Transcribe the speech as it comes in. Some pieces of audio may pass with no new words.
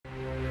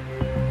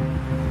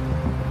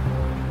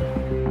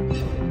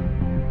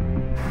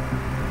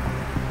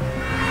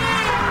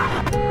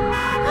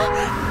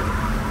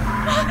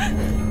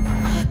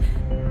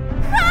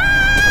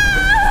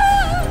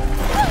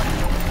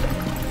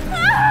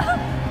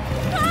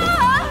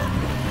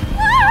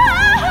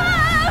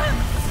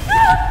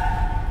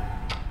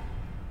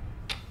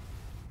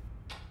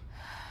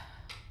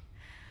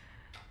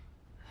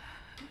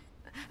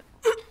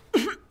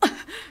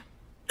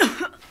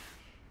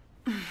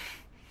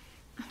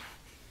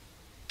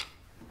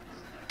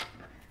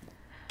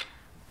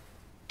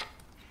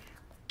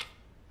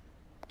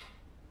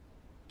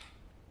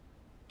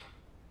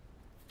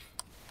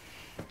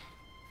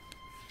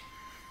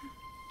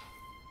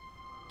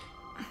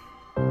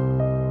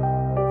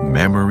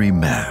Memory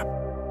Map.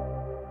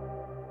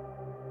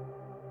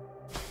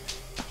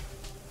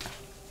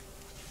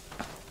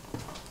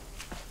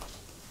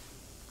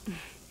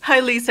 Hi,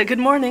 Lisa. Good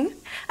morning.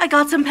 I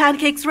got some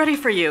pancakes ready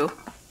for you.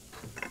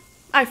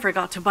 I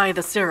forgot to buy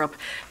the syrup,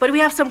 but we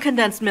have some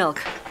condensed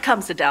milk.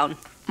 Come sit down.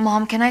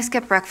 Mom, can I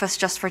skip breakfast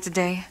just for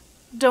today?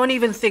 Don't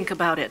even think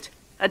about it.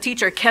 A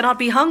teacher cannot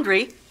be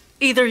hungry.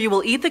 Either you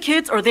will eat the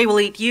kids or they will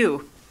eat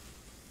you.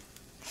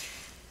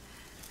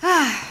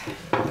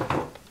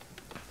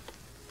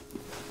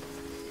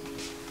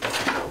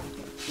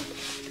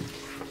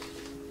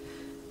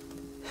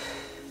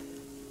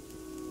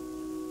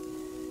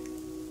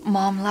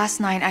 Mom, last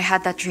night I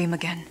had that dream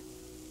again.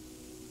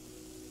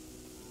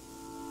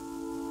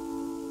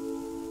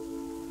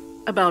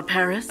 About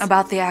Paris?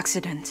 About the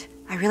accident.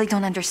 I really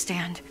don't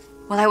understand.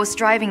 Well, I was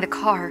driving the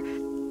car,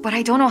 but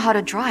I don't know how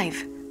to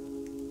drive.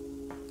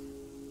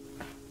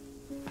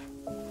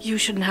 You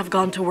shouldn't have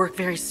gone to work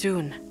very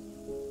soon.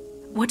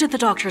 What did the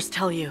doctors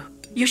tell you?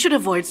 You should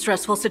avoid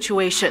stressful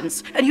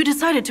situations, and you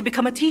decided to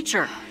become a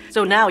teacher.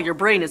 So now your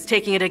brain is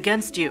taking it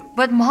against you.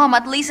 But Mom,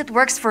 at least it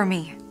works for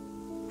me.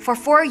 For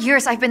 4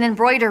 years I've been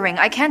embroidering.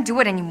 I can't do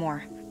it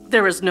anymore.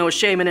 There is no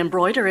shame in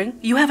embroidering.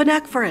 You have a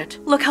knack for it.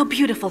 Look how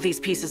beautiful these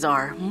pieces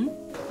are.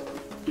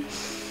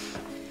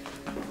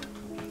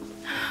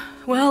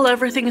 Well,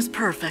 everything is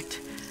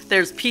perfect.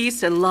 There's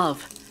peace and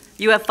love.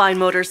 You have fine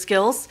motor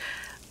skills,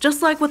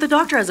 just like what the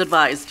doctor has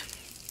advised.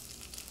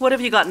 What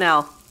have you got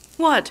now?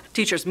 What?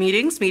 Teachers'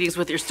 meetings, meetings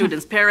with your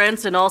students'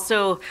 parents, and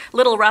also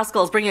little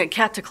rascals bringing a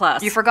cat to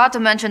class. You forgot to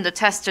mention the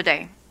test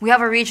today. We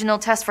have a regional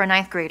test for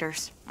 9th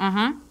graders.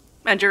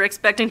 And you're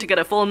expecting to get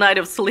a full night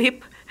of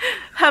sleep?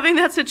 Having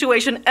that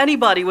situation,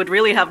 anybody would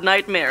really have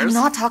nightmares. I'm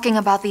not talking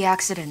about the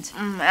accident.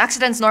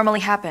 Accidents normally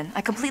happen.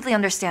 I completely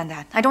understand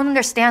that. I don't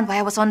understand why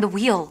I was on the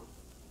wheel.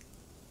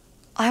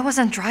 I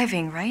wasn't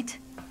driving, right?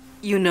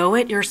 You know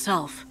it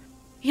yourself.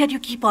 Yet you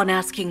keep on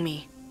asking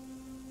me.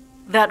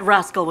 That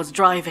rascal was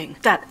driving.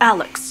 That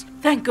Alex.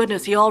 Thank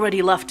goodness he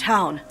already left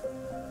town.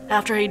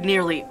 After he'd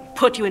nearly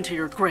put you into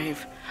your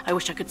grave. I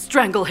wish I could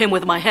strangle him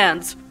with my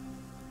hands.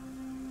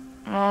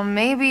 Well,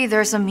 maybe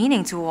there's a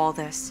meaning to all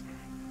this.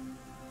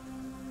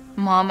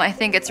 Mom, I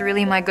think it's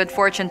really my good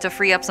fortune to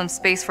free up some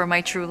space for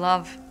my true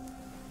love.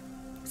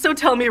 So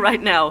tell me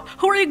right now,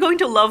 who are you going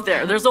to love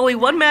there? There's only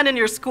one man in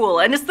your school,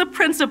 and it's the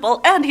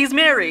principal, and he's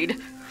married.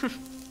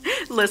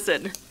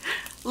 Listen,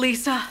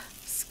 Lisa,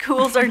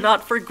 schools are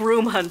not for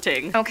groom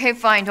hunting. Okay,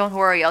 fine, don't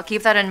worry. I'll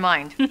keep that in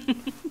mind.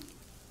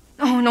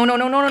 Oh,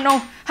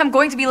 no. I'm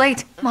going to be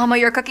late. Mama,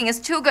 your cooking is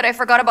too good. I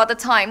forgot about the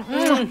time.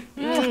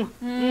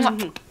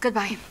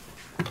 Goodbye.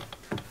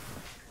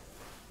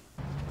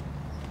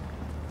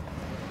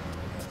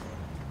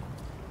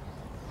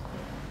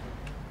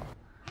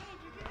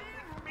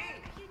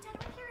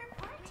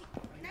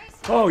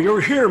 Oh,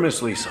 you're here,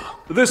 Miss Lisa.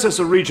 This is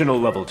a regional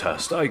level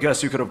test. I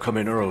guess you could have come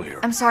in earlier.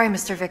 I'm sorry,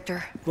 Mr.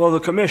 Victor. Well, the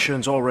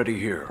commission's already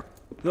here.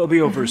 They'll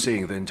be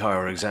overseeing the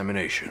entire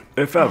examination.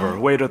 If ever,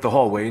 wait at the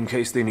hallway in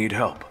case they need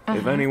help.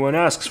 If anyone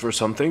asks for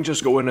something,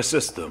 just go and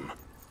assist them.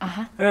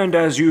 And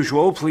as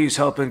usual, please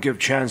help and give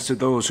chance to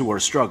those who are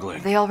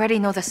struggling. They already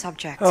know the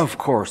subject. Of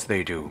course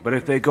they do, but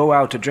if they go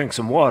out to drink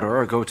some water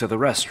or go to the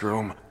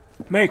restroom,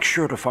 make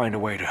sure to find a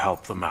way to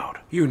help them out.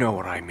 You know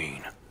what I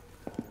mean.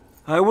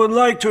 I would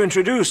like to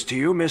introduce to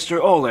you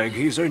Mr. Oleg.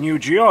 He's our new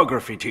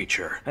geography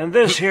teacher. And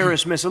this here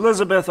is Miss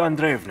Elizabeth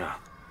Andreevna.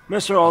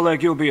 Mr.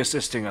 Oleg, you'll be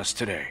assisting us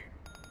today.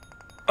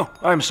 Oh,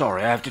 I'm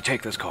sorry, I have to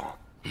take this call.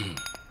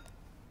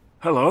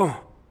 Hello?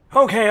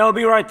 Okay, I'll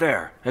be right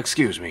there.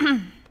 Excuse me.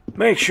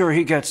 Make sure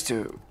he gets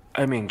to...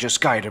 just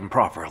guide him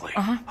properly.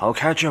 I'll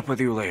catch up with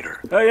you later.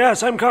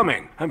 Yes, I'm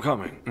coming. I'm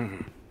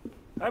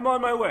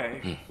on my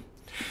way.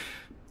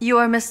 You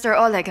are Mr.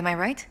 Oleg, am I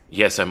right?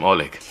 Yes, I'm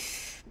Oleg.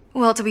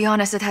 Well, to be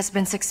honest, it has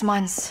been 6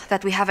 months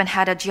that we haven't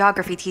had a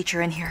geography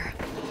teacher in here.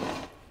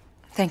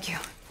 Thank you.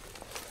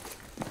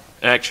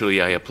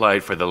 Actually, I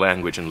applied for the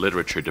language and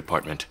literature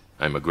department.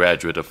 I'm a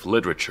graduate of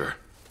literature.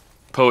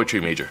 Poetry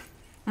major.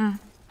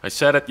 I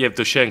sat at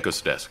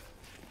Yevtushenko's desk.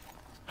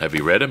 Have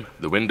you read him?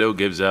 The window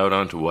gives out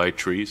onto white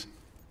trees.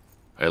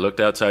 I looked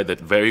outside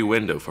that very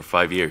window for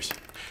 5 years.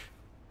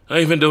 I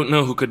even don't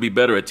know who could be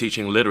better at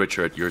teaching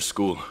literature at your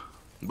school.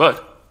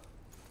 But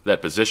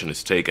that position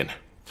is taken.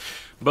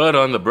 But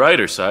on the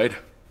brighter side,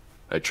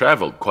 I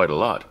traveled quite a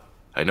lot.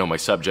 I know my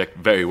subject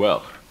very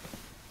well.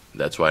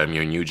 That's why I'm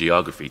your new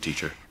geography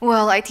teacher.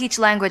 Well, I teach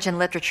language and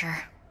literature.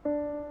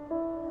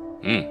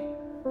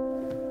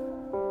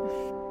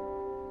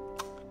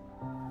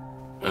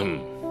 Um,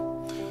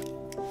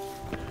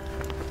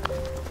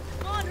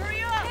 Come on,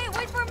 hurry up! Hey,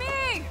 wait for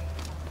me!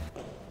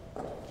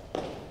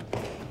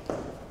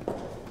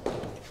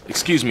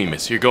 Excuse me,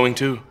 miss, you're going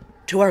to?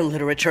 To our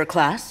literature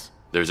class?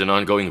 There's an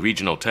ongoing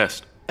regional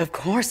test. Of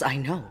course I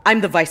know.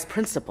 I'm the vice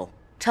principal.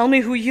 Tell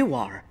me who you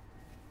are.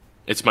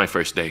 It's my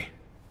first day.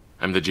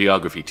 I'm the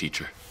geography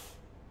teacher.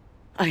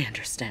 I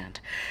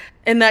understand.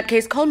 In that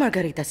case, call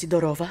Margarita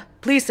Sidorova.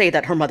 Please say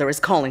that her mother is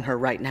calling her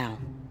right now.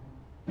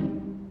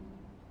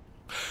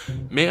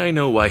 May I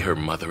know why her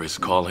mother is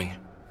calling?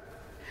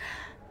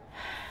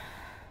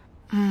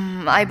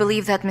 I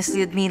believe that Miss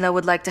Lyudmila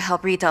would like to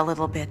help Rita a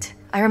little bit.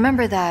 I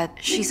remember that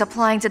she's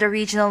applying to the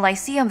regional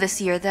lyceum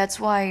this year. That's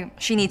why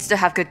she needs to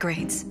have good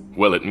grades.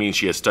 Well, it means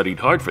she has studied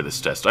hard for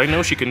this test. I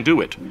know she can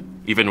do it,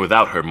 even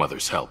without her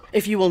mother's help.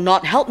 If you will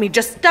not help me,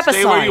 just step aside.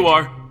 Stay where you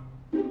are.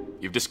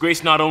 You've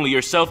disgraced not only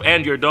yourself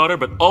and your daughter,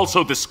 but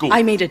also the school.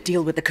 I made a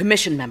deal with the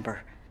commission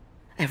member.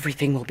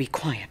 Everything will be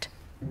quiet.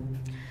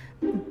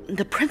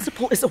 The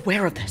principal is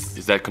aware of this.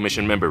 Is that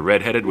commission member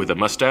redheaded with a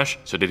mustache?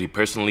 So did he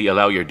personally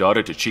allow your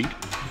daughter to cheat?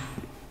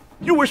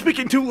 You were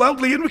speaking too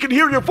loudly and we can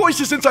hear your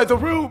voices inside the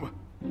room.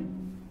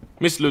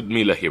 Miss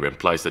Lyudmila here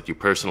implies that you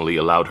personally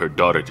allowed her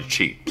daughter to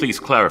cheat. Please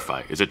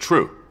clarify, is it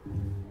true?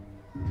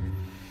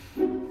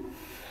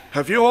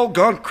 Have you all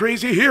gone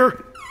crazy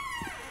here?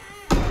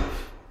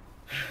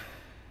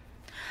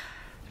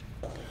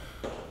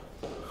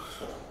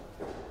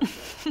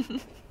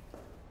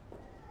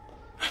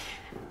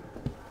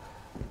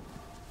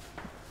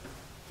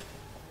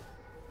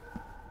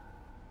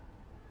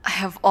 I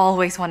have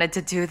always wanted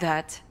to do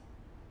that.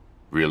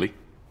 Really?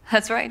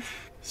 That's right.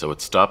 So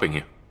what's stopping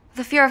you?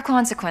 The fear of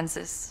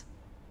consequences.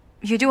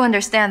 You do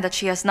understand that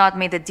she has not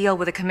made a deal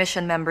with a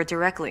commission member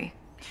directly.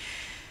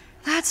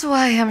 That's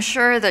why I'm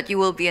sure that you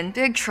will be in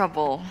big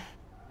trouble.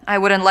 I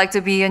wouldn't like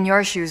to be in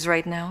your shoes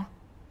right now.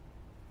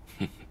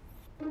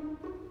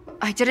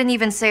 I didn't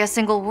even say a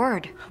single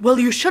word. Well,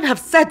 you should have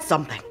said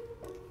something.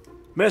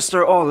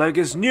 Mr. Oleg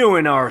is new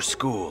in our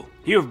school.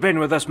 You've been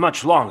with us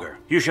much longer.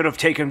 You should have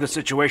taken the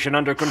situation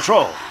under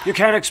control. You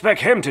can't expect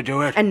him to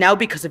do it. And now,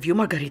 because of you,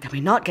 Margarita may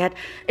not get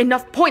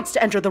enough points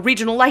to enter the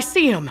regional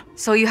lyceum.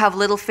 So you have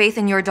little faith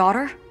in your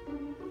daughter?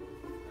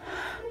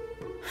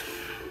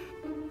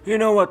 You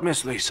know what,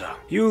 Miss Lisa?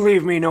 You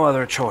leave me no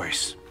other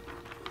choice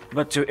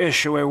but to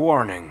issue a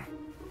warning.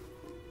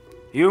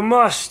 You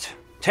must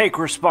take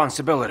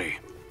responsibility.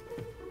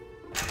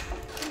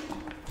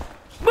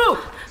 Boo!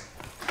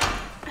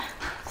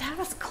 That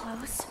was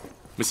close.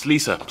 Miss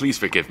Lisa, please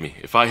forgive me.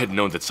 If I had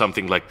known that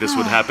something like this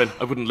would happen,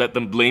 I wouldn't let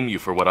them blame you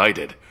for what I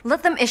did.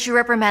 Let them issue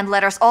reprimand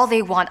letters all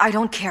they want. I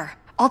don't care.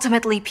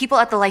 Ultimately, people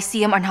at the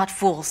Lyceum are not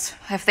fools.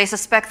 If they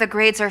suspect the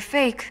grades are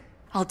fake,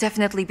 I'll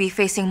definitely be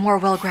facing more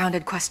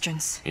well-grounded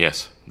questions.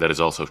 Yes, that is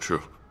also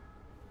true.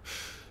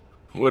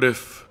 What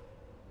if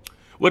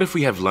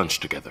we have lunch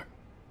together?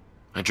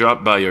 I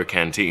dropped by your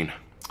canteen.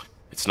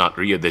 It's not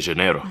Rio de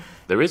Janeiro.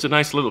 There is a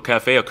nice little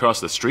cafe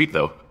across the street,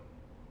 though.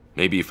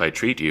 Maybe if I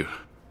treat you,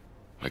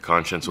 my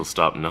conscience will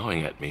stop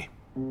gnawing at me.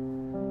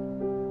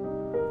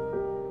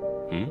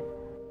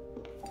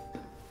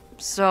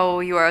 So,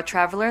 you are a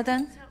traveler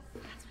then?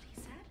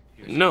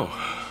 No,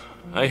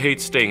 I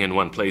hate staying in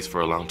one place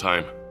for a long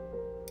time.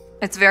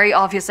 It's very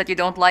obvious that you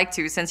don't like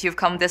to since you've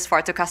come this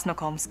far to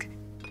Krasnokomsk.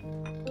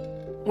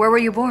 Where were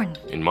you born?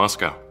 In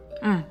Moscow.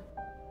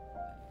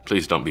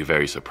 Please don't be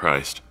very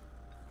surprised.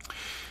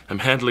 I'm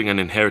handling an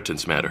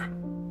inheritance matter.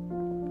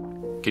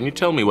 Can you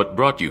tell me what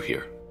brought you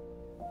here?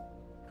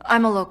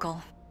 I'm a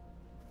local.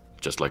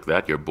 Just like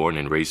that, you're born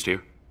and raised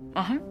here?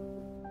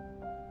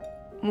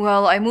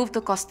 Well, I moved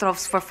to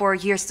Kostrovsk for 4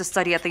 years to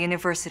study at the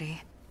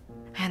university.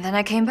 And then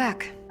I came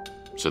back.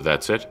 So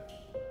that's it?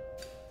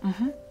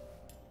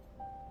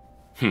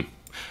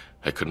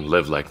 I couldn't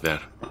live like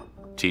that.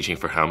 Teaching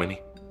for how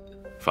many?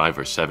 5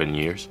 or 7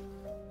 years?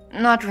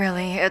 Not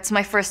really. It's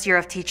my first year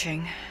of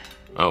teaching.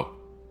 Oh.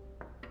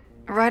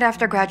 Right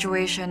after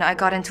graduation, I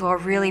got into a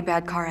really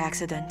bad car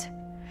accident.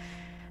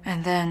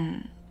 And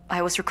then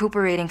I was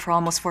recuperating for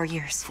almost 4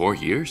 years. 4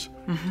 years?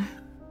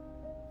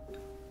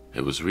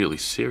 It was really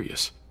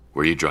serious.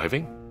 Were you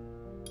driving?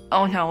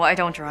 Oh no, I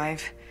don't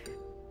drive.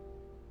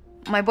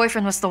 My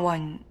boyfriend was the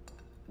one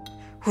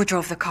who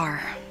drove the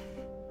car.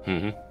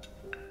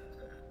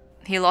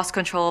 He lost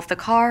control of the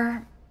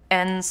car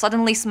and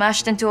suddenly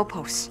smashed into a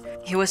post.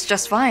 He was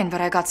just fine, but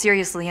I got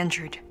seriously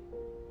injured.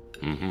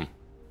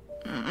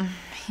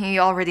 He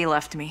already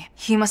left me.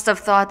 He must have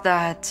thought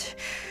that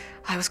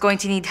I was going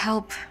to need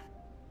help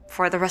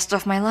for the rest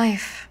of my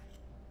life.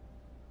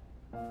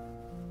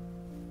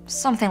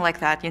 Something like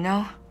that, you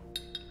know?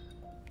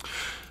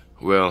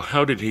 Well,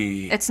 how did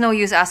he... It's no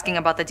use asking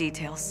about the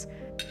details.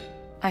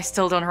 I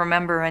still don't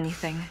remember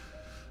anything.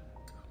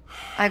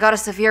 I got a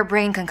severe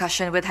brain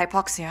concussion with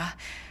hypoxia.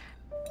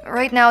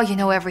 Right now, you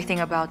know everything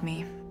about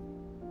me.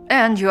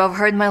 And you have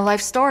heard my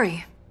life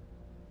story.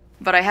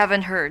 But I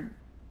haven't heard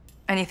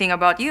anything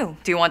about you.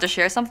 Do you want to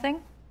share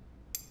something?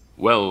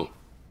 Well,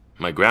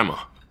 my grandma.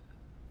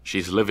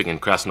 She's living in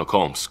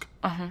Krasnokomsk.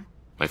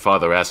 My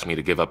father asked me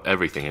to give up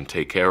everything and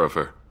take care of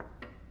her.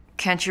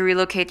 Can't you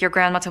relocate your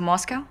grandma to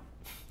Moscow?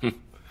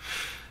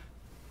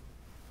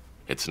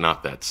 It's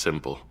not that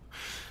simple.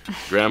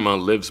 Grandma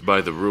lives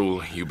by the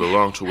rule, you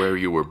belong to where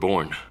you were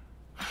born.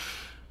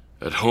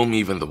 At home,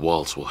 even the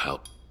walls will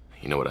help.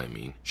 You know what I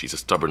mean. She's a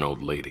stubborn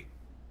old lady.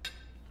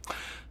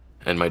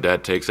 And my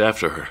dad takes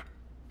after her.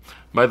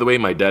 By the way,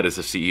 my dad is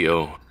the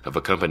CEO of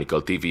a company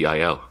called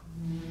TVIL.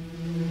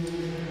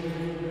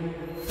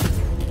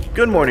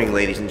 Good morning,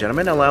 ladies and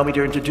gentlemen. Allow me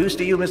to introduce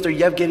to you Mr.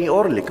 Yevgeny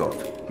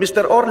Orlikov.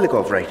 Mr.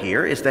 Orlikov right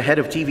here is the head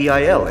of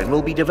TVIL and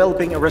will be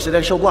developing a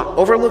residential block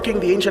overlooking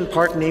the ancient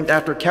park named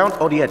after Count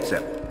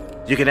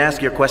Oryetsev. You can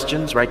ask your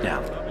questions right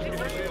now.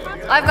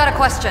 I've got a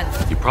question.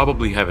 You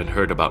probably haven't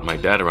heard about my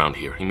dad around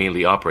here. He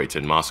mainly operates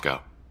in Moscow.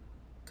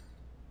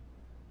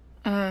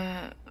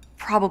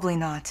 Probably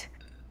not.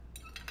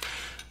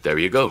 There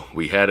you go.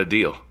 We had a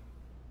deal.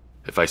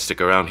 If I stick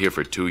around here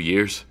for 2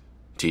 years,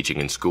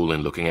 teaching in school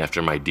and looking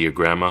after my dear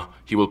grandma,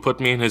 he will put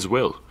me in his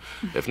will.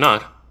 If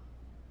not,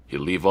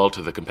 he'll leave all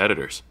to the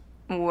competitors.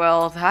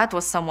 Well, that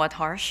was somewhat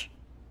harsh.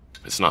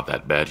 It's not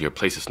that bad. Your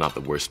place is not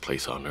the worst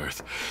place on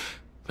Earth.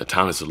 The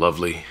town is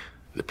lovely.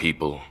 The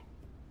people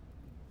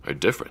are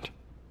different.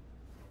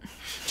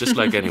 Just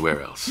like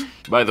anywhere else.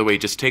 By the way,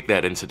 just take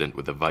that incident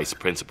with the vice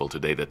principal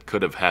today that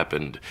could have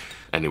happened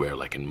anywhere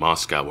like in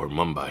Moscow or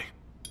Mumbai.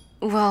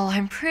 Well,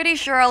 I'm pretty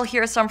sure I'll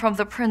hear some from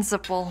the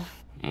principal.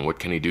 What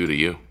can he do to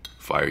you?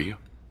 Fire you?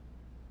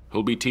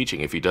 He'll be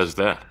teaching if he does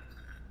that.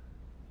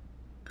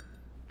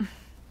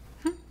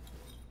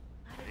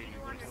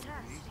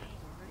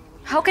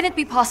 How can it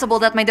be possible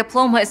that my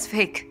diploma is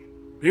fake?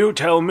 You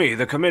tell me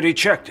the committee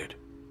checked it.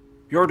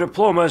 Your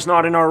diploma is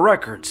not in our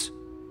records.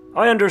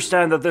 I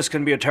understand that this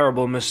can be a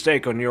terrible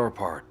mistake on your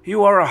part.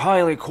 You are a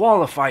highly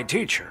qualified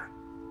teacher.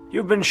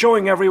 You've been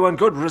showing everyone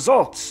good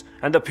results,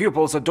 and the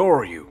pupils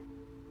adore you.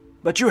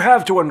 But you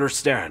have to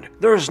understand,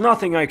 there is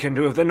nothing I can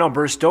do if the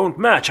numbers don't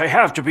match. I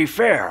have to be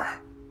fair.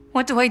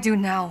 What do I do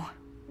now?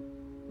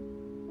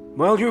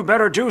 Well, you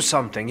better do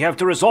something. You have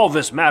to resolve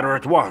this matter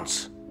at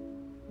once.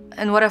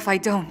 And what if I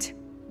don't?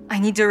 I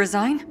need to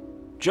resign?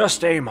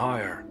 Just aim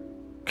higher.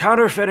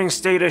 Counterfeiting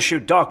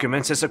state-issued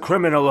documents is a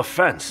criminal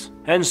offense,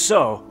 and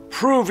so,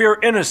 prove your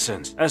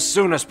innocence as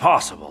soon as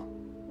possible.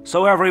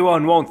 So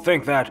everyone won't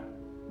think that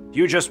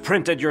you just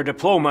printed your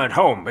diploma at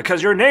home,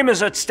 because your name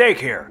is at stake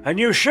here, and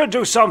you should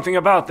do something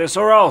about this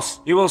or else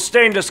you will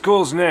stain the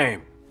school's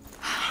name.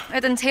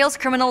 It entails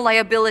criminal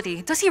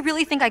liability. Does he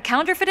really think I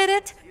counterfeited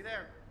it?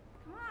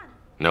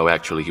 No,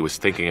 actually, he was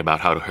thinking about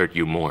how to hurt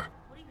you more,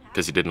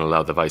 because he didn't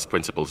allow the vice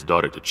principal's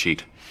daughter to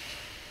cheat.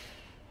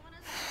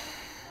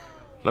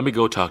 Let me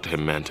go talk to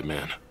him man to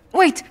man.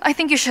 Wait, I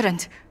think you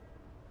shouldn't.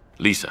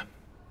 Lisa,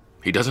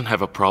 he doesn't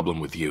have a problem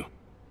with you.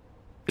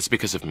 It's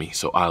because of me,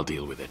 so I'll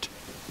deal with it.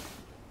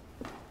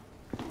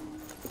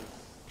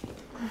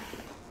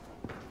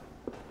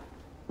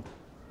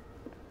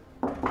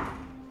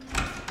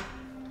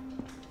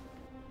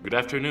 Good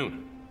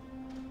afternoon.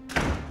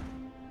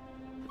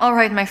 All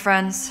right, my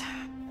friends.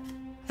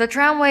 The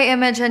tramway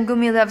image in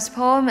Gumilev's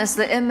poem is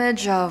the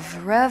image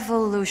of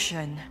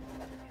revolution.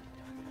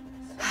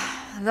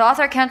 The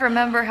author can't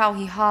remember how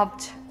he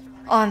hopped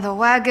on the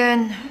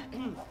wagon.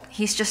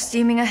 He's just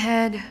steaming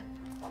ahead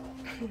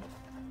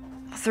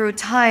through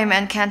time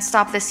and can't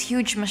stop this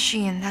huge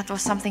machine. That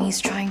was something he's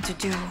trying to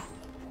do.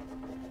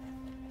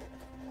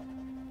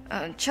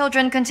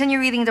 Children, continue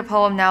reading the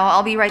poem now.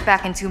 I'll be right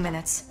back in 2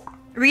 minutes.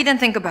 Read and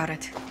think about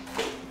it.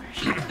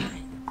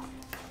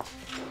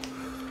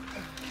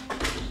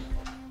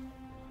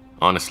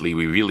 Honestly,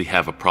 we really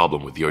have a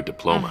problem with your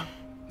diploma.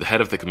 The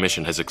head of the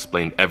commission has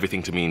explained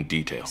everything to me in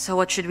detail. So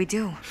what should we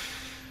do?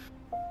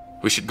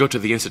 We should go to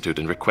the institute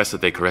and request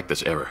that they correct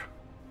this error.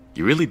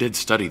 You really did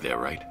study there,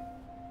 right?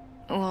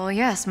 Well,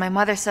 yes, my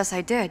mother says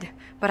I did,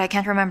 but I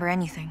can't remember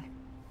anything.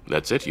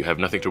 That's it, you have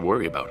nothing to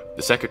worry about.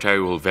 The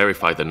secretary will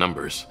verify the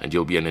numbers, and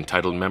you'll be an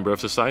entitled member of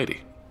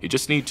society. You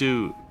just need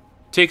to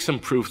take some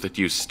proof that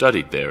you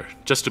studied there,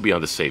 just to be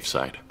on the safe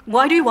side.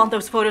 Why do you want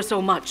those photos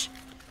so much?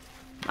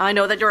 I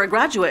know that you're a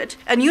graduate,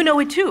 and you know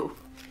it too.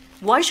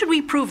 Why should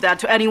we prove that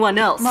to anyone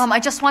else? Mom, I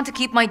just want to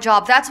keep my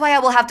job. That's why I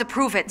will have to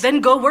prove it. Then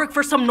go work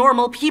for some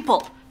normal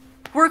people.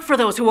 Work for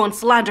those who won't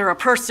slander a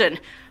person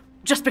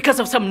just because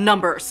of some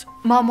numbers.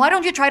 Mom, why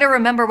don't you try to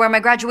remember where my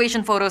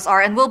graduation photos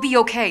are and we'll be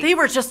okay? They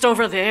were just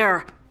over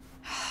there.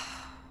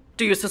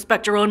 Do you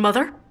suspect your own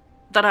mother?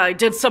 That I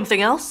did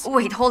something else?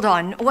 Wait, hold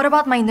on. What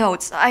about my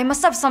notes? I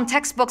must have some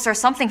textbooks or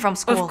something from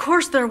school. Of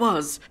course there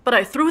was, but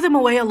I threw them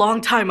away a long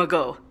time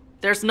ago.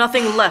 There's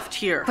nothing left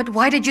here. But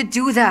why did you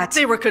do that?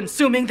 They were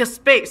consuming the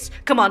space.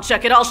 Come on,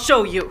 check it. I'll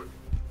show you.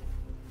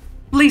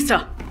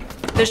 Lisa,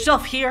 this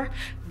shelf here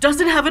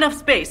doesn't have enough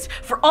space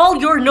for all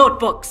your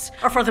notebooks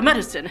or for the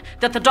medicine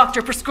that the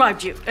doctor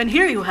prescribed you. And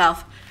here you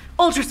have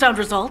ultrasound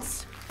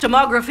results,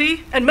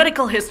 tomography, and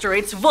medical history.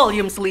 It's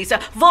volumes, Lisa.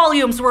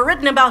 Volumes were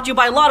written about you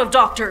by a lot of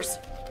doctors.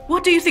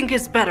 What do you think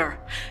is better?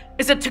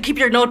 Is it to keep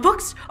your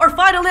notebooks or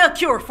finally a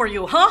cure for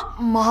you, huh?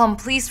 Mom,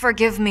 please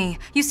forgive me.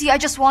 You see, I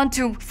just want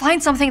to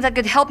find something that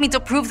could help me to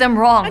prove them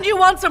wrong. And you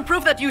want some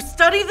proof that you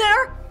study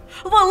there?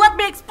 Well, let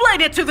me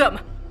explain it to them.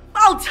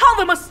 I'll tell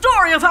them a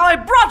story of how I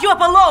brought you up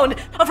alone,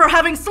 of her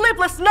having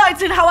sleepless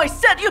nights and how I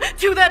sent you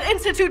to that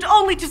institute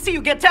only to see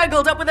you get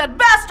tangled up with that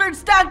bastard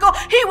Stanko.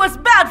 He was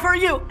bad for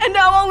you, and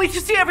now only to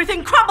see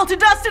everything crumble to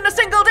dust in a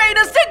single day, in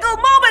a single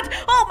moment.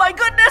 Oh my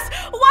goodness,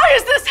 why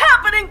is this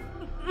happening?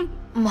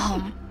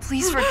 Mom,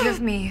 please forgive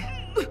me.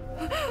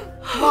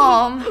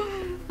 Mom,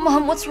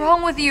 what's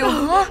wrong with you,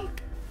 huh?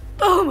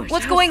 Oh my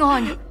What's going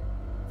on?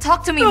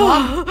 Talk to me,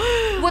 Mom.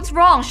 What's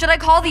wrong? Should I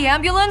call the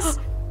ambulance?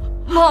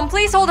 Mom,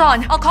 please hold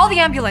on. I'll call the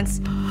ambulance.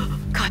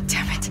 God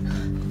damn it.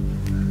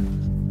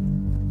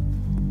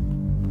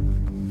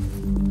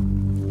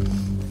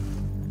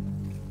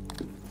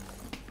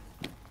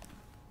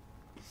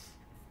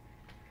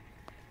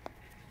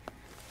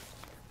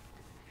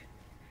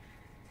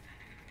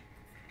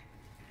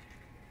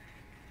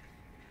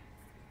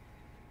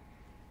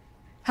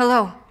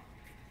 Hello.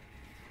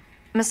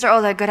 Mr.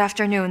 Oleg, good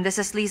afternoon. This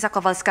is Lisa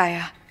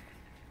Kovalskaya.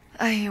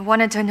 I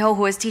wanted to know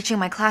who is teaching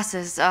my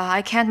classes.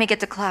 I can't make it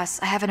to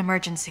class. I have an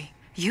emergency.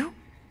 You?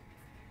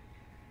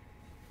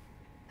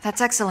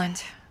 That's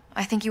excellent.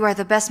 I think you are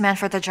the best man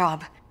for the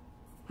job.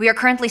 We are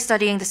currently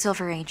studying the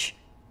Silver Age.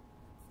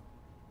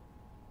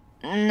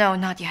 No,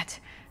 not yet.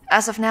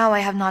 As of now, I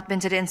have not been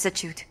to the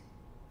Institute.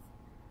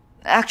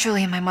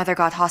 Actually, my mother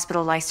got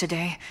hospitalized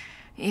today.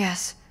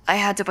 Yes, I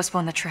had to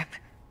postpone the trip.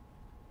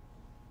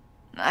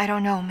 I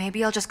don't know,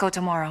 maybe I'll just go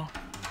tomorrow.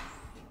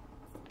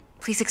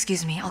 Please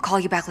excuse me, I'll call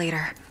you back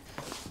later.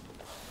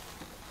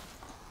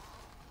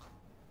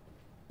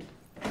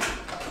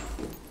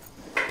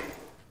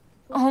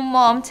 Oh,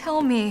 Mom,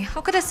 tell me, how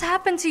could this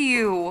happen to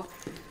you?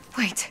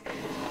 Wait.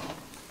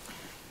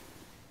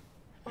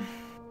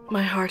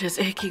 My heart is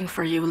aching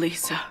for you,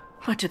 Lisa.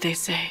 What did they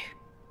say?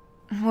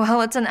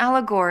 Well, it's an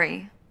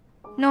allegory.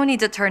 No need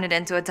to turn it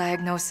into a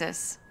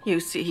diagnosis. You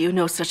see, you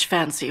know such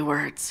fancy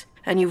words,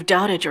 and you've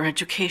doubted your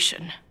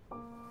education.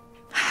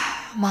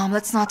 Mom,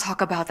 let's not talk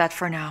about that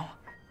for now.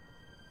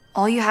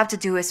 All you have to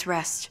do is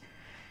rest.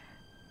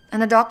 And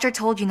the doctor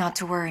told you not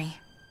to worry.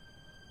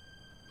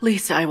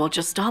 Lisa, I will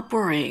just stop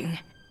worrying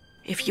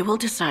if you will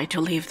decide to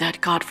leave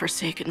that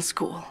godforsaken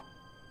school.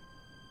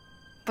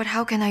 But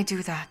how can I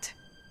do that?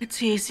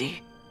 It's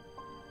easy.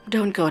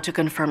 Don't go to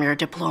confirm your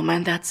diploma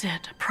and that's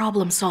it.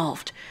 Problem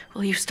solved.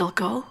 Will you still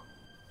go?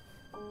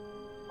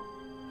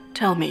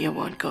 Tell me you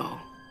won't go.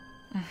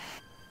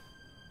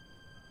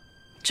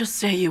 Just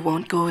say you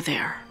won't go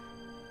there.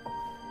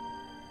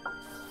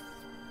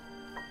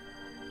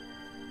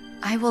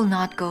 I will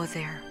not go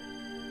there.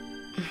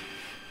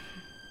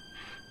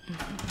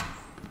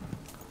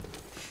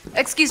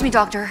 Excuse me,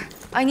 doctor.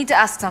 I need to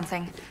ask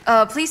something.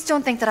 Please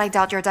don't think that I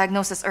doubt your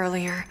diagnosis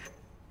earlier.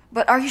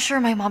 But are you sure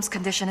my mom's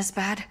condition is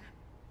bad?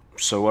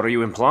 So what are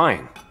you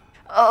implying?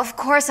 Of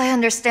course, I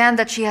understand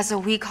that she has a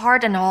weak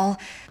heart and all,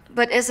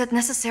 but is it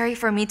necessary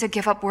for me to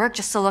give up work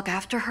just to look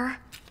after her?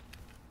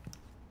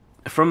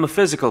 From a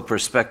physical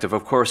perspective,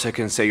 of course I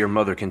can say your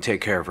mother can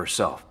take care of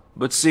herself.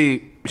 But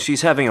see,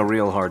 she's having a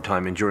real hard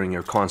time enduring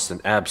your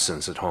constant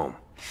absence at home.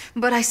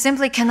 But I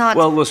simply cannot—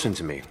 Well, listen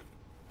to me.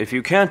 If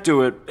you can't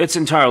do it, it's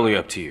entirely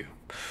up to you.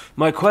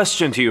 My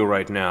question to you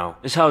right now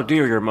is how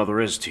dear your mother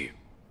is to you.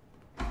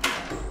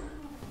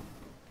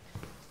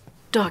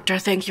 Doctor,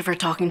 thank you for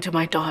talking to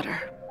my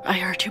daughter. I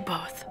hurt you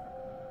both.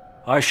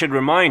 I should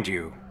remind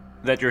you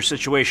that your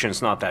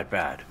situation's not that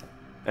bad.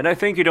 And I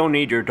think you don't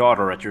need your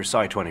daughter at your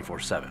side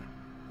 24/7.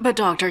 But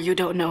doctor, you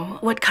don't know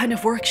what kind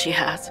of work she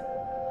has.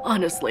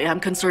 Honestly, I'm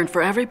concerned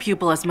for every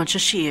pupil as much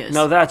as she is.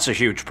 Now that's a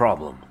huge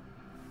problem.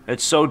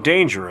 It's so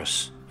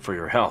dangerous for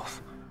your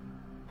health.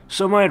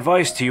 So my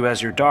advice to you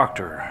as your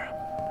doctor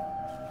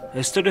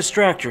is to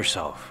distract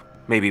yourself.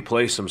 Maybe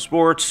play some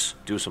sports,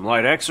 do some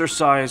light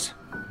exercise,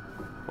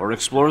 or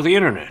explore the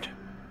internet.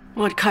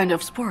 What kind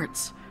of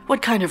sports?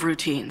 What kind of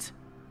routines?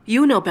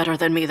 You know better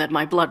than me that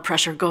my blood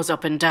pressure goes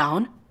up and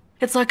down.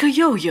 It's like a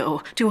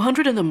yo-yo,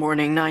 200 in the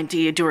morning,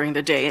 90 during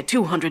the day, and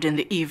 200 in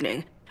the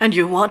evening. And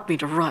you want me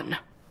to run.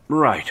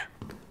 Right.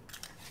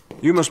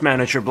 You must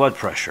manage your blood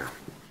pressure.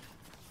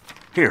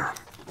 Here.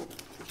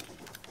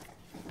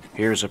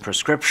 Here's a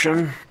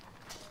prescription.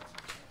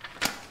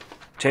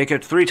 Take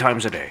it 3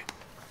 times a day.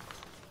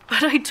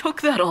 But I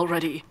took that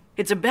already.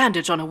 It's a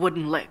bandage on a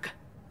wooden leg.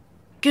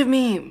 Give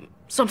me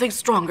something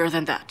stronger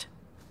than that.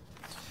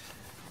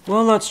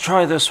 Well, let's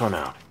try this one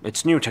out.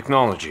 It's new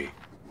technology.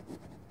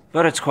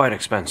 But it's quite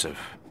expensive.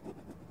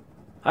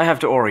 I have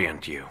to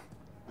orient you.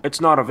 It's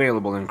not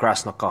available in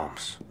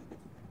Krasnokamsk.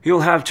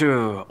 You'll have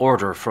to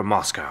order from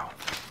Moscow.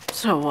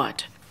 So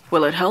what?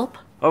 Will it help?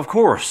 Of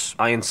course,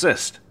 I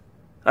insist.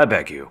 I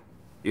beg you.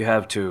 You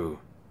have to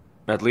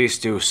at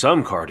least do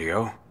some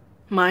cardio.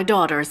 My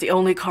daughter is the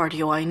only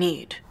cardio I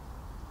need.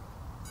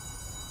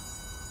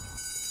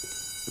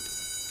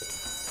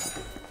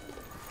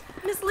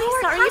 Miss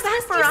Lisa, are you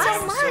back for us?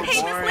 So much.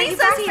 Hey, Miss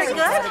Lisa, you're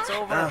good?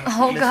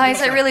 Oh,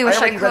 guys, I really wish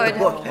I already read could. the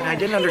book, and I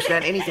didn't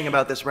understand anything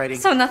about this writing.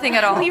 So nothing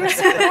at all. We were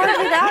so bored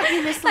without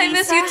you, Miss Lisa. I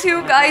miss you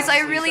too, guys. I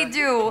really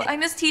do. I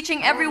miss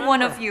teaching every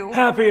one of you.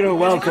 Happy to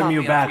welcome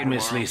you back,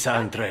 Miss Lisa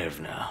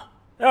Andreevna.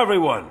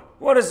 Everyone,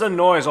 what is the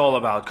noise all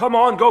about? Come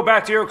on, go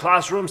back to your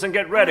classrooms and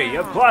get ready.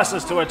 You have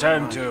classes to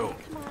attend to.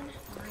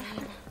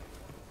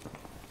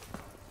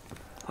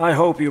 I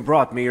hope you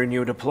brought me your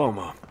new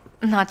diploma.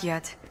 Not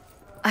yet.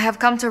 I have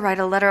come to write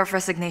a letter of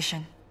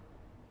resignation.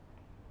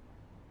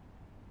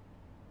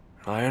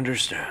 I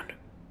understand.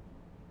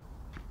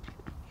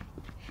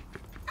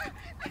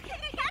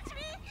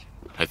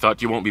 I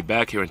thought you won't be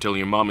back here until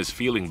your mom is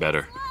feeling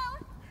better.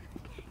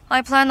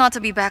 I plan not to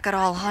be back at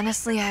all.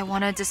 Honestly, I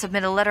wanted to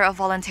submit a letter of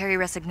voluntary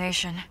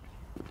resignation.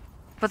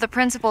 But the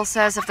principal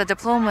says if the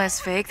diploma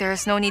is fake, there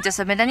is no need to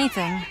submit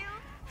anything.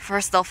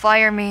 First, they'll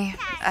fire me,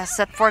 as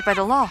set forth by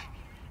the law,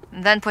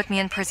 and then put me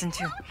in prison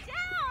too.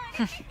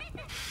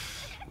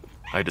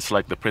 I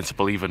dislike the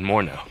principal even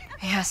more now.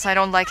 Yes, I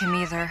don't like him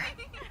either.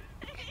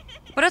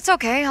 But it's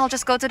okay, I'll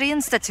just go to the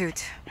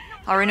institute.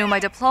 I'll renew my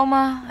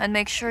diploma and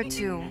make sure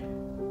to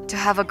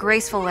have a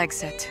graceful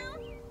exit.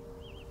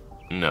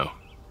 No.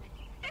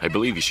 I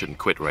believe you shouldn't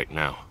quit right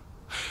now.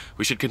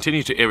 We should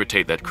continue to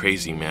irritate that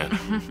crazy man.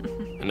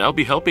 And I'll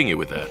be helping you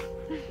with that.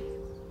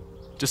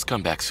 Just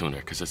come back sooner,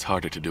 because it's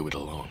harder to do it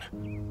alone.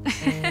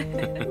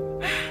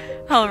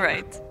 All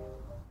right.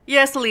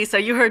 Yes,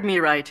 Lisa, you heard me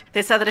right.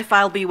 They said that if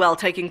I'll be well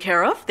taken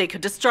care of, they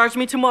could discharge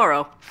me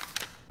tomorrow.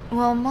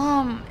 Well,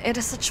 Mom, it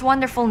is such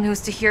wonderful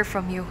news to hear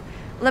from you.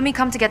 Let me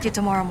come to get you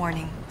tomorrow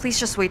morning. Please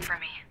just wait for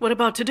me. What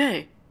about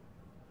today?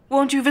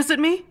 Won't you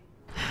visit me?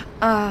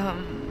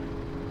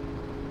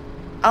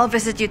 I'll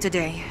visit you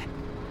today.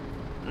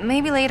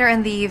 Maybe later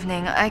in the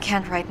evening. I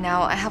can't right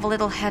now. I have a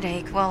little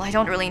headache. Well, I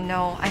don't really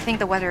know. I think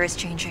the weather is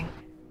changing.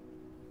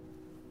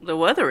 The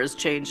weather is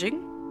changing?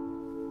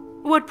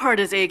 What part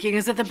is aching?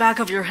 Is it the back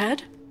of your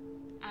head?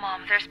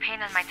 Mom, there's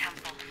pain in my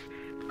temples.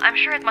 I'm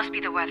sure it must be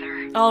the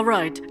weather. All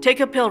right,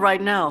 take a pill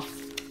right now.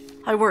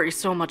 I worry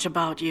so much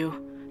about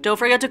you. Don't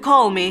forget to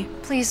call me.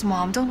 Please,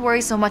 Mom, don't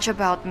worry so much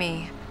about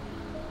me.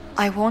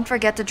 I won't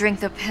forget to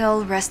drink the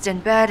pill, rest in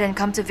bed, and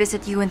come to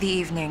visit you in the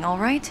evening, all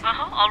right?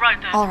 All right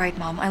then. All right,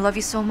 Mom. I love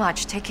you so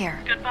much. Take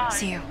care. Goodbye.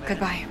 See you.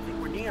 Goodbye.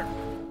 We're near.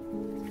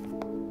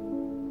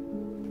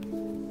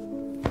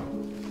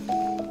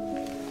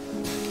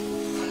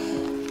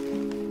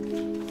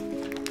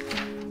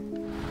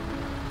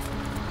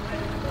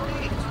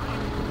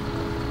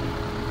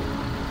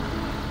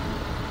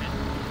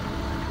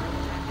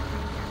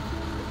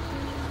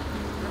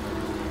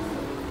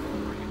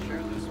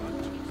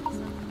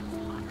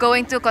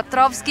 Going to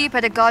Kotrovsky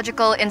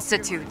Pedagogical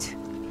Institute.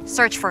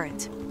 Search for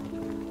it.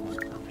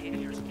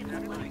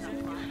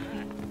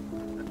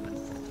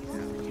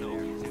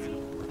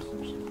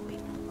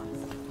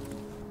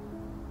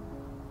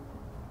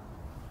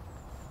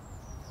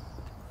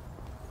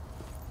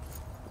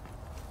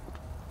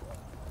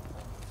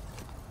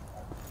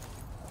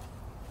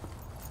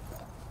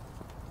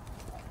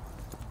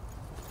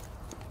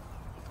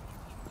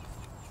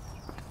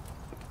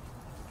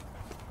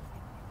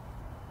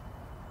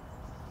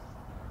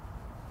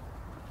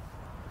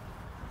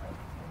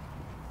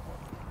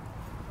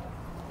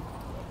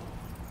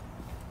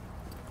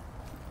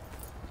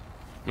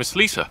 Miss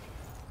Lisa,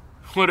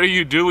 what are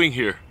you doing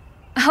here?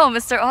 Oh,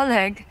 Mr.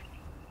 Oleg.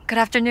 Good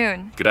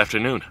afternoon. Good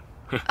afternoon.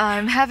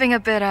 I'm having a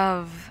bit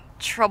of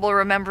trouble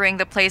remembering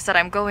the place that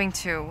I'm going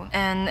to,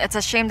 and it's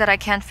a shame that I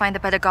can't find the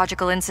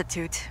Pedagogical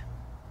Institute.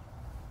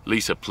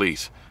 Lisa,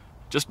 please,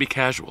 just be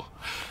casual.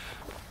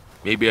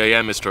 Maybe I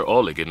am Mr.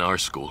 Oleg in our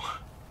school,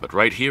 but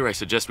right here I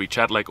suggest we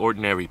chat like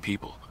ordinary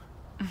people.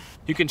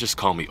 You can just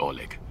call me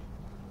Oleg.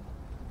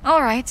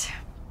 All right.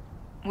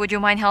 Would you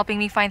mind helping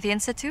me find the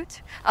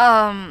institute?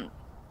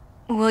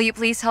 Will you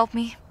please help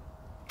me?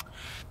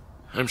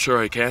 I'm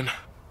sure I can.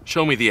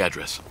 Show me the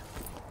address.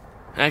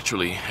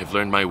 Actually, I've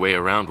learned my way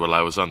around while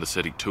I was on the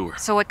city tour.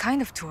 So what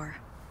kind of tour?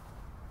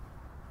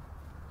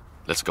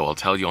 Let's go, I'll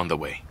tell you on the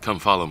way. Come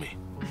follow me.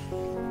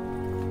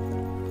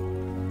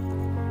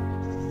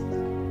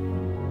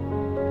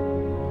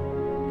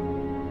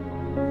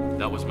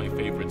 That was my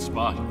favorite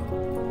spot.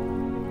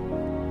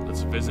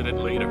 Let's visit it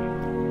later.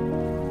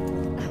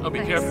 Oh, be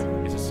Thanks.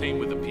 careful. It's the same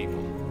with the people.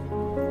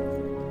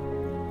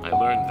 I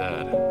learned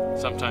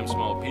that sometimes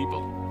small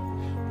people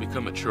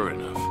become mature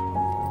enough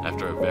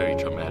after a very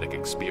traumatic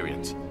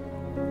experience.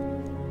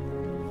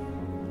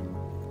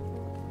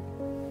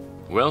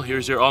 Well,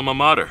 here's your alma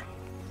mater.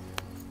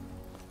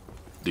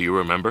 Do you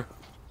remember?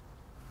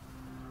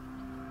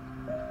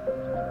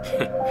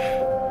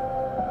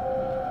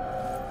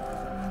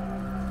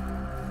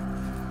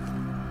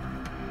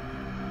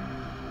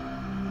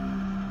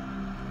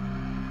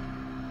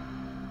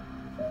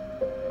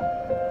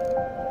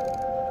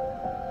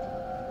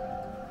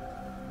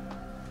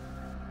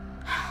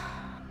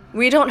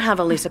 We don't have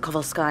a Lisa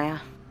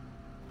Kovalskaya.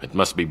 It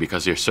must be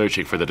because you're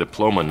searching for the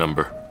diploma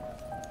number.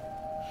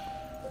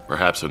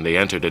 Perhaps when they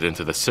entered it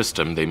into the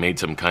system, they made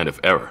some kind of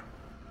error.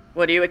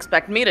 What do you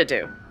expect me to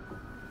do?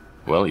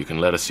 Well, you can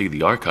let us see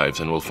the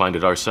archives and we'll find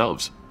it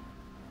ourselves.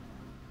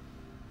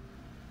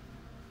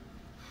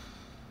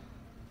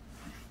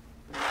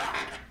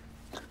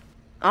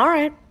 All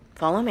right,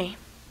 follow me.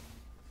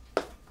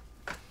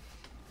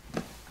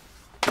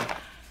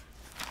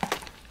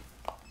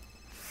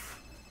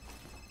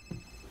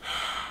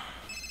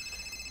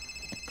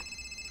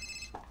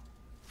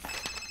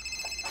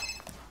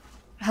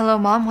 Hello,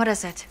 Mom. What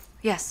is it?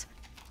 Yes.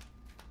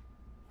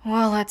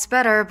 Well, it's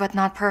better, but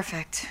not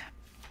perfect.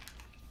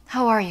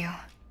 How are you?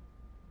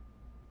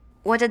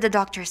 What did the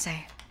doctor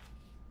say?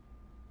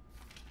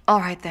 All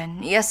right,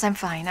 then. Yes, I'm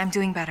fine. I'm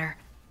doing better.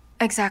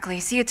 Exactly.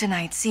 See you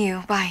tonight. See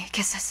you. Bye.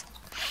 Kisses.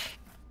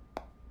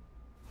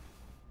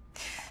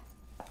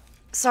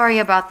 Sorry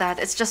about that.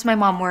 It's just my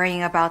mom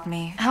worrying about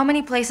me. How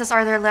many places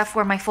are there left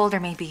where my folder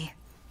may be?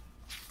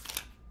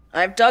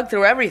 I've dug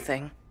through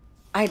everything.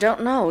 I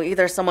don't know.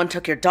 Either someone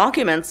took your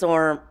documents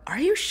or... Are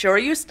you sure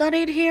you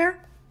studied here?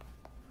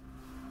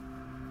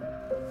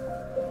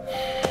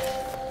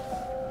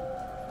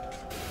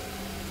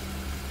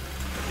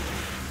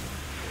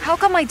 How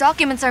come my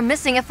documents are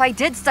missing if I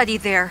did study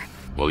there?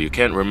 Well, you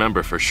can't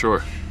remember for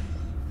sure.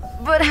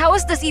 But how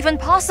is this even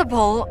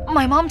possible?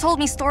 My mom told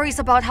me stories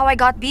about how I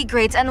got B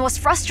grades and was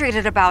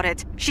frustrated about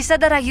it. She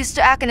said that I used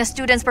to act in a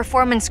student's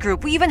performance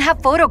group. We even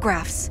have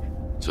photographs.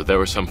 So there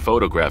were some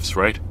photographs,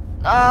 right?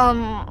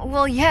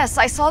 Well, yes,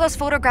 I saw those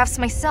photographs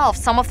myself.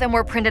 Some of them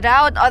were printed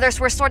out, others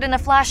were stored in a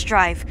flash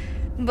drive.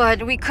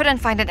 But we couldn't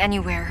find it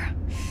anywhere.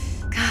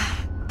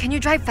 Can you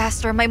drive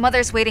faster? My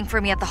mother's waiting for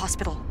me at the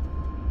hospital.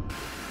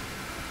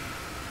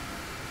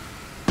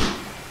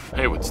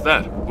 Hey, what's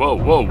that? Whoa,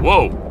 whoa,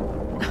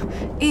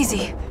 whoa!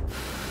 Easy.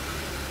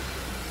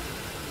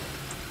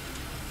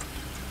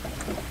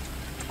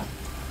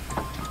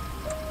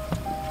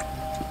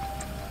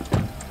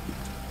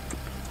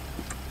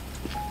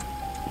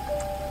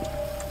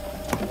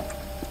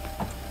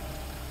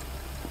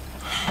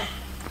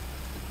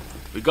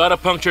 We got a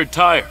punctured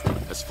tire,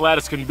 as flat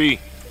as can be.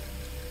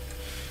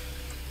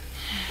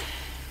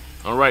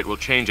 All right, we'll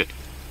change it.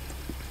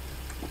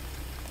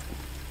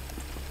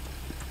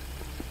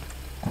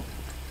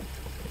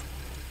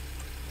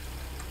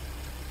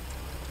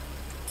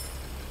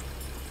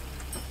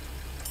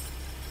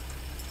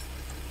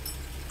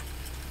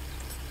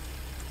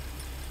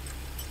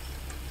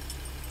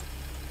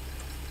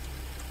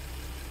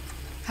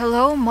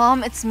 Hello,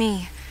 Mom, it's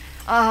me.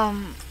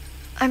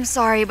 I'm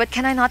sorry, but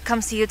can I not come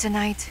see you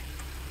tonight?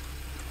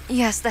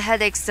 Yes, the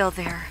headache's still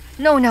there.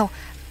 No.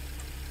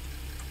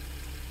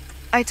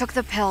 I took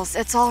the pills.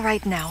 It's all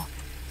right now.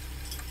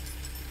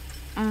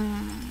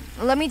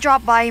 Let me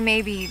drop by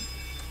maybe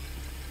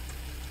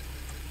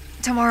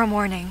tomorrow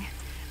morning.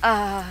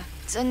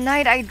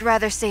 Tonight I'd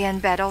rather stay in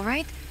bed, all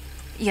right?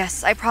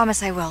 Yes, I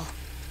promise I will.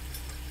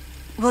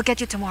 We'll get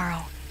you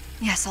tomorrow.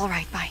 Yes, all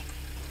right, bye.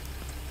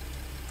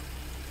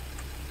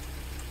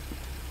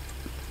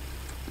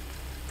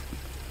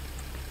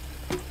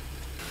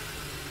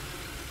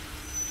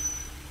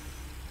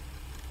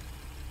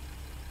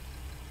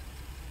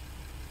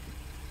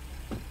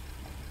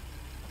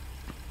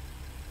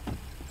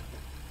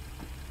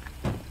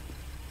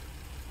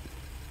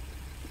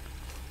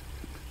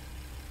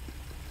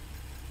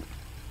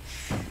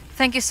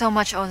 Thank you so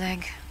much,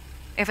 Oleg.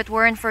 If it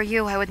weren't for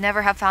you, I would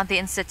never have found the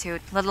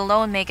Institute, let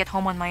alone make it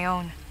home on my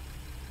own.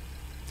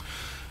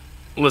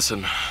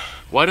 Listen,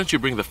 why don't you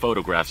bring the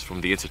photographs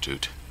from the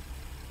Institute?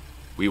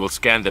 We will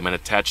scan them and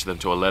attach them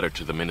to a letter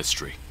to the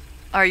Ministry.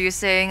 Are you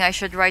saying I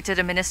should write to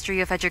the Ministry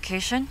of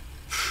Education?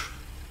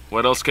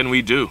 What else can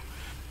we do?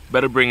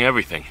 Better bring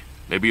everything.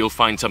 Maybe you'll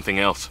find something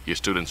else. Your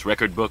student's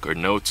record book or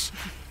notes.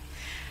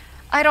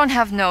 I don't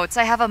have notes.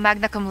 I have a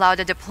magna cum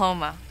laude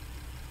diploma.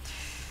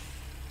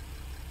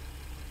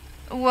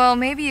 Well,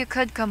 maybe you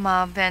could come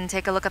up and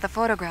take a look at the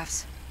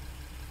photographs.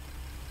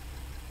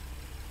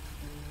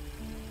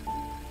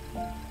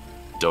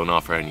 Don't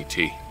offer any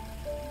tea.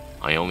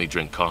 I only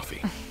drink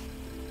coffee.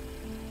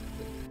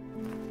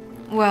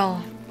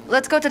 Well,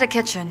 let's go to the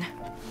kitchen.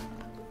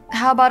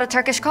 How about a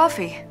Turkish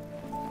coffee?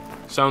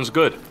 Sounds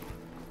good.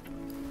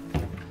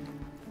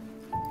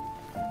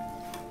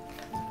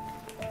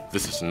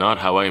 This is not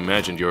how I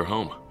imagined your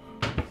home.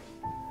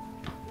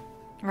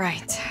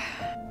 Right.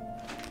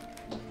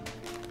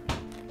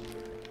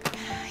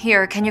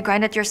 Here, can you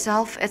grind it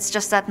yourself? It's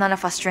just that none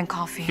of us drink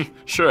coffee.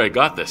 Sure, I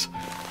got this.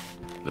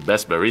 The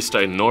best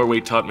barista in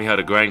Norway taught me how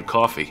to grind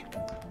coffee.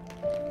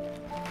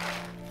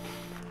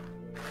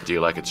 Do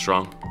you like it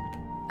strong?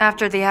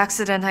 After the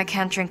accident, I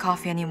can't drink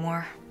coffee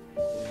anymore.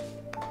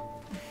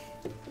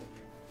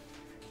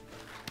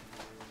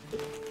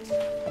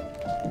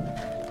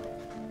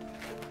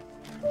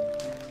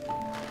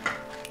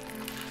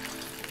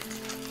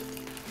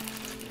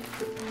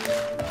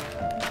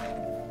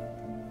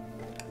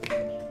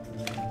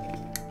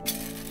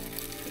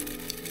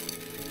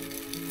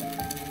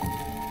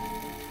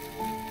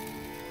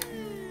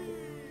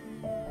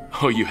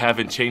 Oh, you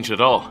haven't changed at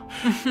all.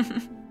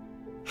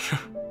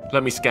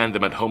 Let me scan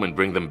them at home and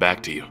bring them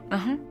back to you.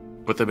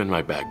 Put them in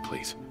my bag,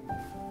 please.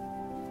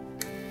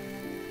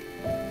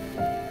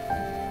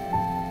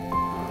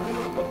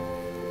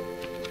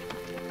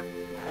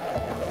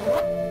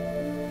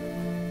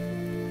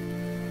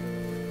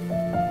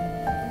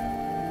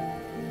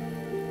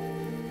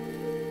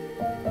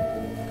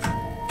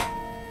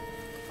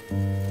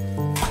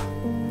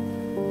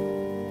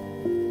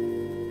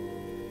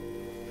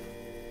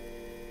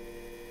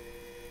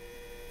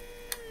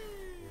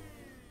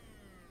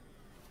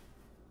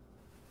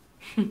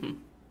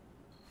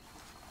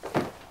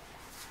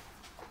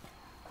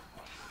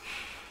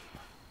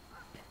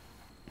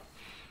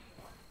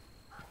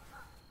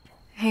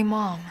 Hey,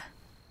 Mom.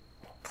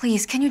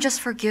 Please, can you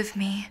just forgive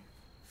me?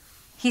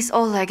 He's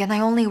Oleg, and I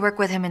only work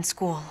with him in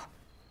school.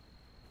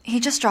 He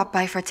just dropped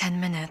by for 10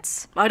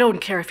 minutes. I don't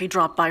care if he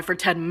dropped by for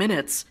 10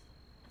 minutes.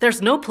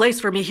 There's no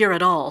place for me here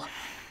at all.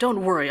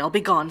 Don't worry, I'll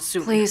be gone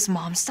soon. Please,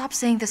 Mom, stop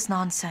saying this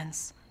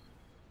nonsense.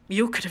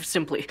 You could have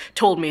simply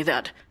told me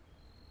that.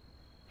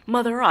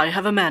 Mother, I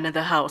have a man in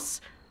the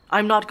house.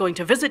 I'm not going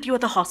to visit you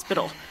at the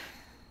hospital.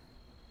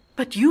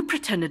 But you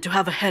pretended to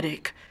have a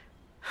headache.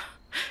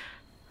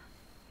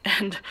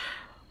 And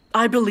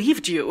I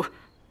believed you.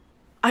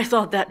 I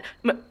thought that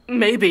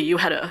maybe you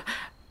had a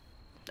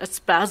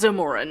spasm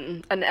or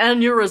an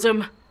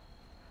aneurysm.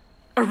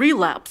 A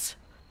relapse.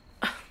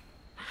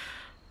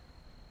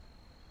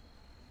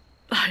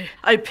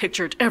 I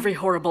pictured every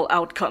horrible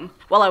outcome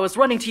while I was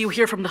running to you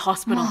here from the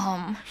hospital.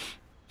 Mom.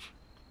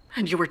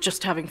 And you were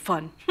just having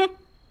fun.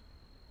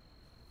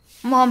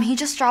 Mom, he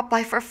just dropped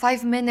by for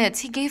 5 minutes.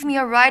 He gave me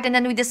a ride and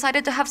then we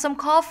decided to have some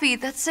coffee.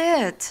 That's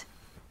it.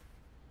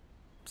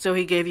 So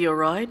he gave you a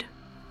ride?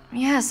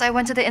 Yes, I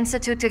went to the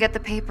institute to get the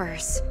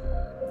papers.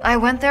 I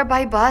went there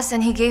by bus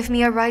and he gave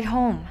me a ride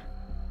home.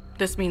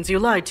 This means you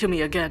lied to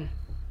me again.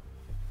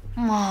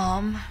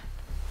 Mom,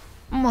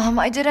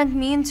 I didn't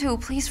mean to.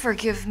 Please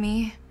forgive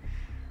me.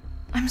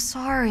 I'm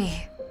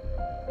sorry.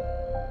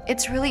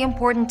 It's really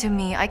important to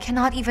me. I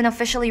cannot even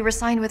officially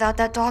resign without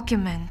that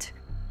document.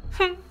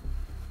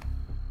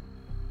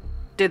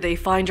 Did they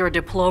find your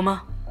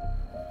diploma?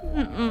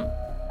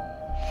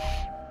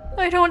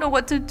 I don't know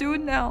what to do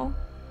now.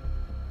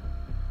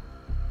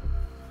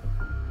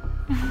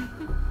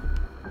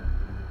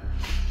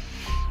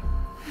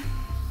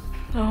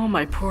 Oh,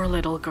 my poor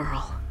little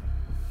girl.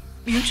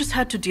 You just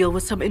had to deal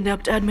with some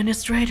inept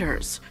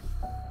administrators.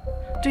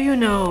 Do you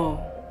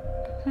know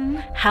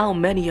how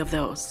many of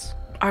those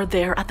are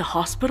there at the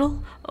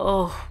hospital?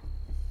 Oh,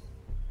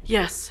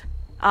 yes.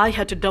 I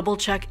had to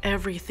double-check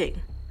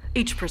everything.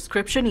 Each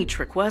prescription, each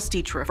request,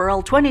 each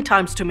referral 20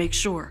 times to make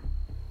sure.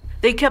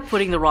 They kept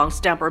putting the wrong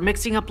stamp or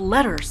mixing up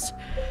letters.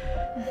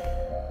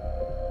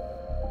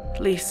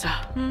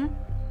 Lisa.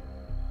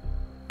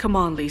 Come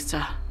on,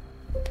 Lisa.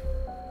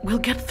 We'll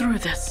get through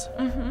this.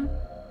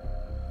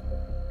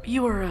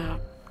 You are a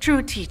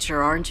true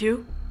teacher, aren't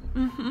you?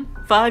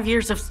 5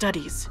 years of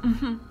studies.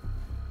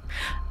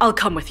 I'll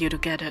come with you to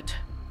get it.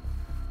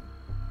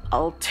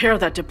 I'll tear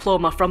that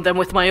diploma from them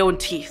with my own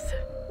teeth.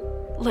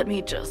 Let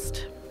me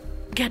just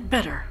get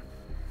better.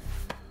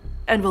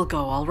 And we'll go,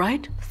 all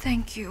right?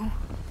 Thank you.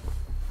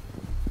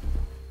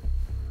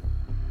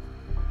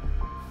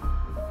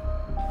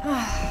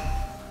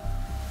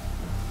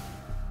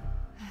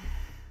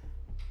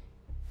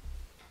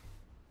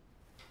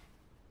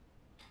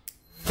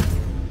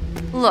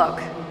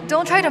 Look,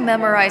 don't try to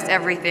memorize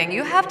everything.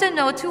 You have to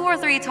know 2 or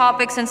 3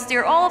 topics and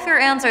steer all of your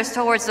answers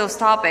towards those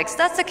topics.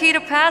 That's the key to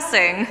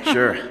passing.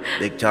 Sure,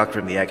 big talk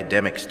from the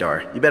academic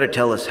star. You better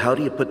tell us, how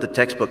do you put the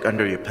textbook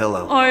under your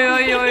pillow?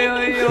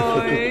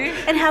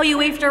 And how you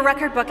waved your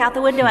record book out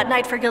the window at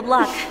night for good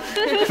luck.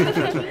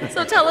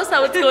 So tell us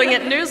how it's going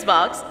at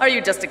Newsbox. Are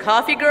you just a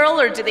coffee girl,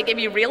 or do they give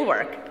you real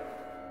work?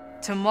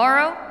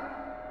 Tomorrow,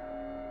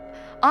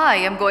 I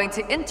am going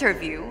to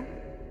interview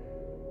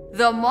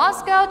the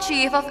Moscow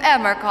chief of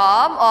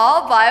Emercom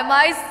all by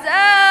myself!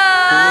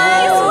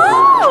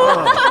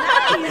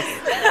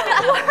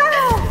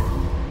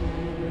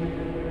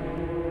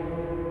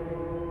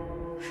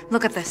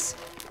 Look at this.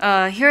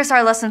 Here's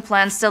our lesson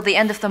plans till the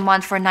end of the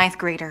month for 9th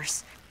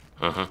graders.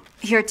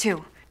 Here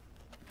too.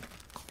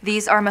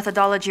 These are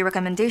methodology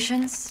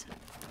recommendations.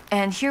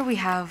 And here we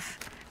have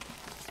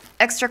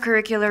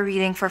extracurricular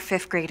reading for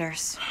 5th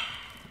graders.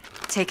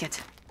 Take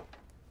it.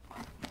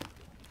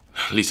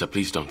 Lisa,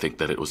 please don't think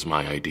that it was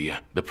my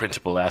idea. The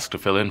principal asked to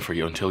fill in for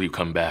you until you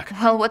come back.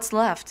 Well, what's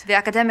left? The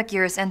academic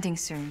year is ending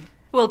soon.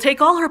 Well,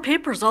 take all her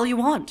papers, all you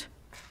want.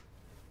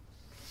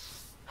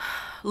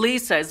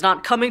 Lisa is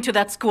not coming to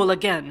that school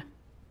again.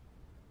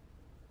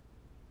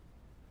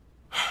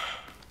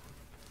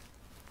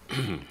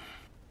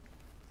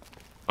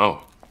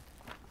 Oh.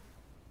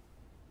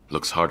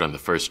 Looks hard on the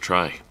first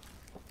try.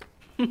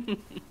 I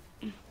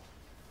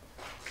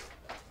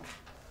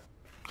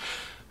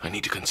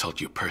need to consult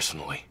you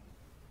personally.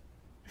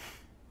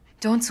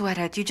 Don't sweat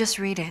it, you just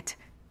read it.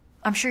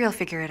 I'm sure you'll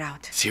figure it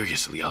out.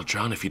 Seriously, I'll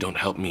drown if you don't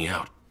help me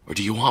out. Or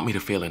do you want me to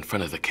fail in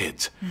front of the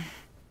kids?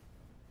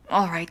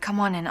 All right, come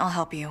on in, I'll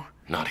help you.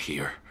 Not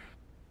here.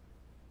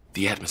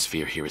 The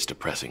atmosphere here is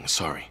depressing,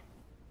 sorry.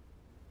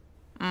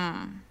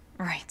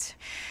 Right.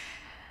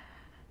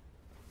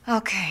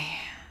 Okay.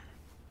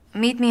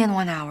 Meet me in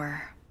 1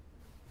 hour.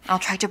 I'll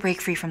try to break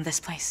free from this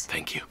place.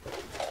 Thank you.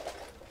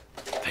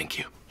 Thank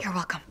you. You're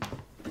welcome.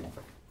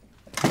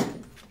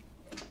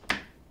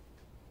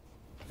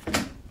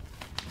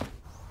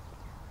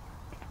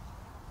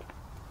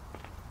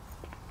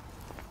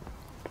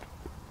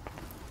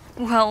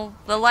 Well,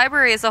 the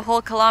library is a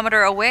whole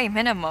kilometer away,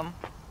 minimum.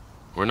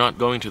 We're not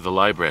going to the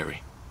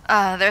library.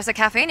 There's a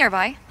cafe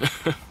nearby.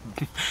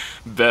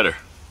 Better.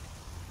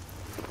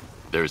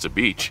 There's a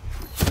beach.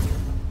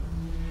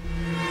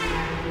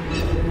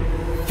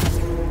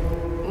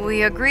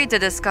 We agreed to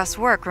discuss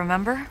work,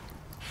 remember?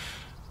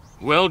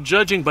 Well,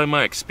 judging by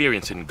my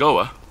experience in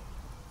Goa,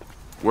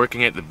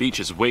 Working at the beach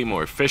is way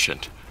more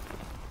efficient.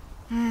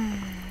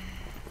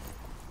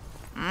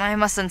 I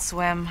mustn't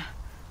swim.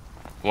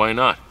 Why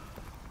not?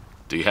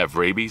 Do you have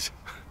rabies?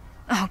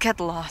 Oh, get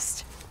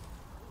lost.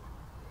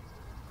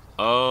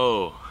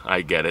 Oh,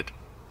 I get it.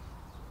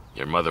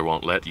 Your mother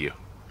won't let you.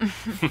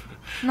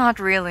 Not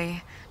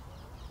really.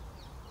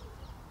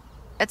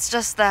 It's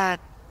just that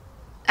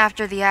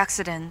after the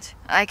accident,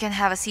 I can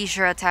have a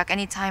seizure attack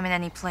anytime in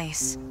any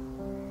place.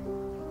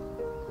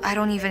 I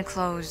don't even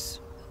close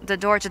the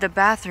door to the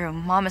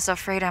bathroom. Mom is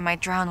afraid I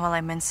might drown while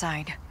I'm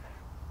inside.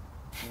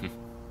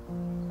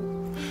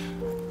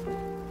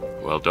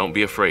 Well, don't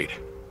be afraid.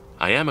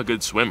 I am a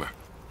good swimmer.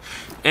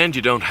 And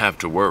you don't have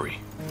to worry.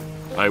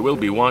 I will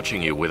be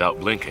watching you without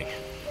blinking.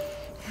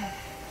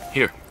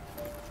 Here,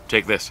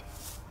 take this.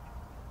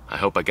 I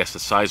hope I guessed the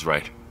size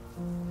right.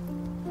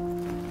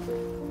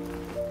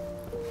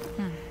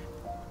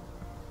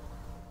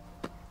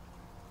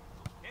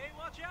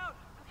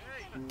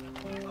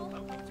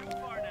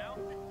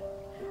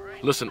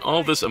 Listen,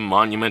 all this a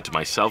monument to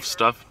myself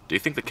stuff, do you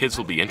think the kids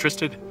will be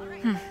interested?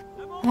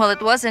 Well,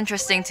 it was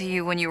interesting to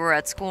you when you were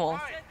at school,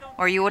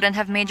 or you wouldn't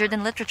have majored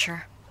in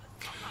literature.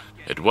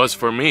 It was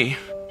for me,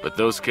 but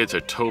those kids are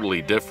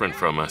totally different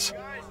from us.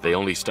 They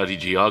only study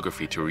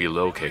geography to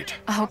relocate.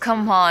 Oh,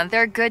 come on,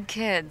 they're good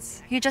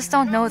kids. You just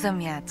don't know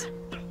them yet.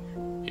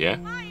 Yeah?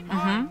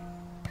 Mm-hmm.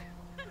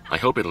 I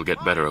hope it'll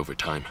get better over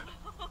time.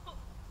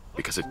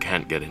 Because it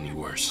can't get any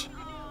worse.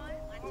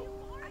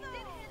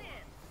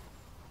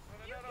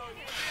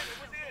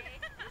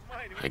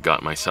 I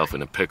got myself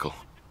in a pickle.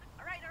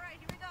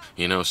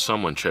 You know,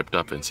 someone tripped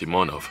up in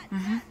Simonov.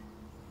 Mm-hmm.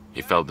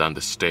 He fell down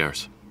the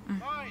stairs.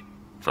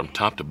 From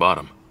top to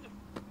bottom.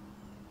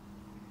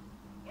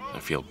 I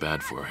feel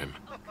bad for him.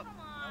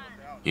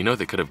 You know,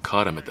 they could have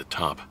caught him at the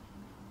top.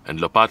 And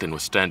Lopatin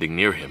was standing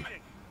near him.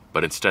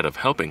 But instead of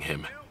helping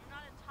him,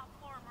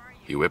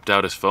 he whipped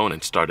out his phone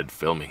and started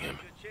filming him.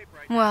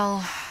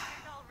 Well,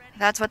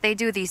 that's what they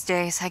do these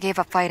days. I gave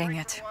up fighting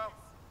it.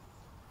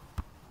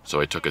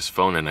 So I took his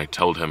phone and I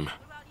told him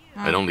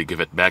I'd only give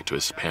it back to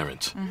his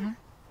parents. Mm-hmm.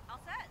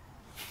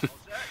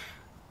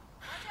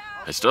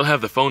 I still have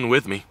the phone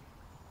with me.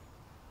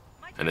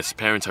 And his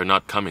parents are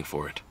not coming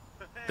for it.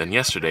 Then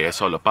yesterday I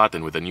saw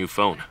Lopatin with a new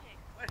phone.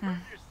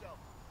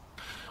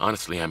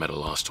 Honestly, I'm at a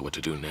loss to what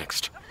to do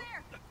next.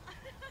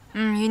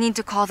 You need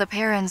to call the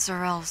parents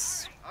or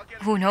else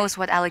who knows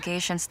what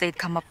allegations they'd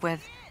come up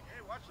with.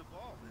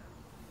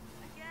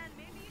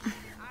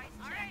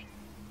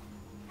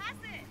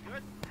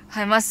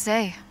 I must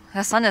say,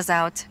 the sun is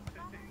out.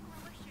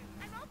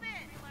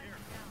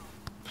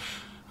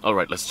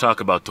 Alright, let's talk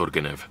about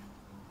Turgenev.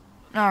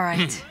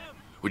 Alright.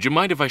 Would you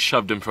mind if I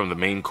shoved him from the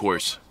main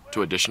course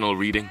to additional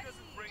reading?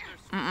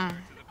 Mm-mm.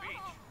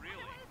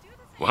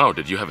 Wow,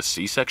 did you have a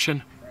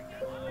C-section?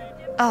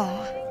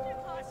 Oh.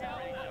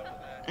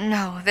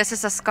 No, this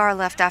is a scar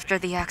left after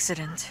the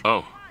accident.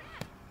 Oh.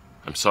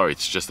 I'm sorry,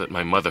 it's just that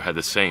my mother had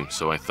the same,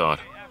 so I thought...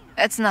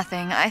 It's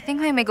nothing. I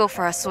think I may go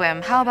for a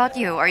swim. How about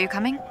you? Are you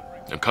coming?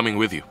 I'm coming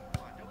with you.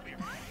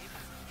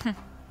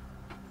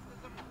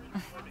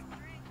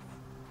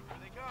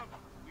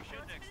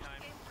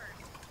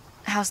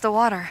 How's the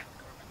water?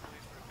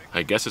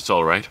 I guess it's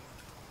all right.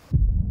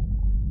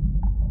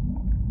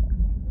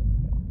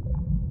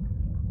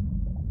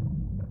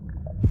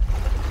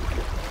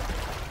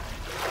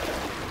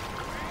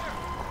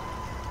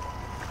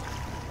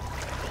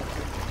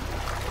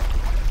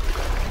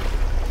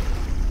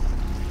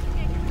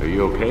 Are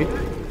you okay?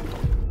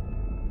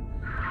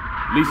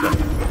 Lisa!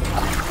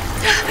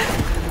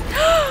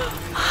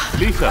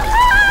 Lisa!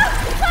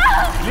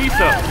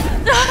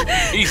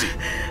 Lisa! Easy.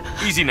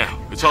 Easy now.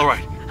 It's all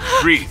right.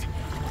 Breathe.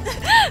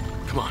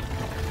 Come on.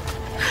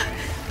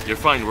 You're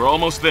fine. We're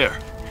almost there.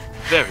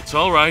 There, it's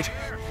all right.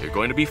 You're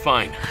going to be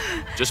fine.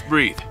 Just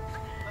breathe.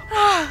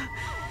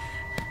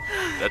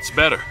 That's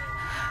better.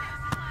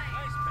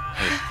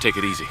 Hey, take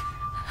it easy.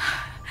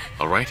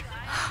 All right?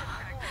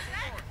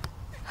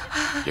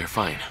 You're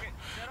fine.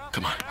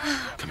 Come on.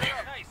 Come here.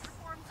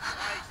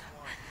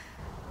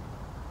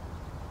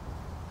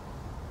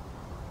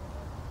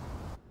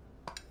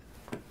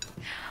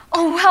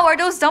 Oh, wow, are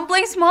those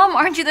dumplings, Mom?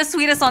 Aren't you the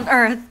sweetest on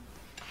earth?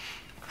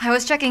 I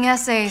was checking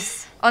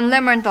essays on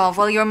Lermontov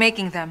while you were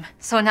making them,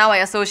 so now I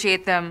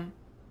associate them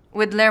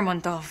with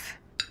Lermontov.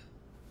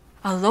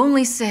 A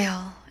lonely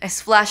sail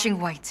is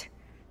flashing white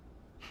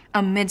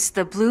amidst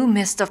the blue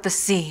mist of the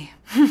sea.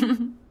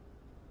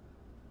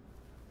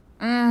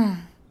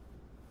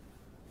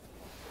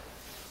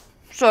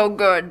 So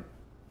good.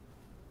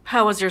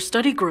 How was your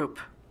study group?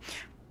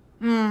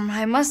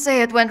 I must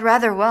say it went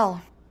rather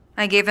well.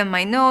 I gave him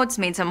my notes,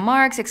 made some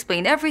marks,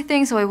 explained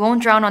everything so I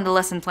won't drown on the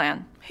lesson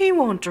plan. He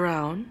won't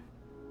drown.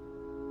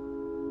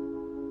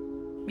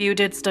 You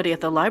did study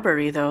at the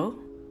library, though.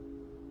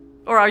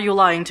 Or are you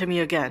lying to me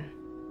again?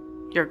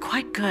 You're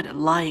quite good at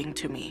lying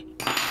to me.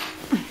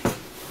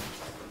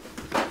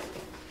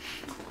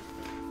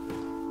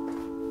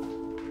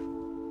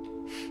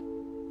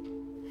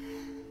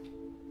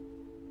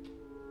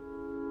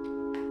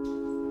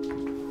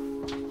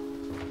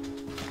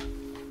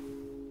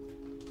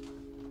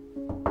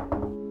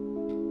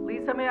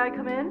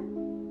 come in?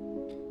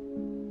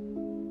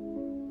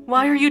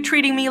 Why are you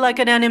treating me like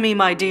an enemy,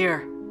 my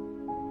dear?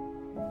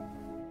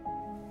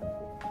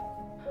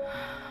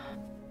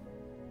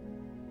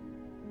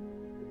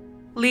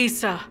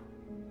 Lisa.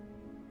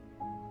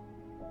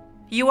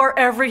 You are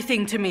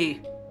everything to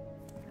me.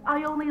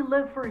 I only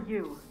live for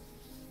you.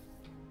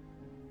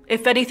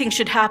 If anything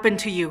should happen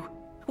to you,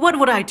 what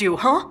would I do,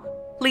 huh?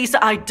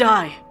 Lisa, I'd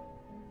die.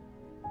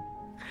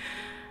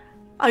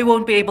 I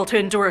won't be able to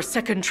endure a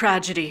second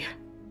tragedy.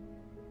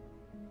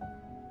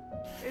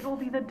 It will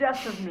be the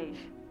death of me.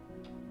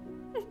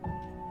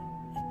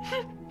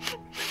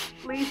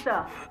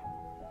 Lisa,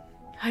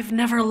 I've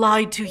never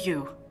lied to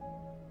you.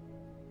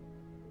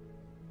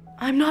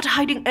 I'm not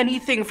hiding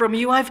anything from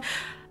you. I've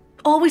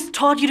always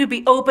taught you to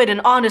be open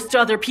and honest to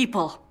other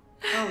people.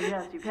 Oh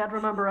yes, you can't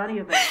remember any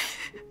of it.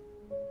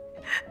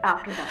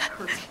 After that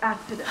cursed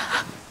accident.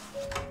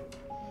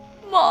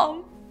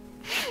 Mom,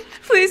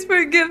 please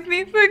forgive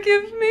me,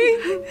 forgive me.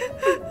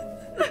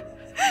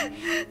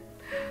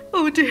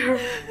 Oh dear.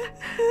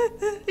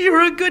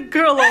 You're a good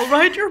girl, all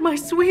right? You're my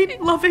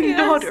sweet, loving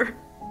daughter.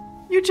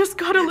 You just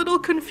got a little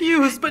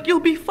confused, but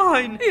you'll be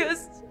fine.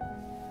 Yes.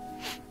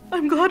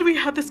 I'm glad we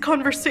had this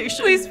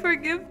conversation. Please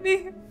forgive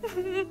me.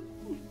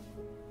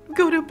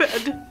 Go to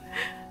bed.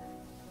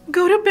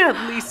 Go to bed,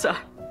 Lisa.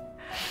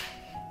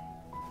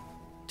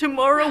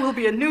 Tomorrow will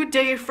be a new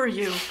day for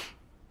you.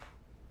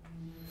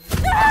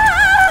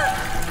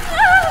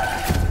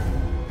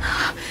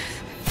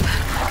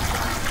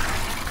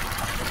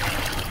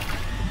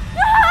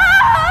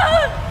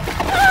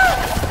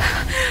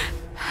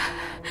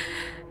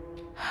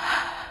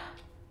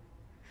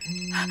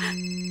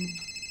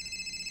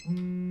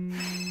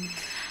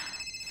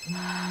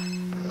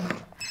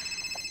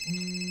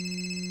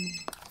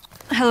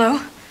 Hello?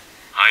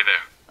 Hi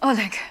there.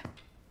 Oleg.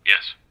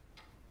 Yes.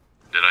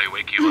 Did I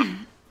wake you up?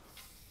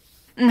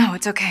 No,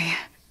 it's okay.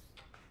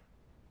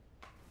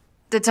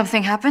 Did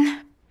something happen?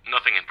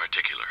 Nothing in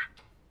particular.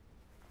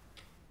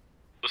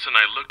 Listen,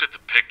 I looked at the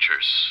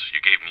pictures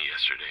you gave me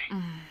yesterday.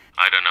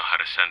 I don't know how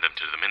to send them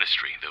to the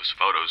ministry. Those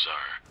photos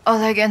are...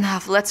 Oleg,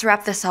 enough. Let's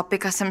wrap this up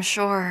because I'm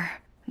sure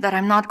that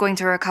I'm not going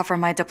to recover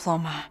my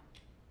diploma.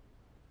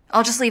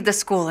 I'll just leave the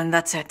school and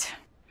that's it.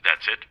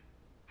 That's it?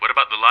 What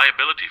about the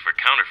liability for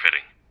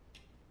counterfeiting?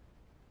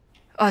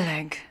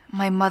 Oleg,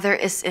 my mother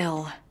is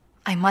ill.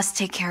 I must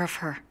take care of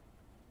her.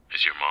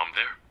 Is your mom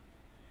there?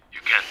 You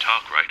can't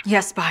talk, right?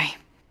 Yes, bye.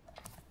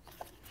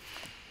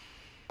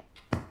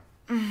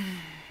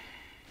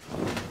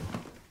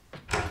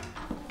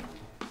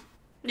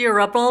 You're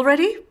up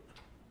already?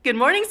 Good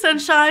morning,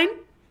 sunshine.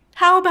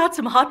 How about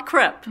some hot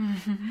crepe?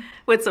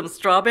 With some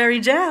strawberry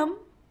jam?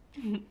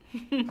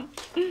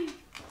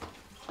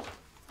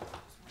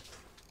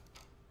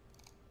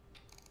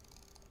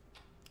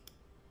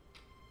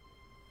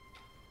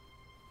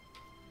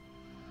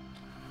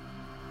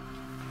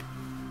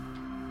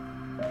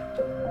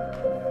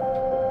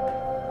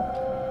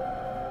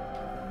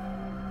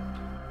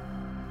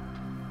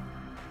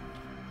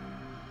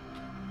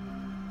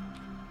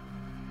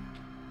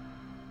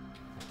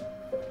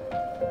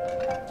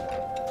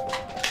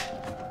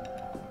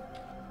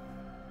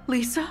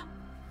 Lisa?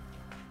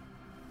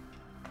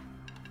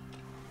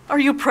 Are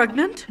you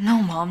pregnant?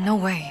 No, Mom, no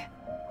way.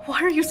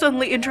 Why are you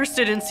suddenly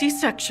interested in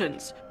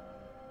C-sections?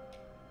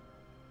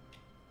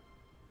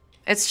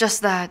 It's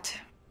just that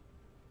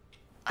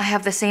I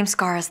have the same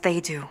scar as they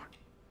do.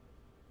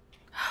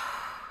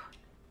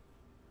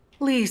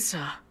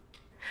 Lisa,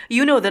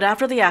 you know that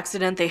after the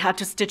accident, they had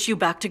to stitch you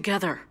back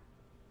together.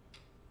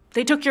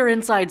 They took your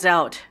insides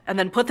out and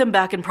then put them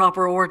back in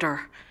proper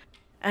order.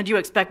 And you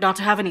expect not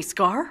to have any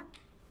scar?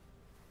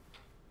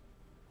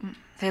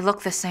 They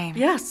look the same.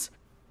 Yes.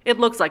 It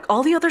looks like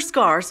all the other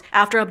scars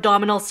after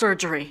abdominal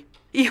surgery.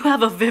 You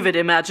have a vivid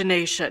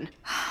imagination.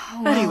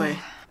 Well... Anyway,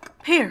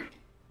 here,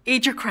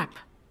 eat your crepe.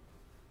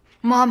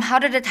 Mom, how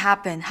did it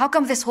happen? How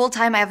come this whole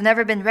time I have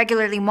never been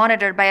regularly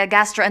monitored by a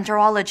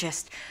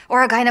gastroenterologist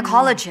or a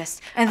gynecologist,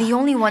 and the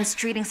only ones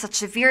treating such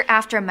severe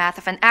aftermath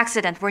of an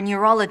accident were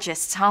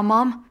neurologists, huh,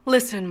 Mom?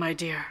 Listen, my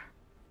dear.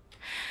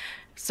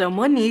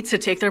 Someone needs to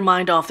take their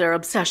mind off their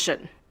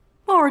obsession.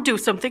 Or do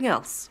something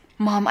else.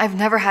 Mom, I've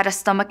never had a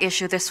stomach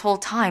issue this whole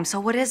time, so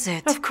what is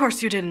it? Of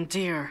course you didn't,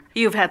 dear.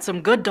 You've had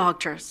some good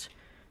doctors.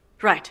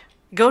 Right.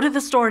 Go to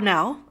the store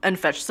now and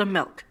fetch some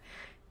milk.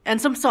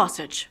 And some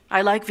sausage.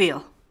 I like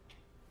veal.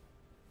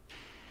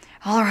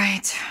 All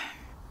right.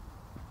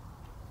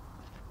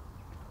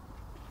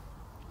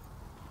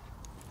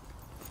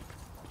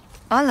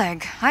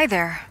 Oleg, hi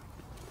there.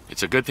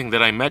 It's a good thing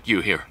that I met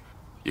you here.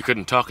 You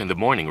couldn't talk in the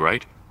morning,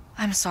 right?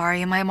 I'm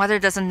sorry, my mother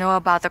doesn't know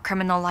about the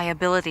criminal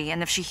liability,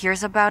 and if she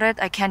hears about it,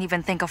 I can't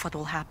even think of what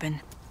will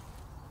happen.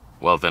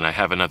 Well, then I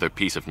have another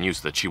piece of news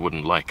that she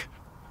wouldn't like.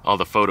 All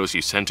the photos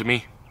you sent to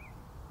me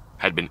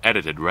had been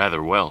edited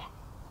rather well.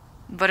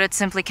 But it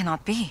simply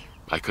cannot be.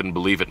 I couldn't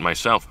believe it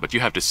myself, but you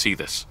have to see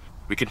this.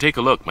 We can take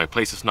a look. My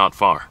place is not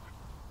far.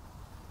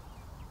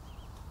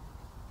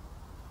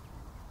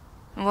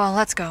 Well,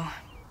 let's go.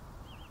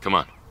 Come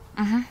on.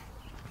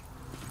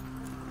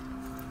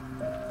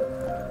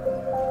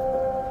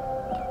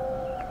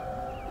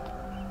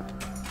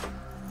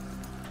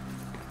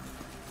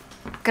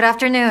 Good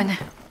afternoon.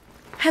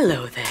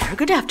 Hello there.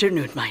 Good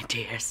afternoon, my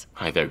dears.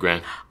 Hi there,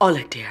 Gran.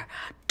 Oleg, dear,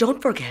 don't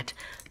forget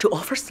to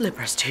offer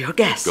slippers to your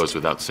guests. Goes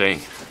without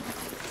saying.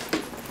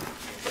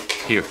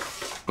 Here,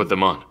 put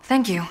them on.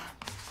 Thank you.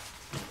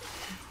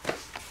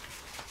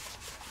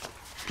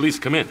 Please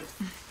come in.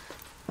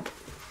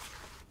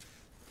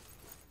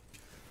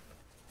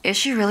 Is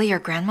she really your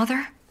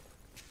grandmother?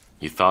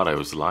 You thought I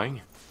was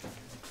lying?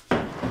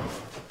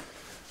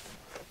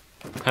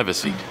 Have a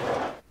seat.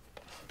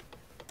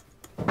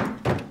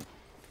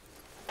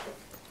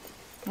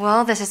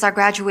 Well, this is our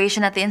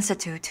graduation at the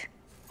Institute.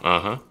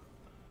 Uh-huh.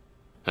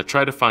 Now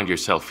try to find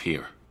yourself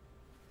here.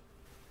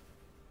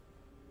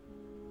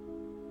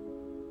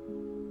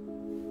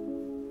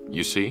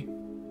 You see?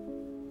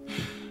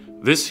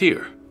 This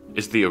here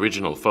is the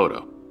original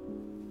photo.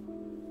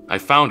 I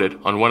found it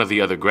on one of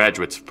the other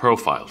graduates'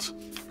 profiles.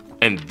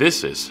 And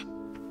this is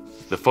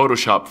the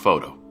Photoshop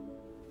photo.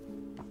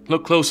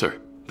 Look closer.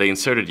 They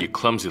inserted you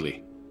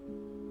clumsily.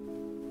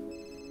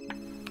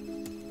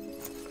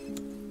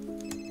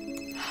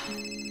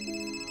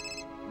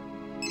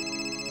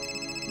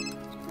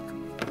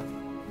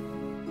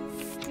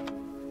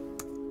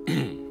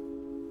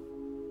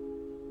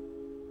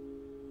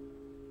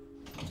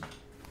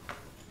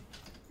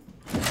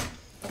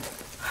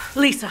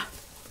 Lisa,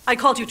 I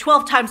called you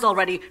 12 times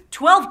already.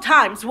 12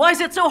 times! Why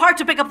is it so hard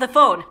to pick up the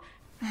phone?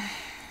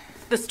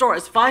 The store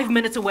is 5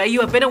 minutes away.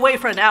 You have been away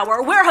for an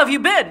hour. Where have you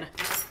been?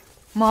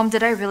 Mom,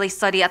 did I really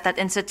study at that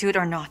institute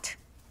or not?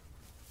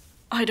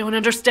 I don't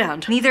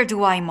understand. Neither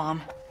do I,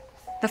 Mom.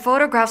 The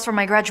photographs for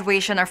my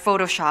graduation are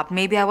photoshopped.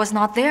 Maybe I was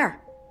not there.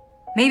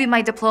 Maybe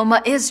my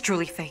diploma is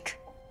truly fake.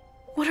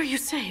 What are you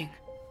saying?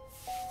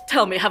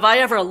 Tell me, have I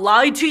ever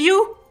lied to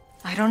you?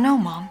 I don't know,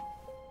 Mom.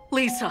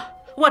 Lisa,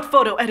 what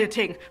photo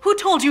editing? Who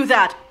told you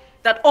that?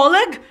 That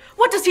Oleg?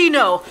 What does he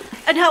know?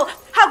 And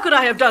how could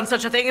I have done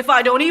such a thing if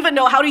I don't even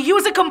know how to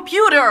use a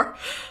computer?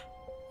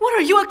 What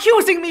are you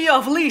accusing me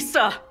of,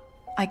 Lisa?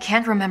 I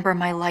can't remember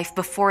my life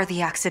before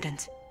the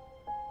accident.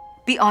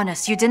 Be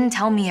honest, you didn't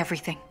tell me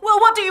everything. Well,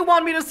 what do you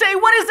want me to say?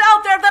 What is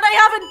out there that I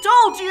haven't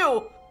told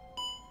you?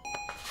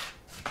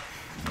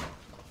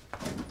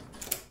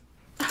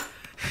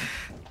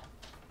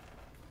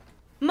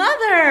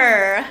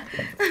 Mother!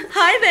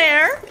 Hi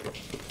there!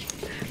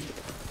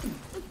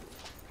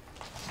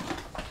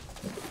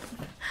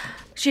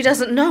 She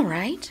doesn't know,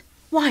 right?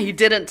 Why, you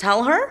didn't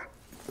tell her?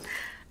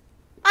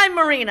 I'm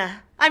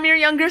Marina. I'm your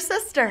younger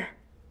sister.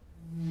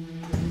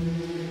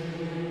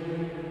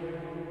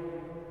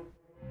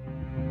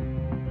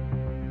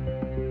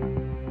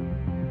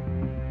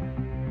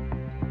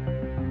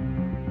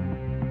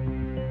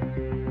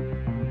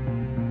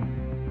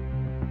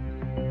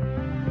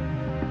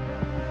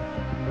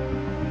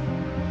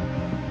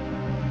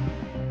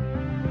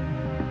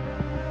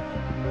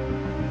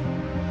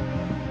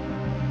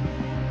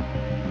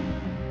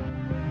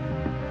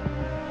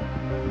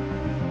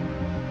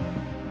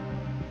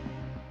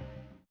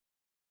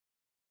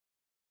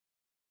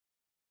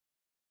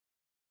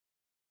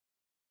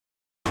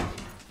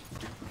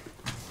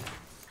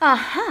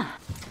 Uh-huh.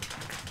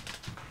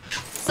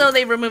 So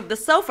they removed the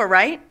sofa,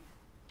 right?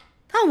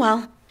 Oh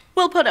well,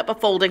 we'll put up a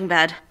folding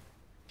bed.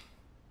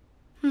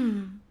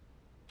 And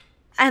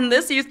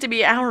this used to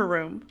be our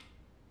room.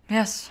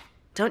 Yes.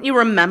 Don't you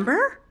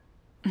remember?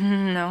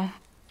 No.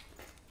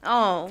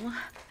 Oh,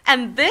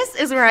 and this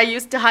is where I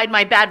used to hide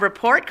my bad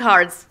report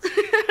cards.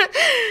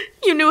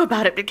 You knew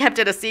about it but kept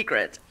it a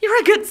secret.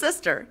 You're a good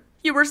sister.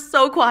 You were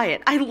so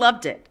quiet. I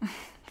loved it.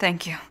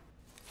 Thank you.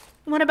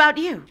 What about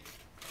you?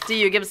 Do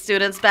you give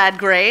students bad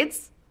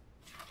grades?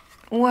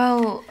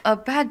 Well, a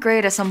bad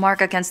grade is a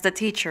mark against the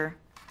teacher.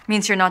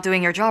 Means you're not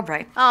doing your job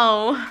right.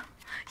 Oh,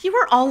 you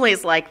were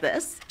always like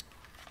this.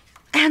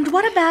 And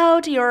what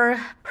about your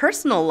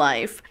personal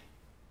life?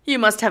 You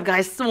must have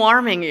guys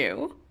swarming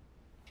you.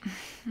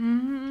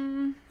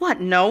 What,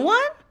 no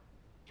one?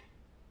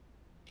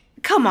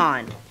 Come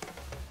on.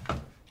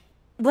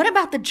 What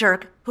about the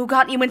jerk who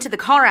got you into the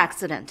car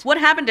accident? What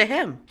happened to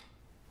him?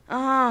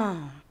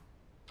 Oh.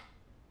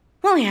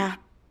 Well, yeah.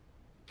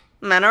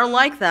 Men are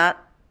like that.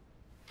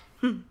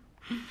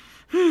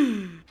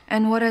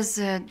 And what is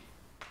it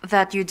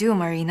that you do,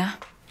 Marina?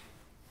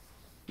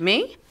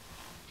 Me?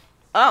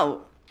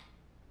 Oh.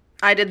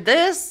 I did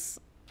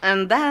this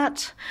and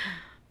that.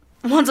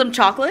 Want some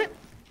chocolate?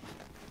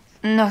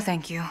 No,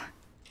 thank you.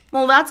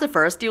 Well, that's a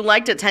first. You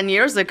liked it 10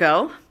 years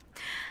ago.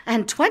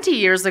 And 20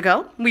 years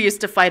ago, we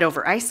used to fight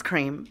over ice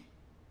cream.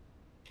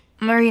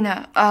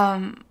 Marina,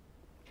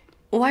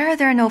 why are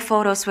there no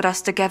photos with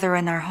us together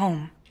in our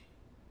home?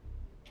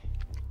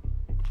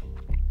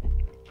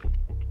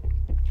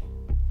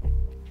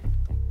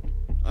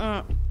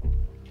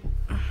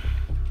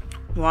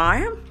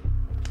 Why?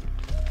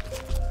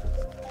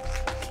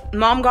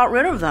 Mom got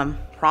rid of them,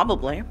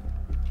 probably.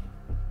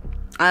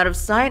 Out of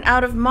sight,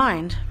 out of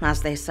mind,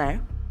 as they say.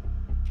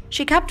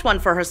 She kept one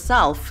for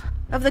herself,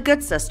 of the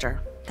good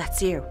sister.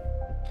 That's you.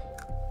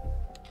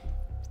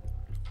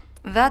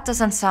 That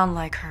doesn't sound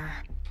like her.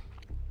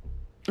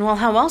 Well,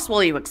 how else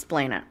will you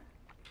explain it?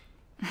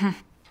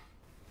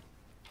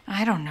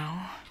 I don't know.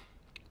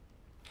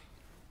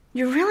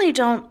 You really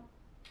don't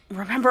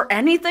remember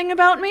anything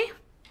about me?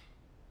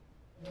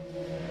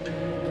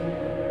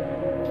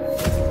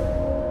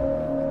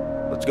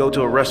 Let's go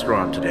to a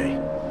restaurant today.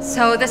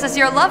 So this is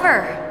your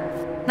lover.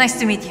 Nice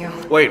to meet you.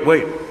 Wait,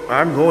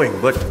 I'm going,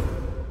 but...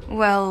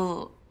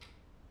 Well...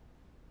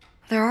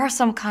 there are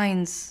some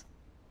kinds...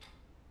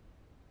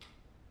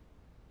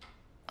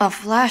 of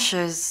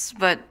flashes,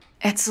 but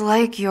it's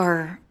like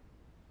you're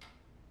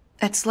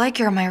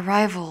my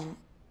rival.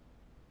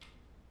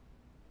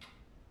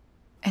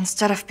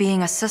 Instead of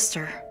being a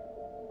sister.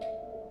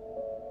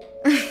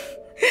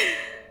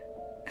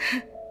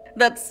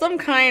 That's some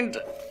kind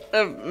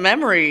of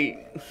memory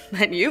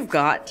that you've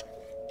got.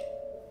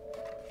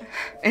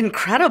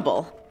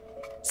 Incredible.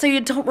 So you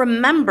don't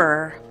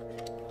remember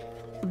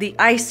the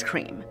ice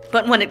cream,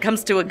 but when it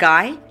comes to a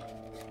guy,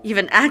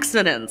 even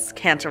accidents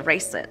can't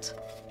erase it.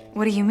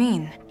 What do you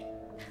mean?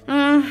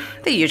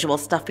 The usual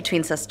stuff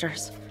between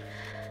sisters.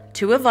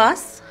 2 of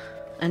us,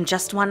 and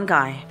just 1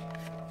 guy.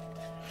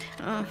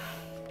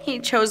 He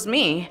chose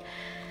me,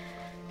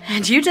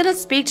 and you didn't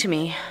speak to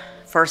me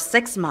for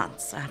 6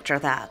 months after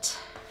that.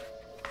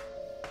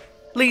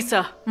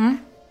 Lisa,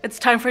 it's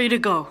time for you to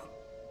go.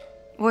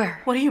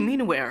 Where? What do you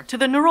mean where? To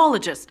the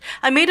neurologist.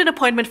 I made an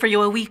appointment for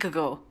you a week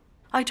ago.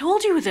 I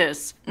told you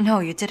this. No,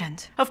 you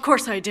didn't. Of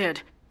course I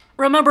did.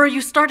 Remember,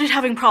 you started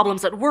having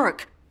problems at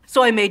work,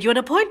 so I made you an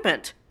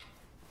appointment.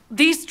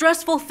 These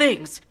stressful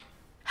things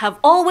have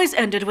always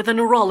ended with a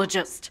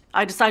neurologist.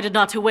 I decided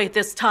not to wait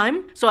this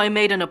time, so I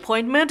made an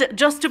appointment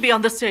just to be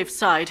on the safe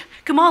side.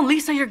 Come on,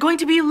 Lisa, you're going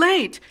to be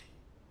late.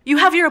 You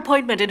have your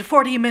appointment in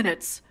 40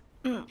 minutes.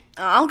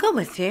 I'll go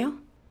with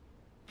you.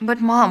 But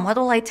Mom, what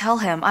will I tell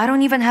him? I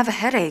don't even have a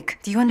headache.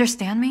 Do you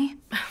understand me?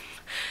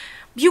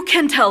 You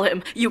can tell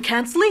him you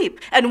can't sleep.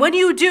 And when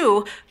you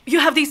do, you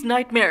have these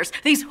nightmares,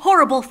 these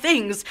horrible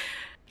things.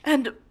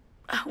 And,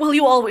 well,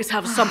 you always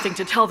have something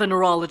to tell the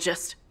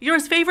neurologist. You're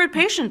his favorite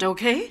patient,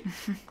 okay?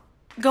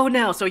 Go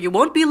now so you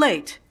won't be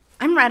late.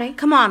 I'm ready.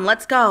 Come on,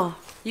 let's go.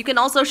 You can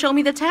also show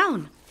me the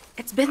town.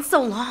 It's been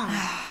so long.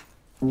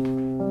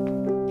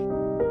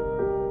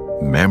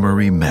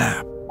 Memory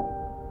map.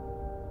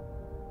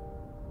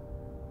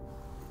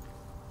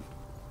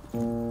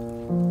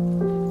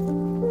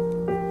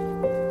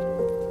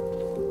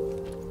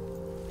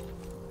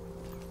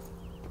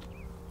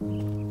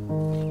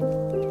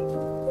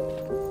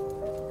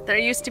 There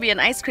used to be an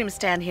ice cream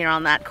stand here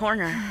on that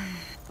corner.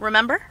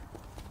 Remember?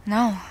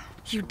 No.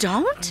 You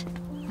don't?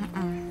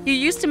 You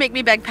used to make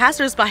me beg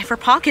passersby for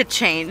pocket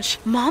change.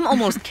 Mom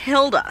almost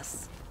killed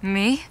us.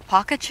 Me?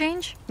 Pocket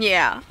change?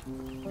 Yeah.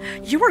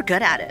 You were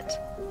good at it.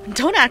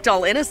 Don't act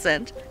all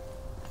innocent.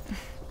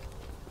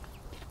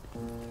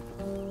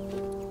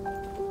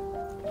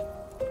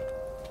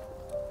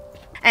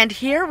 And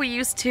here we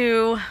used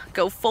to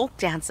go folk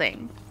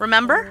dancing.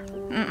 Remember?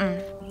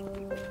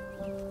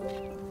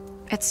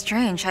 It's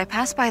strange. I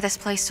passed by this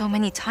place so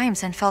many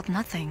times and felt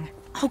nothing.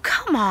 Oh,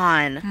 come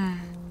on.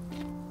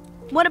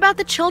 What about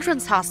the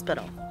children's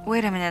hospital?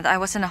 Wait a minute, I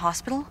was in a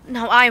hospital?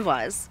 No, I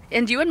was.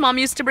 And you and Mom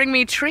used to bring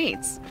me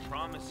treats.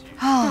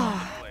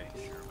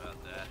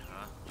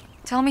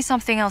 Tell me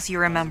something else you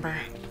remember.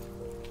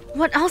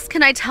 What else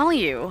can I tell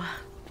you?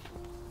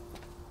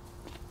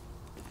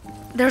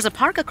 There's a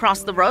park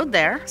across the road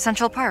there.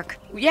 Central Park?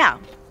 Yeah.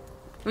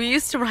 We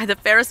used to ride the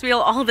Ferris wheel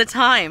all the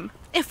time.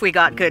 If we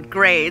got good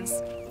grades.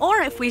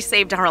 Or if we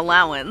saved our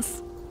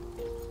allowance.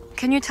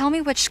 Can you tell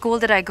me which school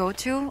did I go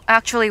to?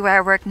 Actually, where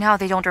I work now,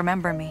 they don't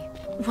remember me.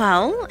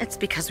 Well, it's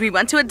because we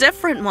went to a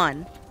different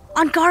one.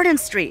 On Garden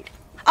Street.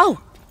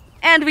 Oh,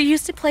 and we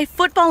used to play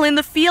football in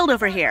the field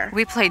over here.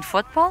 We played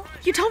football?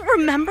 You don't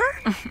remember?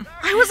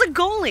 I was a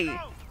goalie.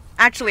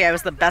 Actually, I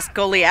was the best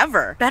goalie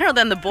ever. Better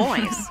than the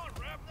boys.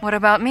 What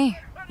about me?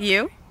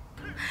 You?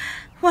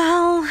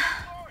 Well,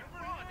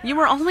 you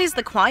were always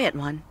the quiet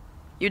one.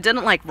 You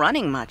didn't like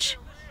running much.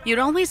 You'd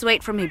always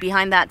wait for me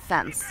behind that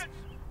fence.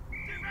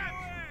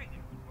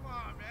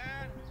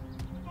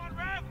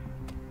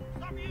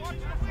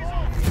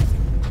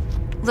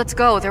 Let's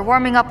go. They're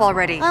warming up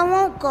already. I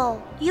won't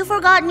go. You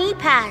forgot knee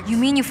pads. You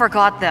mean you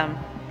forgot them?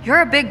 You're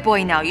a big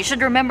boy now. You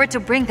should remember to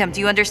bring them. Do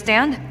you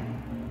understand?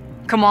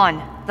 Come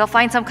on. They'll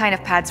find some kind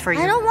of pads for you.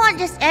 I don't want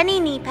just any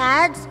knee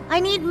pads. I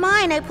need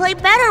mine. I play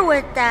better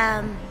with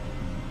them.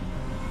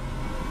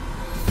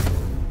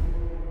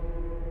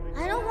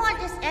 I don't want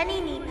just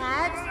any knee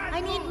pads.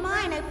 I need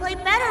mine. I play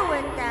better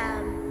with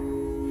them.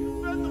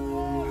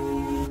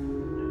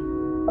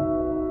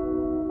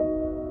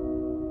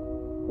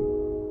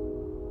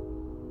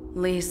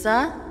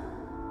 Lisa?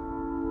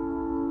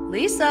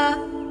 Lisa?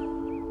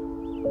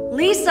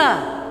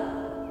 Lisa!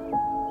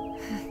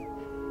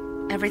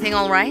 Everything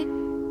all right?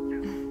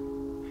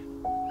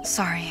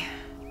 Sorry.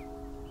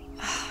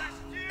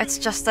 It's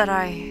just that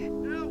I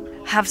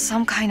have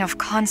some kind of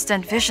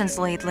constant visions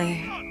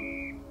lately.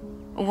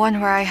 One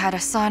where I had a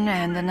son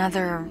and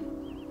another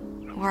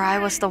where I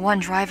was the one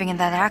driving in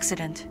that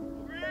accident.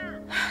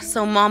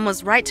 So Mom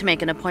was right to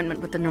make an appointment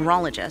with the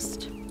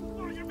neurologist.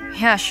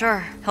 Yeah,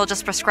 sure. He'll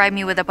just prescribe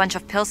me with a bunch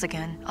of pills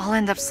again. I'll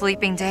end up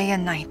sleeping day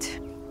and night.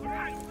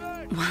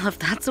 Well, if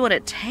that's what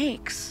it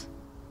takes.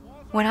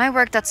 When I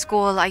worked at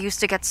school, I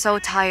used to get so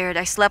tired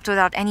I slept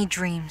without any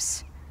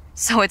dreams.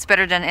 So it's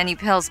better than any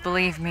pills,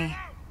 believe me.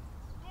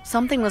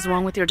 Something was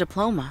wrong with your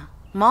diploma.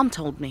 Mom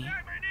told me.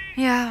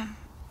 Yeah,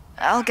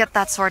 I'll get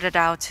that sorted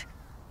out.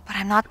 But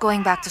I'm not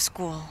going back to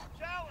school.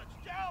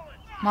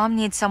 Mom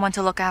needs someone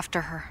to look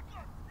after her.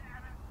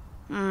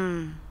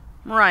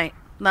 Right.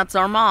 That's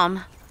our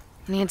mom.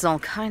 Needs all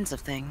kinds of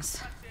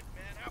things.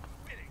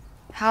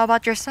 How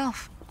about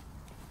yourself?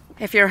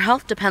 If your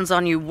health depends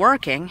on you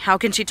working, how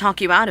can she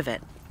talk you out of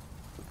it?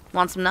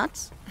 Want some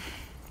nuts?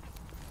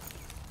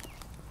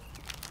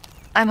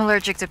 I'm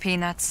allergic to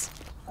peanuts.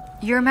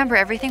 You remember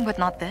everything but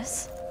not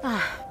this?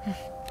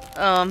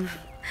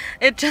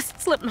 It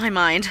just slipped my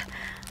mind.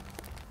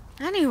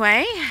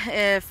 Anyway,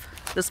 if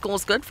the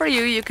school's good for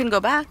you, you can go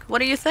back. What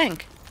do you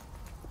think?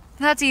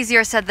 That's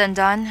easier said than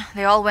done.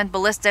 They all went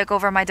ballistic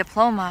over my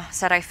diploma,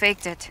 said I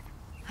faked it.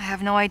 I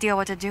have no idea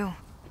what to do.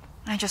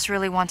 I just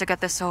really want to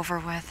get this over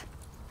with.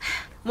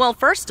 Well,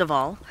 first of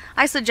all,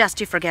 I suggest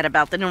you forget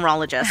about the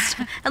neurologist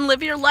and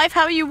live your life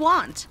how you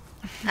want.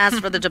 As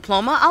for the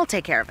diploma, I'll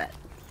take care of it.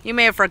 You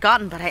may have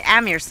forgotten, but I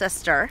am your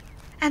sister.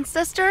 And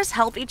sisters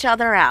help each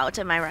other out,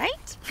 am I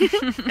right?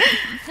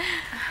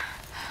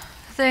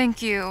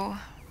 Thank you.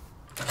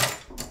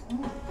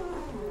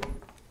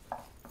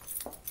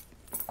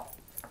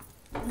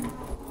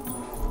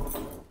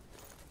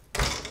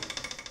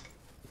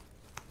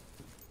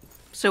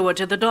 So what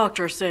did the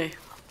doctor say?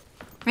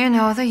 You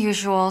know, the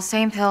usual.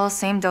 Same pills,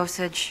 same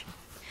dosage.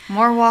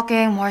 More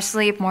walking, more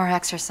sleep, more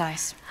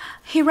exercise.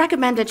 He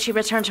recommended she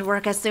return to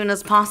work as soon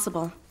as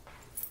possible.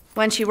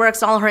 When she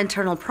works, all her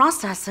internal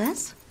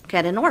processes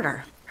get in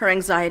order. Her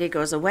anxiety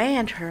goes away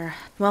and her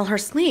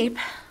sleep,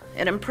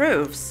 it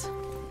improves.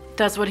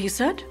 That's what he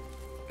said?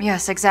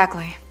 Yes,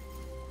 exactly.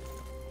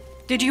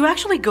 Did you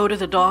actually go to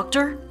the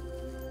doctor?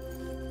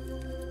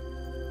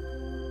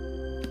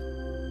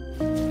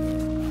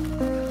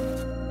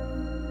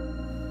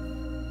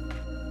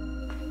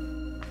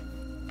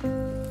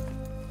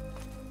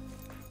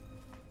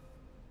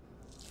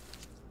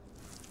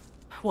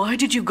 Why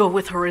did you go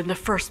with her in the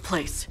first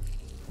place?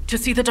 To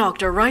see the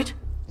doctor, right?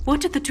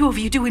 What did the two of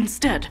you do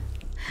instead?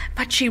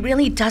 But she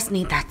really does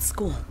need that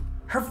school.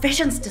 Her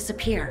visions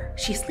disappear.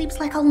 She sleeps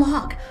like a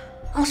log.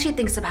 All she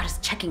thinks about is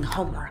checking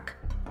homework.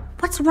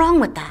 What's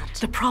wrong with that?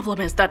 The problem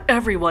is that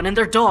everyone and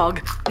their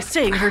dog is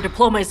saying her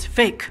diploma is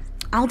fake.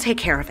 I'll take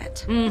care of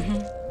it.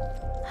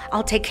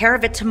 I'll take care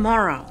of it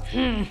tomorrow.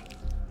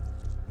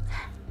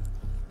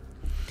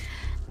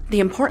 The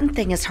important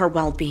thing is her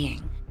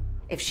well-being.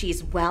 If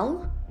she's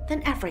well,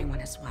 then everyone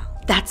is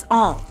well. That's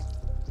all.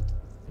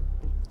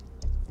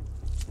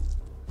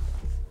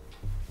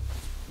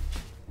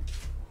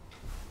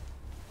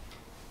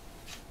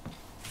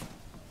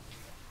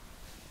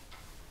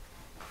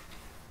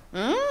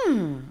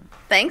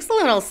 Thanks,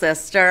 little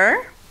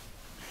sister.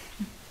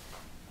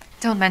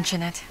 Don't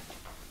mention it.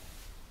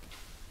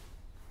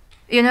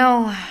 You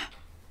know,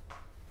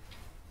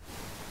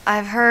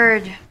 I've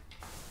heard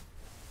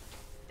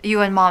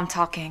you and Mom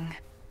talking.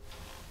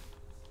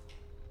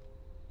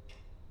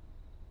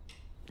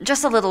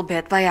 Just a little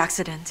bit, by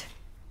accident.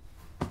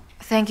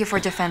 Thank you for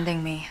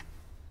defending me.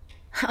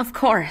 Of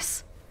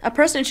course. A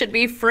person should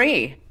be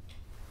free.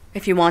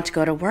 If you want to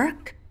go to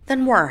work,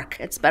 then work.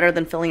 It's better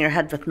than filling your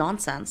head with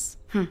nonsense.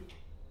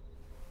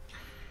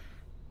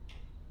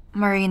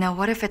 Marina,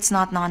 what if it's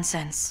not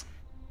nonsense?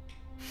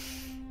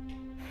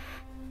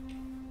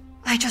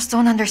 I just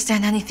don't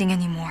understand anything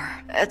anymore.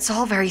 It's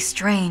all very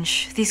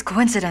strange, these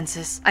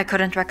coincidences. I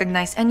couldn't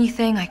recognize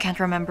anything, I can't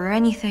remember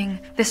anything.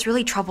 This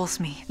really troubles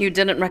me. You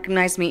didn't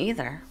recognize me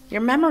either.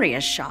 Your memory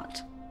is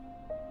shot.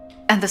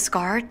 And the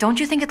scar, don't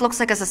you think it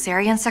looks like a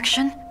cesarean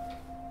section?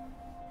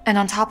 And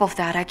on top of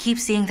that, I keep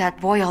seeing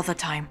that boy all the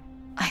time.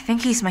 I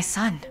think he's my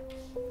son.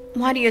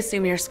 Why do you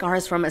assume your scar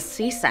is from a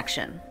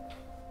C-section?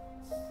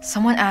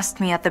 Someone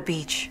asked me at the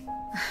beach.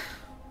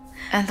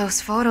 And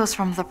those photos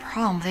from the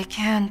prom, they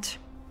can't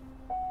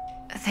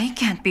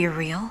be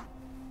real.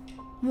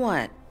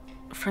 What?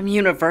 From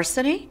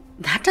university?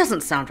 That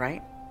doesn't sound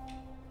right.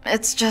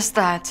 It's just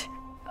that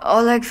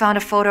Oleg found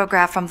a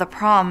photograph from the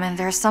prom and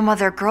there's some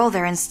other girl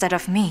there instead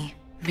of me.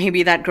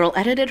 Maybe that girl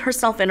edited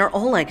herself in or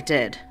Oleg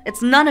did.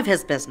 It's none of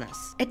his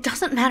business. It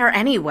doesn't matter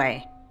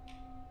anyway.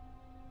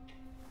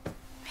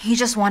 He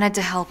just wanted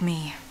to help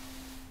me.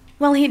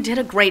 Well, he did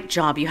a great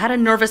job. You had a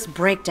nervous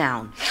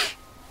breakdown.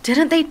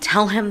 Didn't they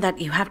tell him that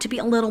you have to be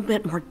a little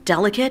bit more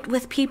delicate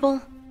with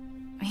people?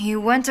 He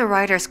went to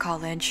writer's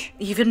college.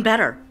 Even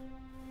better.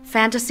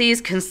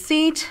 Fantasies,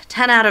 conceit,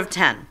 10 out of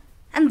 10.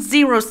 And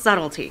 0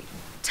 subtlety.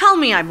 Tell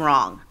me I'm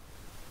wrong.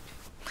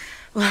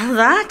 Well,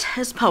 that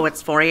is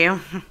poets for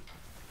you.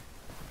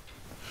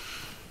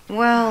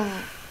 Well,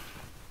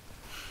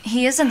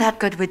 he isn't that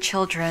good with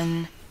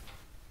children.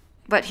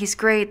 But he's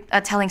great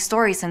at telling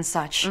stories and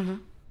such.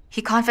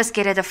 He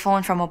confiscated a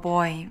phone from a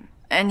boy,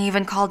 and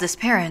even called his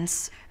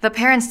parents. The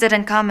parents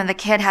didn't come and the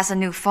kid has a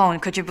new phone,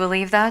 could you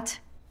believe that?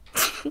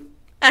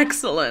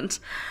 Excellent.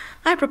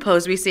 I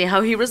propose we see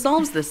how he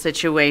resolves this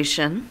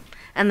situation,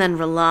 and then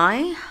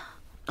rely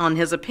on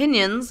his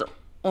opinions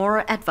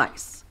or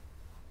advice.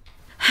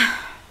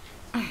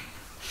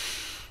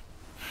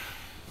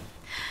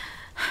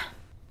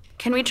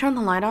 Can we turn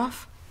the light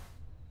off?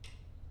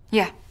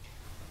 Yeah.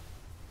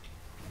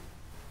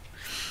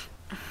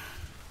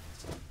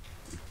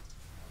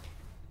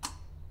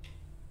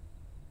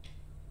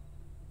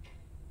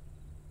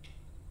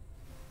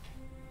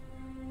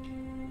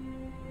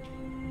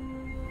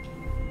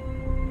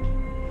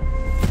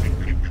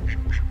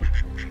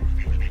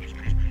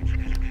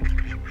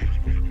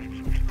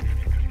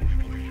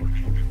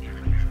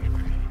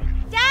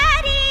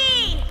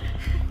 Daddy!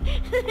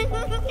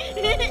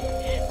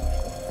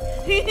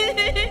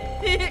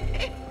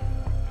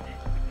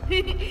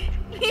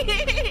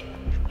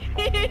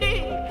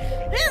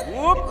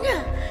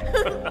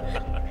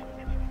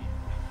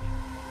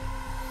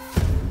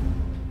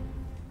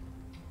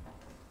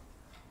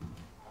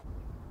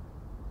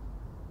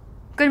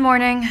 Good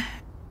morning.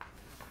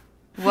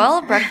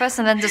 Well, breakfast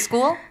and then to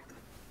school?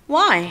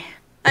 Why?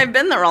 I've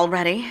been there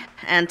already,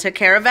 and took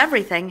care of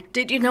everything.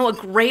 Did you know a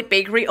great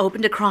bakery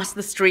opened across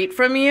the street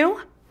from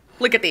you?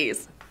 Look at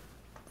these.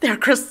 They're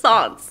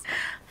croissants.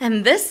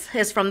 And this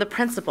is from the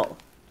principal.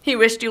 He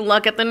wished you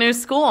luck at the new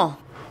school.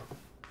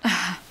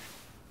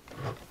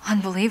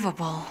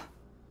 Unbelievable.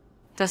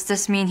 Does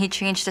this mean he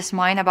changed his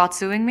mind about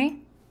suing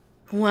me?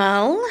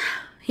 Well,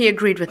 he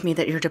agreed with me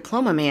that your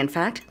diploma may in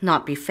fact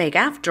not be fake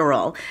after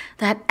all,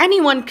 that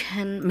anyone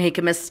can make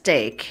a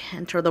mistake,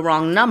 enter the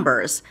wrong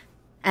numbers,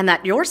 and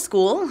that your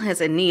school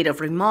is in need of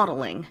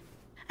remodeling,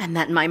 and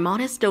that my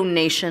modest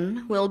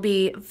donation will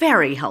be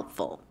very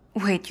helpful.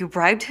 Wait, you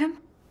bribed him?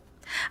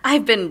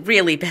 I've been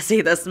really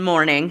busy this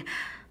morning.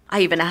 I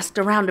even asked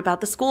around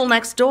about the school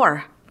next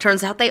door.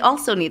 Turns out they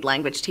also need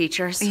language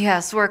teachers.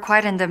 Yes, we're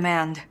quite in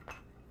demand.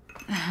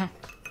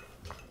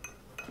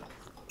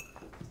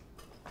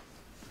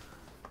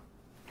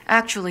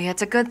 Actually,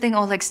 it's a good thing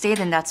Oleg stayed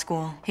in that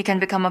school. He can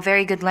become a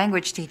very good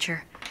language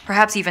teacher.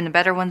 Perhaps even a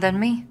better one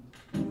than me.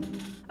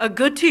 A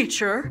good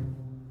teacher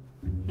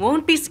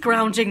won't be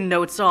scrounging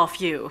notes off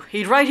you.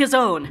 He'd write his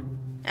own.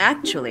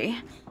 Actually,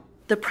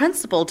 the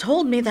principal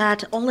told me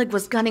that Oleg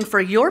was gunning for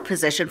your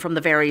position from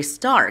the very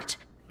start.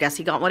 Guess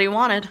he got what he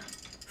wanted.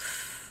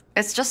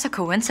 It's just a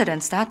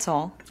coincidence, that's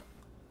all.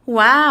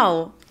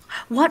 Wow,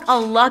 what a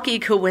lucky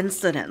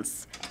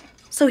coincidence.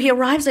 So he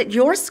arrives at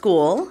your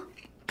school,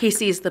 he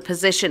sees the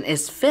position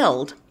is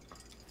filled,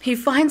 he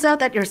finds out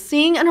that you're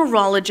seeing a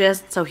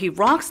neurologist, so he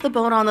rocks the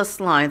boat on the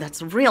sly.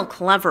 That's real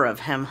clever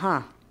of him,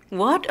 huh?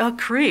 What a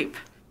creep.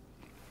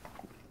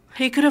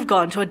 He could have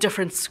gone to a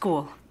different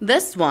school.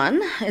 This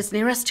one is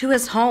nearest to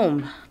his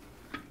home,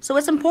 so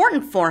it's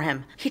important for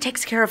him. He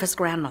takes care of his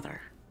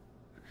grandmother.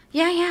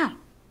 Yeah.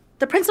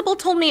 The principal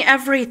told me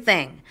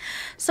everything.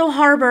 So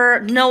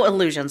harbor no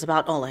illusions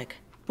about Oleg.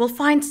 We'll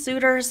find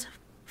suitors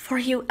for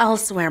you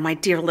elsewhere, my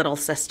dear little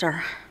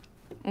sister.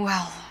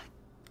 Well,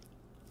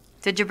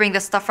 did you bring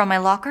the stuff from my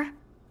locker?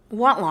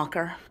 What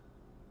locker?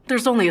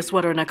 There's only a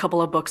sweater and a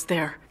couple of books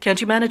there. Can't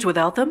you manage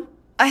without them?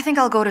 I think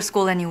I'll go to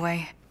school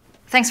anyway.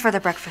 Thanks for the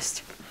breakfast.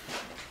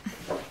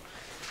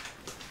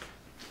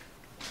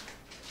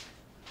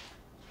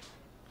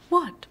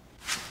 What?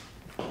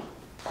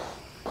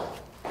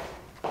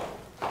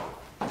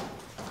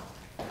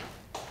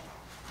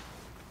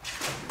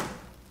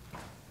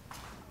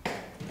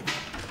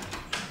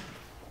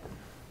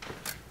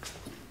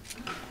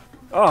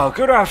 Oh,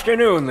 good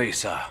afternoon,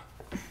 Lisa.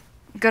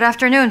 Good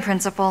afternoon,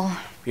 Principal.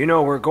 You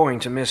know we're going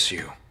to miss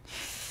you.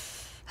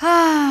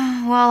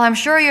 Well, I'm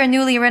sure your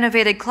newly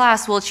renovated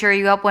class will cheer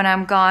you up when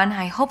I'm gone.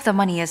 I hope the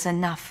money is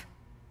enough.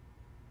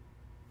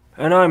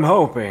 And I'm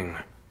hoping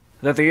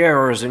that the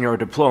errors in your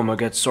diploma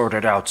get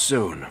sorted out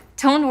soon.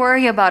 Don't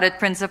worry about it,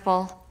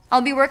 Principal.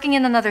 I'll be working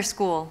in another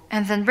school,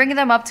 and then bring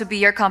them up to be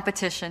your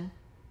competition.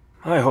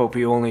 I hope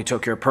you only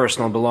took your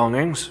personal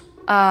belongings.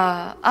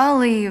 I'll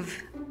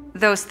leave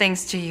those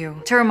things to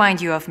you, to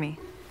remind you of me.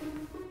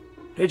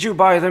 Did you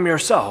buy them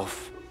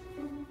yourself?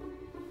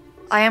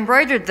 I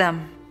embroidered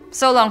them.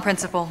 So long,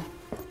 Principal.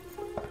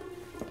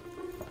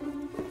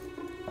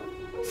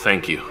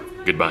 Thank you.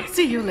 Goodbye.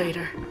 See you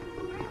later.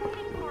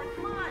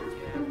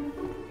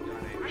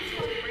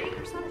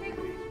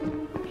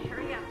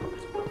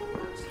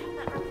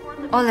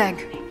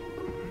 Oleg.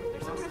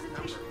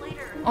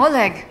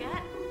 Oleg.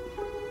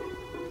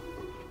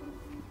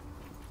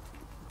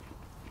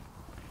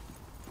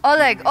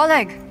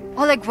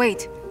 Oleg,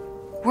 wait.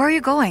 Where are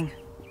you going?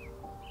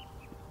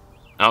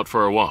 Out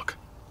for a walk.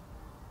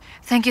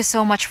 Thank you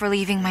so much for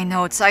leaving my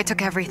notes. I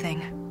took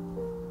everything.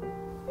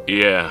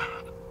 Yeah,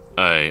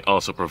 I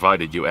also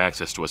provided you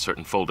access to a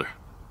certain folder.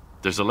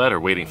 There's a letter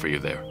waiting for you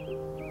there.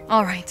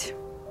 All right.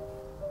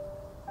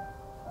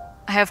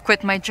 I have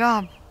quit my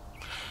job.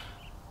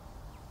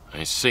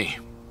 I see.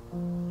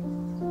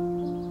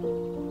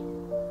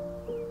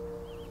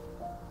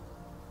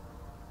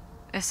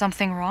 Is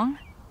something wrong?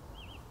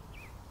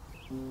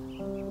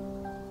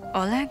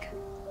 Oleg?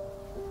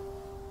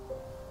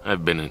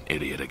 I've been an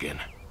idiot again.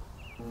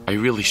 I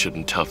really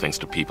shouldn't tell things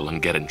to people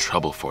and get in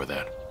trouble for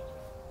that.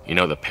 You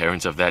know, the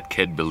parents of that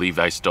kid believed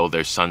I stole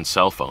their son's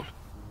cell phone.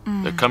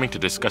 They're coming to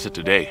discuss it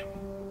today.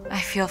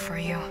 I feel for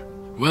you.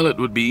 Well, it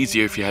would be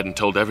easier if you hadn't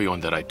told everyone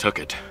that I took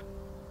it.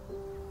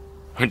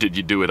 Or did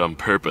you do it on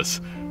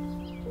purpose?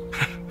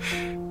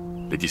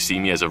 Did you see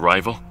me as a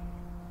rival?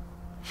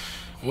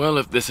 Well,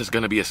 if this is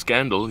gonna be a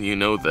scandal, you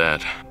know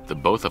that the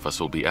both of us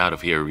will be out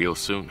of here real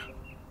soon.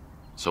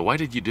 So why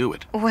did you do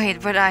it?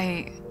 Wait, but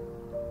I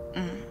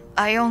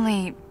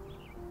only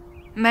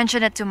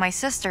mentioned it to my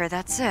sister,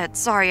 that's it.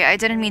 Sorry, I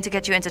didn't mean to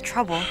get you into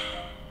trouble.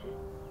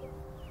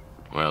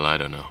 Well, I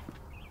don't know.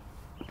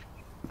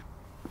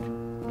 Hurry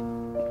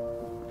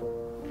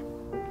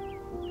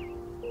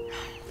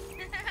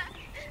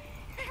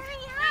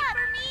up!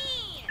 For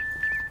me!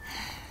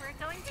 We're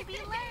going to be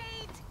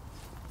late.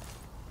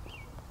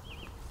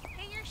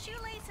 Hey, your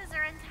shoelaces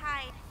are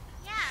untied.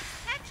 Yeah,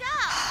 catch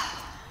up!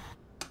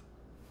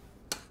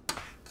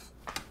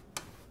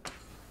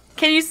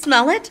 Can you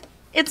smell it?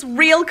 It's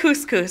real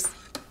couscous.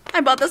 I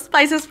bought the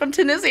spices from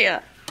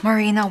Tunisia.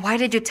 Marina, why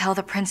did you tell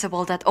the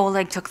principal that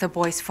Oleg took the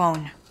boy's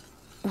phone?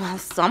 Well,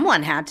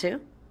 someone had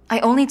to. I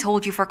only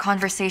told you for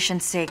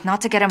conversation's sake,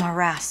 not to get him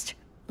harassed.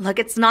 Look,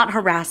 it's not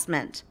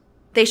harassment.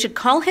 They should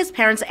call his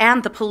parents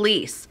and the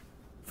police.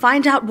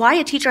 Find out why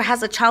a teacher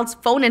has a child's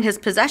phone in his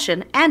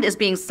possession and is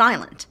being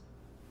silent.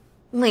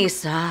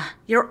 Lisa,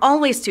 you're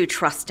always too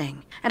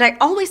trusting, and I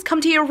always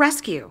come to your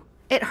rescue.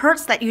 It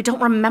hurts that you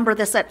don't remember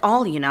this at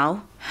all, you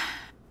know.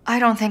 I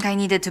don't think I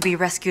needed to be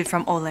rescued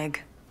from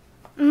Oleg.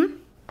 You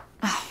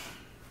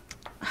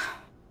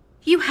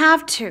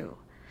have to.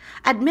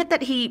 Admit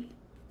that he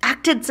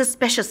acted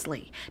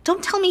suspiciously.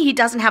 Don't tell me he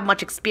doesn't have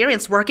much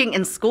experience working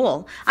in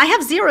school. I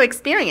have zero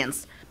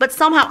experience. But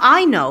somehow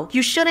I know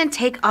you shouldn't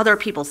take other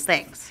people's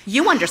things.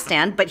 You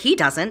understand, but he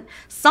doesn't.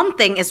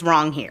 Something is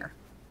wrong here.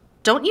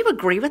 Don't you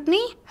agree with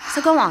me?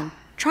 So go on,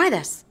 try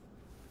this.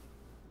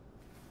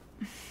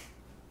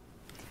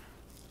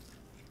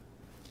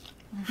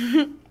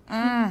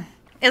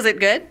 Is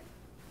it good?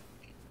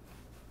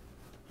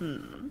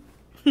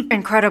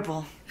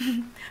 Incredible.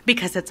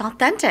 Because it's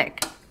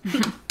authentic.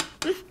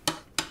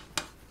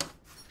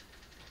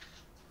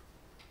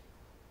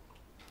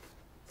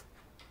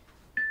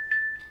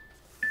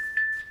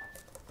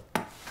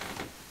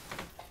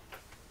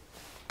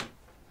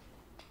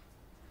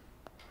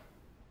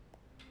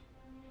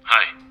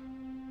 Hi.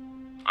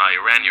 I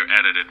ran your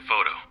edited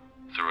photo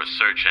through a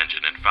search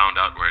engine and found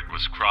out where it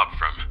was cropped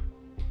from.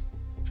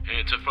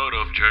 It's a photo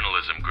of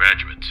journalism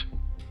graduates.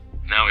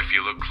 Now, if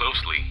you look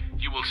closely,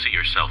 you will see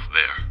yourself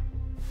there.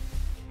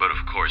 But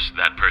of course,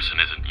 that person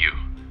isn't you.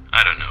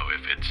 I don't know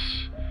if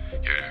it's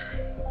your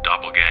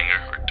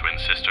doppelganger or twin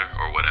sister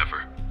or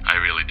whatever. I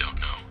really don't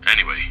know.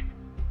 Anyway,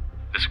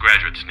 this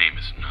graduate's name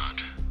is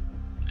not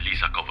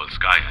Lisa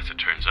Kovalskaya, as it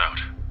turns out.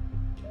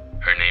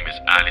 Her name is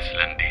Alice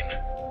Landin.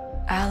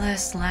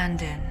 Alice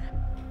Landin.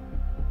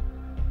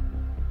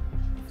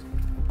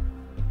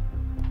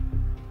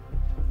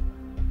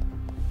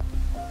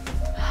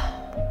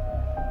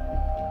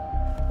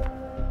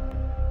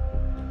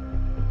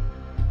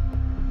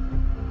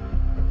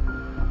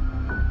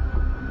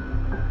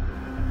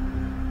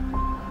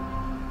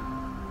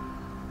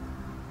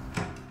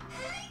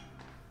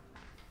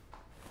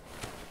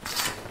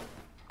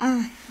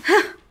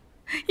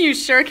 You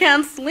sure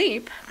can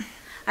sleep.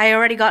 I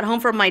already got home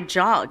from my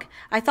jog.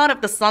 I thought if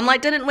the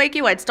sunlight didn't wake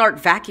you, I'd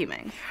start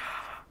vacuuming.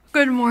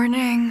 Good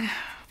morning.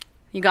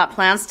 You got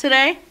plans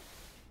today?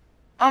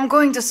 I'm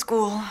going to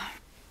school.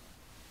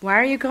 Why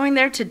are you going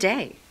there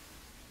today?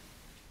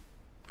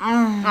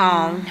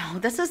 Oh, no,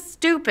 this is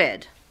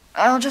stupid.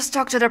 I'll just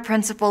talk to the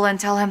principal and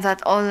tell him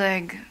that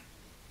Oleg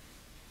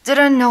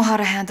didn't know how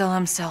to handle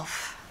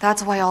himself.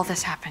 That's why all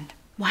this happened.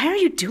 Why are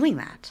you doing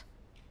that?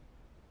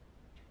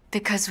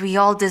 Because we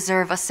all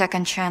deserve a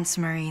second chance,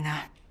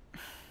 Marina.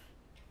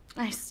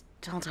 I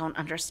still don't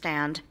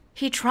understand.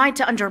 He tried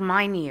to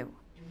undermine you.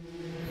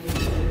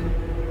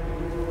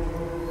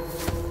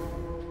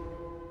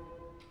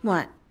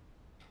 What?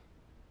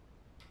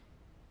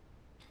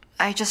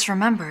 I just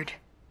remembered.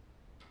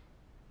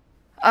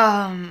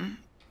 I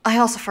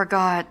also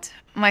forgot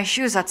my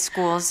shoes at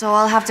school, so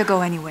I'll have to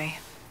go anyway.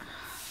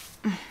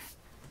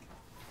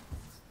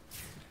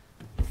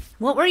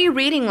 What were you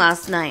reading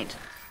last night?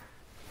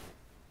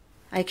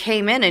 I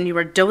came in and you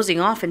were dozing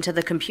off into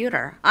the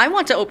computer. I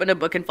want to open a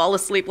book and fall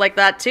asleep like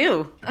that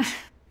too.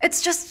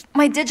 It's just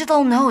my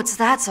digital notes,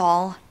 that's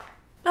all.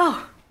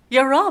 Oh,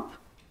 you're up.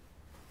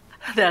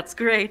 That's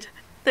great.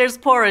 There's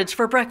porridge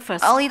for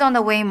breakfast. I'll eat on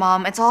the way,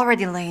 Mom. It's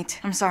already late.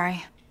 I'm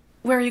sorry.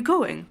 Where are you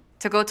going?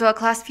 To go to a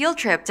class field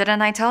trip,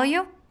 didn't I tell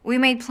you? We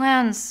made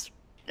plans,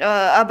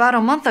 about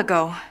a month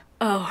ago.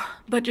 Oh,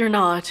 but you're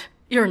not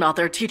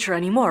their teacher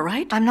anymore,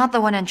 right? I'm not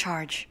the one in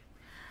charge.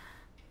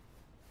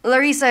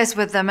 Larissa is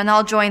with them, and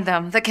I'll join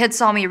them. The kids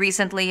saw me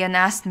recently and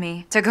asked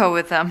me to go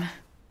with them.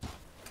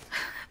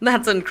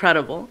 That's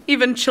incredible.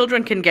 Even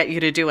children can get you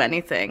to do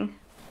anything.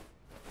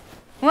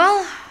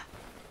 Well,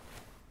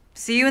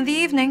 see you in the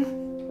evening.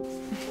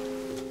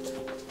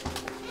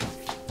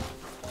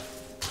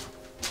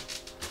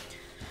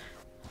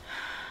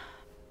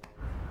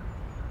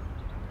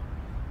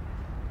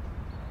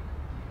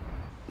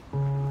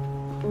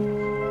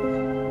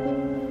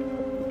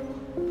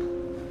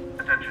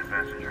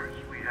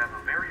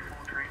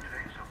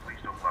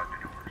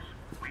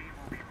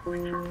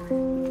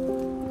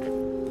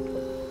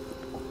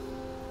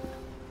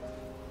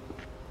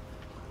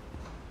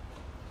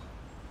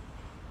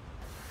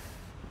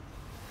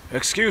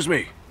 Excuse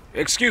me,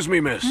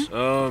 miss.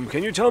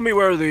 Can you tell me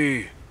where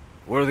the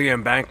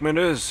embankment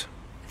is?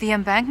 The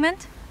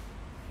embankment?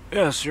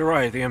 Yes, you're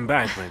right, the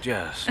embankment,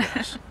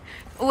 yes.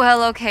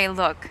 Well, okay,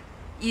 look.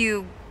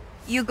 You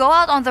go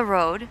out on the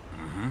road.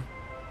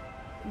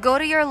 Go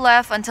to your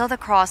left until the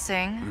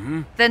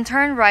crossing. Then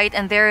turn right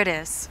and there it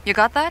is. You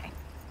got that?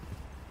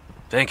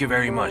 Thank you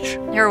very much.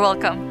 You're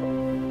welcome.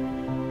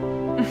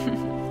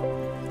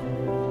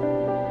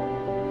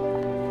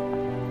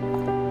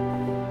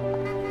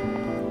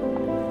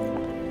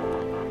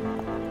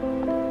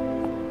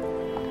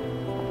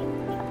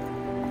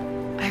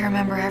 I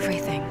remember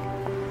everything.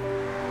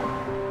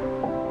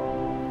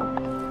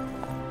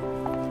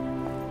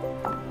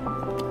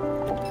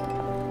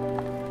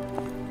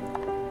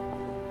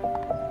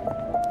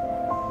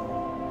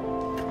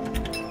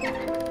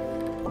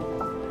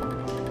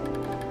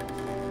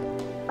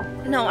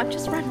 No, I'm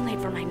just running late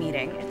for my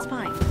meeting. It's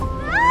fine.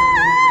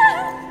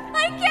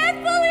 I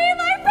can't believe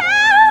I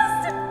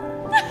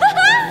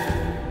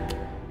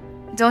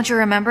passed! Don't you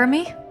remember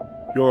me?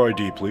 Your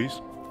ID, please.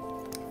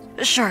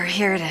 Sure,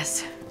 here it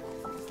is.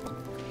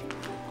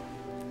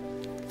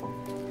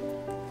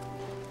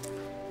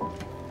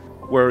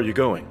 Where are you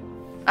going?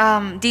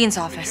 Dean's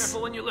office.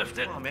 Careful when you lift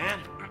it. Come on, man.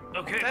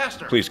 Okay.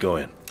 Faster. Please go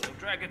in. Don't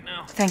drag it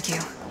now. Thank you.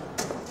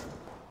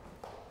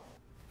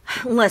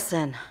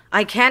 Listen,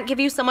 I can't give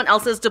you someone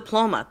else's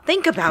diploma.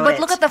 Think about it. But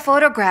look at the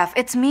photograph.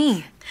 It's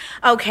me.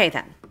 Okay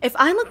then. If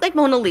I look like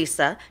Mona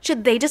Lisa,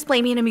 should they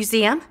display me in a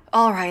museum?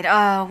 All right,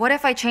 what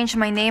if I change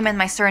my name and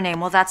my surname?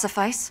 Will that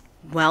suffice?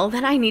 Well,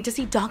 then I need to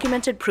see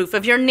documented proof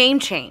of your name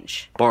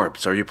change.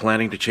 Barbs, are you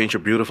planning to change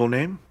your beautiful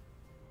name?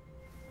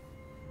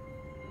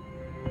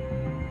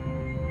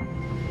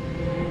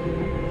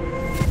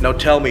 Now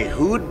tell me,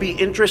 who'd be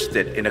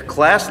interested in a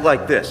class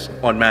like this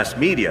on mass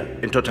media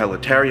in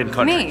totalitarian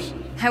countries? Me.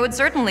 I would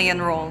certainly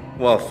enroll.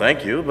 Well,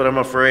 thank you, but I'm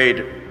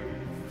afraid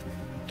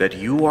that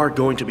you are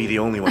going to be the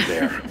only one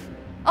there.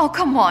 Oh,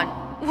 come on.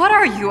 What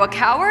are you, a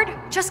coward?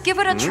 Just give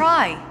it a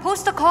try.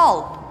 Post a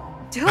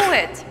call. Do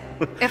it.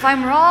 If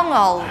I'm wrong,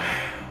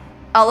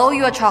 I'll owe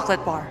you a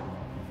chocolate bar.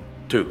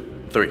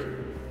 2, 3.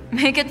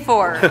 Make it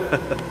 4.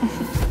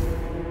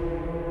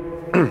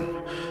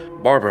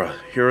 Barbara,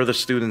 here are the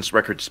students'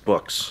 records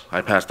books.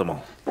 I passed them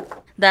all.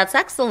 That's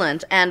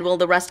excellent. And will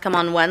the rest come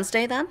on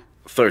Wednesday then?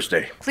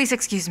 Thursday. Please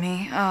excuse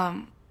me.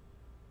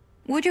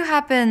 Would you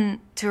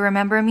happen to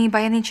remember me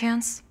by any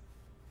chance?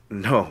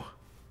 No.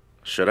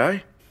 Should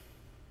I?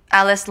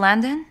 Alice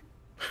Landon?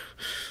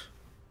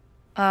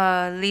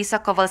 Lisa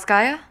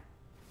Kovalskaya?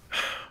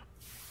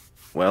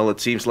 Well, it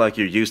seems like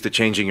you're used to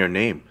changing your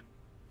name.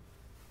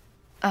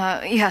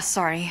 Yeah,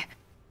 sorry.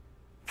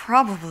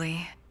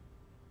 Probably.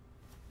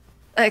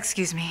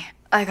 Excuse me.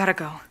 I gotta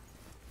go.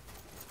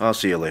 I'll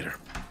see you later.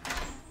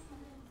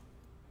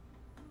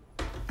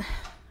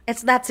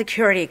 It's that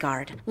security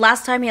guard.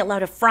 Last time he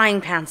allowed a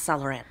frying pan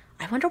seller in.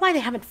 I wonder why they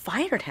haven't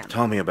fired him.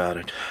 Tell me about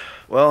it.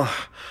 Well,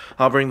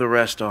 I'll bring the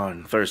rest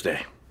on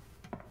Thursday.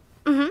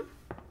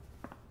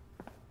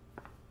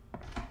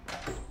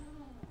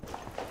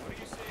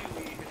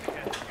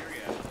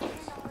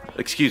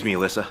 Excuse me,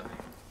 Alyssa.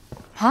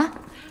 Huh?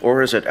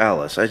 Or is it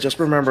Alice? I just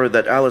remembered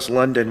that Alice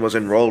London was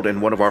enrolled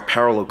in one of our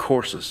parallel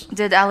courses.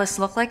 Did Alice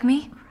look like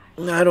me?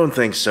 I don't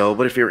think so,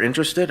 but if you're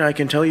interested, I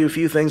can tell you a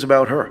few things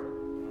about her.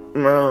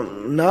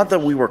 Not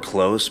that we were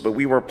close, but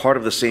we were part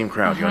of the same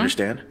crowd, you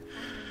understand?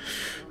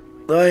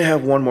 I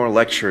have one more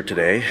lecture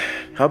today.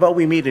 How about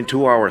we meet in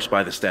 2 hours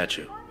by the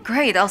statue?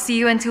 Great, I'll see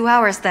you in 2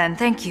 hours then.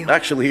 Thank you.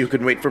 Actually, you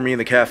can wait for me in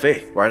the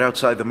cafe, right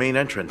outside the main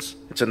entrance.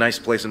 It's a nice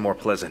place and more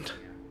pleasant.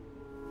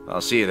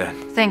 I'll see you then.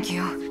 Thank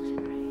you.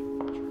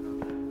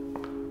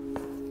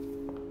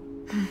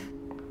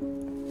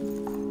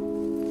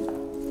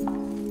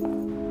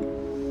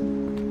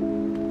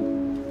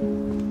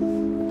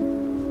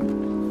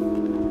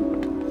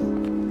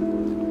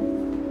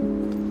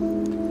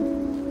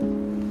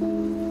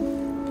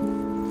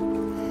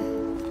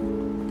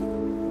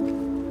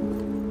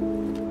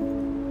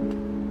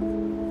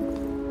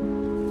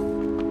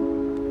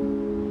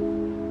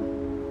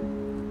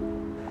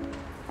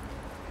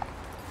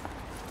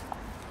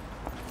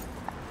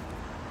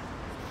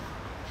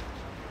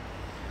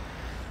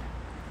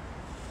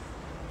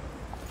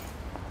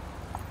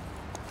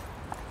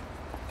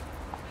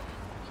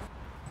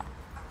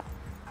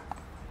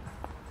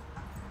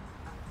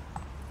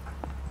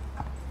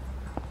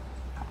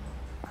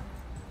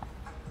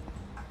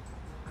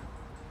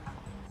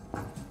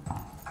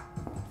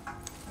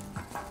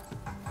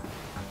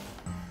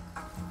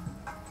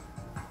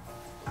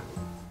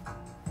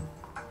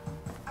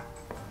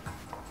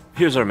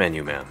 Here's our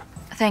menu, ma'am.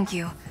 Thank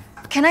you.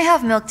 Can I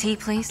have milk tea,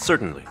 please?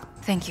 Certainly.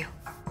 Thank you.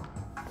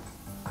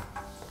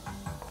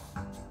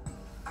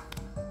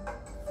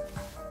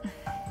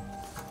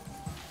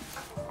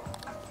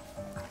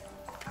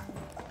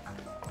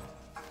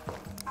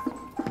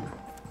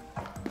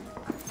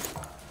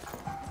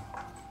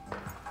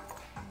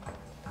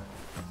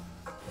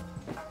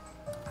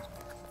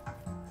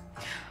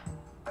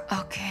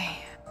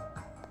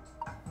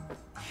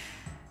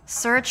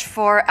 Search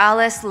for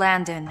Alice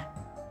Landon.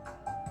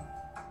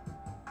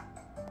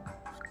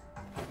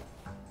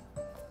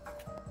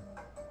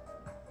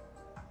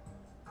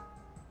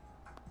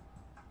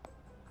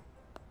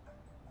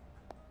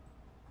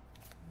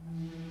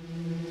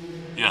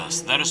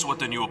 Yes, that is what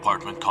the new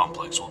apartment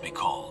complex will be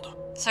called.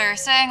 So you're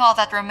saying all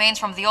that remains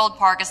from the old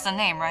park is the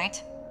name,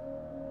 right?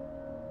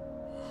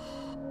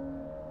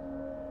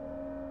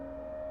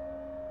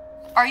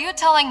 Are you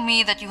telling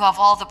me that you have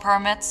all the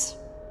permits?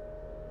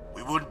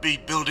 We wouldn't be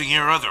building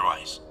here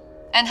otherwise.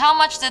 And how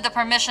much did the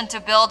permission to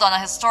build on a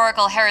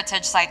historical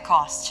heritage site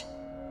cost?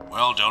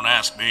 Well, don't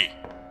ask me.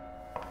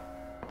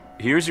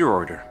 Here's your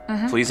order.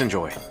 Please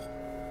enjoy.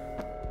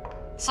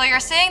 So you're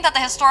saying that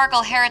the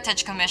Historical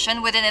Heritage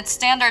Commission, within its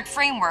standard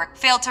framework,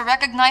 failed to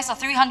recognize a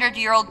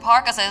 300-year-old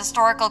park as a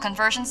historical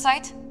conversion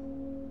site?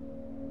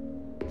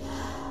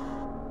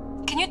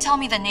 Can you tell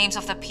me the names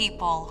of the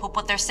people who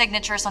put their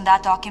signatures on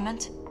that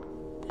document?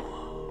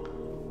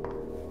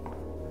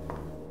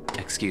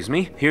 Excuse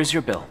me, here's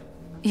your bill.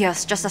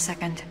 Yes, just a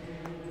second.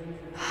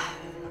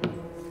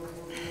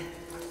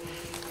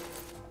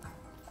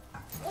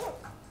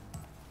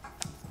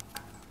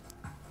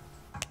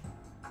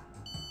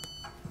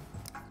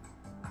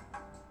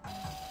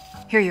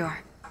 Here you are.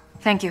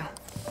 Thank you.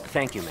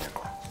 Thank you, ma'am.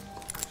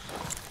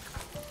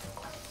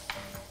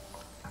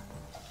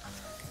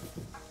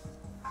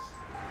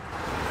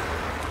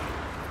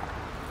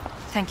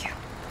 Thank you.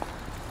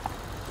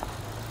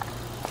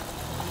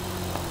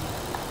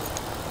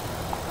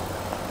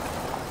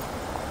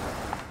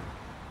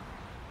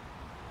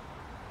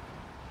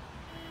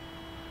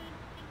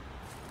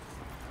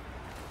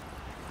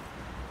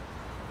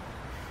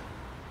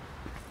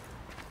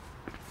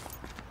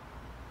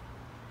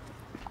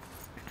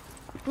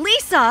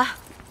 Lisa!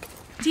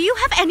 Do you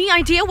have any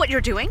idea what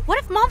you're doing? What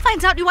if Mom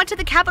finds out you went to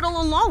the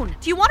capital alone?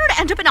 Do you want her to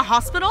end up in a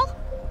hospital?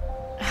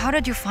 How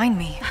did you find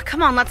me?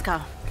 Come on, let's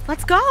go.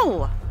 Let's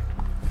go!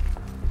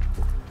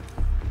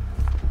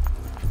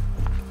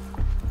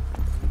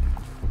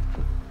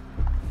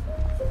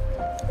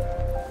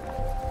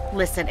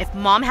 Listen, if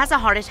Mom has a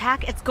heart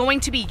attack, it's going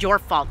to be your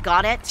fault,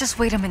 got it? Just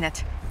wait a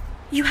minute.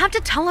 You have to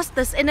tell us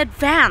this in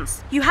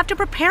advance. You have to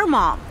prepare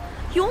Mom.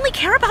 You only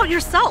care about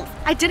yourself.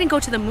 I didn't go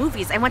to the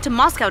movies. I went to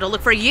Moscow to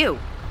look for you.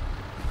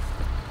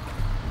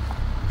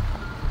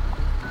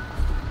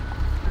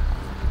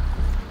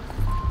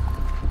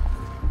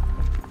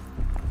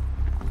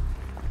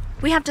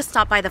 We have to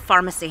stop by the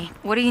pharmacy.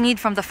 What do you need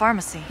from the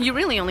pharmacy? You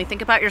really only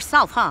think about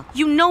yourself, huh?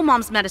 You know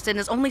Mom's medicine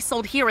is only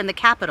sold here in the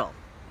capital.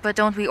 But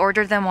don't we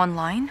order them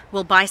online?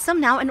 We'll buy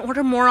some now and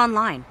order more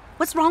online.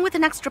 What's wrong with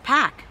an extra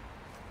pack?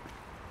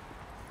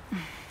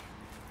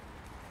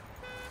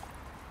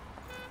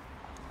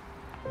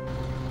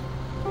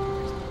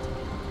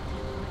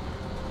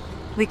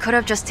 We could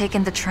have just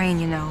taken the train,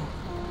 you know.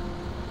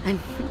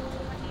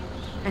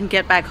 And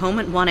get back home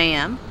at 1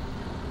 a.m.?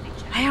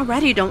 I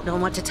already don't know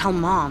what to tell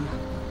Mom.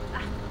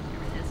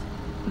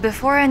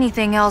 Before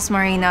anything else,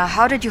 Marina,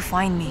 how did you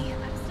find me?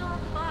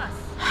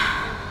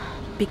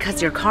 Because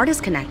your card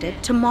is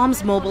connected to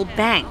Mom's mobile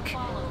bank.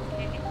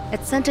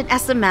 It sent an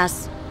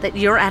SMS that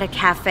you're at a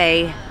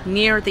cafe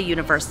near the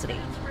university.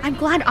 I'm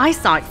glad I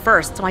saw it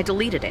first, so I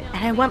deleted it,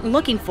 and I went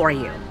looking for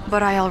you.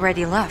 But I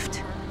already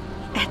left.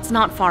 It's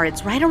not far,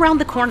 it's right around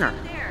the corner.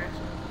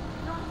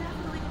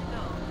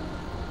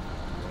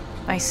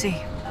 I see.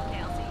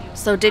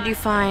 So did you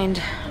find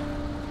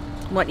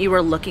what you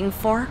were looking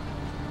for?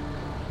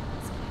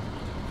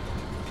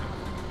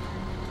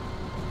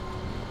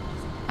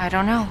 I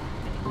don't know.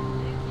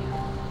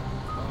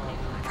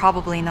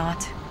 Probably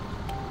not.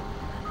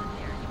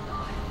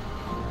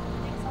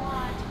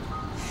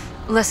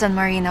 Listen,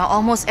 Marina,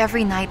 almost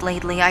every night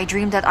lately I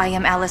dream that I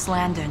am Alice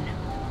Landon,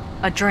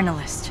 a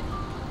journalist.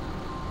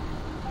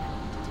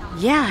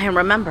 Yeah, I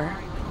remember.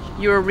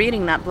 You were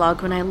reading that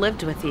blog when I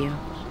lived with you.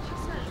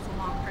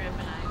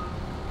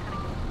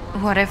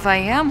 What if I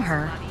am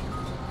her?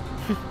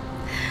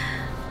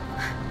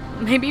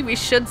 Maybe we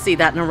should see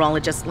that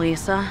neurologist,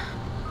 Lisa.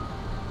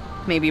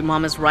 Maybe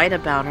Mom is right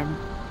about him.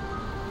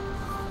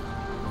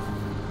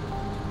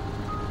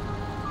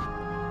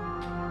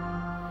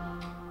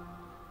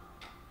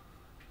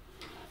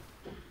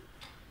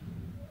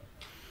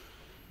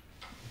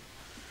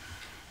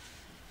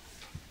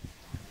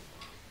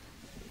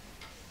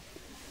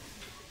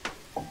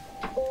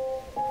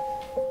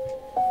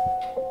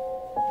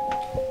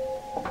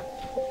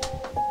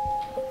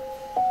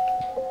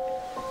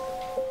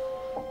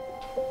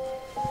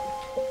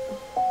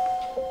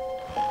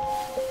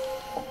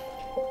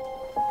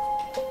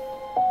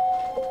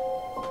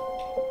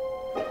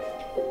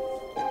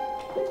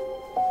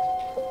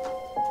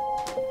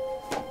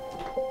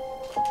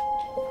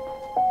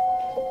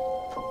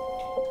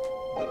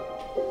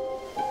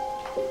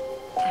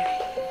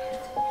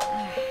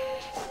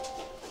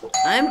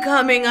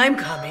 I'm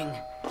coming.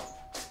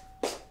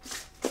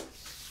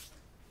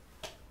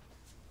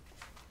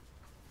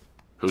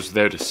 Who's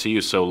there to see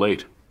you so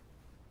late?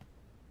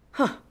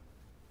 Huh.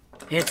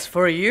 It's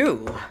for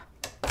you.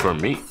 For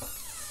me?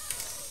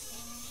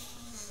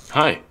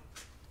 Hi.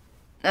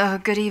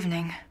 Good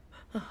evening.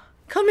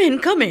 Come in,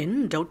 come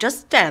in. Don't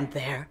just stand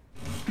there.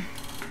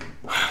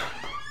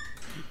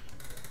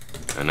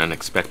 An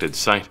unexpected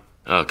sight.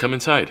 Come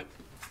inside.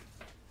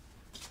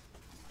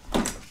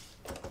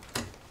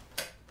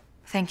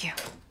 Thank you.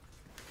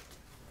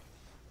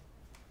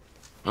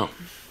 Oh,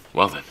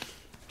 well then.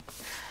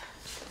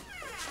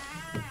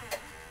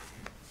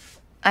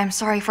 I'm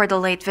sorry for the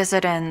late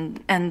visit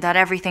and that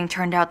everything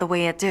turned out the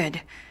way it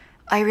did.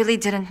 I really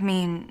didn't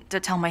mean to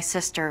tell my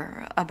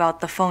sister about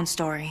the phone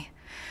story.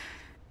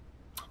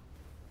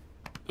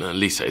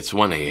 Lisa, it's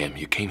 1 a.m.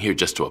 You came here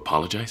just to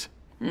apologize?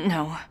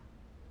 No.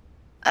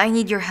 I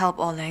need your help,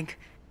 Oleg.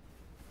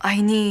 I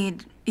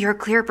need your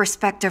clear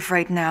perspective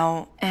right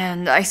now,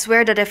 and I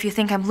swear that if you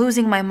think I'm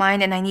losing my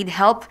mind and I need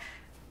help,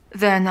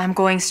 then I'm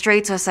going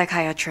straight to a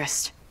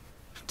psychiatrist.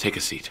 Take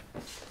a seat.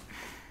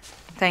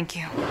 Thank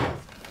you.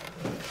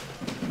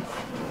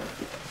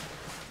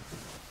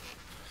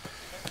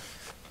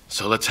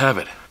 So let's have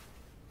it.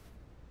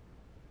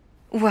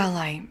 Well,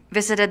 I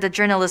visited the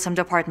journalism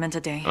department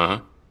today.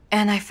 Uh-huh.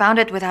 And I found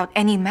it without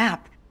any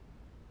map.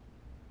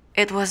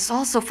 It was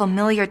also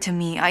familiar to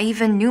me. I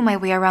even knew my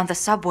way around the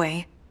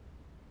subway.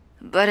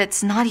 But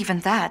it's not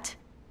even that.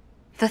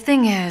 The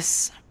thing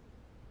is,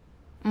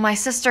 my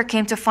sister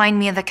came to find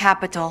me in the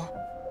capital.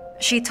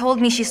 She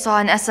told me she saw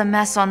an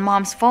SMS on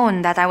Mom's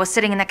phone that I was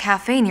sitting in a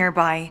cafe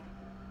nearby.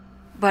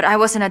 But I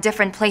was in a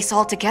different place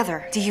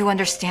altogether. Do you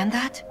understand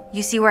that?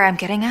 You see where I'm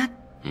getting at?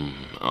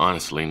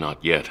 Honestly,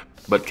 not yet.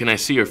 But can I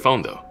see your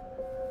phone, though?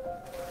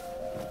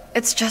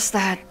 It's just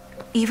that,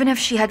 even if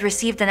she had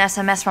received an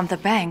SMS from the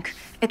bank,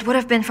 it would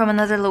have been from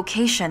another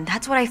location.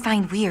 That's what I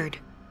find weird.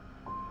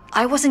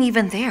 I wasn't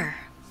even there.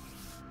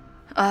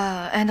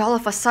 And all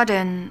of a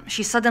sudden,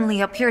 she suddenly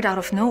appeared out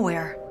of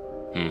nowhere.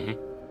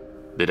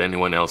 Did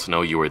anyone else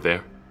know you were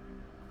there?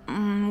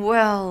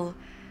 Well,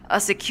 a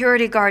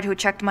security guard who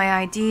checked my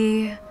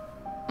ID,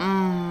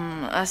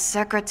 a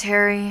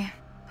secretary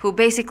who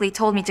basically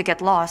told me to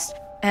get lost,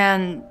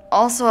 and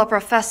also a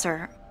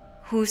professor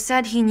who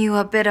said he knew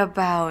a bit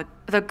about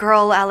the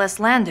girl Alice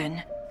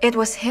Landon. It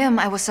was him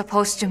I was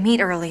supposed to meet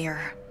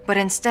earlier, but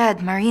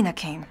instead Marina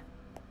came.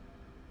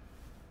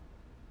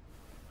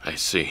 I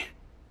see.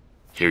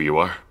 Here you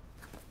are.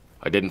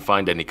 I didn't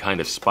find any kind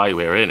of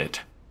spyware in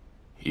it.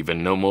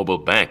 Even no mobile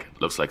bank.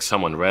 Looks like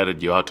someone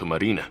ratted you out to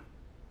Marina.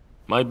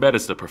 My bet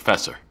is the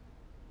professor.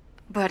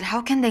 But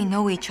how can they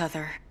know each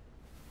other?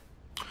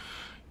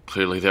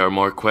 Clearly there are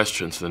more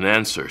questions than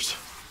answers.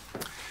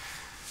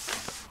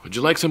 Would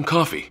you like some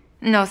coffee?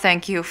 No,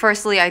 thank you.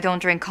 Firstly, I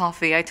don't drink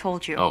coffee, I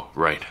told you. Oh,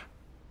 right.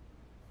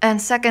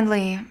 And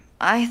secondly,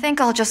 I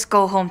think I'll just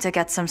go home to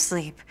get some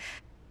sleep.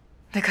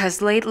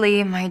 Because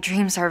lately, my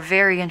dreams are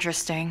very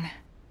interesting.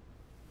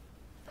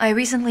 I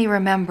recently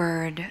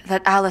remembered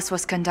that Alice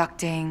was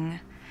conducting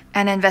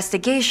an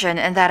investigation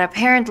and that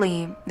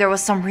apparently there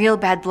was some real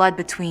bad blood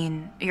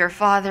between your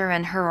father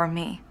and her or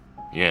me.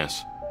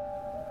 Yes.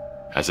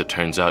 As it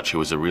turns out, she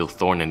was a real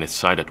thorn in his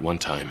side at one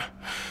time.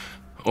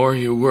 Or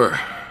you were.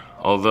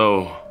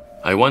 Although,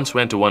 I once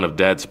went to one of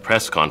Dad's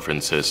press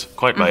conferences,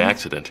 quite by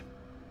accident.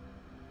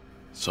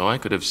 So I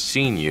could have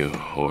seen you,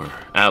 or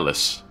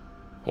Alice,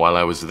 while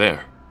I was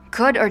there.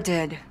 Could or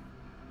did?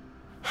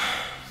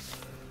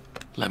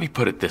 Let me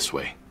put it this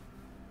way.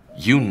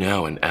 You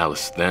now and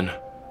Alice then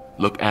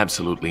look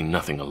absolutely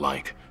nothing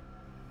alike.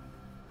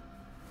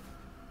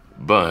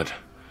 But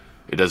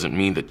it doesn't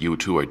mean that you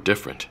two are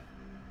different.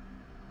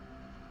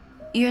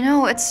 You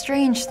know, it's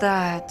strange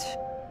that...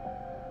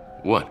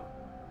 What?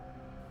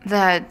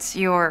 That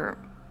you're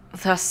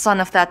the son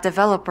of that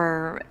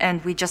developer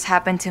and we just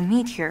happened to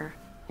meet here.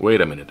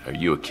 Wait a minute, are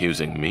you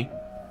accusing me?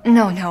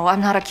 No,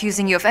 I'm not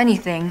accusing you of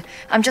anything.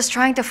 I'm just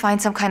trying to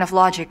find some kind of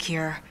logic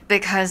here,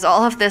 because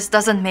all of this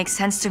doesn't make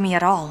sense to me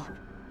at all.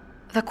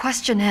 The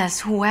question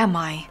is, who am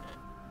I?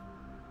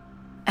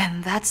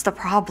 And that's the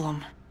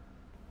problem.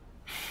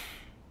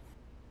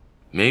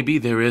 Maybe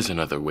there is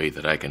another way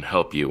that I can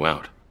help you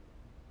out.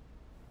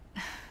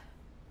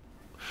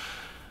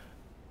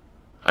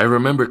 I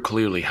remember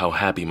clearly how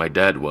happy my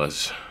dad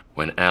was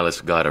when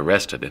Alice got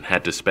arrested and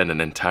had to spend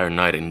an entire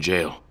night in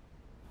jail.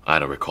 I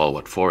don't recall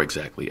what for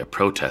exactly, a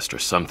protest or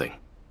something.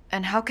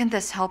 And how can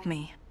this help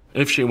me?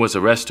 If she was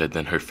arrested,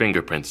 then her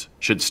fingerprints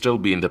should still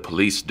be in the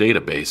police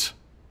database.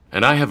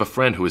 And I have a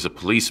friend who is a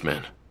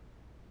policeman.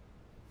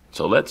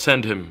 So let's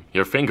send him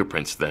your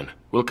fingerprints then.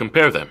 We'll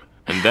compare them,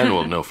 and then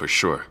we'll know for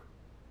sure.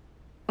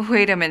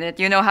 Wait a minute,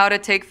 you know how to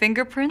take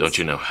fingerprints? Don't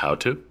you know how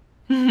to?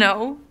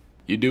 No.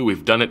 You do,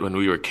 we've done it when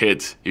we were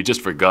kids. You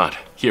just forgot.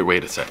 Here,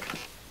 wait a sec.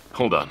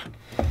 Hold on.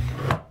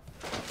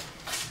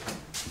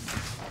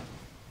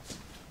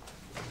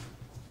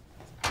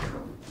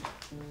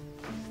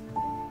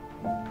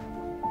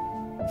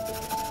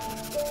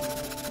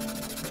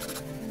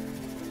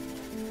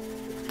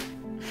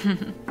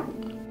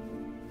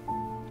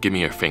 Give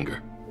me your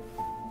finger.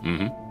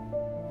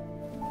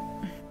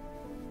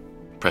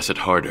 Press it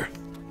harder.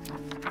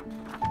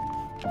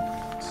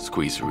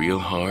 Squeeze real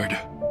hard.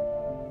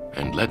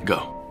 And let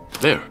go.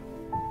 There.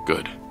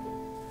 Good.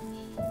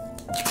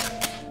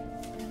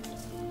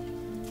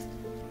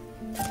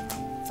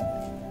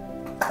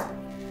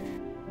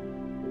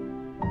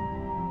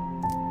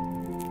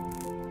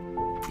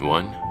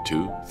 1,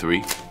 2,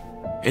 3.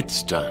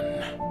 It's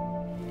done.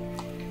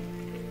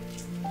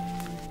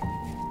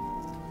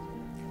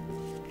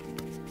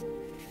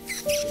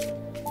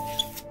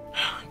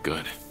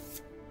 Good.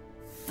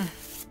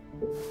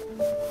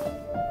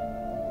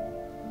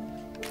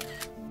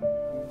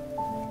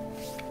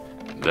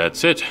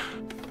 That's it.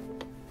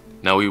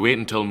 Now we wait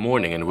until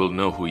morning and we'll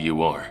know who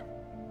you are.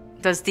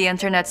 Does the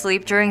internet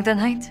sleep during the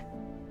night?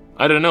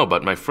 I don't know,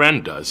 but my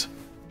friend does.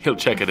 He'll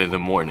check it in the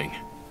morning.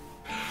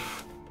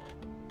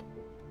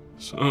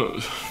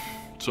 Sorry,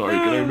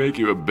 can I make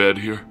you a bed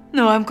here?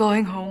 No, I'm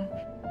going home.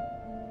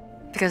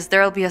 Because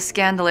there'll be a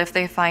scandal if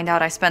they find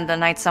out I spent the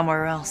night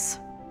somewhere else.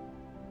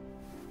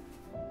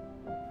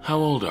 How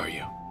old are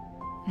you?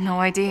 No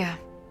idea.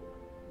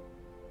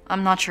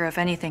 I'm not sure of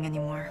anything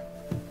anymore.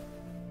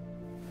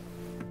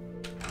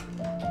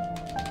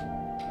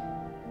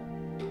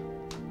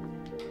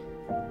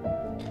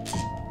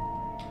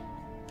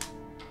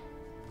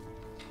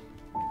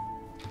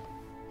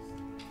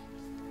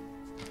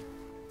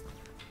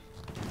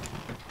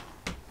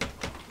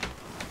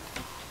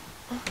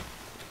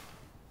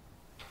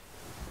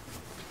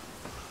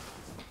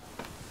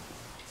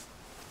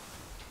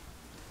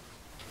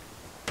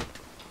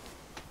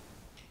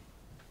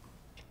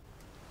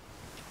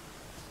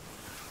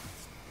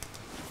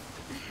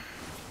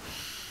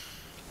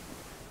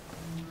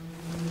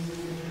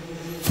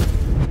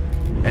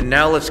 And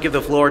now let's give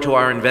the floor to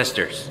our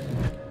investors.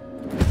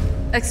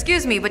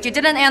 Excuse me, but you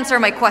didn't answer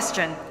my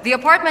question. The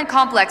apartment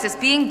complex is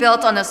being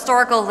built on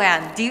historical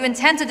land. Do you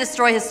intend to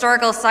destroy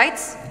historical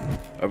sites?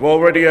 I've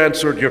already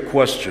answered your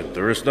question.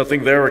 There is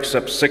nothing there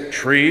except sick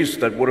trees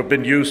that would have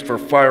been used for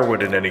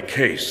firewood in any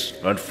case.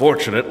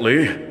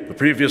 Unfortunately, the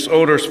previous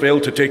owners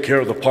failed to take care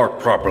of the park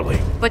properly.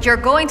 But you're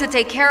going to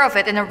take care of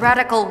it in a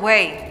radical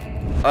way.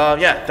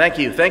 Yeah, thank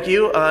you.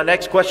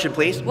 Next question,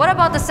 please. What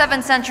about the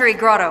 7th century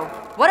grotto?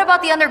 What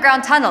about the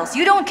underground tunnels?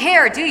 You don't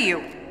care, do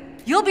you?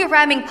 You'll be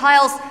ramming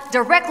piles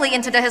directly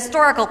into the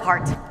historical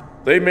part.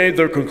 They made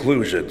their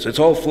conclusions. It's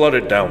all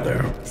flooded down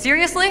there.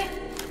 Seriously?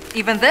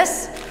 Even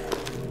this?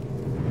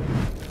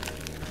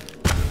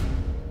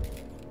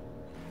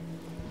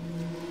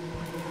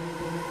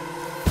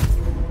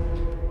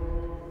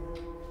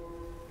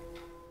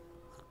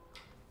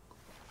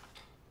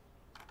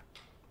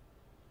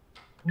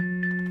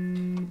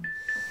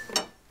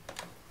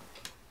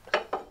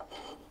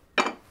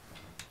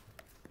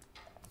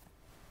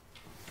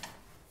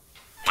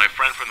 My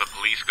friend from the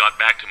police got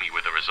back to me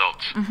with the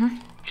results.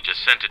 He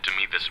just sent it to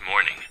me this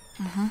morning.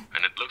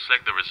 And it looks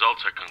like the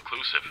results are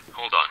conclusive.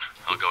 Hold on,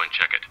 I'll go and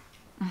check it.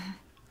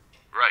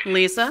 Right.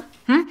 Lisa?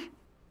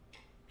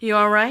 You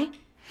alright?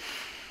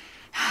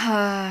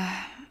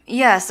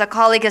 Yes, a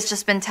colleague has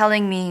just been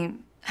telling me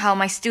how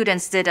my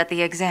students did at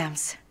the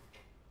exams.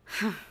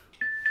 The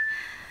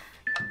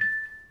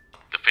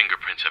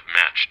fingerprints have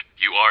matched.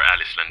 You are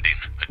Alice Landin,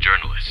 a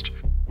journalist.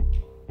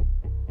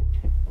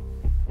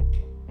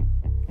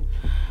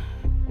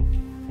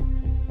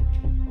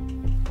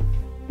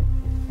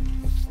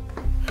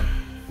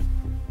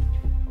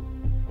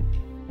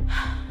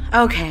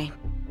 Okay.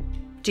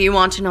 Do you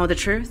want to know the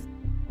truth?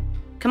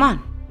 Come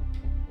on.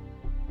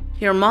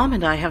 Your mom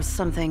and I have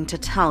something to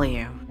tell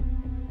you.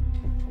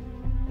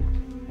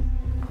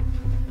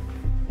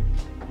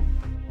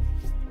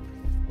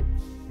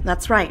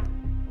 That's right.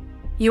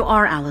 You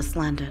are Alice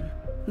Landin,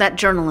 that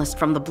journalist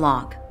from the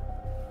blog.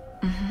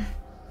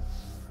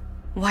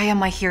 Why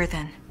am I here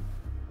then?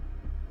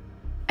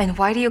 And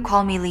why do you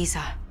call me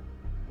Lisa?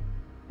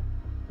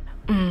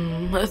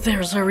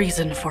 There's a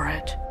reason for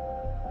it.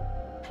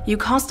 You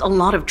caused a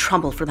lot of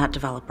trouble for that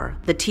developer,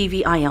 the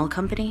TVIL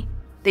company.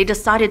 They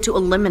decided to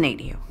eliminate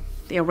you.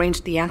 They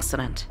arranged the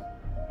accident.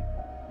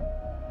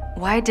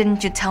 Why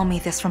didn't you tell me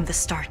this from the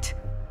start?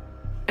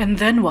 And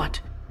then what?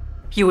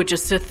 You would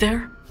just sit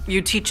there?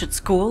 You teach at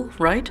school,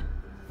 right?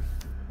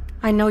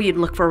 I know you'd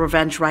look for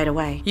revenge right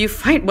away. You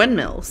fight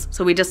windmills,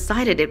 so we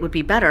decided it would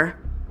be better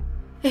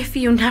if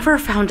you never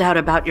found out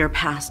about your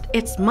past.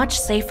 It's much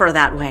safer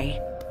that way.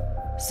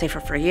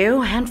 Safer for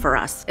you and for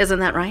us. Isn't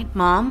that right,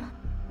 Mom?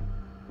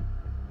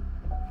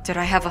 Did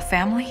I have a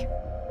family?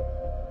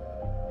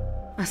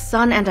 A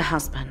son and a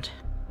husband.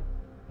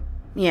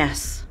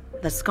 Yes,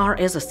 the scar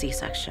is a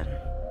C-section.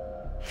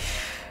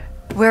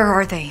 Where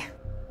are they?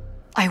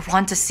 I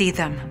want to see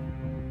them.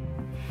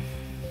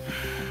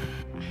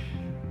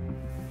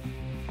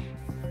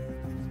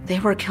 They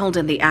were killed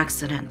in the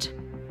accident.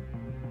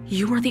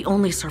 You were the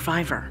only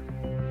survivor.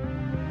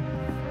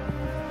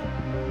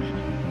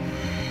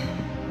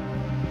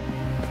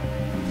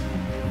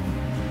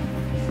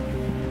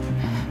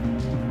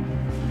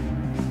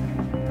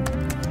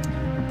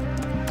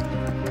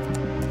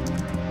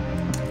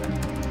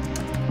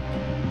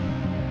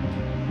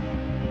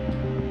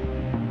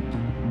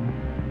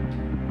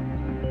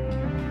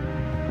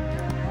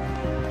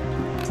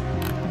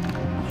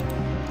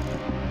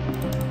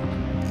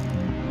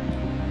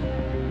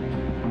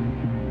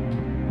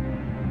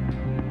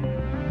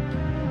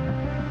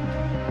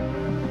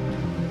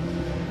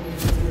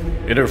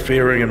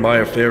 Interfering in my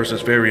affairs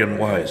is very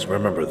unwise,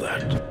 remember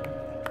that.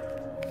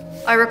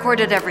 I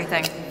recorded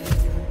everything.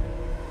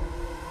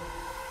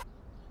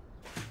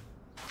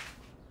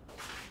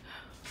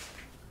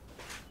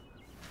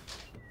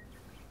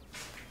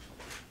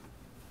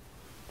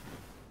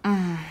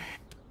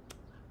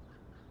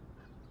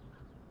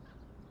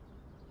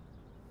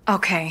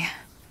 Okay.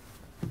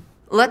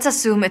 Let's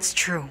assume it's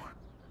true.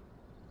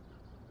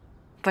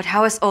 But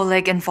how is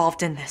Oleg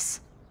involved in this?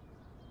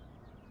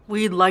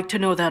 We'd like to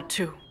know that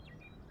too.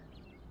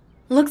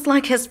 Looks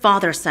like his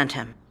father sent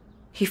him.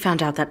 He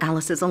found out that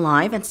Alice is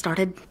alive and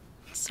started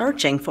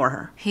searching for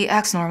her. He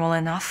acts normal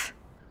enough.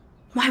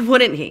 Why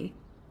wouldn't he?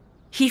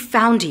 He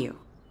found you.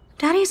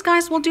 Daddy's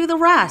guys will do the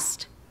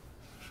rest.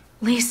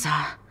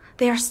 Lisa,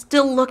 they are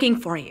still looking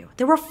for you.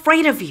 They're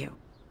afraid of you.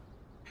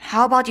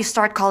 How about you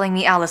start calling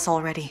me Alice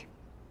already?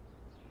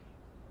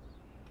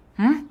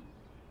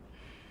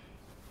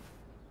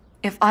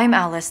 If I'm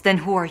Alice, then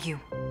who are you?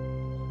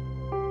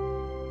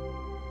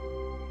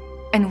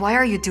 And why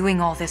are you doing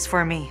all this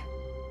for me?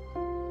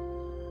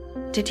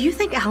 Did you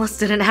think Alice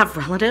didn't have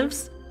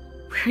relatives?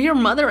 We're your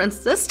mother and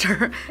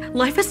sister.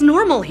 Life is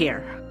normal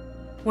here.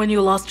 When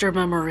you lost your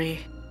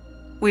memory,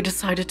 we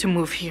decided to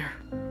move here.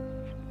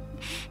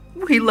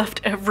 We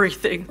left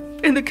everything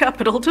in the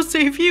capital to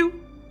save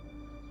you.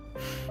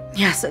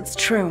 Yes, it's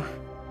true.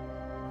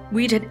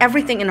 We did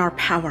everything in our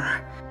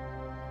power.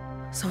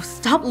 So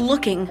stop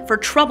looking for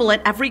trouble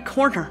at every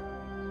corner.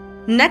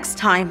 Next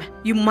time,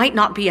 you might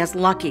not be as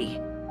lucky.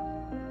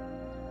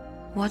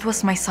 What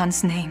was my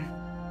son's name?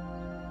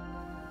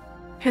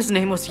 His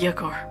name was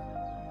Yegor.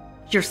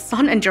 Your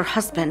son and your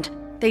husband,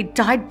 they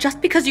died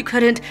just because you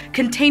couldn't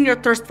contain your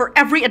thirst for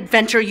every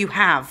adventure you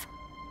have.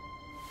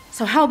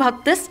 So how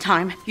about this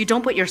time you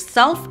don't put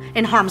yourself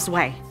in harm's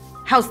way?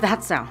 How's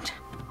that sound?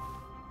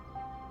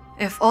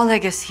 If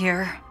Oleg is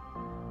here,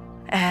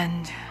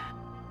 and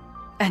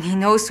he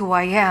knows who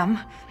I am,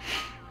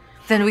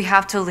 then we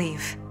have to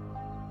leave.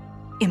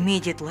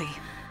 Immediately.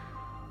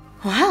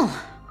 Well,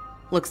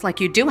 looks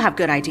like you do have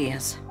good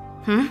ideas.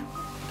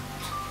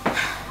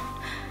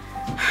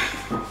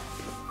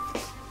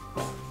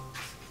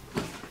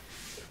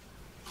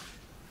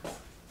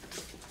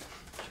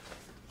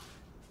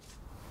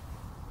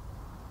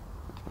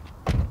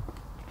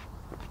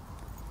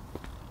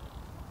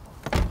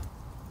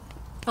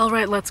 All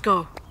right, let's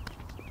go.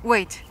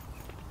 Wait.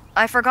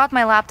 I forgot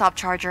my laptop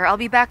charger. I'll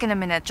be back in a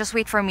minute. Just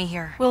wait for me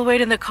here. We'll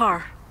wait in the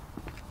car.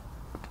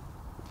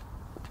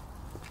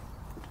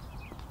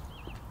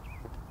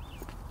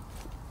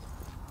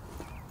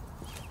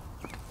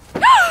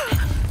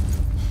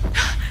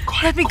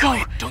 Let me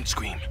go. Don't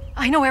scream.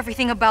 I know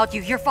everything about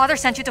you. Your father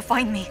sent you to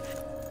find me.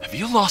 Have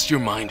you lost your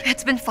mind?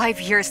 It's been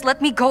 5 years.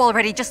 Let me go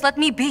already. Just let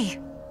me be.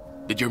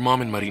 Did your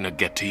mom and Marina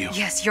get to you?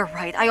 Yes, you're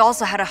right. I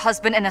also had a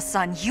husband and a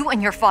son. You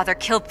and your father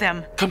killed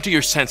them. Come to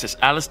your senses.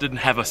 Alice didn't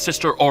have a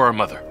sister or a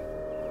mother.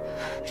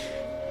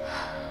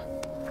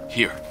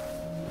 Here.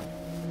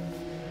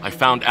 I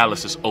found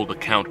Alice's old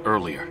account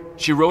earlier.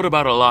 She wrote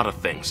about a lot of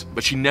things,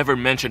 but she never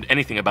mentioned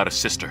anything about a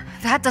sister.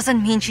 That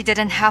doesn't mean she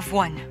didn't have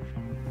one.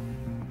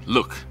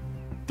 Look,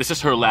 this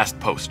is her last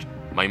post.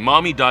 My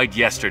mommy died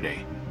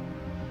yesterday.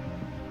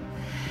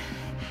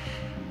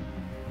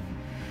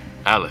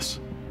 Alice.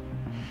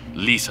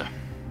 Lisa.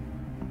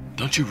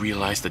 Don't you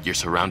realize that you're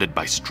surrounded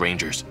by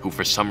strangers who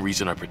for some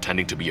reason are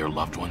pretending to be your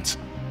loved ones?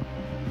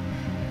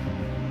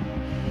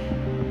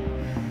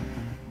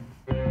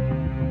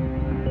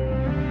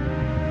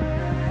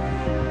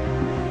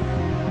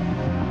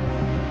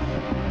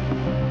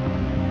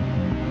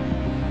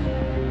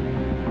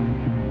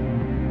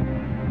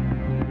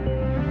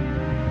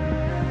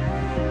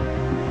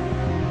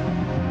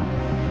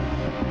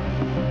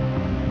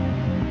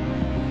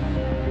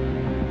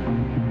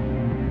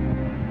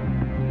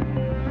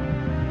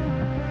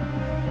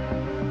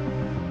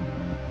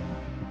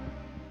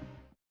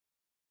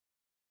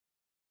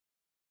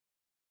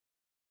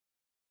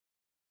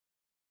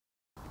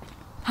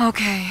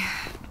 Okay.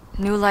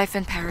 New life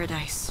in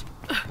paradise.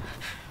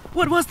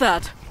 What was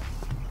that?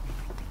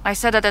 I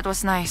said that it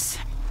was nice.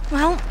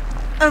 Well,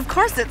 of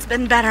course it's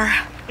been better.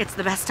 It's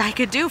the best I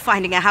could do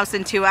finding a house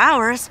in 2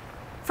 hours.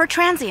 For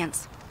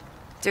transients.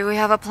 Do we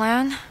have a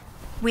plan?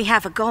 We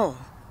have a goal.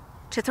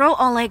 To throw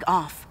Oleg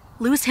off.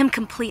 Lose him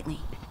completely.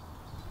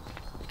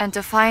 And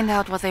to find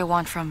out what they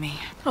want from me.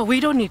 Oh,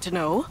 we don't need to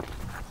know.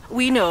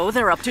 We know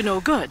they're up to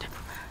no good.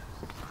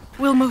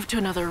 We'll move to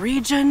another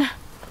region.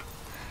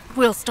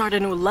 We'll start a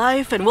new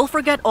life, and we'll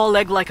forget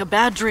Oleg like a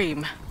bad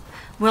dream.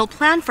 We'll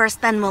plan first,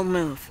 then we'll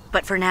move.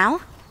 But for now,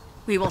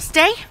 we will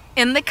stay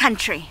in the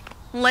country.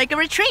 Like a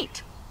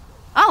retreat.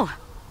 Oh,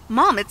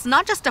 Mom, it's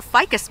not just a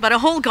ficus, but a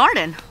whole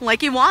garden,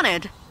 like you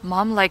wanted.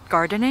 Mom liked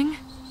gardening?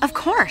 Of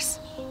course.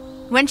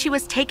 When she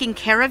was taking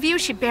care of you,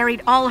 she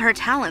buried all her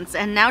talents,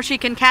 and now she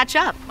can catch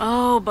up.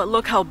 Oh, but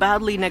look how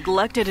badly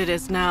neglected it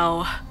is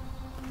now.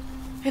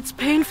 It's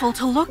painful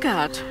to look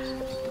at.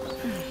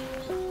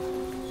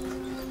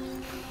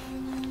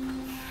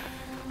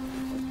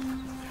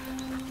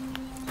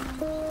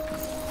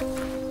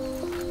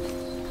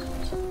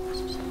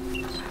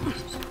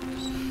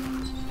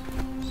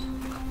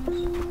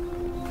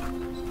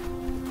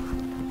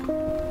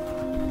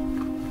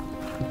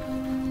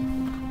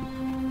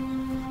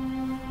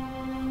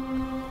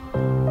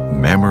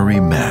 Memory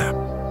map.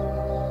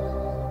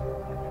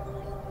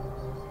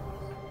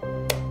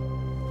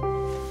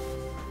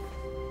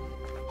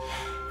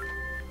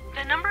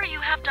 The number you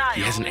have dialed.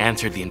 He hasn't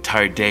answered the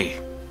entire day.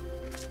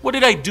 What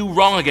did I do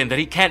wrong again that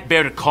he can't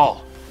bear to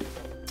call?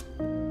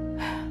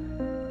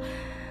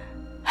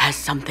 Has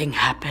something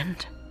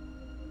happened?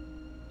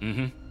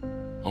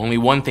 Mm-hmm. Only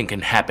one thing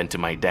can happen to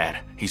my dad.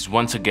 He's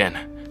once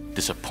again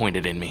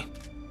disappointed in me.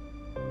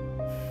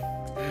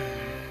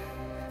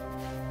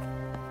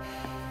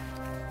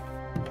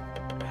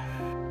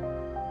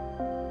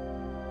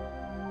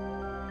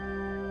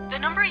 The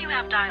number you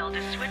have dialed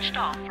is switched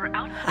off for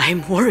out.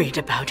 I'm worried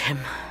about him.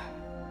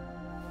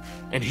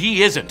 And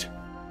he isn't.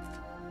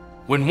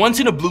 When once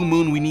in a blue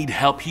moon we need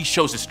help, he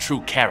shows his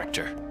true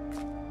character.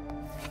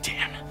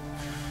 Damn.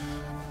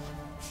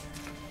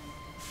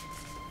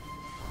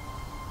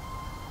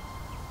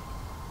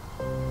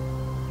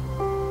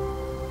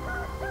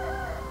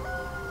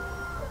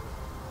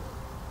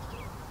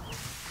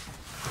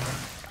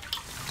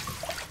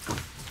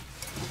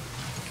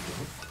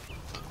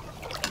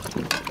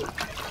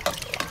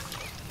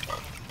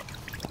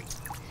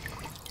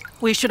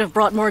 We should have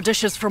brought more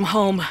dishes from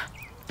home.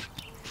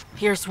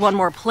 Here's one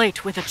more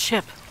plate with a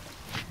chip.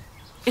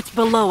 It's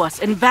below us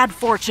in bad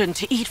fortune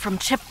to eat from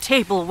chipped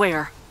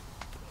tableware.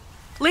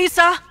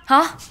 Lisa!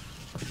 Huh?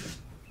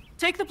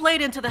 Take the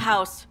plate into the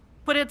house.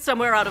 Put it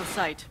somewhere out of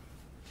sight.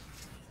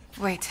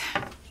 Wait.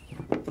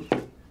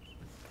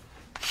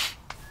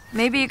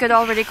 Maybe you could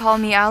already call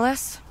me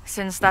Alice,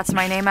 since that's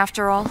my name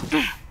after all.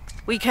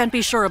 We can't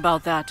be sure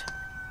about that.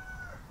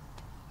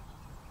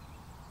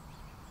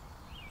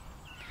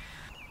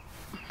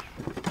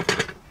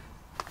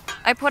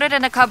 I put it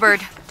in a cupboard.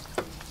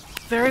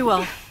 Very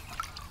well.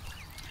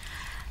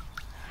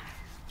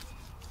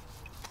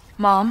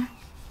 Mom?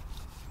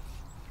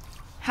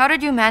 How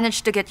did you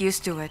manage to get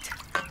used to it?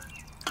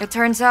 It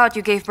turns out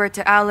you gave birth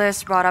to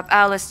Alice, brought up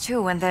Alice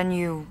too, and then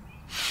you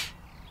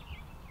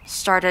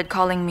started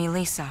calling me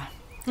Lisa.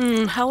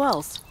 How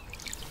else?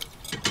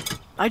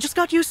 I just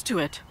got used to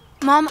it.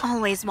 Mom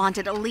always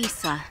wanted a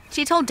Lisa.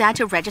 She told Dad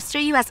to register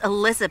you as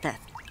Elizabeth.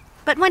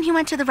 But when he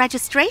went to the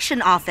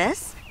registration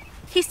office,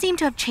 he seemed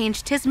to have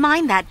changed his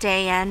mind that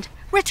day and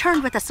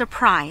returned with a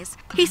surprise.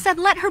 He said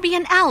let her be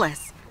an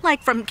Alice,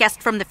 like from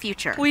Guest from the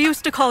Future. We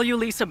used to call you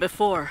Lisa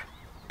before.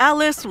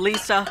 Alice,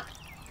 Lisa.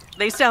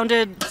 They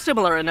sounded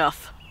similar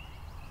enough.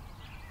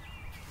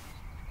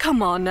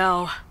 Come on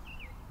now.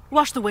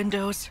 Wash the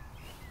windows.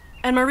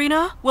 And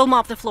Marina, we'll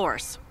mop the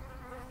floors.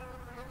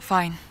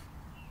 Fine.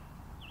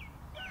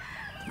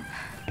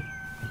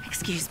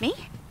 Excuse me?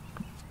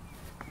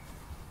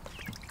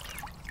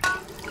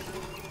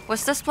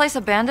 Was this place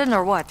abandoned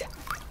or what?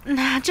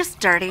 Nah, just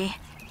dirty.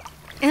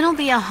 It'll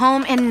be a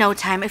home in no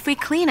time if we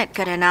clean it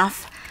good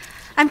enough.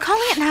 I'm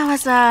calling it now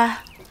as a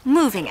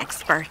moving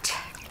expert.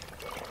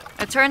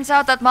 It turns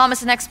out that Mom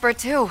is an expert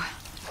too.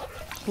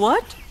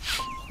 What?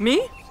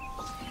 Me?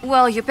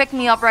 Well, you picked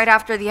me up right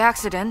after the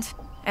accident,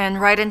 and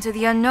right into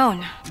the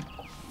unknown.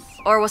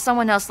 Or was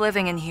someone else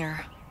living in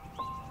here?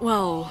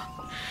 Well,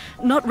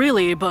 not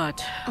really,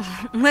 but...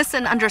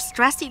 Listen, under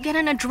stress you get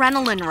an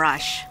adrenaline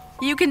rush.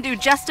 You can do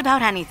just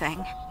about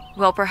anything.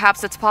 Well,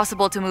 perhaps it's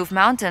possible to move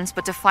mountains,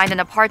 but to find an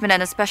apartment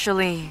and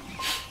especially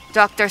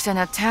doctors in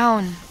a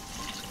town.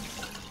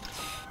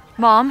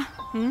 Mom?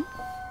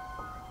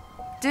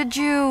 Did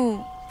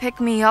you pick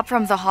me up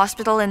from the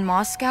hospital in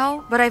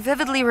Moscow? But I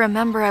vividly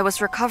remember I was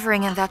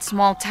recovering in that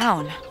small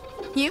town.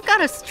 You've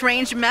got a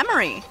strange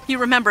memory. You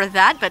remember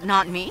that, but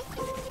not me?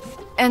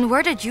 And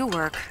where did you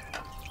work?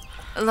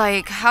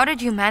 Like, how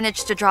did you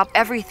manage to drop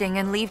everything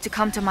and leave to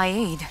come to my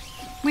aid?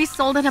 We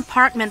sold an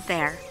apartment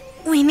there.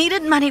 We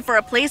needed money for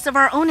a place of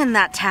our own in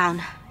that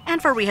town.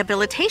 And for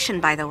rehabilitation,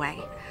 by the way.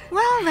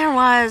 Well, there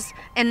was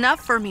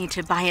enough for me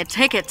to buy a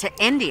ticket to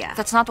India.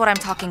 That's not what I'm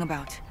talking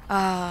about.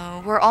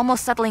 We're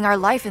almost settling our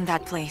life in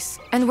that place.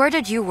 And where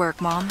did you work,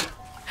 Mom?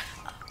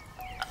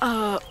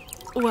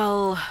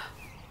 Well...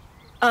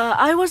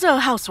 I was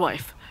a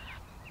housewife.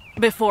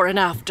 Before and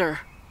after.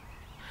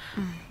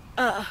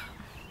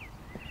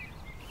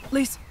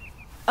 Lisa...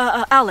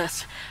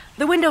 Alice,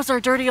 the windows are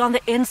dirty on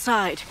the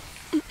inside.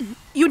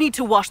 You need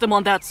to wash them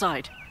on that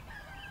side.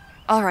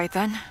 All right,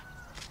 then.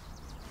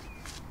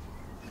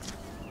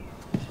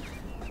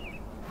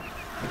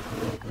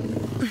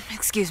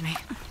 Excuse me.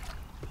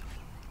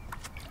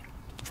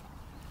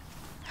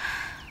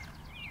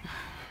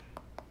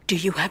 Do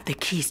you have the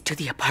keys to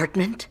the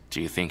apartment?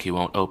 Do you think he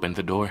won't open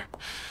the door?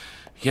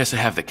 Yes, I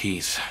have the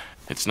keys.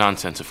 It's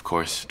nonsense, of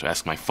course. To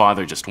ask my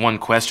father just one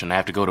question, I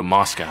have to go to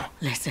Moscow.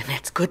 Listen,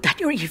 it's good that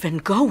you're even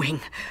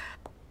going.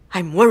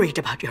 I'm worried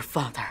about your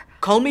father.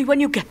 Call me when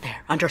you get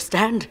there,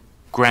 understand?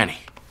 Granny,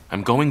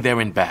 I'm going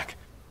there and back.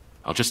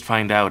 I'll just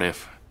find out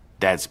if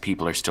Dad's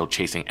people are still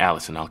chasing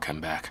Alice and I'll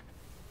come back.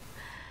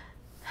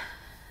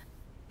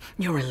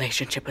 Your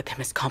relationship with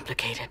him is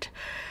complicated.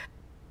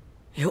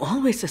 You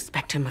always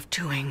suspect him of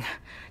doing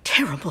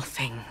terrible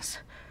things.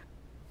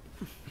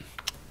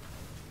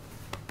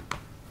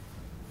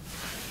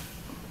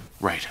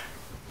 Right.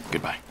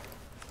 Goodbye.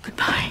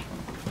 Goodbye.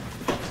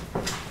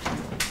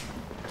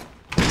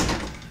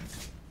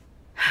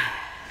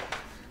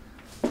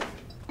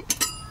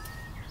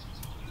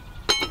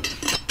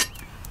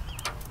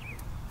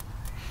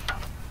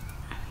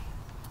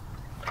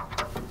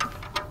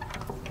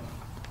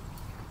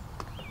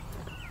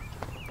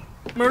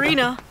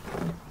 Marina,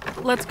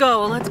 let's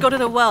go. Let's go to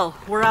the well.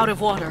 We're out of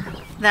water.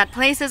 That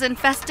place is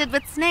infested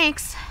with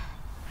snakes.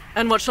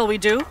 And what shall we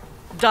do?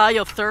 Die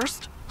of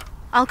thirst?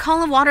 I'll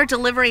call a water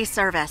delivery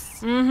service.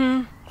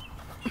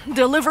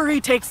 Delivery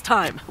takes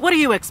time. What do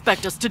you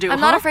expect us to do, I'm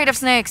not afraid of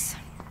snakes.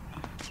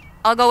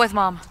 I'll go with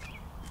Mom.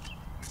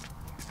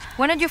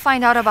 When did you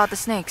find out about the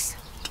snakes?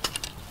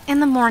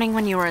 In the morning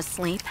when you were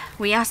asleep,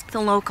 we asked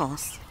the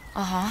locals.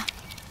 Uh-huh.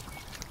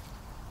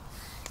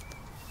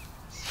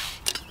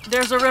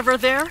 There's a river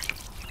there,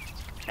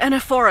 and a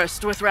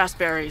forest with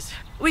raspberries.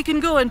 We can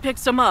go and pick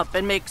some up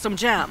and make some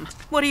jam.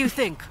 What do you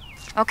think?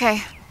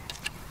 Okay.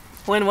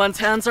 When one's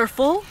hands are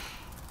full,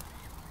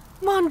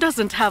 one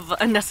doesn't have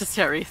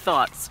unnecessary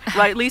thoughts.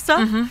 Right,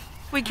 Lisa?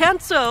 We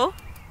can't sew.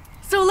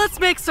 So let's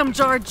make some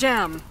jarred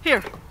jam.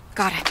 Here.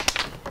 Got it.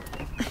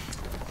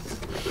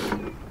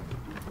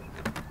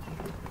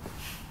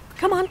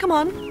 Come on, come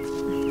on.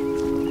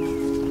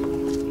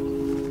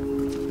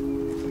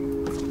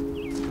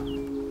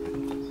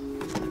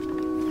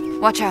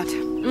 Watch out.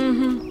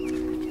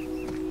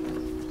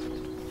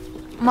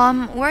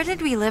 Mom, where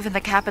did we live in the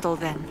capital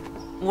then?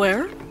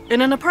 Where?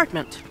 In an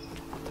apartment.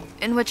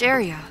 In which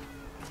area?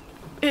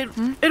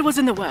 It was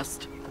in the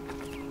west.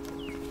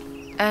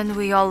 And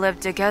we all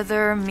lived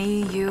together,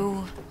 me,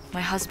 you,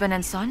 my husband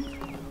and son?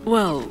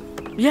 Well,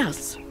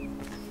 yes.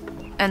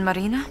 And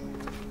Marina?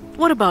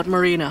 What about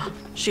Marina?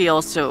 She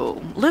also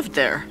lived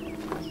there.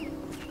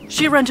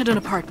 She rented an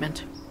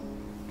apartment.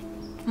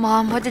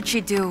 Mom, what did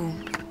she do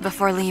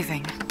before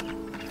leaving?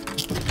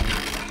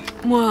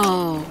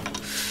 Well,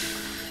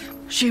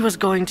 she was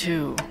going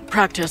to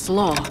practice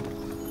law.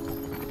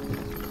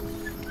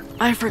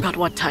 I forgot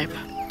what type.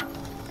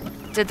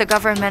 Did the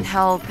government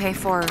help pay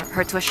for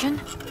her tuition?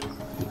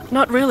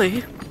 Not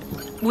really.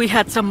 We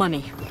had some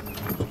money.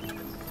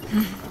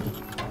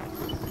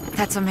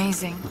 That's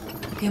amazing.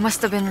 You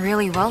must have been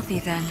really wealthy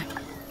then.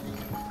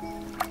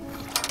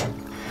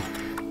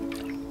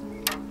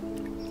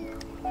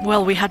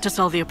 Well, we had to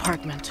sell the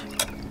apartment.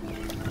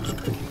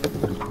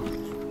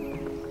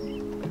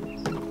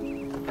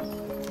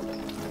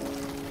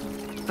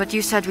 But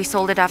you said we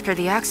sold it after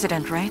the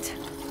accident, right?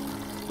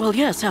 Well,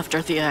 yes,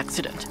 after the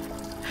accident.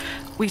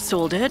 We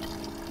sold it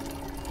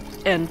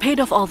and paid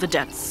off all the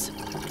debts,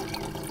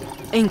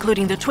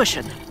 including the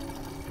tuition.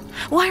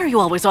 Why are you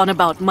always on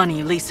about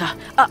money, Lisa?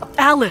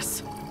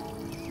 Alice!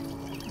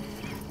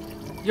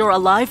 You're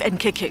alive and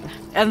kicking,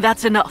 and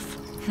that's enough.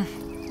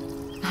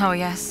 Oh,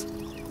 yes.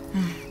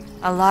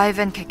 Alive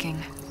and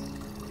kicking.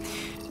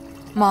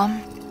 Mom?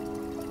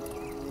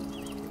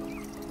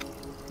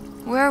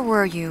 Where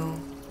were you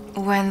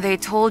when they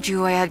told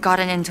you I had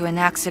gotten into an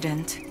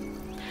accident?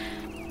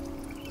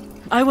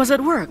 I was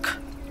at work.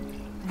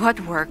 What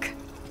work?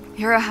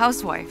 You're a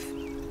housewife.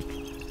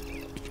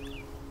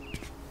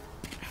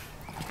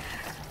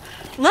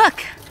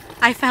 Look!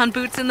 I found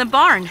boots in the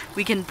barn.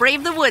 We can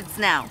brave the woods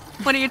now.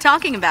 What are you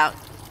talking about?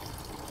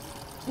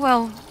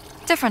 Well,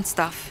 different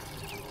stuff.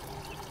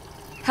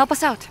 Help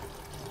us out.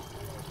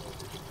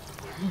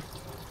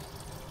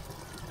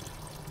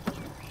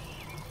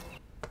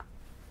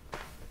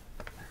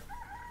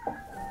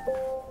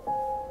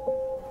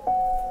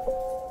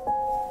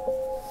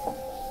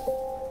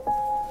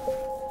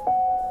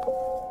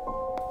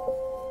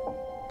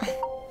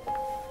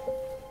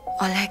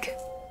 Oleg,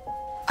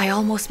 I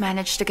almost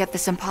managed to get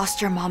this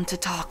imposter mom to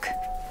talk.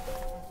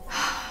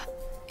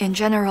 In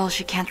general,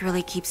 she can't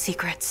really keep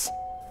secrets.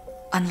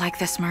 Unlike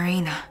this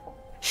Marina.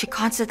 She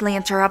constantly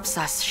interrupts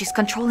us. She's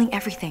controlling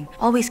everything,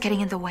 always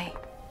getting in the way.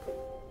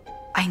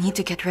 I need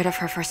to get rid of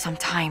her for some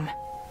time,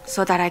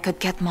 so that I could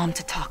get Mom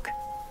to talk.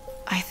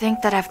 I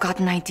think that I've got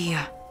an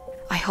idea.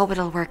 I hope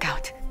it'll work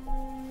out.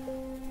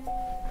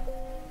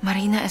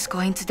 Marina is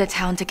going to the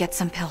town to get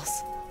some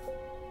pills.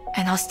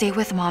 And I'll stay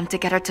with Mom to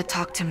get her to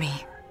talk to me.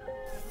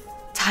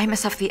 Time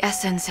is of the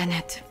essence, and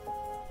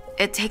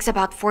it takes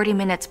about 40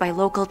 minutes by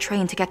local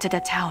train to get to the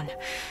town.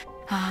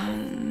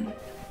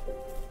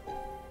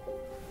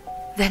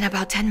 Then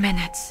about 10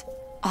 minutes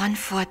on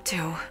foot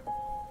to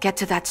get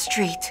to that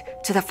street,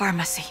 to the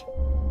pharmacy.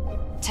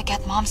 To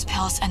get Mom's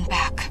pills and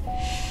back.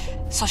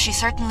 So she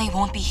certainly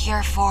won't be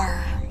here for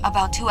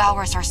about 2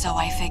 hours or so,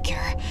 I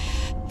figure.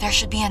 There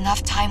should be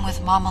enough time with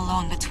Mom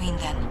alone between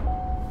then.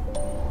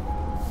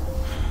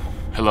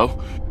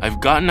 Hello? I've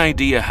got an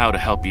idea how to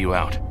help you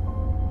out.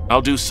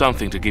 I'll do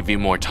something to give you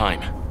more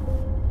time.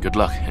 Good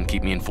luck and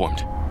keep me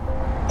informed.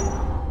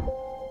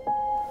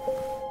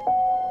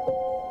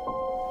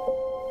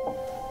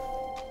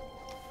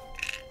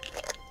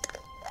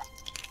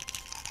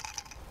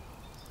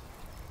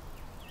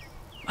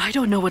 I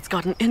don't know what's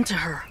gotten into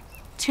her.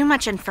 Too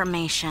much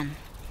information.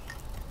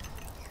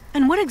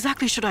 And what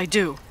exactly should I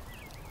do?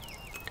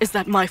 Is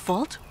that my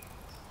fault?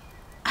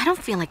 I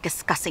don't feel like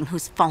discussing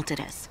whose fault it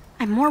is.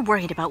 I'm more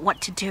worried about what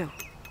to do.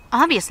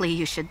 Obviously,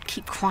 you should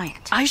keep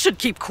quiet. I should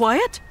keep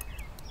quiet?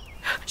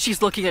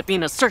 She's looking at me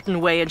in a certain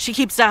way and she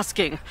keeps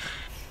asking.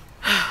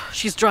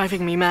 She's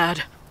driving me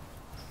mad.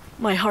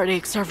 My heart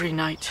aches every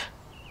night.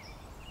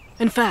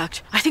 In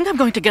fact, I think I'm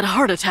going to get a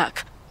heart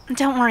attack.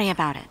 Don't worry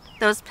about it.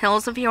 Those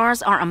pills of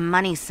yours are a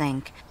money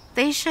sink.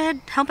 They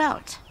should help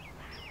out.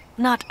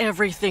 Not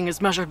everything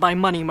is measured by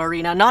money,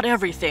 Marina. Not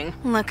everything.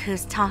 Look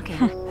who's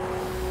talking.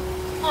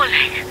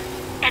 Oleg,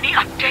 any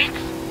updates?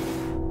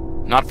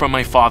 Not from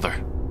my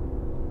father.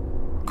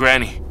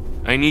 Granny,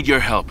 I need your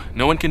help.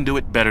 No one can do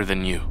it better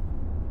than you.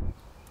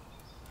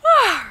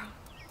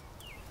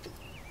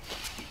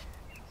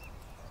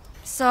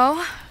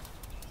 So,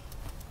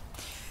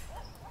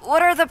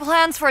 what are the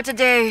plans for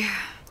today?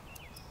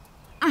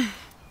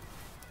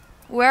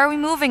 Where are we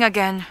moving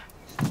again?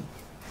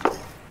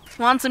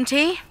 Want some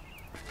tea?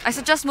 I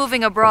suggest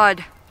moving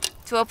abroad.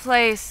 To a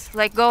place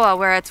like Goa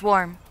where it's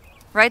warm.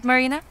 Right,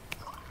 Marina?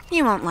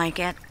 You won't like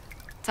it.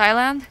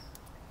 Thailand?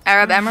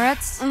 Arab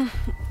Emirates?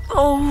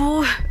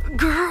 Oh,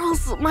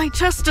 girls, my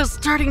chest is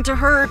starting to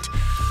hurt.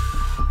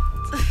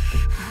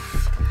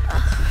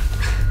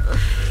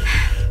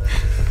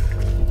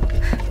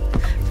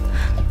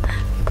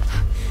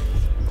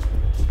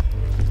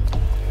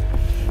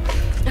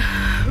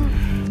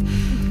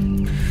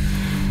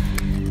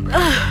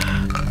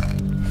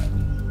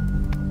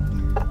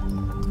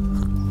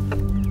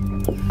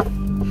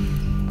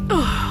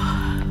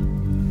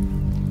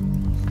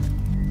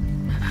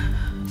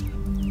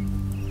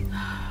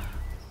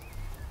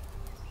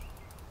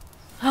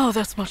 Oh,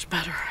 that's much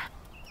better.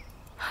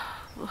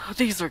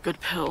 These are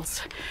good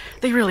pills.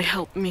 They really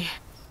help me.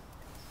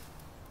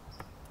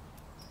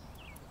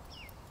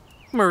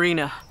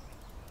 Marina,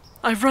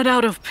 I've run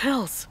out of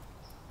pills.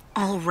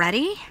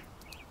 Already?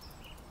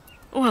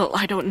 Well,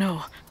 I don't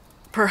know.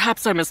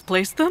 Perhaps I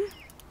misplaced them?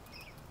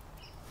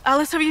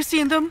 Alice, have you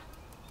seen them?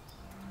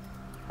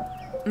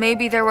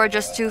 Maybe there were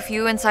just too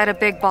few inside a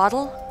big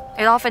bottle?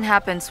 It often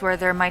happens where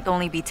there might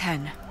only be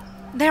 10.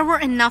 There were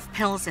enough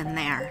pills in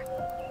there.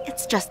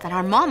 It's just that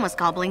our mom was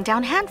gobbling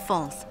down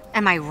handfuls.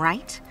 Am I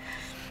right?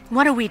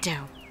 What do we do?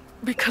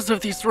 Because of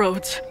these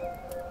roads,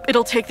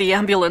 it'll take the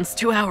ambulance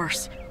 2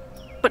 hours.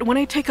 But when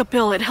I take a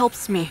pill, it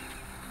helps me.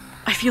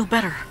 I feel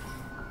better.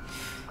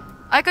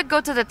 I could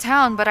go to the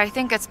town, but I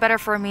think it's better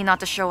for me not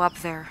to show up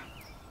there.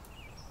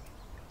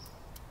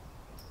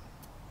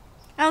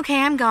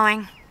 Okay, I'm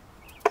going.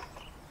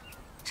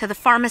 To the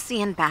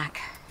pharmacy and back.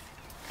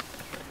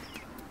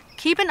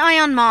 Keep an eye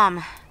on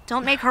Mom.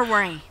 Don't make her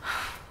worry.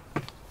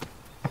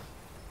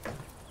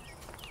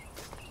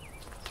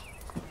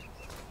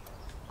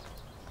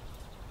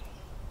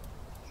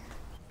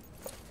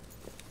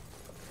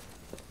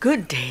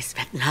 Good day,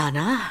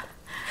 Svetlana.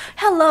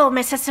 Hello,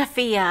 Mrs.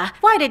 Sophia.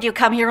 Why did you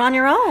come here on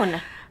your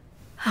own?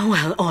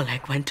 Well,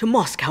 Oleg went to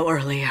Moscow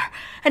earlier,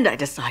 and I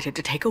decided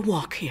to take a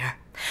walk here.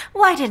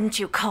 Why didn't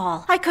you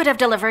call? I could have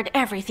delivered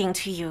everything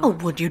to you. Oh,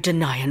 would you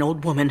deny an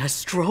old woman a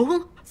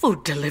stroll?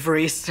 Food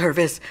delivery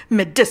service,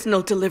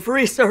 medicinal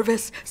delivery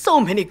service. So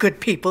many good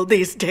people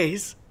these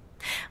days.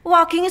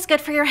 Walking is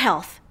good for your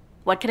health.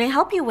 What can I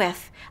help you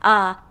with?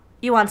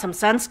 You want some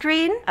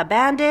sunscreen, a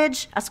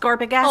bandage,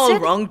 ascorbic acid? All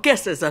wrong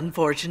guesses,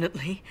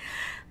 unfortunately.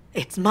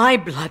 It's my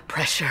blood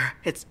pressure.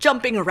 It's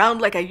jumping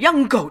around like a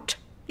young goat.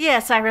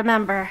 Yes, I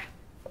remember.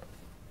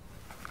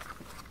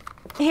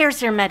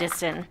 Here's your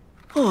medicine.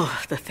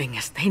 Oh, the thing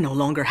is, they no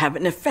longer have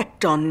an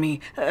effect on me.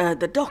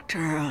 The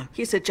doctor,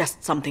 he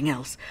suggests something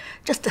else.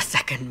 Just a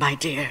second, my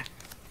dear.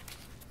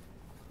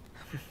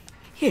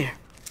 Here.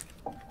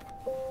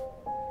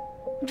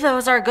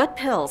 Those are good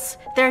pills.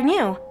 They're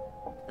new.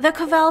 The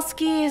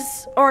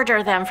Kowalskis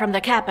order them from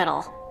the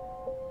capital.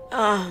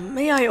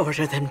 May I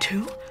order them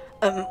too?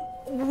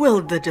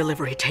 Will the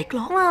delivery take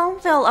long? Well,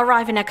 they'll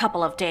arrive in a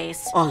couple of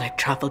days. Oleg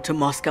traveled to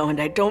Moscow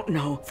and I don't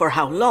know for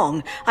how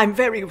long. I'm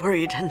very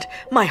worried and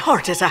my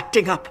heart is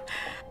acting up.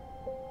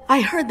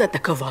 I heard that the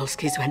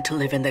Kowalskis went to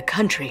live in the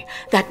country.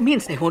 That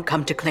means they won't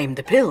come to claim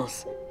the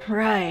pills.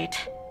 Right.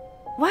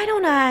 Why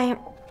don't I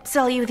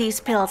sell you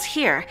these pills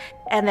here,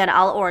 and then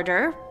I'll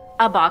order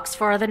a box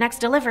for the next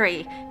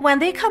delivery. When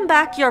they come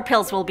back, your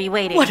pills will be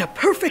waiting. What a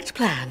perfect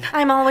plan.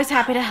 I'm always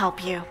happy to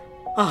help you.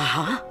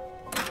 Uh-huh.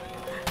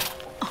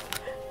 Oh,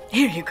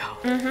 here you go.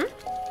 Mm-hmm.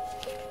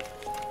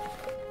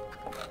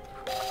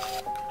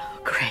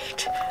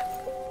 Great.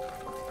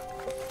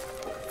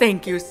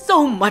 Thank you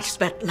so much,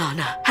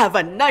 Svetlana. Have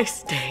a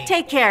nice day.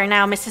 Take care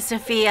now, Mrs.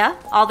 Sophia.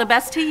 All the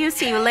best to you.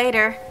 See you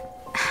later.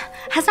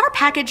 Has our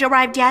package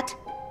arrived yet?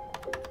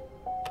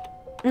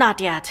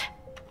 Not yet.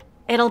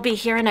 It'll be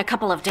here in a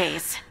couple of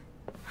days.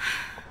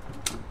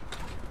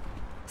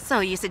 So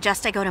you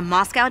suggest I go to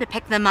Moscow to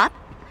pick them up?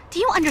 Do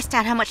you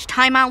understand how much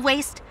time I'll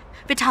waste?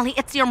 Vitaly,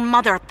 it's your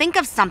mother. Think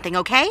of something,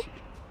 okay?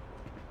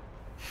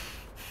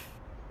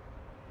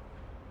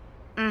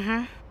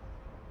 Mm-hmm.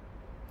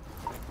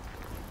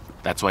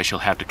 That's why she'll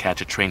have to catch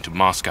a train to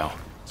Moscow.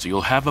 So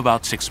you'll have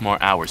about 6 more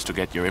hours to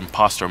get your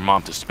imposter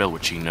mom to spill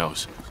what she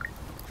knows.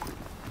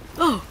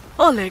 Oh,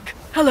 Oleg.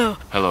 Hello.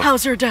 Hello.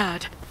 How's your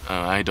dad?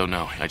 I don't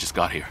know. I just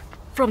got here.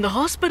 From the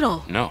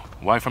hospital? No.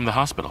 Why from the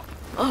hospital?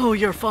 Oh,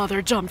 your father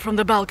jumped from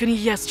the balcony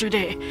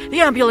yesterday.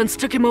 The ambulance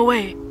took him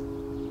away.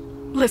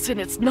 Listen,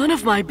 it's none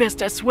of my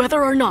business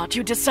whether or not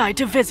you decide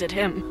to visit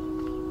him.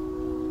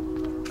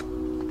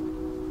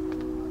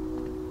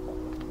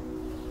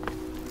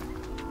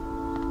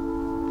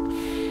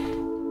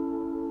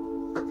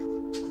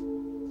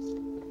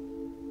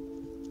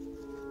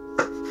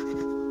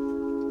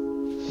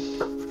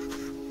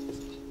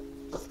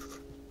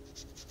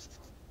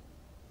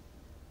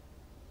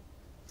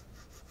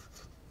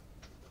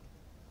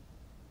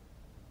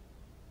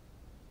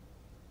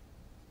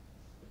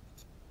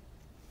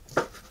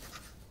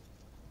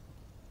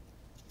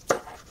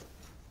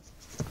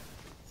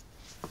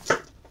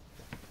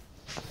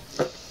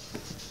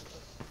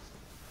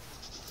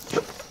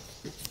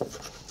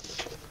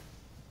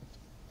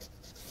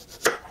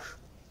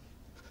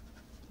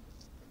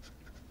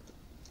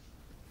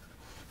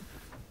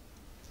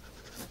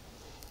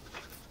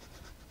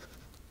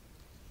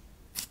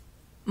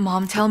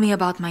 Mom, tell me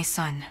about my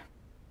son.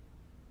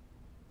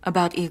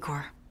 About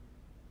Igor.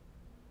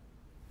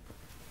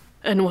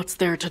 And what's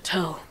there to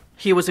tell?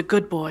 He was a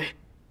good boy.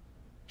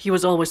 He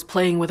was always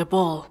playing with a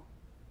ball.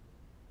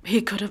 He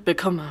could have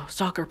become a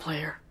soccer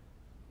player.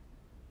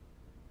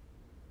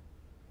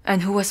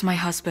 And who was my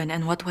husband,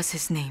 and what was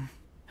his name?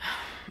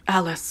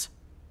 Alice.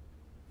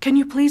 Can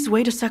you please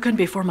wait a second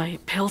before my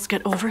pills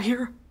get over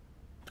here?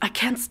 I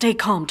can't stay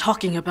calm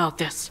talking about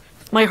this.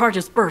 My heart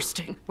is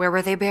bursting. Where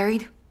were they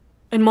buried?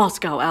 In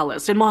Moscow,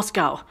 Alice, in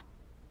Moscow.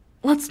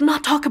 Let's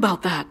not talk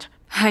about that.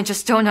 I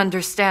just don't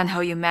understand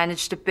how you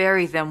managed to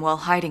bury them while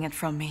hiding it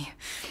from me.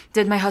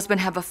 Did my husband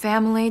have a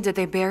family? Did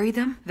they bury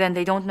them? Then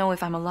they don't know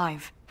if I'm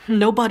alive.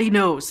 Nobody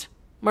knows.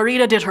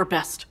 Marina did her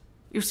best.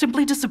 You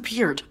simply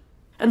disappeared.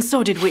 And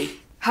so did we.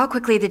 How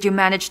quickly did you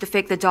manage to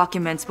fake the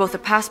documents, both a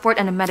passport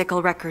and a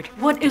medical record?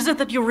 What is it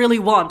that you really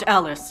want,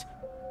 Alice?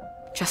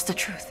 Just the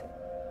truth.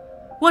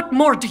 What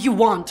more do you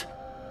want?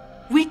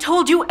 We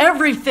told you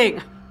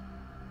everything.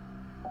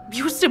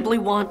 You simply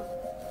want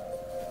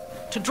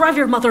to drive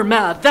your mother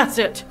mad, that's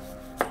it.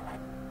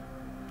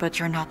 But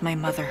you're not my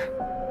mother.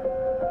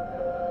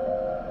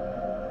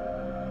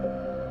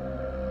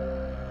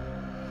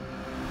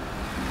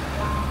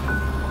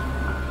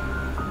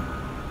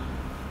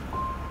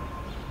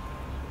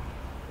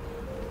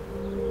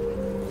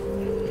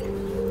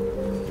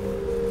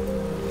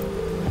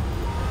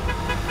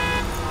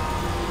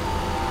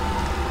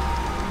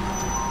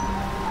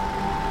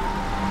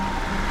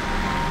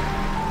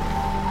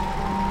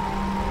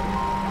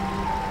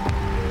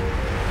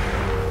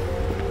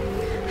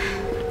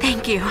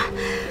 Thank you.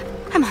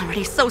 I'm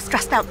already so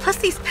stressed out, plus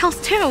these pills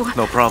too.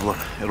 No problem.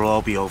 It'll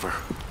all be over.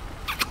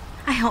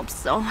 I hope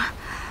so.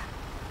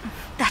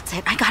 That's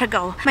it, I gotta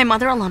go. My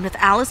mother alone with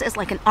Alice is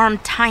like an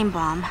armed time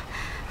bomb.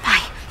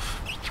 Bye.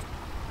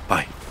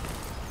 Bye.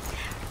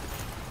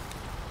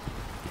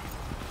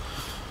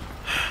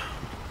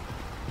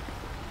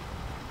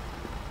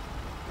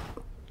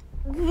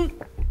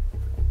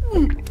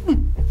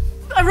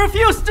 I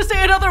refuse to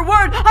say another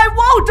word! I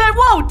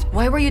won't!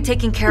 Why were you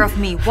taking care of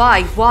me?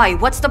 Why?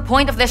 What's the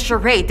point of this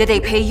charade? Did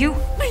they pay you?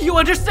 You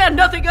understand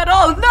nothing at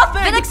all!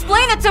 Nothing! Then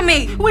explain it to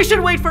me! We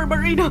should wait for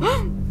Marina.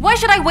 Why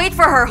should I wait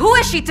for her? Who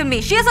is she to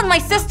me? She isn't my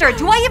sister.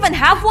 Do I even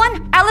have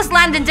one? Alice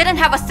Landon didn't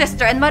have a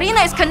sister, and Marina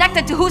is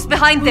connected to who's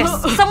behind this.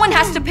 Someone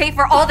has to pay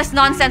for all this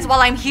nonsense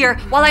while I'm here,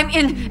 while I'm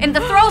in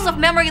the throes of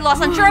memory loss,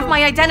 unsure of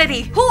my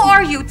identity. Who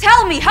are you?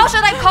 Tell me. How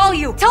should I call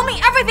you? Tell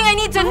me everything I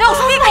need to know.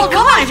 Speak, oh my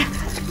God!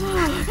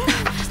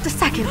 Just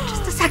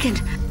a second.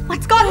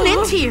 What's gotten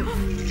into you?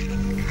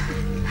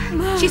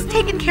 She's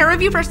taken care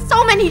of you for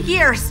so many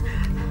years.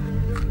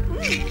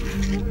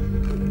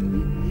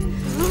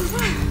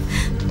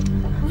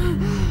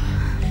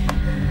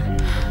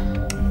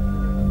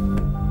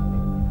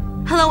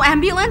 Hello,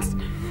 ambulance?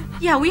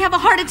 Yeah, we have a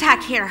heart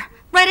attack here.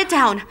 Write it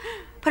down.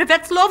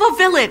 Prevetslovo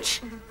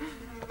village.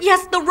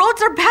 Yes, the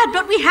roads are bad,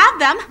 but we have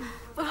them.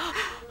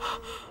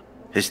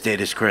 His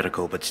state is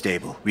critical but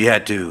stable. We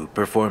had to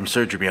perform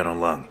surgery on a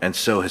lung and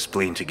sew his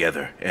spleen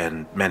together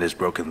and mend his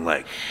broken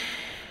leg.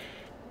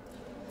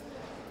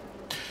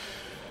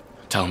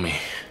 Tell me,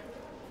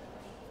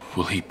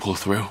 will he pull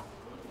through?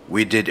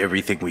 We did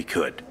everything we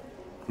could.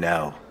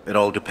 Now, it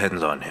all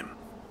depends on him.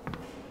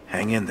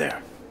 Hang in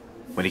there.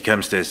 When he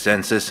comes to his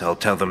senses, I'll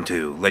tell them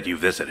to let you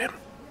visit him.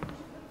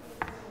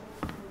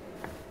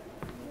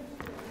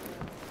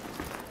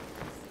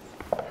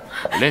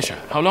 Alesha,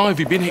 how long have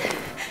you been here?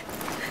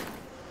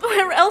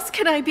 Where else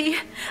can I be?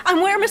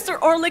 I'm where Mr.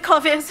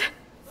 Orlikov is.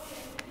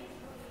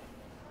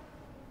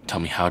 Tell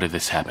me, how did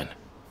this happen?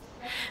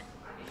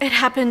 It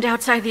happened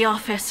outside the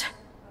office.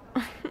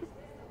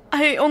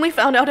 I only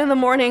found out in the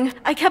morning.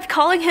 I kept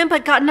calling him,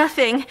 but got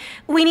nothing.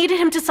 We needed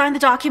him to sign the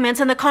documents,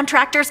 and the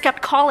contractors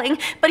kept calling,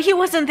 but he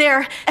wasn't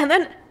there. And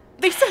then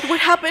they said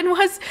what happened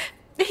was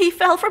he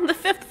fell from the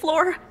 5th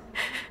floor.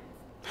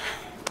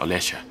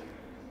 Alesha.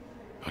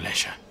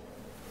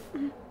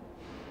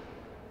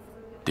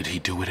 Did he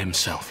do it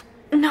himself?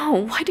 No,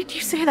 why did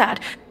you say that?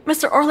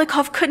 Mr.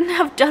 Orlikov couldn't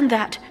have done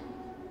that.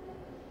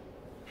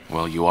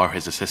 Well, you are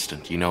his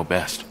assistant. You know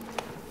best.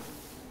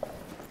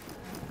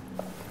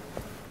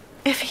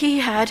 If he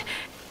had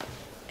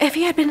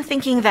been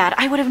thinking that,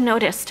 I would have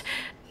noticed.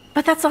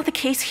 But that's not the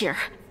case here.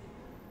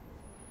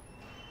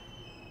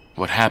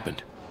 What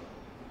happened?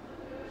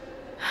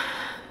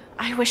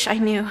 I wish I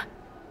knew.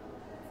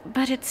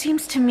 But it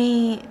seems to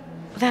me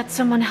that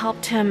someone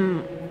helped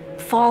him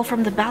fall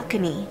from the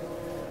balcony.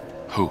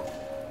 Who?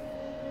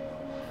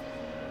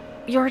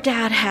 Your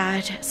dad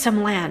had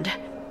some land.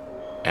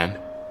 And?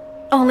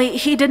 Only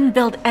he didn't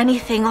build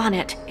anything on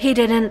it. He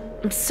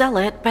didn't sell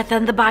it, but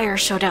then the buyer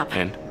showed up.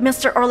 And?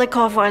 Mr.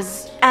 Orlikov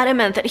was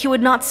adamant that he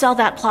would not sell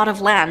that plot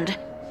of land.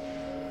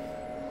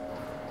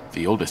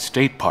 The old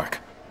estate park.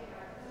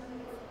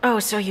 Oh,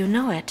 so you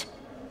know it?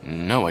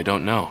 No, I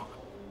don't know.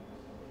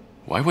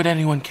 Why would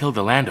anyone kill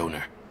the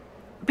landowner?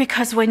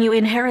 Because when you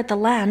inherit the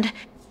land,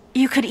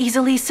 you could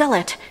easily sell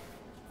it.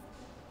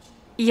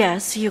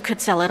 Yes, you could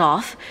sell it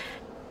off.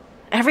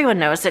 Everyone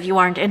knows that you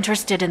aren't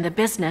interested in the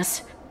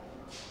business.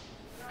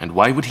 And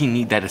why would he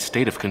need that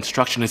estate if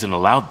construction isn't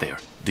allowed there?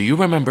 Do you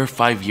remember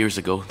 5 years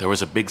ago there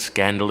was a big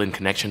scandal in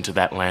connection to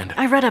that land?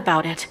 I read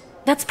about it.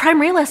 That's prime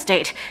real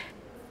estate.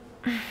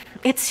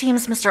 It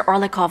seems Mr.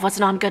 Orlikov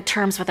wasn't on good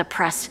terms with the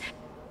press.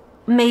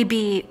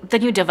 Maybe the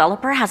new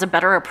developer has a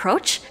better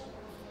approach?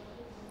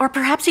 Or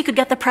perhaps he could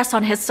get the press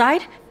on his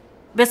side?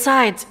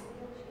 Besides,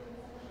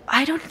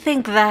 I don't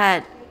think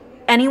that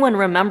anyone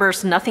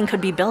remembers nothing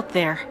could be built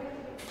there.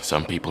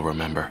 Some people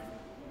remember.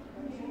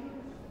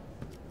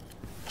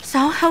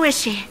 So, how is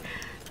she?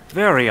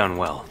 Very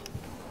unwell.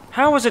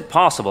 How is it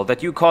possible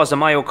that you caused a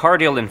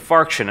myocardial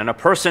infarction in a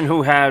person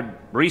who had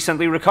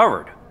recently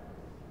recovered?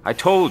 I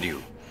told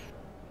you.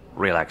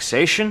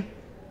 Relaxation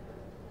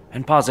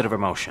and positive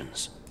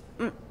emotions.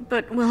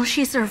 But will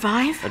she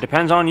survive? It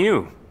depends on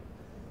you.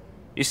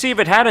 You see, if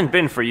it hadn't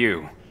been for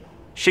you,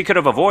 she could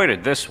have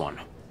avoided this one.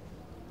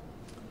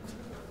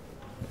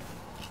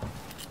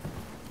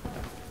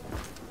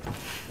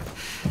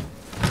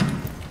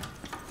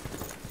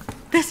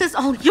 This is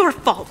all your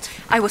fault.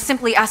 I was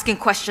simply asking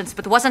questions,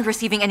 but wasn't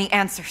receiving any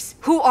answers.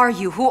 Who are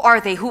you? Who are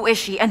they? Who is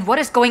she? And what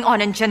is going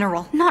on in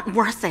general? Not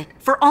worth it.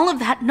 For all of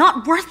that,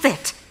 not worth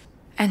it.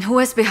 And who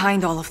is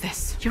behind all of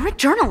this? You're a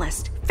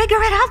journalist.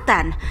 Figure it out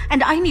then.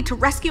 And I need to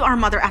rescue our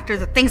mother after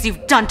the things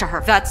you've done to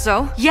her. That's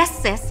so?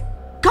 Yes, sis.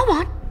 Go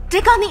on.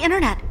 Dig on the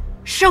internet.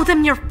 Show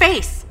them your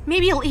face.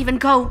 Maybe you'll even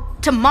go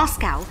to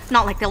Moscow.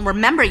 Not like they'll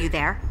remember you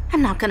there.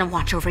 I'm not gonna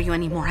watch over you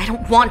anymore. I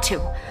don't want to.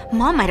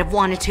 Mom might have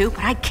wanted to,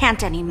 but I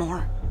can't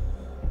anymore.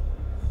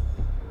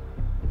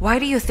 Why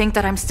do you think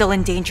that I'm still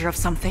in danger of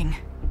something?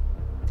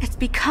 It's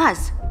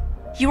because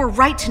you were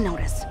right to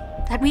notice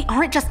that we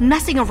aren't just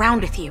messing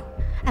around with you.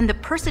 And the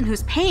person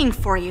who's paying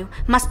for you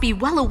must be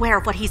well aware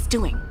of what he's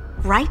doing,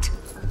 right?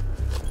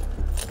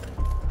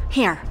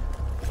 Here.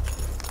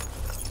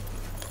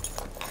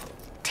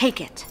 Take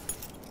it.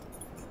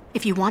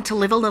 If you want to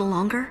live a little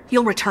longer,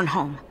 you'll return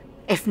home.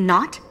 If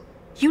not,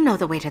 you know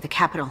the way to the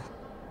capital.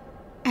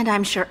 And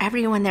I'm sure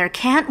everyone there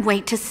can't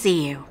wait to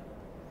see you.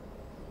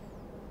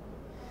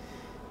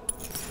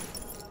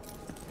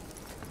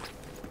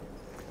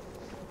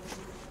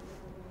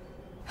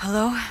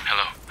 Hello?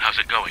 Hello, how's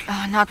it going?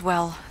 Not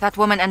well. That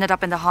woman ended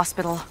up in the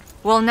hospital.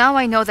 Well, now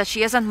I know that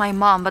she isn't my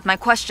mom, but my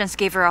questions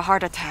gave her a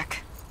heart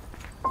attack.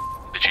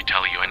 Did she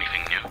tell you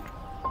anything new?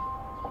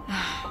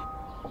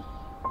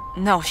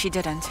 No, she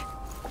didn't.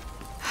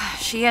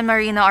 She and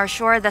Marina are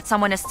sure that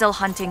someone is still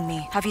hunting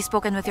me. Have you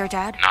spoken with your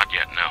dad? Not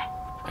yet, no.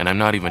 And I'm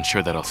not even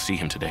sure that I'll see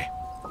him today.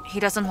 He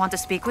doesn't want to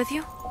speak with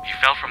you? He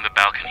fell from the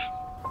balcony.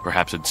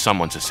 Perhaps it's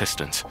someone's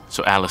assistance.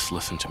 So Alice,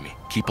 listen to me.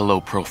 Keep a low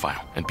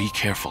profile, and be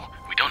careful.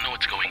 We don't know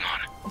what's going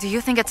on. Do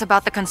you think it's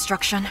about the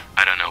construction?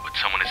 I don't know, but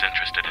someone is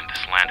interested in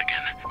this land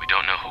again. We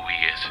don't know who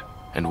he is,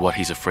 and what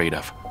he's afraid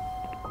of.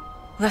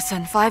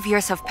 Listen, 5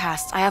 years have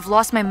passed. I have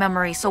lost my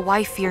memory, so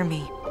why fear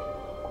me?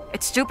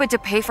 It's stupid to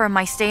pay for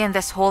my stay in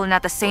this hole and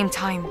at the same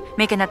time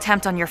make an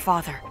attempt on your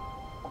father.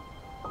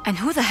 And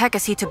who the heck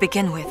is he to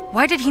begin with?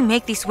 Why did he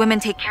make these women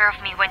take care of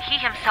me when he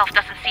himself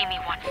doesn't see me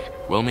once?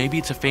 Well, maybe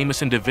it's a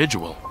famous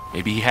individual.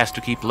 Maybe he has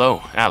to keep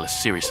low. Alice,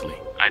 seriously.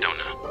 I don't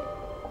know.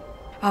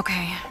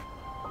 Okay.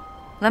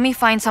 Let me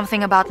find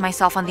something about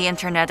myself on the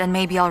internet and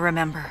maybe I'll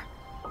remember.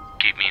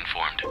 Keep me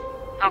informed.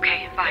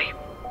 Okay, bye.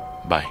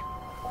 Bye.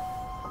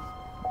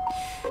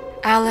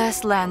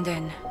 Alice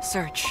Landon.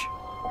 Search.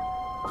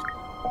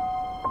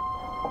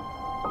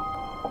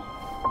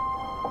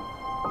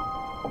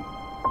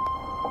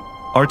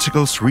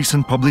 Articles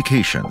recent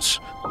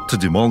publications to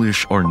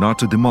demolish or not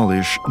to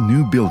demolish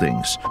new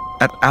buildings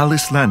at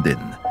Alice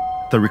Landon.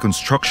 The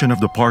reconstruction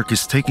of the park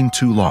is taking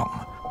too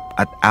long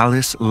at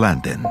Alice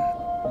Landon.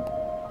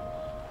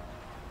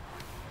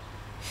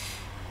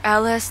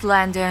 Alice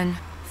Landon.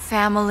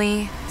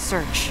 Family.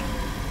 Search.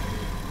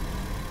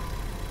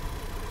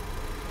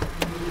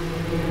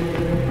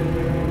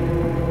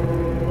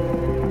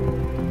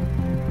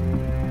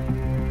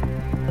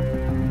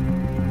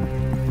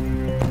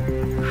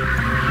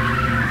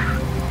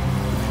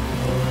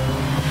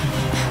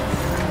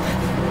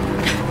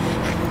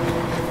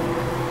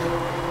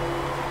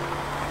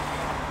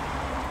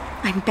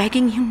 I'm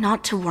begging you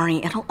not to worry.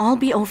 It'll all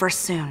be over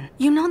soon.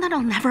 You know that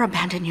I'll never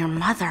abandon your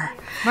mother.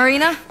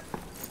 Marina?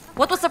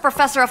 What was the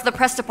professor of the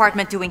press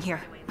department doing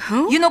here?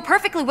 Who? You know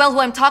perfectly well who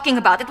I'm talking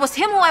about. It was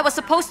him who I was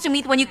supposed to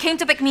meet when you came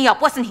to pick me up,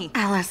 wasn't he?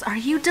 Alice, are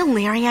you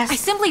delirious? I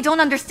simply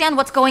don't understand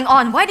what's going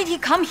on. Why did he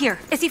come here?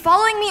 Is he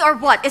following me or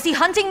what? Is he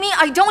hunting me?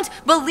 I don't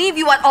believe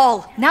you at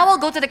all. Now I'll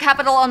go to the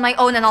capital on my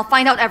own and I'll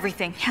find out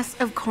everything. Yes,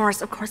 of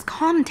course.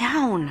 Calm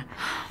down.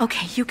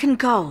 Okay, you can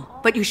go.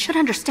 But you should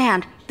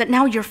understand that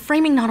now you're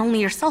framing not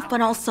only yourself but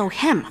also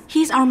him.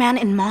 He's our man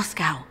in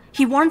Moscow.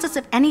 He warns us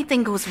if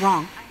anything goes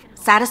wrong.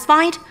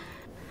 Satisfied?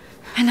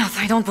 Enough,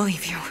 I don't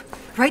believe you.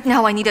 Right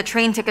now I need a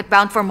train ticket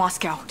bound for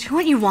Moscow. Do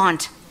what you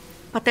want.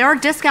 But there are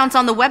discounts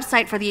on the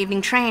website for the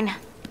evening train.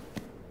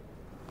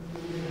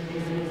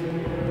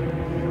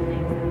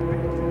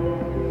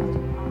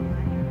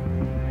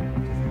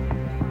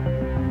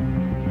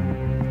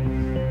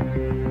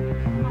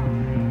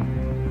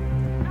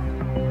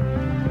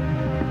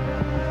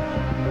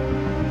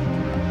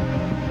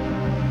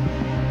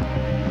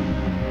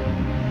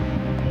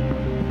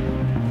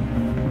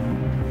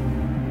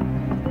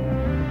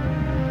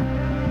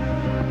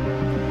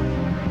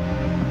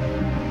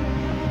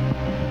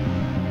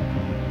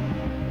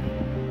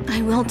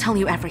 I will tell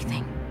you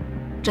everything.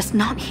 Just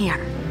not here.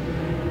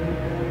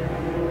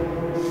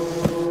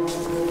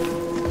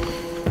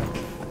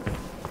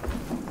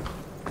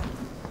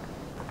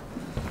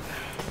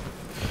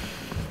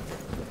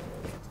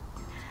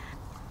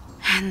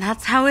 And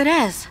that's how it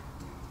is.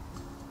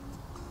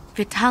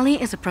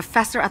 Vitaly is a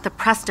professor at the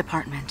press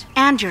department,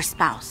 and your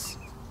spouse.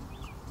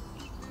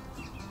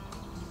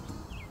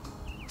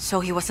 So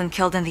he wasn't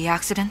killed in the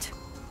accident?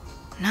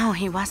 No,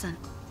 he wasn't.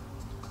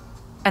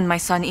 And my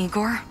son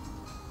Igor?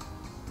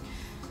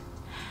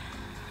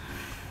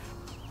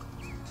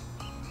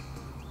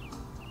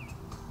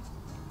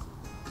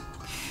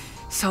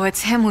 So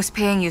it's him who's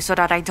paying you so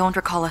that I don't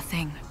recall a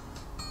thing.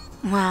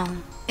 Well,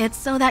 it's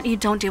so that you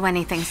don't do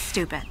anything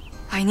stupid.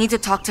 I need to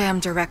talk to him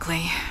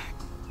directly.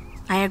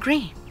 I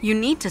agree. You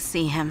need to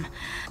see him.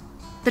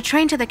 The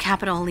train to the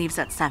capital leaves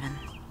at 7.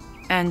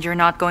 And you're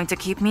not going to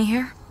keep me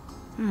here?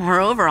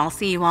 Moreover, I'll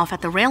see you off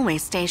at the railway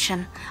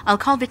station. I'll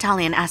call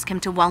Vitaly and ask him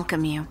to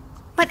welcome you.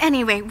 But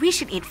anyway, we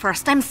should eat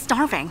first. I'm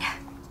starving.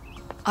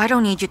 I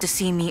don't need you to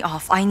see me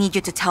off. I need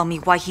you to tell me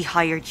why he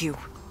hired you.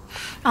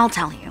 I'll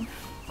tell you.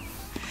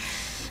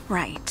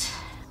 Right.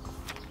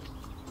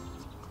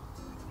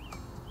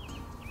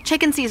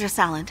 Chicken Caesar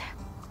salad.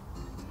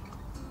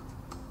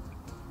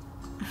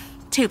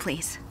 2,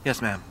 please.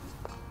 Yes, ma'am.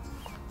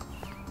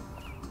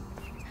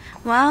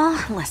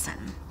 Well,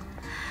 listen.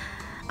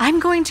 I'm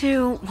going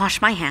to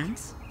wash my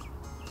hands.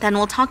 Then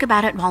we'll talk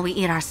about it while we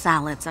eat our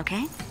salads,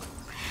 okay?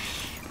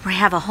 We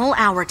have a whole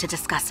hour to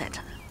discuss it.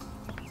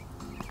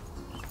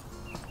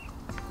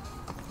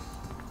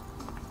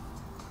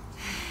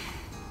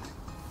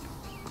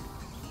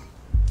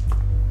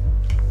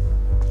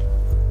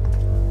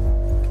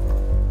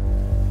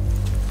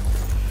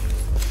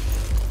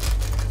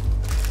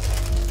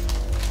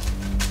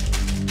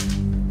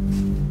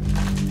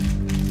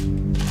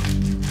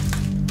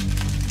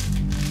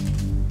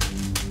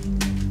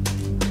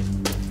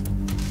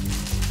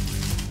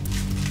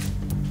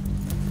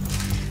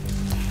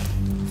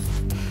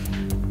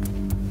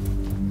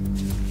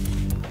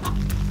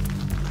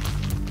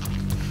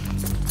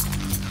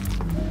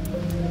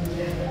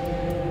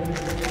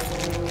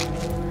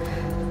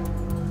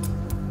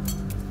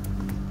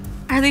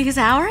 Are these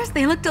ours?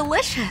 They look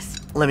delicious.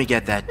 Let me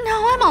get that.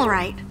 No, I'm all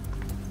right.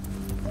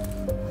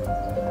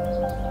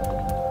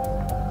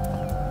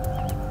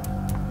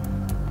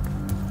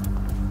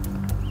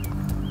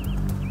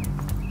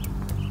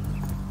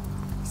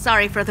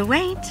 Sorry for the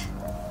wait.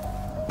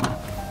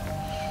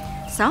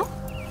 So?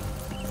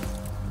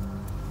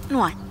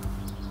 What?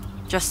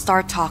 Just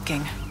start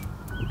talking.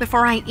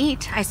 Before I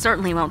eat, I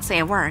certainly won't say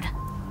a word.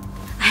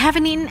 I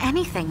haven't eaten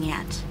anything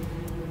yet.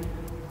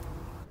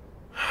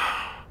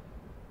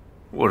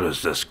 What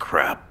is this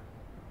crap?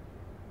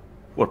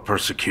 What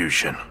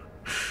persecution?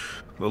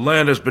 The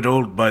land has been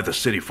owned by the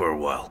city for a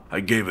while. I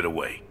gave it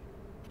away.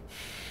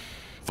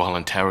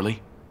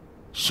 Voluntarily?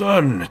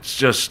 Son, it's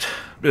just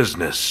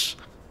business.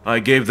 I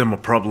gave them a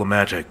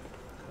problematic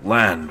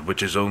land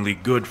which is only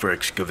good for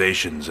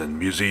excavations and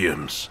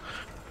museums.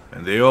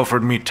 And they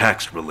offered me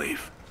tax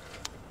relief.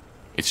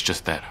 It's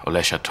just that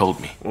Olesha told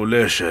me.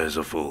 Olesha is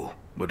a fool,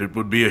 but it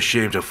would be a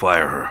shame to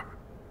fire her.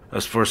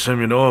 As for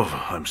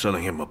Semyonov, I'm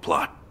selling him a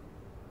plot.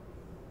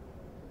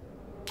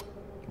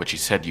 But she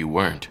said you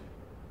weren't.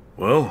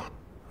 Well,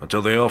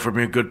 until they offer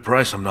me a good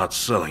price, I'm not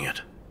selling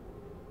it.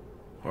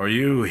 Are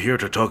you here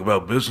to talk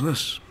about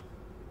business?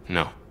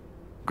 No.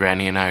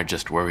 Granny and I are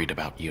just worried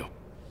about you.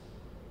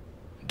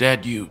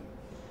 Dad,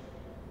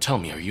 tell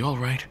me, are you all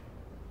right?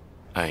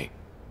 I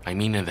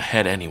mean in the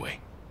head anyway.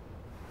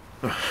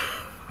 Do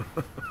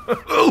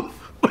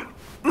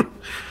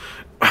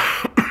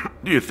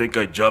you think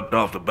I jumped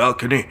off the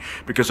balcony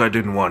because I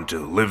didn't want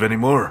to live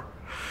anymore?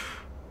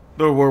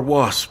 There were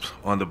wasps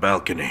on the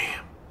balcony.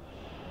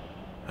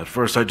 At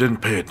first I didn't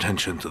pay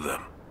attention to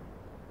them.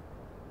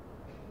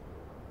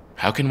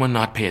 How can one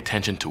not pay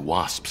attention to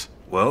wasps?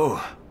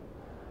 Well,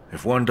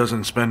 if one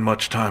doesn't spend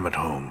much time at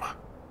home.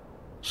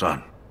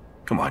 Son,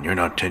 come on, you're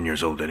not 10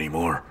 years old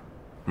anymore.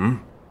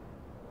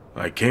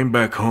 I came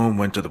back home,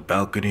 went to the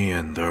balcony,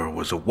 and there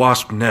was a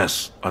wasp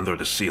nest under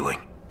the ceiling.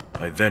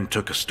 I then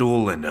took a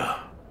stool and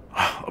a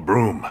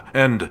broom,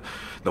 and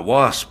the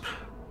wasp...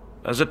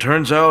 As it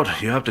turns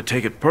out, you have to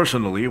take it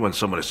personally when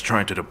someone is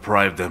trying to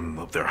deprive them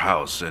of their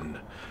house, and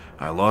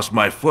I lost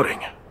my footing.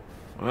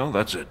 Well,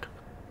 that's it.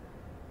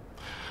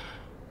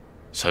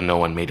 So no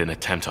one made an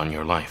attempt on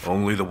your life?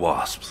 Only the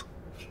wasps.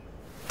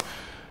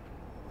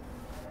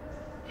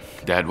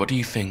 Dad, what do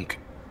you think?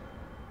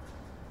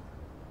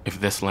 If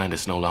this land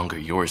is no longer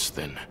yours,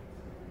 then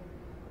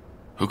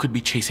who could be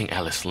chasing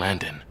Alice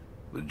Landon?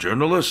 The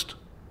journalist?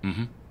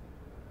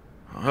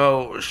 Mm-hmm.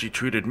 How she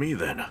treated me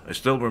then. I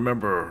still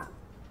remember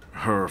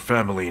her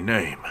family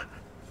name.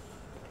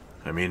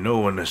 I mean, no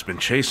one has been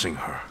chasing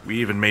her. We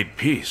even made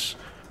peace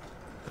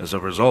as a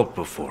result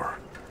before.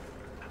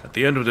 At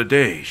the end of the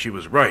day, she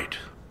was right.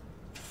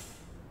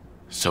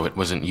 So it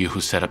wasn't you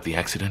who set up the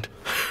accident?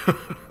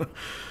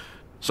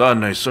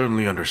 Son, I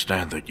certainly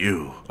understand that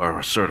you are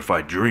a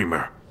certified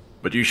dreamer.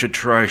 But you should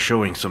try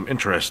showing some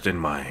interest in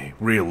my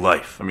real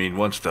life. I mean,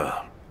 once the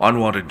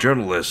unwanted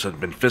journalists had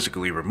been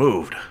physically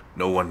removed,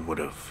 no one would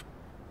have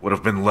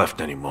been left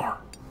anymore.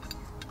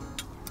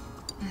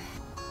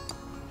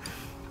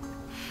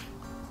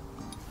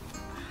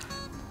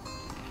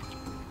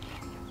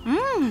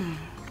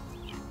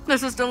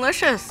 This is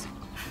delicious.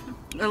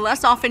 The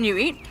less often you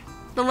eat,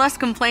 the less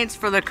complaints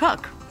for the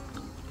cook.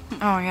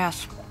 Oh,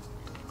 yes.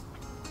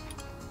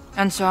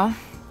 And so?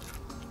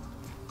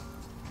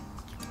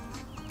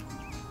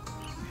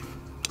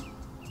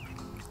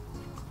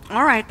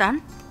 All right,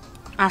 then.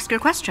 Ask your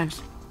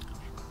questions.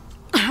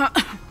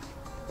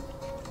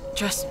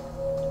 Just...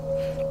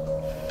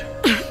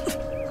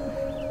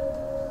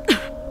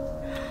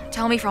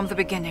 tell me from the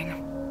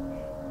beginning.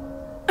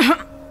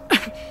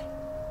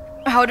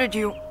 How did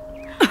you...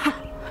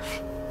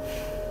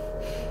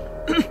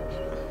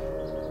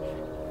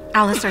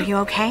 Alice, are you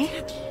okay?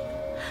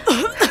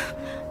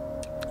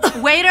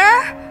 Waiter!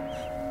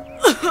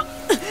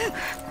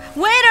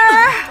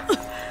 Waiter!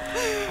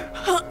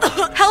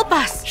 Help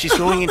us! She's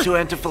going into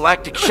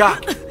anaphylactic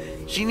shock.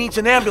 She needs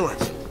an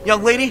ambulance.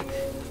 Young lady?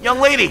 Young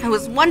lady! I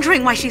was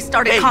wondering why she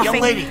started coughing.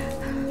 Young lady!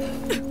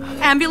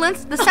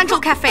 Ambulance, the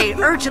Central Cafe,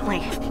 urgently.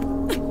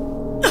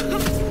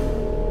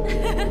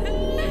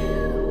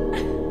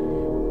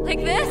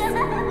 Like this?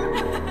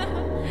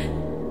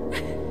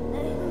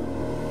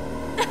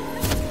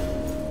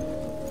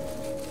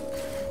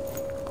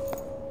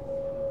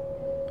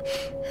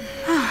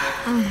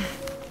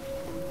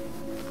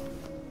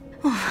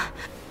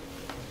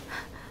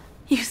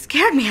 You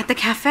scared me at the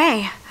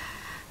cafe.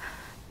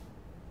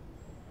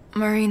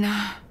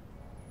 Marina,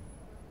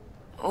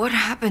 what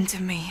happened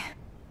to me?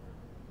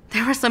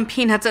 There were some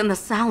peanuts in the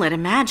salad,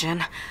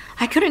 imagine.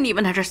 I couldn't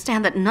even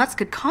understand that nuts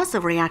could cause a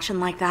reaction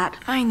like that.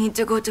 I need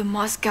to go to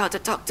Moscow to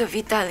talk to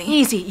Vitaly.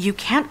 Easy, you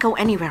can't go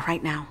anywhere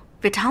right now.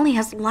 Vitaly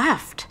has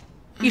left.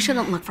 You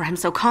shouldn't look for him,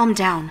 so calm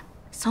down.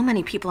 So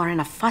many people are in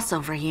a fuss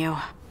over you.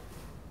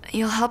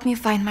 You'll help me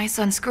find my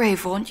son's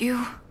grave, won't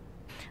you?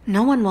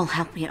 No one will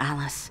help you,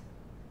 Alice.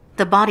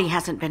 The body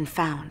hasn't been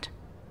found.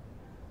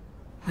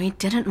 We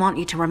didn't want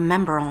you to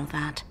remember all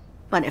that.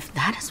 But if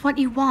that is what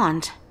you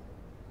want...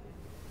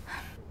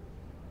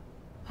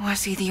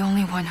 Was he the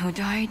only one who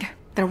died?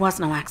 There was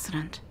no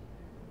accident.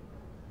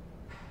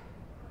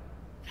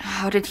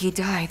 How did he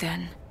die,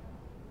 then?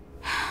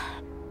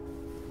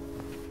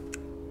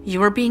 You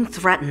were being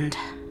threatened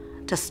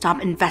to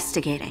stop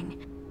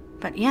investigating.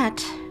 But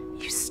yet,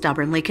 you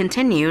stubbornly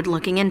continued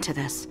looking into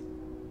this.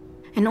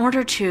 In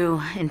order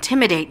to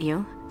intimidate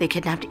you, they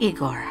kidnapped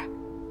Igor.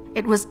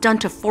 It was done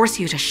to force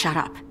you to shut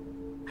up.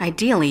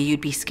 Ideally,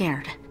 you'd be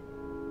scared.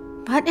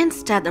 But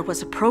instead, there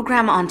was a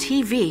program on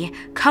TV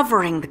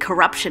covering the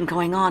corruption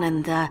going on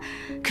in the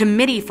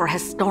Committee for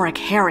Historic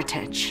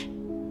Heritage.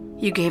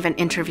 You gave an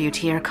interview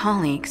to your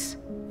colleagues.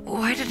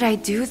 Why did I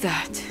do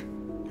that?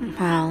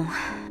 Well,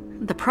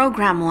 the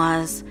program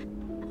was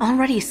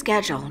already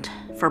scheduled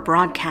for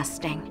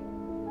broadcasting.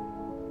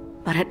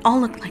 But it all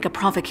looked like a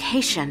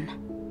provocation.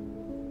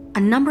 A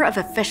number of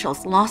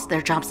officials lost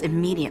their jobs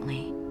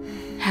immediately.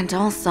 And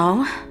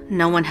also,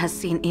 no one has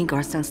seen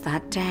Igor since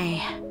that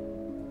day.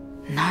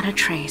 Not a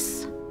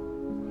trace.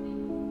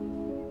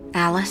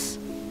 Alice,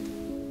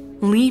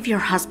 leave your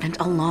husband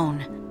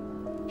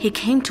alone. He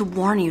came to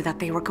warn you that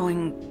they were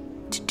going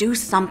to do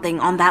something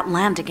on that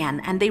land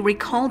again, and they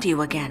recalled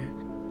you again.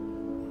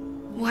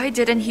 Why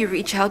didn't he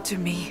reach out to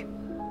me?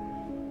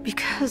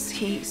 Because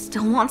he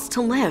still wants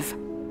to live.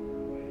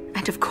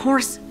 And of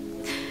course,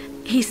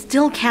 he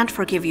still can't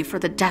forgive you for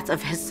the death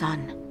of his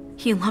son.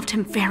 He loved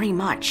him very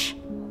much.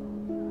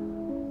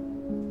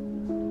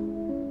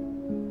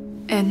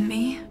 And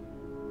me?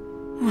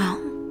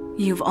 Well,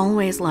 you've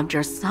always loved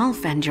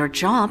yourself and your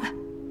job.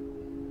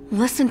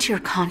 Listen to your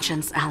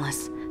conscience,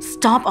 Alice.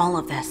 Stop all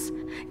of this.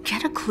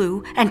 Get a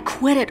clue and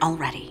quit it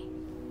already.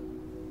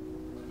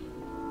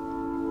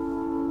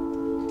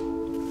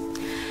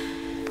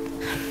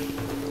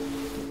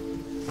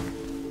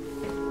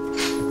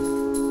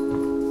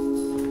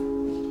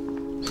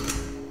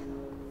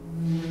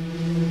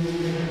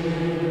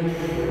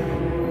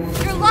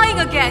 You're lying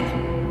again!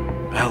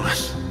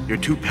 Alice, you're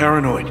too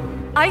paranoid.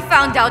 I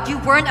found out you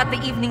weren't at the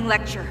evening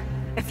lecture.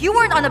 If you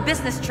weren't on a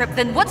business trip,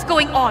 then what's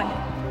going on?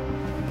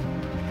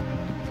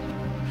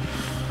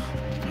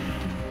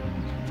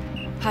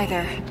 Hi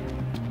there.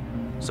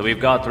 So we've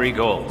got 3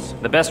 goals.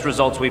 The best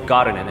results we've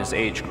gotten in his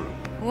age group.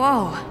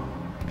 Whoa.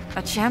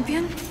 A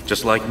champion?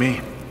 Just like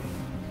me.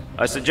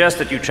 I suggest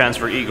that you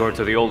transfer Igor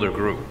to the older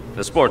group,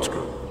 the sports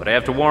group, but I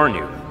have to warn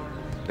you,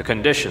 the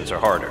conditions are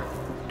harder.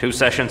 2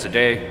 sessions a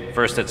day,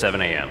 first at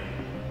 7 a.m.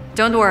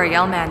 Don't worry,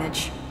 I'll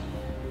manage.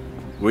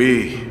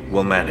 We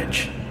will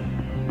manage.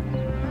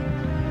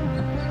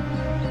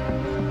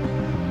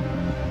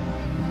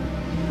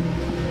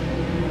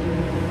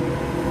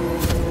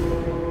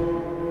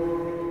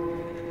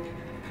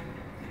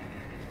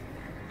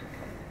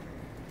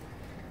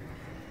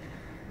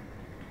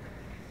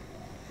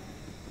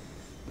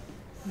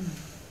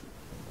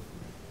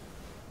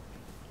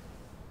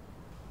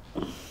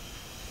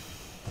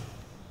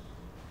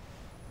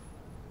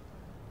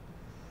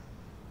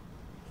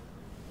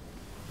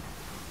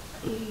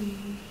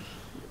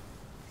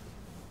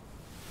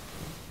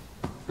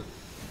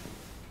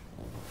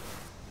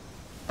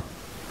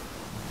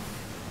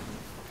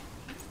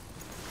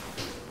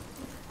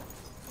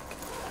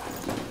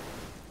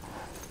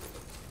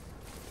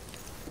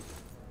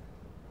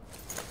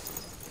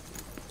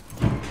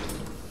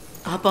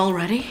 Up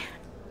already?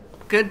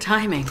 Good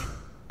timing.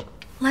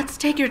 Let's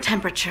take your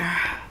temperature.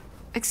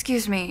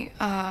 Excuse me,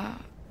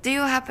 do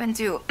you happen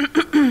to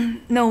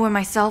know where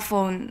my cell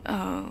phone,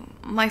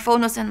 my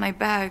phone was in my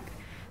bag.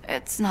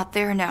 It's not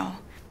there now.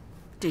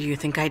 Do you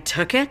think I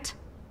took it?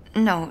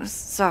 No,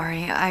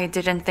 sorry, I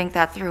didn't think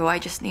that through. I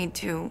just need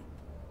to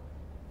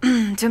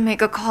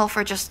make a call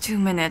for just 2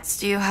 minutes.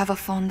 Do you have a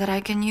phone that I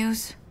can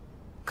use?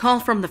 Call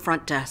from the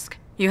front desk.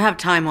 You have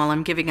time while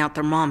I'm giving out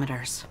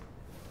thermometers.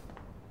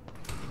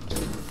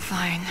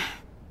 Fine.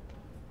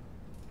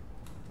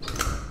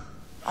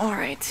 All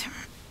right.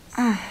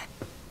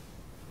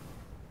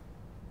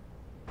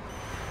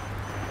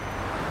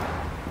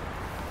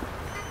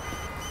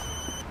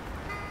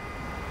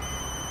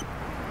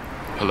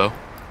 Hello?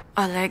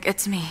 Oleg,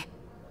 it's me.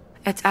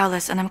 It's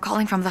Alice, and I'm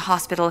calling from the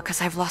hospital because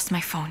I've lost my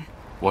phone.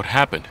 What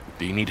happened?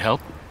 Do you need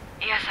help?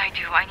 Yes, I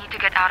do. I need to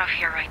get out of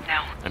here right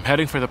now. I'm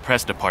heading for the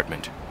press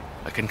department.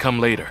 I can come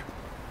later.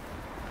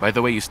 By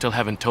the way, you still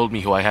haven't told me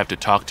who I have to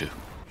talk to.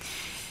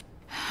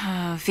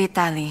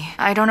 Vitali.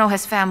 I don't know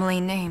his family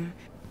name.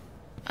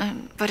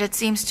 But it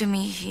seems to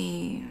me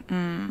he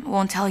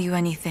won't tell you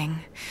anything.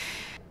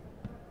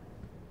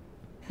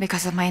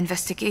 Because of my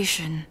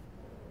investigation,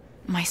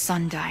 my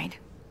son died.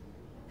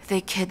 They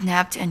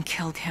kidnapped and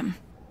killed him.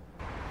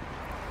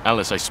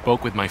 Alice, I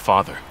spoke with my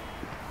father.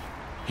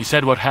 He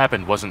said what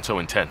happened wasn't so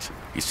intense.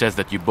 He says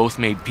that you both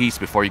made peace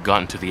before you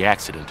got into the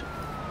accident.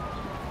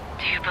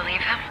 Do you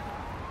believe him?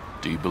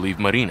 Do you believe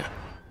Marina?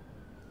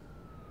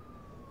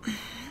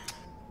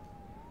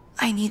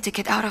 I need to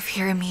get out of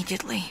here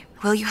immediately.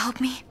 Will you help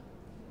me?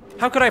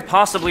 How could I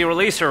possibly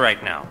release her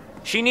right now?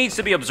 She needs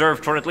to be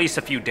observed for at least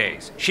a few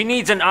days. She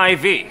needs an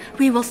IV.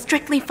 We will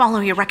strictly follow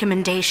your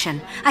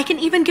recommendation. I can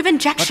even give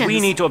injections. But we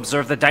need to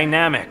observe the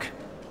dynamic.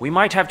 We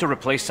might have to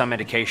replace some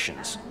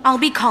medications. I'll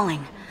be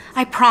calling.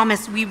 I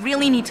promise we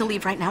really need to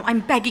leave right now.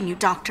 I'm begging you,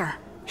 doctor.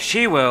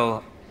 She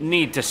will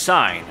need to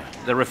sign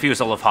the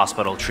refusal of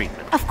hospital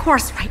treatment. Of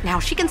course, right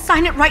now. She can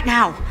sign it right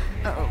now.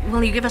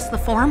 Will you give us the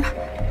form?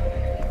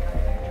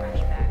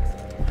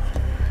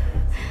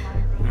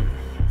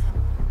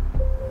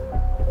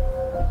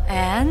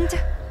 And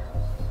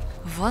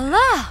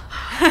voila!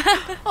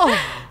 Oh,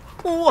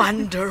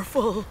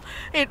 wonderful.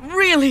 It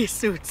really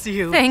suits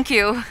you. Thank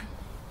you.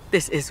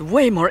 This is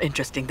way more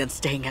interesting than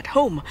staying at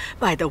home.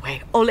 By the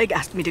way, Oleg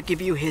asked me to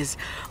give you his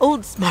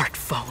old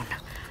smartphone.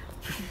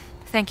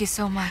 Thank you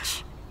so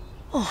much.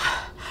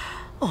 Oh,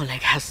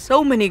 Oleg has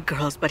so many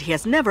girls, but he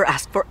has never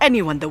asked for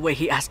anyone the way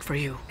he asked for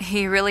you.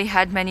 He really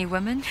had many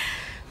women?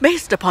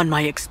 Based upon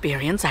my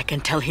experience, I can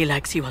tell he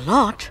likes you a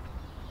lot.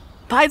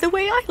 By the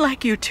way, I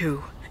like you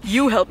too.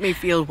 You help me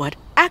feel what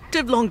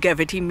active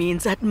longevity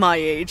means at my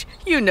age.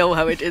 You know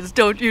how it is,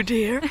 don't you,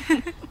 dear?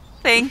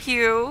 Thank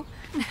you.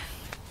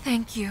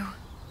 Thank you.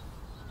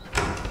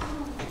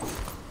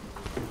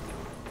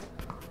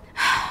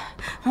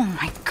 Oh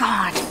my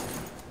God.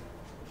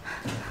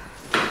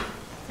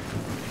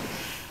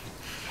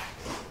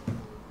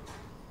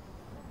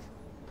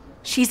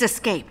 She's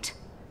escaped.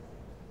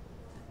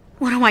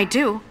 What do I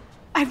do?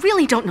 I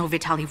really don't know,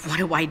 Vitali. What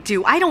do I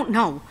do? I don't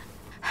know.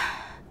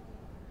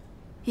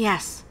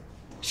 Yes,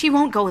 she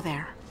won't go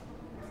there.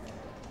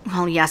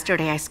 Well,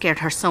 yesterday I scared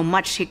her so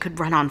much she could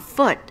run on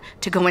foot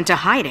to go into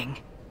hiding.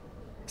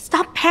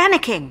 Stop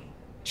panicking!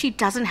 She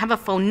doesn't have a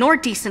phone nor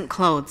decent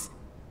clothes.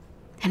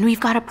 And we've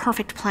got a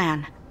perfect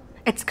plan.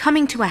 It's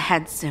coming to a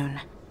head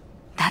soon.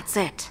 That's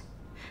it.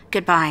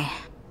 Goodbye.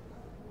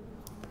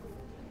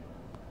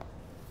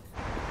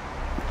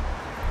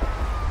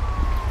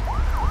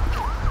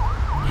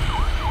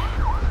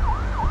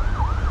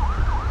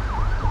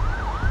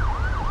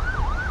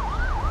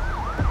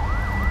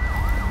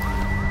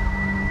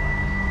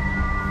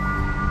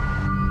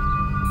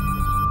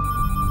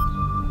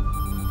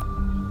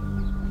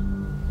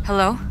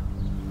 Hello?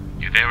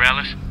 You there,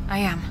 Alice? I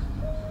am.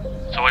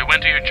 So I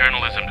went to your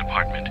journalism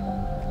department.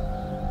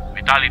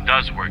 Vitali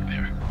does work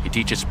there. He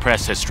teaches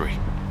press history.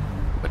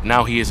 But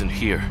now he isn't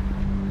here.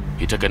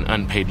 He took an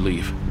unpaid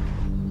leave.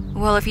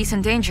 Well, if he's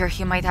in danger,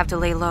 he might have to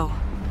lay low.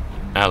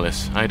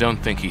 Alice, I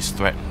don't think he's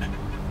threatened.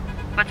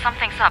 But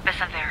something's up,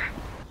 isn't there?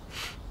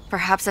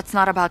 Perhaps it's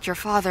not about your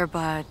father,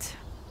 but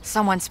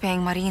someone's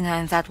paying Marina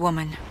and that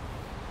woman.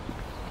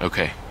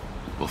 Okay,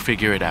 we'll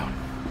figure it out.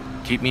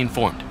 Keep me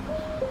informed.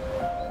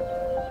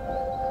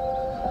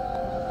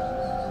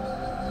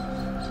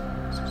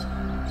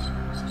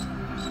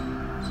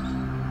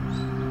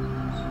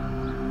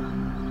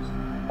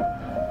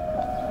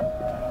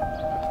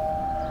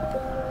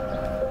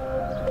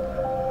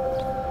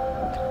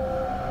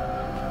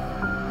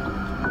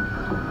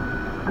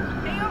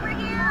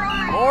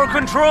 More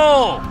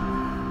control!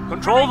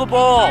 Control the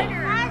ball!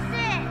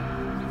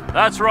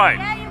 That's right.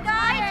 Yeah, you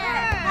got it!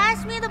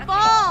 Pass me the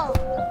ball!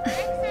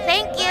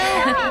 Thank you!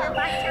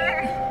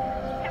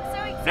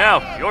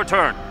 Now, your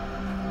turn.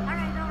 Come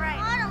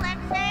on,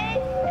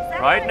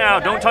 Alexei! Right now,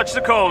 don't touch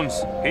the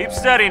cones. Keep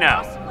steady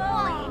now.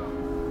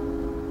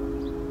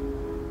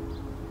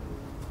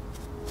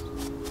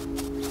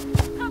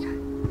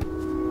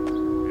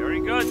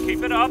 Very good,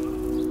 keep it up.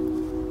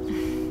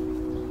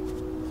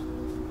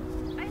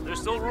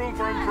 still room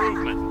for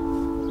improvement.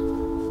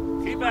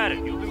 Keep at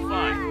it, you'll do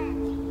fine.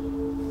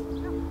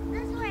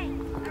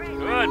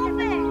 Good.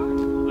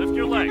 Lift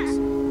your legs.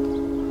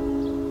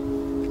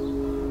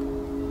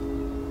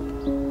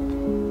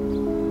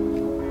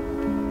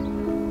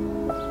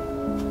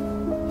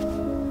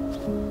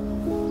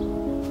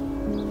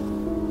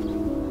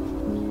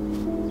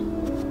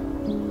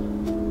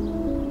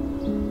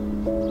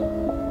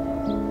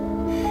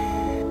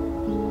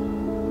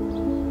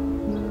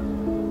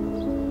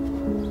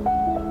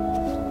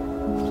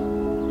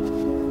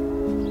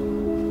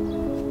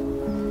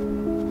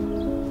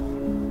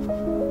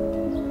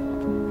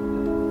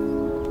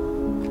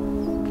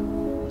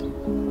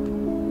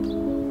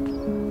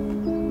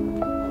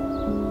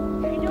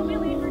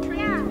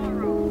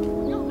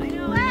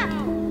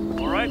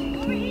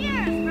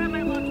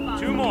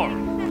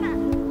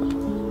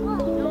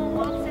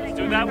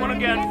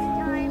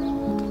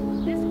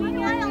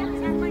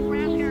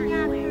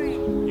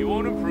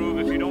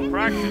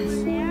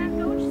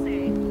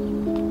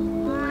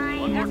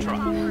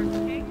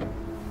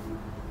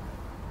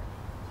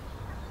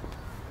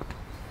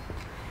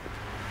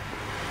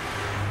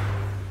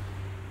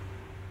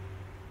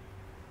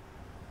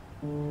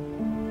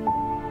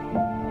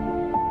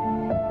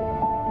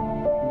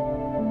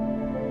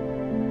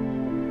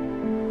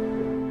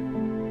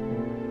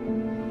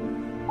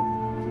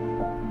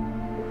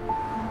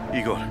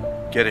 Igor,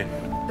 get in.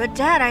 But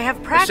Dad, I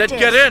have practice. I said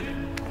get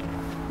in!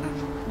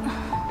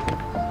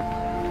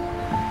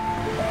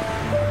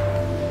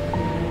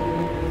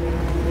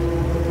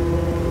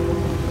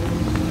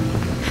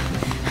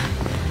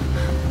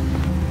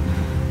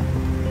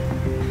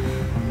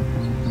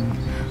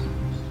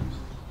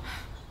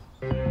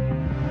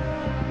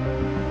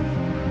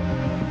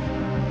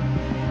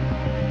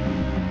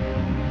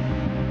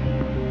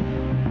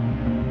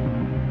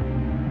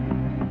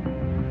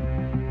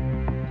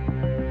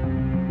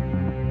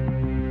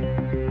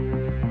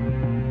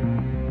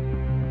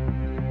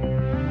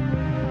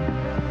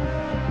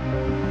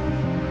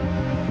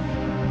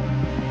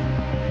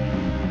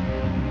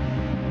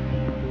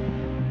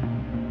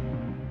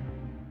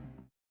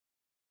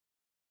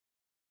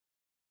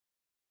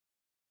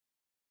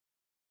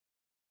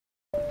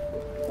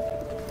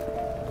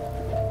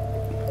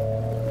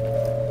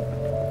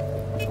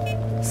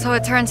 So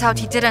it turns out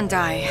he didn't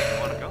die.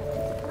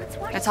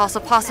 It's also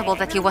possible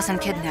that he wasn't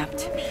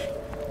kidnapped.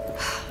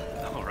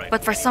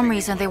 But for some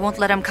reason, they won't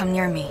let him come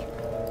near me.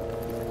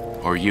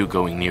 Or you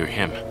going near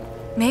him.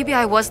 Maybe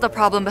I was the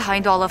problem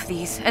behind all of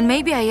these, and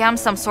maybe I am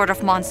some sort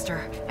of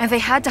monster, and they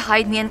had to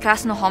hide me in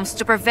Krasnoholms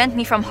to prevent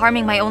me from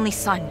harming my only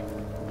son.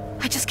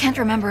 I just can't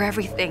remember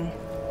everything.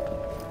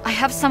 I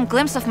have some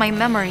glimpse of my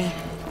memory,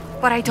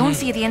 but I don't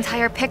see the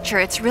entire picture.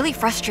 It's really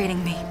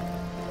frustrating me.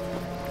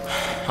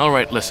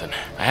 Alright, listen.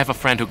 I have a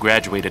friend who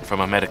graduated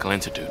from a medical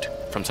institute,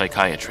 from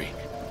psychiatry.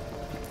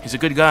 He's a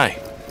good guy,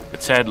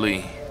 but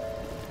sadly,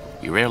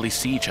 we rarely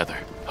see each other.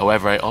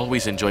 However, I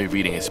always enjoy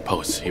reading his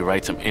posts. He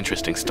writes some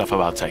interesting stuff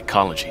about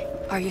psychology.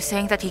 Are you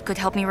saying that he could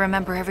help me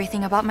remember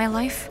everything about my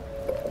life?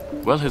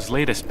 Well, his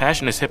latest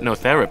passion is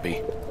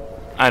hypnotherapy.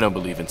 I don't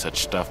believe in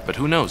such stuff, but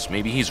who knows,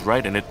 maybe he's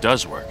right and it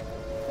does work.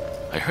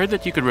 I heard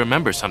that you could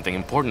remember something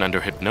important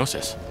under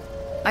hypnosis.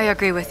 I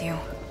agree with you.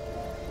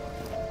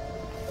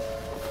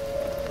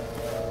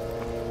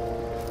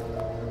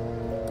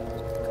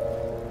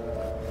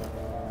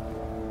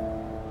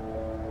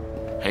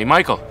 Hey,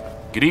 Michael.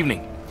 Good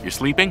evening. You're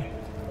sleeping?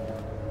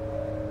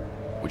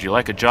 Would you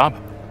like a job?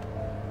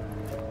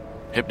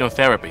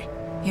 Hypnotherapy.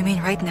 You mean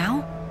right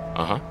now?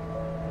 Uh-huh.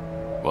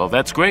 Well,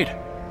 that's great.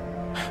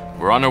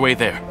 We're on our way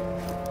there.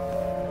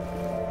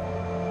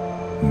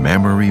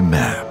 Memory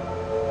map.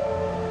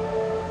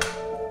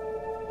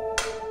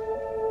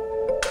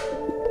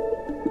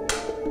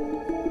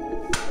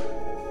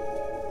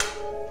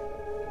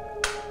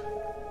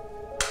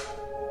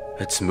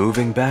 It's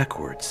moving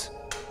backwards.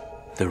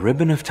 The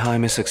ribbon of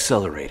time is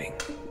accelerating.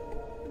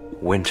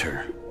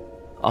 Winter,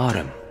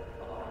 autumn,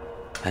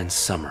 and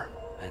summer.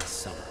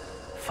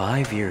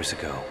 5 years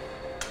ago.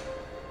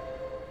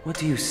 What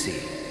do you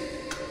see?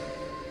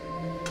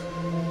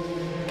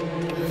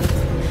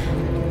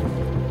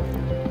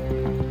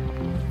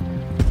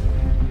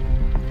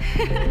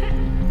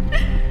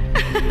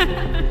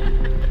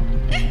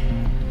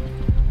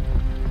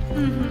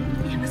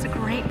 It was a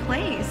great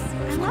place.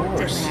 I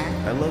loved it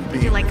there. I love being...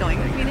 Would you like going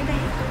with me today?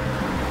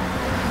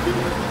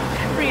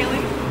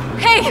 Really?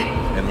 Hey!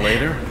 And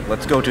later,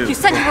 let's go to... You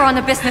said you were on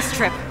a business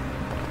trip.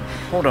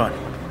 Hold on.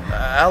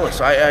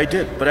 Alice, I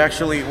did, but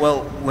actually,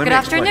 well, let Good me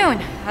explain.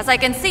 afternoon. As I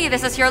can see,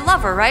 this is your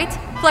lover, right?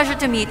 Pleasure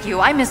to meet you.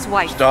 I'm Miss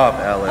White. Stop,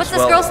 Alice. What's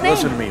this girl's name?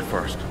 Listen to me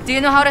first. Do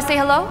you know how to say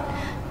hello?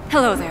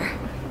 Hello there.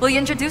 Will you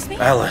introduce me?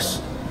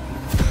 Alice.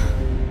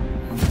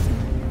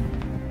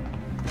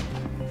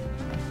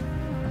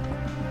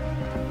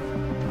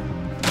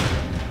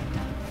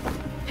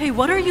 Hey,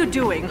 what are you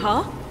doing,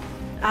 huh?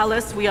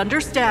 Alice, we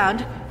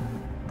understand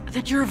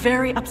that you're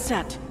very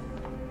upset.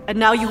 And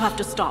now you have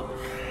to stop.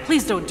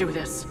 Please don't do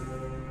this.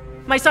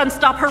 My son,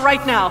 stop her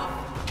right now.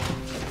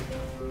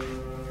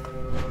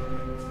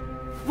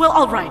 Well,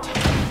 all right.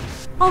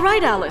 All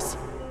right, Alice.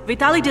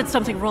 Vitaly did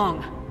something wrong.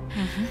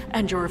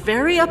 And you're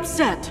very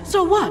upset.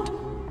 So what?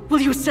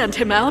 Will you send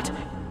him out?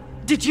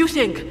 Did you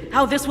think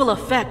how this will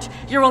affect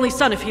your only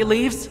son if he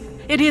leaves?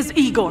 It is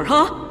Igor,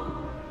 huh?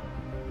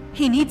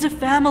 He needs a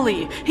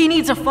family. He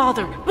needs a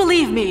father.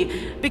 Believe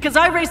me, because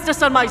I raised a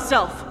son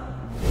myself.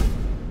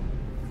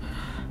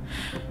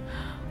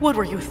 What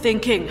were you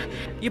thinking?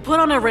 You put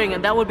on a ring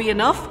and that would be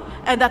enough?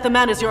 And that the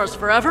man is yours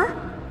forever?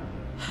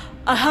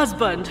 A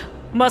husband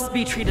must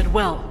be treated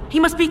well. He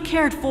must be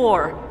cared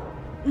for,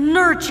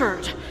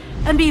 nurtured,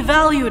 and be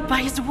valued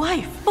by his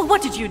wife. But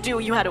what did you do?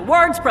 You had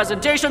awards,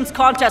 presentations,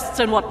 contests,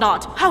 and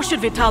whatnot. How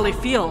should Vitaly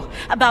feel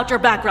about your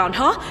background,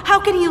 huh? How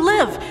can he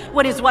live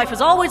when his wife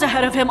is always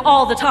ahead of him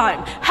all the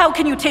time? How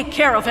can you take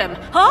care of him,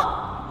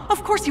 huh?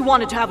 Of course he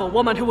wanted to have a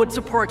woman who would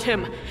support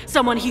him,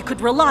 someone he could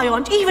rely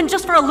on, even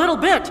just for a little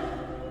bit.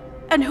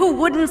 And who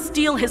wouldn't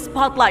steal his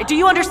spotlight? Do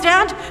you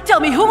understand? Tell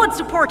me, who would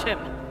support him?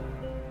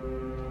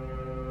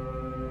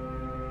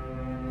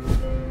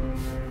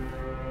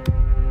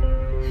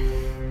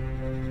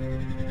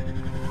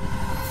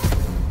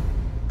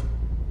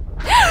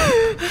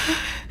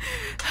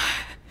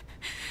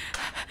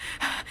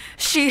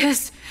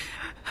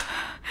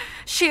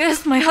 She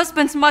is my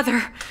husband's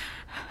mother.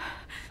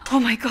 Oh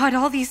my God,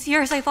 all these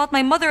years I thought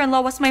my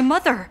mother-in-law was my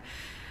mother.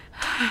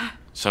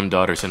 Some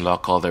daughters-in-law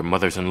call their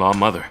mothers-in-law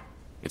mother.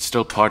 It's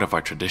still part of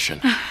our tradition.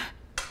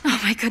 Oh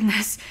my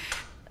goodness.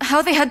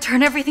 How they had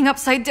turned everything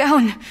upside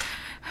down.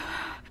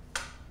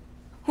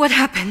 What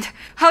happened?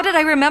 How did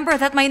I remember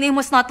that my name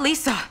was not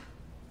Lisa?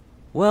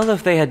 Well,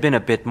 if they had been a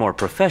bit more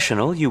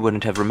professional, you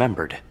wouldn't have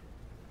remembered.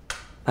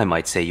 I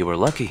might say you were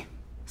lucky.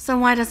 So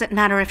why does it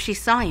matter if she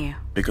saw you?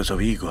 Because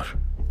of Igor.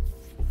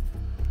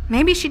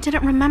 Maybe she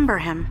didn't remember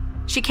him.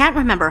 She can't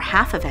remember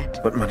half of it.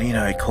 But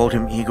Marina, I called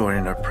him Igor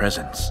in her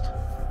presence.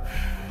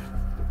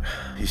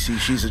 You see,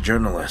 she's a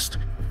journalist.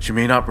 She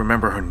may not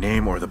remember her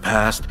name or the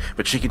past,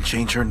 but she can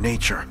change her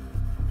nature.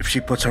 If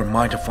she puts her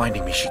mind to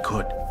finding me, she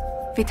could.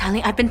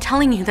 Vitaly, I've been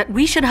telling you that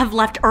we should have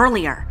left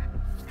earlier.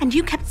 And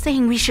you kept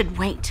saying we should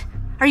wait.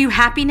 Are you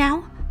happy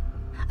now?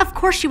 Of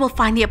course she will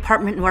find the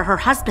apartment where her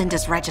husband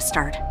is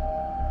registered.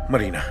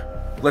 Marina,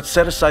 let's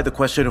set aside the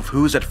question of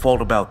who's at fault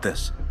about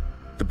this.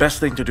 The best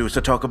thing to do is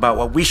to talk about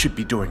what we should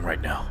be doing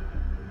right now.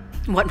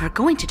 What we're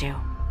going to do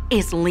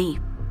is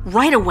leave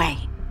right away.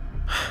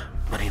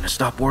 Marina,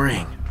 stop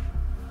worrying.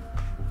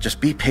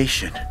 Just be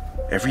patient.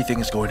 Everything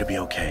is going to be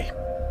okay.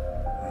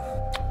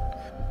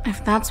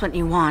 If that's what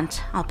you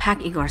want, I'll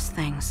pack Igor's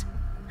things.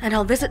 And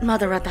I'll visit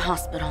Mother at the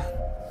hospital.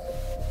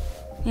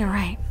 You're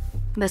right.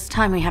 This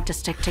time we have to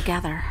stick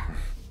together.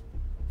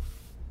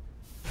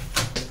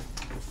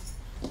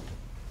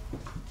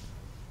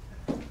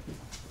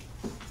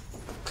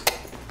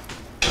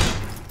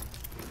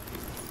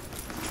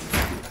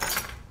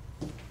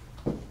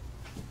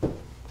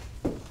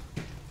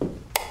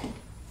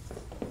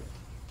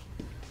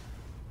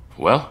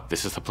 Well,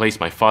 this is the place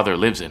my father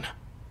lives in.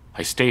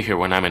 I stay here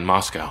when I'm in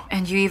Moscow.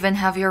 And you even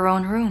have your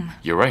own room.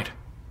 You're right.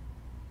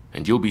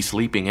 And you'll be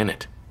sleeping in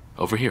it.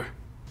 Over here.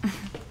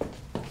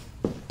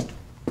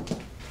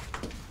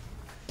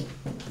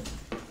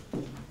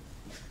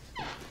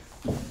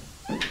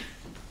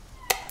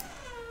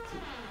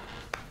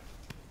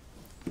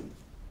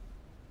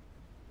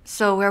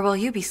 So where will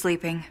you be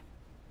sleeping?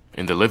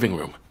 In the living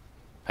room.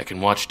 I can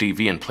watch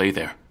TV and play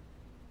there.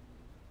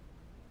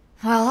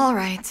 Well, all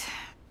right.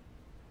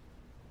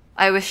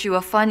 I wish you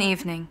a fun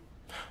evening.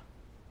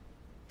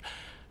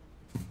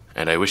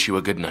 And I wish you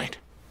a good night.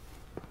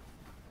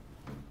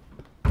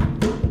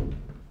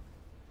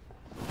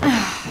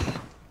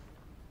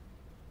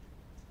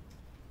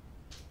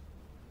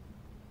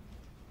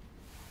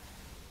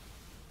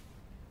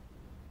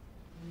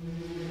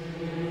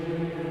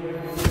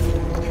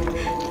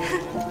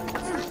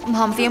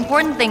 Mom, the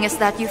important thing is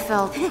that you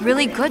felt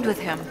really good with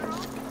him.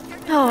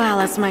 Oh,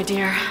 Alice, my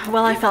dear.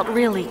 Well, I felt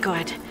really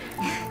good.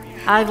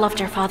 I've loved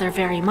your father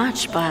very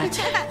much, but...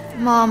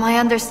 Mom, I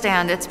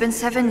understand. It's been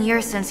 7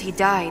 years since he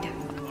died.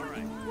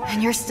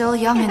 And you're still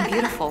young and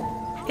beautiful.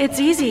 It's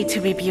easy to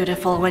be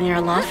beautiful when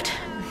you're loved.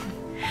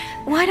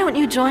 Why don't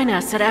you join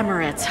us at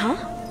Emirates, huh?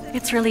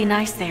 It's really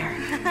nice there.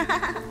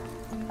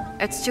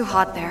 It's too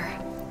hot there.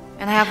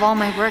 And I have all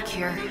my work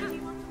here.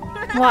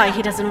 Why?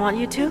 He doesn't want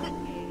you to?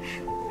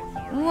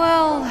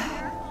 Well...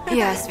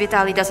 yes,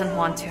 Vitaly doesn't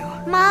want to.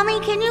 Mommy,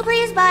 can you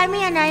please buy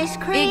me an ice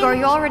cream? Igor,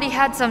 you already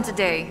had some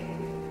today.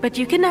 But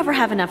you can never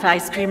have enough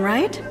ice cream,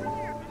 right?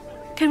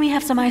 Can we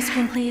have some ice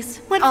cream, please?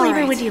 What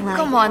flavor would you like?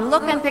 Come on,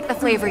 look and pick the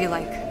flavor you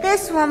like.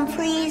 This one,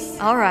 please.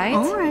 All right.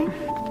 All right.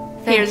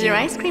 Here's your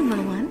ice cream,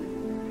 little one.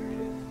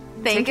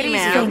 Thank you,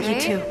 ma'am.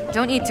 Thank you, too.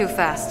 Don't eat too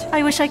fast.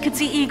 I wish I could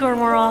see Igor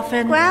more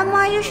often.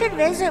 Grandma, you should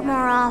visit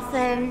more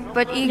often.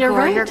 But Igor, You're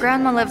right. your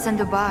grandma lives in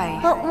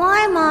Dubai. But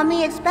why,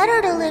 Mommy? It's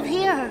better to live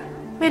here.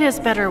 It is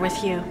better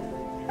with you.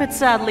 But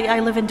sadly, I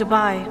live in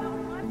Dubai.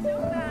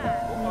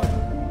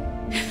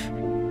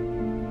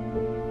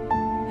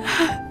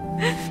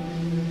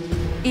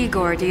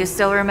 Igor, do you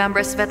still remember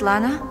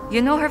Svetlana?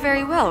 You know her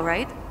very well,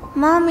 right?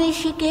 Mommy,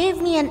 she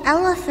gave me an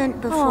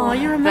elephant before. Oh,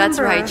 you remember. That's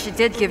right, she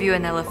did give you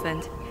an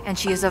elephant. And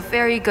she is a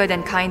very good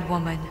and kind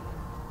woman.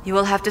 You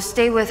will have to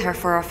stay with her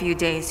for a few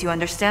days, you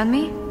understand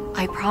me?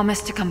 I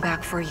promise to come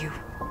back for you.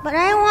 But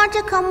I want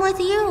to come with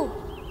you.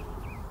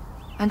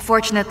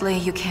 Unfortunately,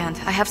 you can't.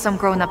 I have some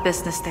grown-up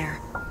business there.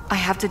 I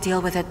have to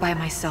deal with it by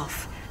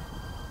myself.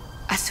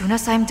 As soon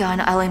as I'm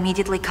done, I'll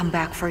immediately come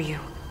back for you.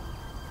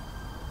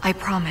 I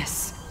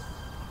promise.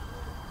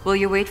 Will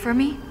you wait for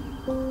me?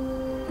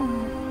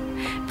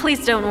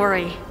 Please don't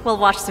worry. We'll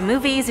watch some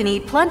movies and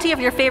eat plenty of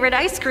your favorite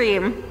ice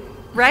cream.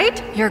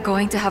 Right? You're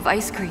going to have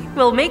ice cream.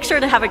 We'll make sure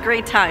to have a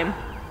great time.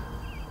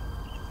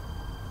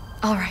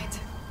 All right.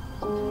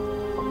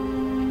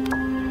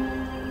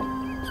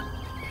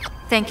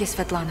 Thank you,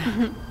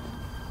 Svetlana.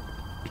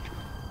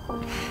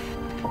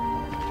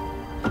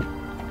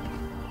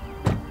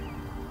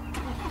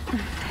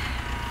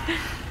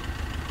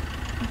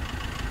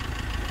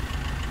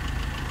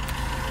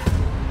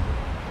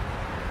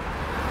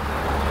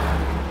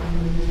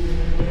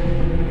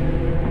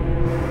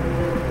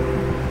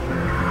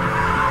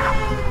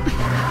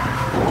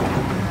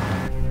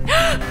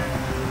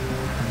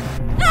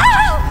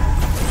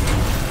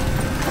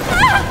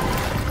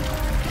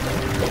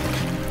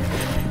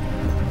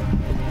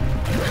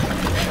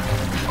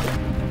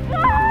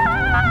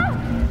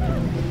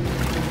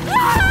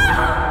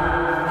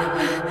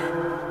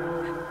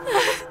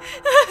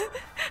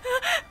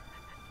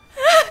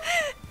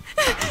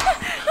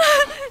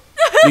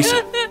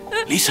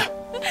 Lisa!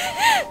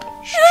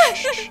 Shh,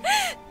 shh, shh.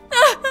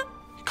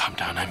 Calm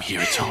down, I'm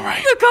here, it's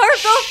alright. The car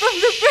fell from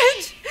the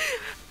bridge!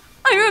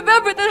 I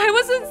remember that I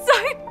was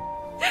inside.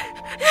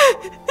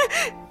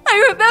 I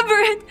remember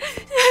it.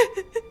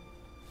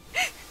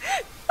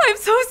 I'm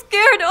so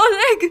scared,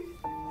 Oleg.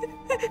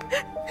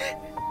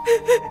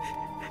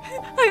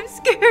 I'm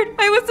scared.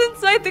 I was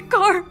inside the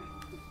car.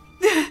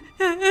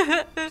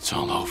 It's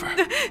all over.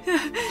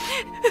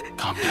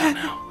 Calm down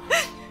now.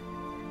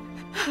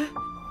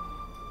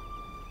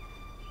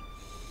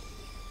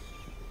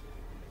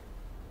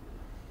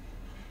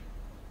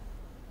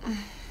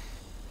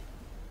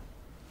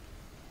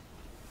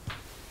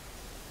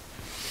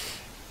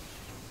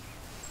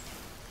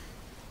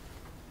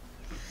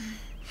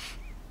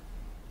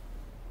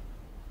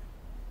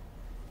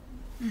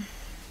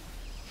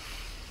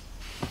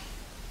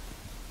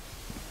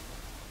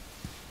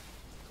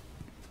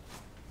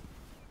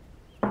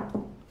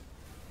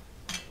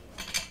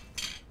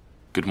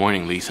 Good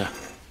morning, Lisa.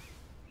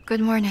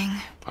 Good morning.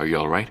 Are you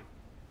all right?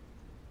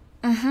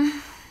 Mm-hmm.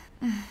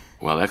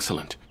 Well,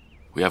 excellent.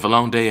 We have a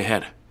long day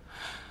ahead.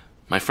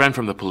 My friend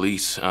from the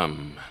police,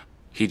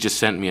 he just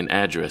sent me an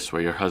address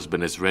where your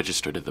husband is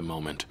registered at the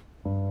moment.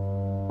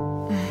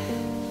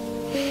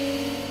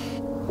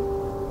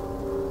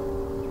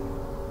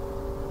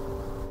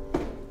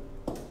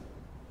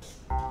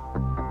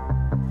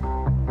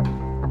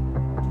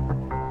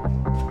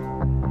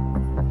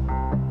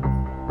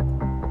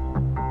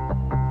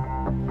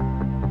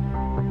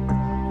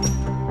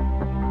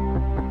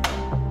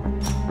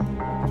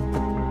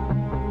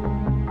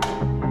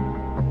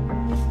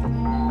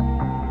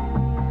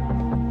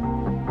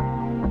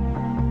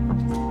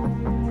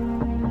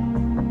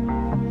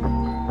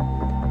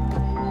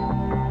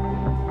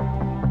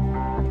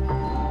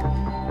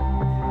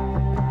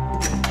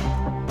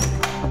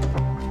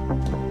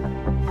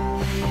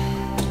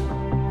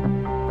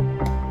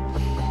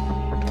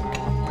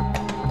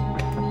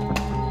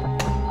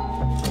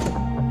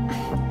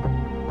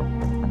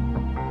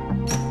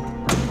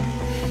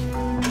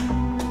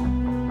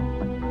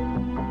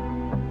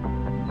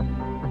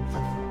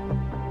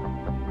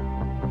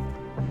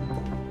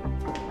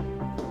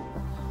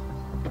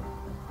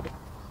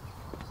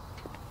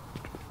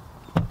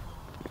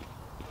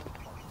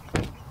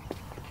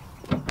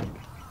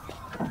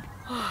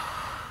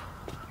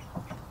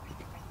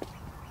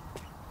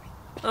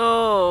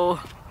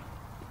 Oh,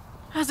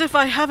 as if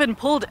I haven't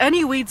pulled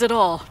any weeds at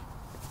all.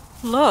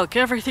 Look,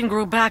 everything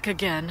grew back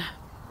again.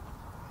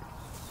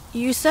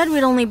 You said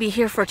we'd only be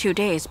here for 2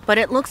 days, but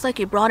it looks like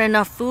you brought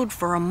enough food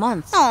for a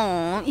month.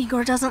 Oh,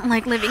 Igor doesn't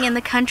like living in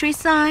the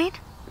countryside.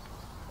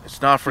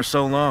 It's not for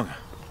so long.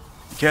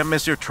 You can't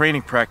miss your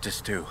training practice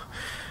too.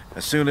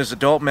 As soon as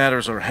adult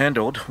matters are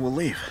handled, we'll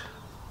leave.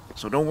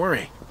 So don't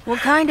worry. What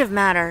kind of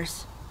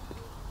matters?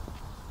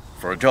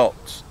 For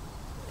adults.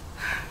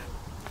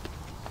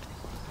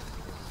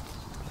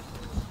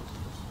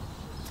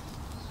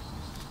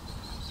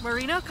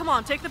 Marina, come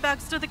on, take the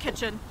bags to the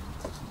kitchen.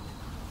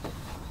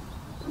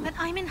 But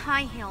I'm in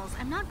high heels.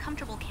 I'm not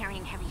comfortable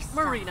carrying heavy stuff.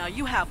 Marina,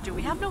 you have to.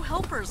 We have no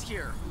helpers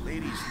here.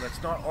 Ladies,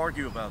 let's not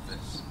argue about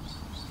this.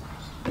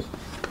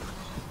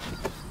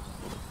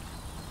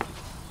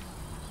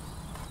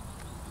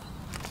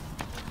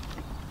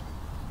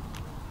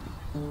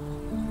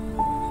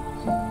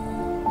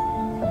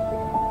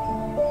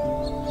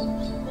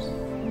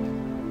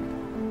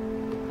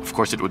 Of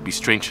course, it would be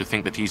strange to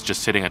think that he's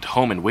just sitting at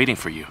home and waiting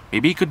for you.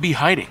 Maybe he could be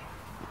hiding.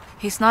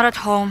 He's not at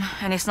home,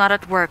 and he's not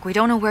at work. We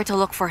don't know where to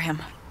look for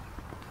him.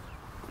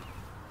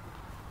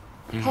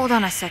 Hold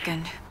on a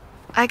second.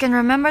 I can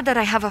remember that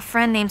I have a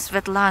friend named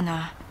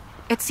Svetlana.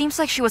 It seems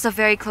like she was a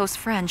very close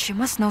friend. She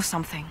must know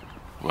something.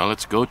 Well,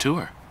 let's go to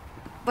her.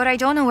 But I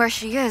don't know where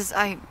she is.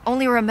 I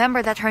only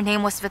remember that her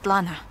name was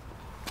Svetlana.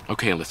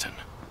 Okay, listen.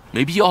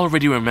 Maybe you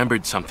already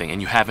remembered something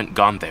and you haven't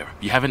gone there.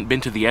 You haven't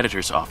been to the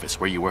editor's office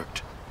where you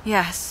worked.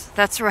 Yes,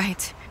 that's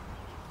right.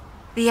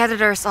 The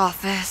editor's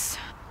office.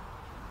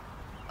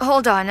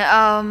 Hold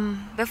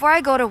on, before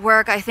I go to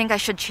work, I think I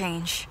should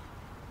change.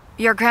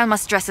 Your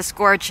grandma's dress is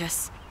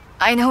gorgeous.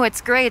 I know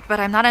it's great, but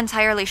I'm not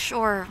entirely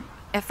sure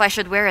if I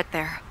should wear it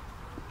there.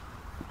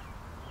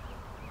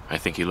 I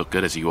think you look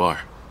good as you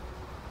are.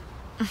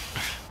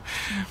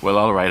 Well,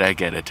 alright, I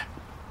get it.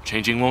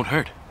 Changing won't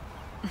hurt.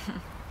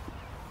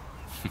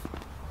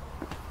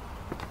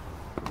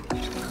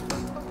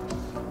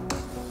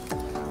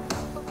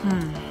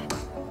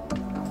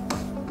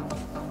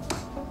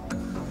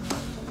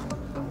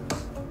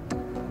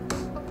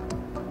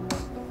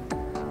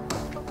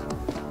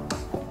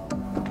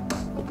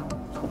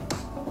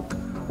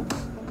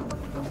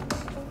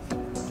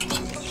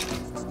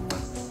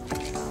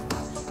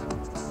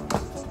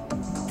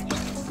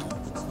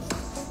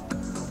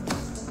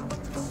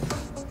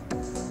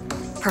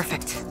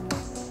 Perfect.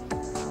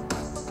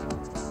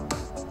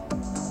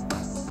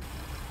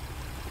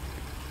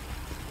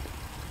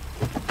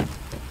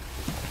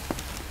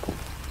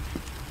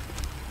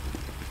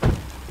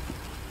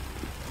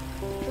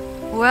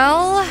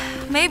 Well,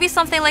 maybe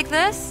something like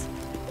this?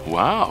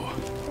 Wow.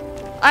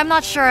 I'm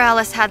not sure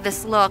Alice had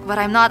this look, but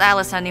I'm not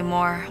Alice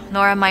anymore,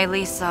 nor am I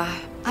Lisa.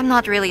 I'm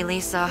not really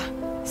Lisa.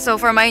 So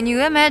for my new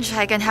image,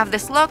 I can have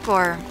this look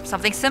or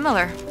something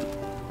similar.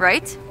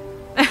 Right?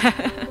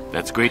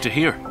 That's great to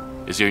hear.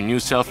 Is your new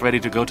self ready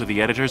to go to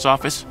the editor's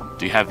office?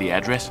 Do you have the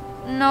address?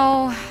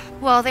 No.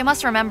 Well, they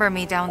must remember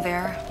me down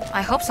there.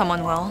 I hope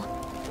someone will.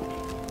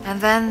 And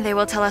then they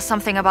will tell us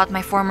something about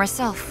my former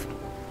self.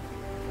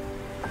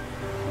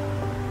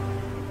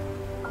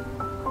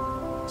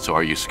 So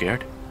are you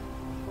scared?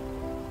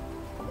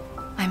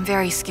 I'm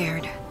very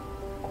scared.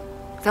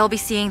 They'll be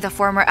seeing the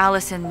former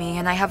Alice in me,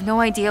 and I have no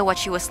idea what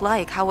she was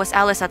like. How was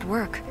Alice at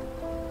work?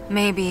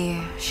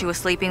 Maybe she was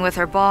sleeping with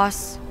her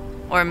boss,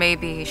 or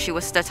maybe she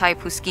was the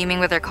type who's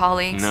scheming with her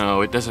colleagues. No,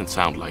 it doesn't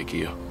sound like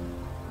you.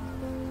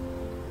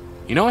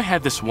 You know, I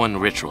had this one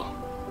ritual.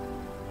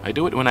 I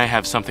do it when I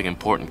have something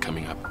important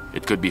coming up.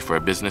 It could be for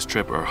a business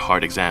trip or a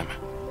hard exam.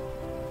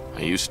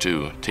 I used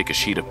to take a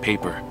sheet of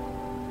paper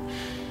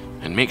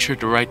and make sure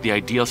to write the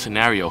ideal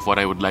scenario of what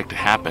I would like to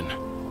happen.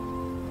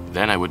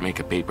 Then I would make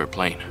a paper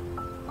plane.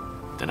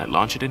 Then I'd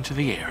launch it into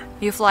the air.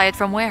 You fly it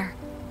from where?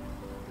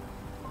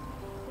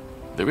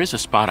 There is a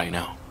spot I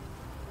know.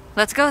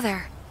 Let's go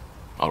there.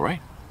 All right.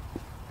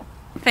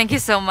 Thank you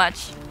so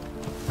much.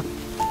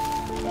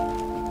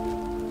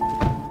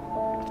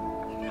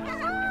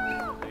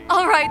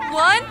 All right,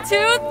 1,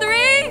 2,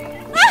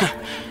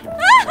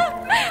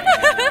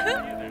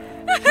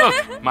 3.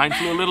 Look, mine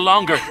flew a little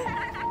longer.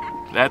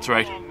 That's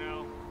right.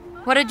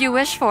 What did you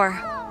wish for?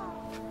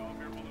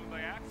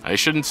 I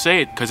shouldn't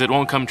say it, because it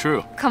won't come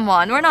true. Come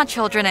on, we're not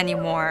children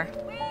anymore.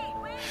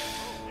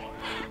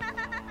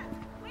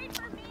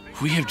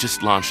 We have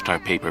just launched our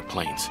paper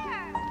planes.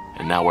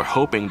 And now we're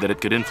hoping that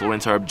it could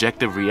influence our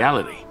objective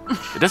reality.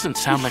 It doesn't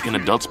sound like an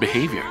adult's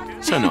behavior.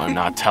 So no, I'm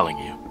not telling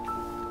you.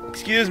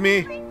 Excuse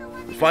me.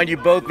 I find you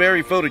both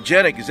very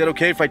photogenic. Is it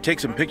okay if I take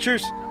some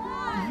pictures?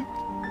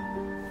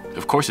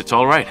 Of course, it's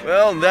all right.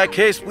 Well, in that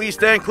case, please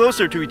stand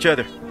closer to each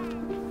other.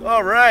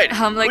 All right.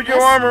 Like Put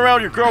your arm around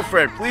your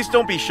girlfriend. Please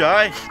don't be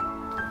shy.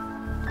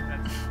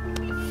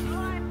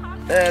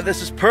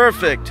 This is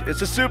perfect.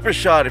 It's a super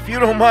shot. If you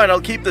don't mind,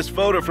 I'll keep this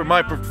photo for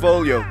my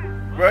portfolio.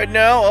 Right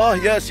now? Oh,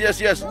 yes.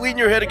 Lean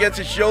your head against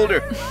his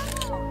shoulder.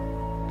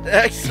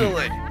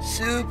 Excellent.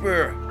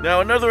 Super.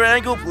 Now another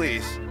angle,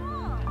 please.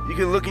 You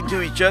can look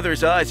into each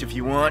other's eyes if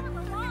you want.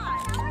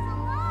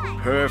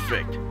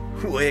 Perfect.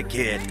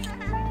 Wicked.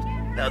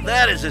 Now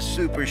that is a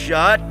super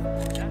shot.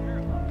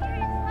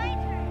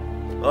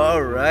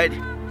 All right.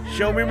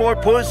 Show me more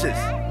poses.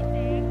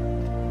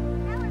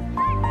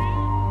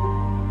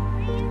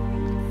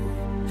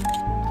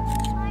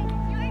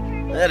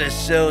 That is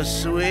so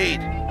sweet.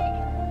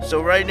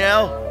 So right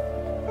now,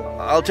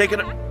 I'll take it.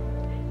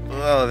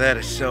 Oh, that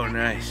is so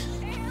nice.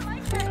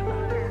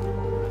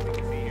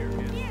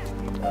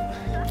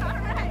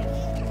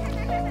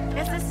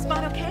 Is this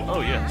spot okay?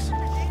 Oh, yes.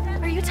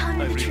 Are you telling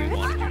me the truth?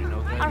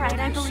 All right,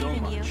 I believe so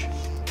in you. much.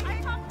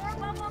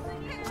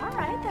 All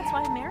right, that's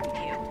why I married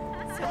you.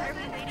 So what are we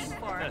waiting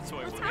for? That's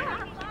why Let's we're go.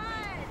 here.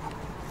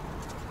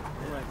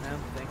 All right, ma'am.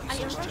 Thank you I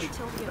so much. already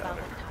told you about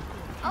the copy.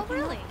 Oh,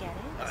 really? Get it?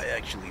 I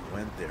actually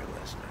went there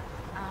last night.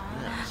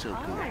 Yeah, so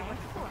cool.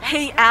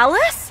 Hey,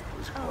 Alice? It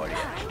was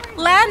quite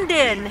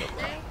Landon!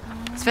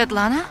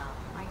 Svetlana?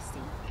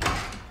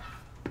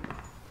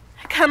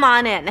 Come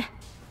on in.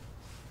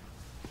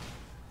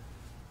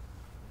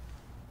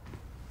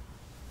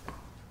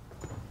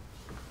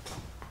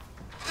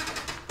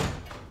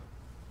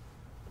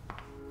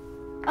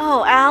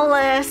 Oh,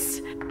 Alice.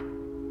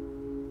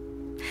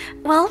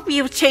 Well,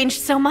 you've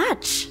changed so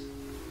much.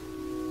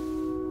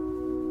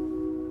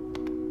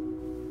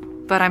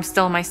 but I'm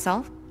still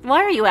myself?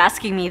 Why are you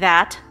asking me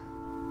that?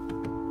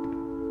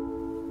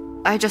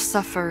 I just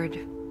suffered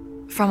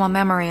from a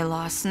memory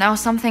loss. Now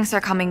some things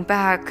are coming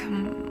back,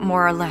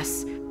 more or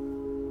less.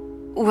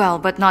 Well,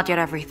 but not yet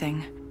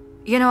everything.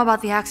 You know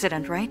about the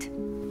accident, right?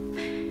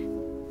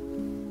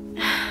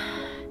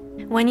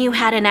 When you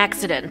had an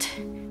accident,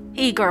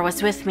 Igor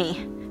was with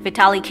me.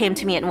 Vitaly came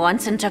to me at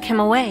once and took him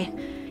away.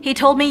 He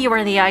told me you were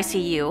in the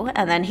ICU,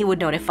 and then he would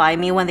notify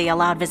me when they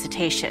allowed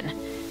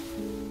visitation.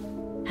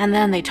 And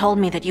then they told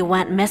me that you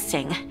went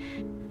missing.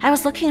 I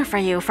was looking for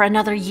you for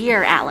another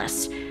year,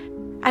 Alice.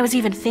 I was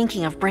even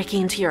thinking of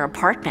breaking into your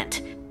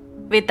apartment.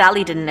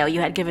 Vitaly didn't know you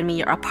had given me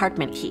your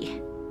apartment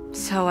key.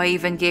 So I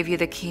even gave you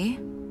the key?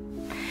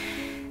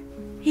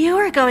 You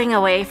were going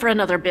away for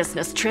another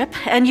business trip,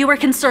 and you were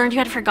concerned you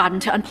had forgotten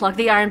to unplug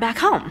the iron back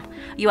home.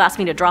 You asked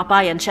me to drop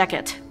by and check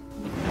it.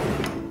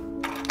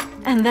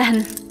 And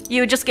then,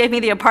 you just gave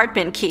me the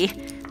apartment key.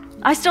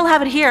 I still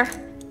have it here,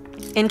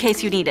 in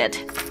case you need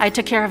it. I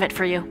took care of it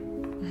for you.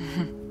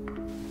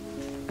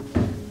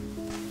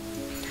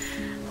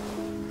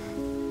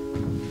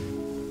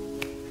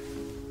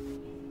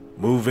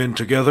 Move in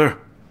together?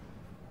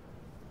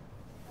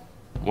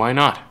 Why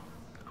not?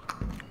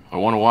 I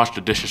want to wash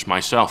the dishes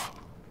myself.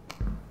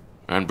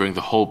 And bring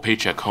the whole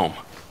paycheck home.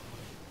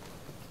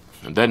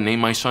 And then name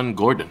my son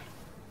Gordon.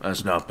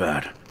 That's not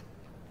bad.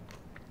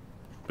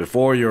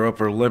 Before, your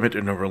upper limit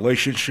in a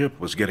relationship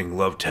was getting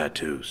love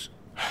tattoos.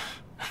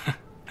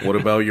 What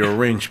about your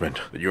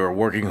arrangement? That you are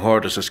working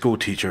hard as a school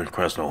teacher in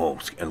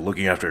Krasnoholmsk and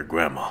looking after your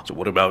grandma. So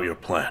what about your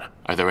plan?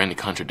 Are there any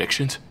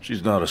contradictions?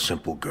 She's not a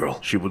simple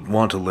girl. She would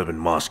want to live in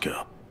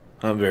Moscow.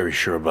 I'm very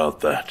sure about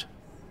that.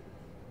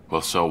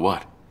 Well, so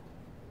what?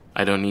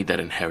 I don't need that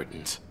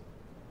inheritance.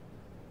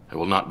 I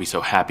will not be so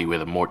happy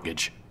with a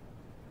mortgage.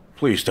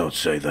 Please don't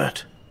say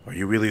that. Are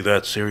you really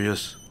that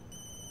serious?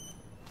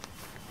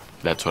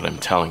 That's what I'm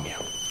telling you.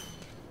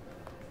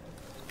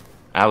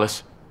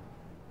 Alice,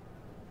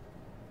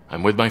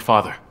 I'm with my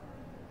father.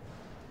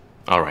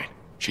 All right,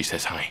 she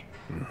says hi.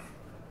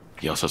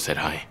 He also said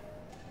hi.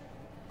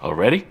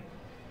 Already?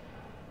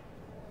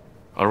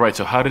 All right,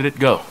 so how did it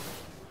go?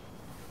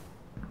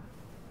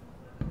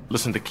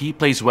 Listen, the key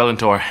plays well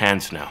into our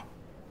hands now.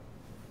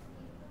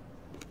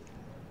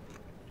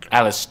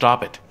 Alice,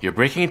 stop it. You're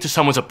breaking into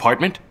someone's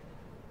apartment?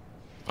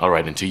 All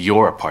right, into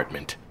your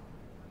apartment.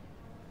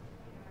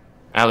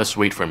 Alice,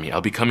 wait for me.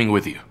 I'll be coming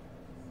with you.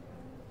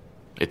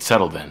 It's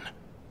settled then.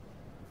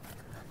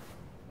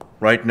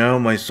 Right now,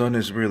 my son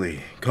is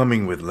really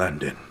coming with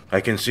Landon.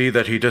 I can see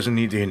that he doesn't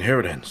need the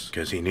inheritance,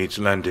 because he needs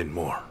Landon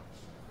more.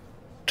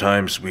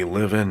 Times we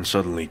live in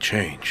suddenly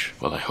change.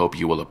 Well, I hope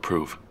you will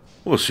approve.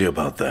 We'll see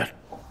about that.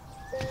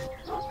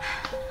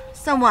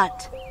 So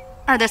what?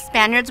 Are the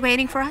Spaniards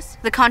waiting for us?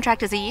 The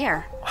contract is a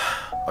year.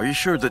 Are you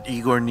sure that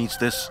Igor needs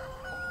this?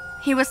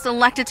 He was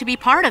selected to be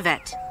part of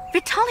it.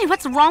 Vitaly,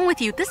 what's wrong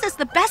with you? This is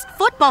the best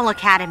football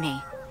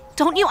academy.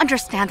 Don't you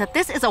understand that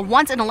this is a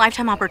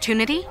once-in-a-lifetime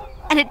opportunity?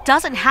 And it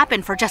doesn't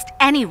happen for just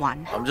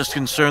anyone. I'm just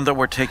concerned that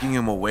we're taking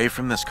him away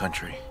from this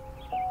country.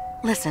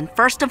 Listen,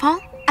 first of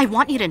all, I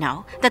want you to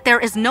know that there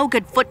is no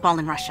good football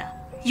in Russia.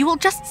 You will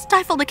just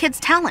stifle the kid's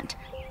talent.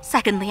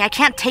 Secondly, I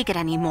can't take it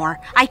anymore.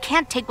 I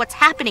can't take what's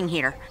happening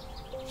here.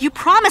 You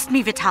promised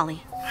me, Vitaly.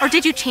 Or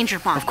did you change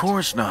your mind? Of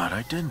course not.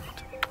 I didn't.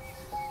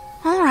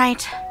 All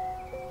right.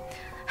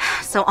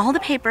 So all the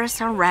papers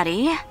are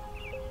ready.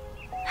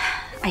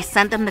 I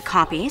sent them the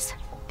copies.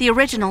 The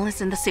original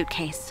is in the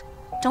suitcase.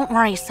 Don't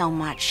worry so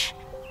much.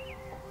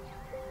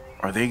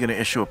 Are they going to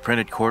issue a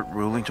printed court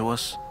ruling to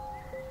us?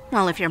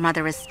 Well, if your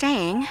mother is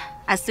staying,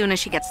 as soon as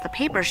she gets the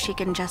papers, she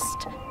can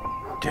just...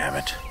 Damn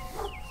it.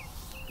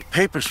 The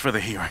papers for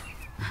the hearing.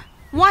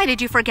 Why,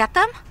 did you forget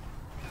them?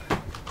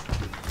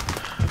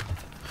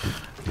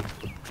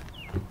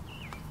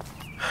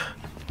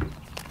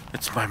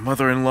 It's my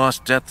mother-in-law's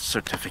death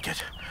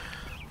certificate.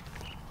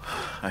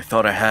 I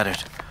thought I had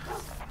it.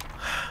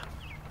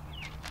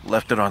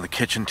 Left it on the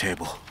kitchen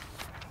table,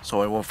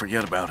 so I won't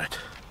forget about it.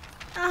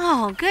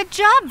 Oh, good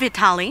job,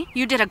 Vitaly.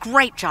 You did a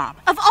great job.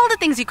 Of all the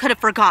things you could have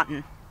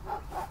forgotten.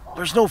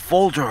 There's no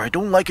folder. I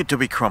don't like it to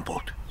be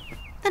crumpled.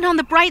 Then on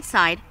the bright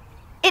side,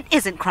 it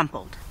isn't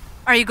crumpled.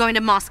 Are you going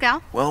to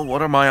Moscow? Well,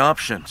 what are my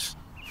options?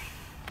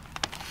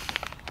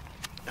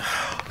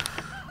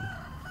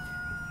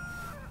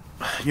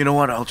 You know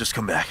what? I'll just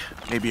come back.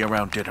 Maybe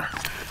around dinner.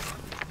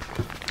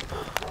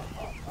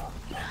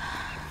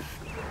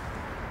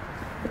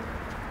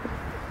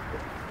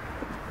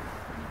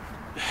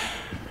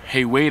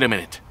 Hey, wait a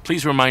minute.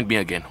 Please remind me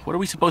again. What are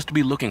we supposed to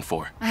be looking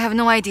for? I have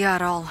no idea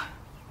at all.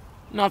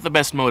 Not the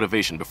best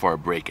motivation before a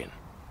break-in.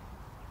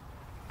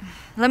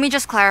 Let me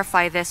just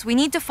clarify this. We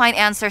need to find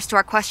answers to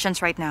our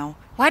questions right now.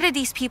 Why did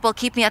these people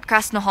keep me at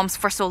Krasnoholmsk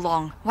for so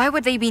long? Why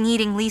would they be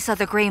needing Lisa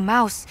the Grey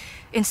Mouse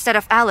instead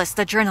of Alice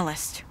the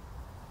journalist?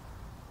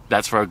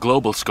 That's for a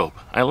global scope.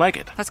 I like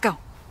it. Let's go.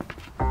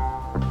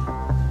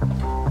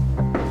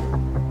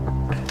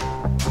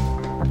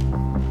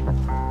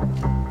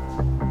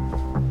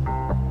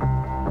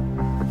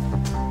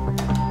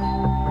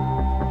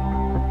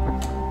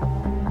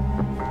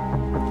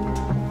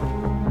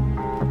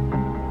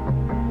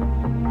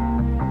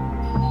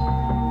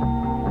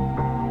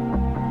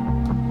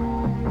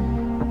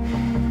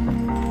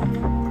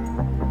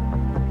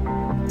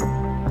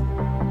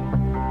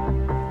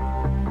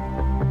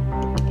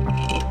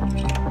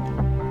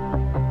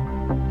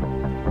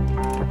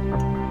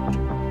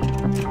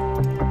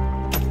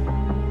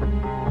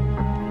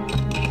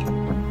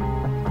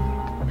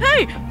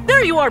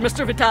 There you are,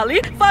 Mr.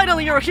 Vitali.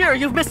 Finally, you're here.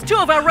 You've missed 2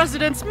 of our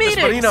residents' meetings.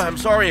 Miss Marina, I'm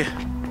sorry.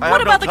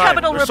 What about the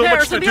capital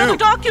repairs and the other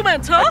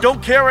documents, huh? I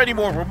don't care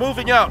anymore. We're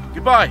moving out.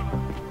 Goodbye.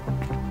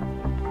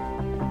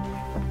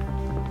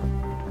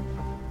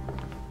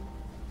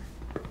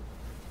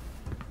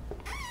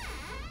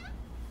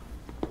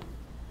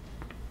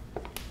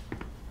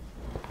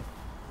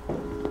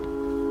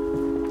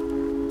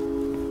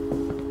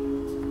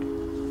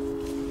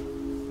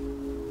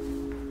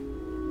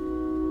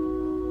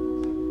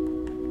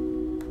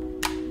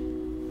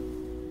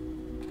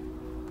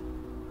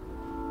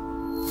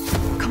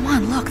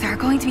 Look, there are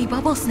going to be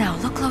bubbles now.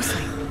 Look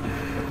closely.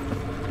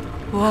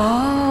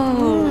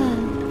 Whoa!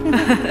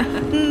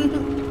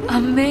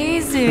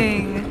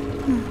 Amazing!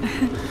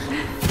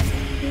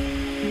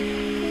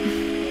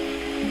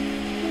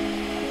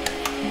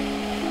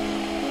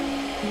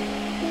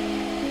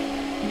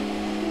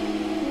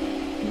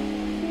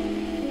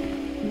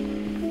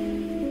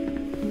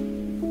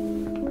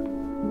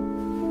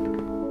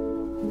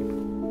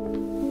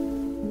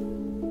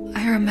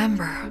 I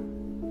remember.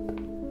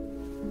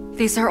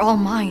 These are all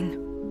mine.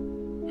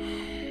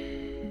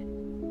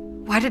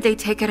 Why did they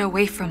take it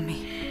away from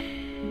me?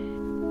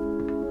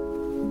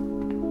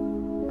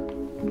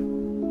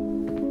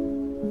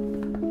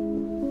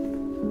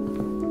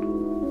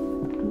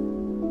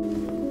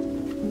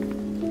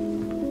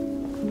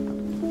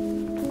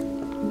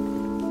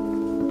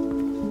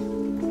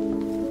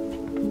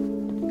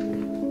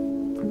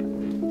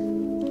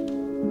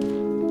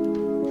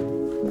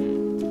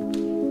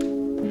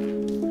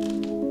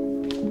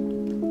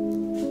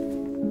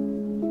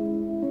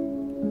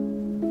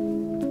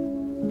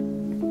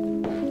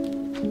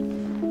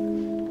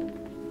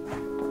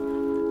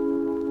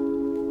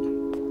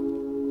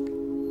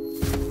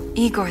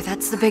 Igor,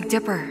 that's the Big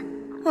Dipper.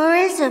 Where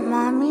is it,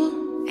 Mommy?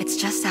 It's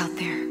just out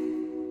there.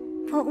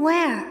 But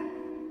where?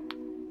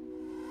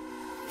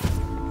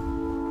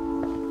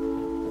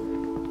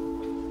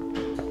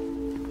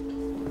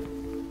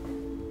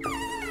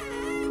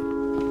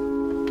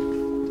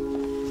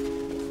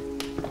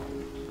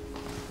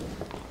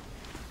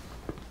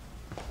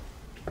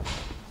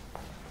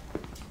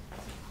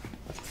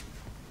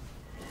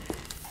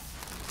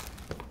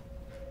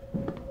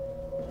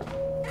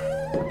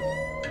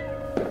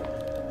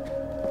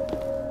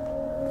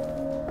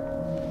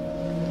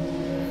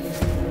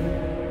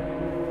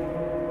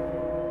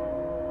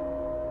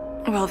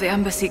 Well, the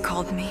embassy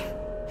called me.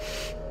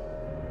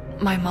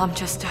 My mom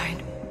just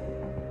died.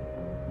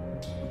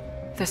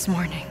 This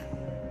morning.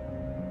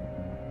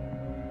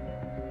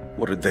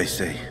 What did they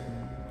say?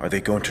 Are they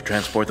going to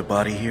transport the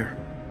body here?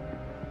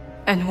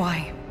 And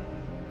why?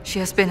 She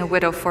has been a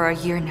widow for a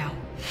year now.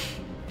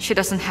 She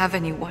doesn't have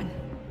anyone.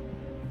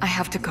 I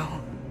have to go.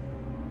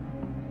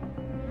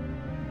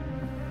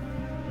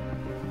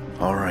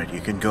 All right,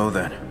 you can go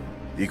then.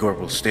 Igor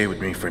will stay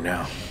with me for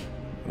now.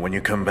 When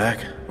you come back,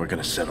 we're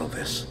gonna settle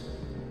this.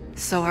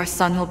 So our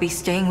son will be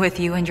staying with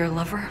you and your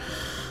lover?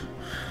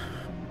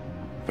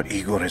 But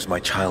Igor is my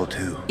child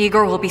too.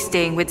 Igor will be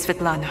staying with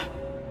Svetlana.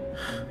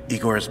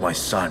 Igor is my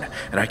son,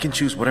 and I can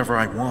choose whatever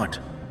I want.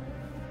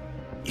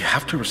 You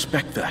have to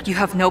respect that. You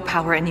have no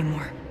power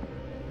anymore.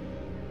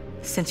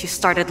 Since you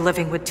started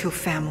living with 2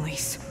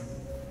 families.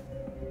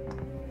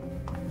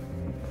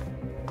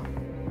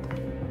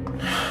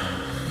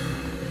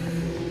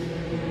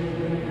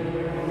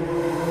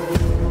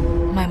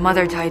 My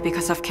mother died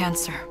because of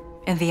cancer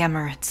in the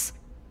Emirates.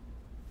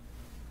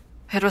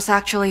 It was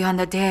actually on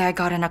the day I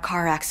got in a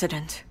car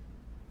accident,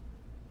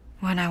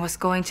 when I was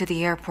going to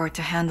the airport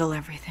to handle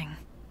everything.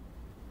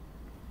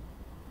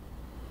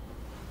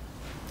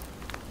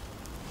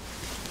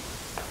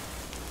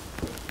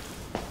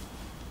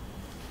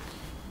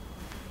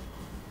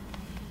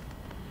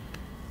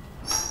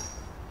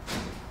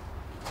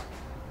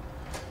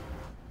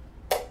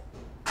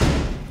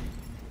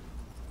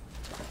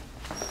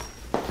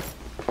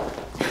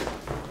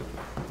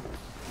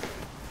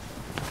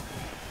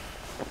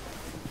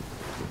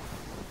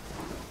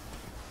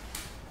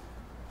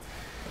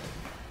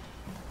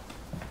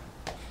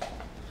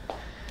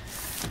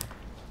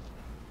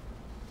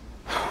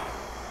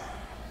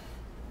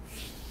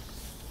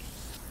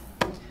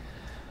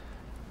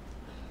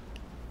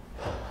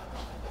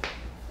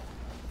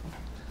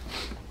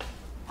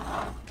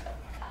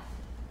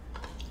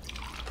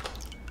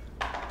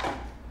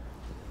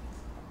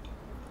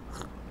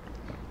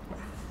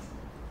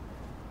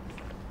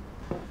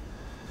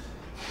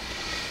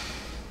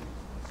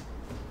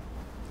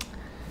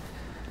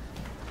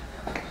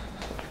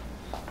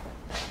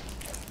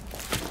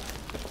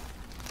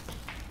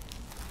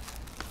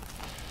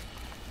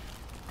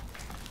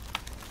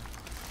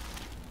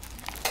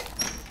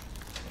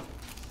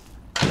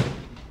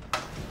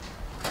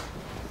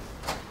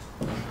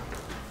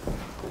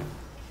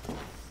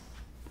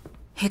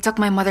 He took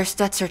my mother's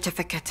death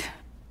certificate.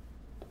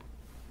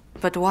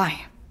 But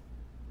why?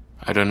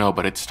 I don't know,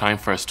 but it's time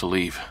for us to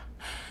leave.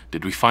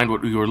 Did we find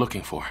what we were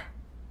looking for?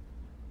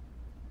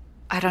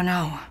 I don't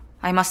know.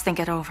 I must think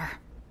it over.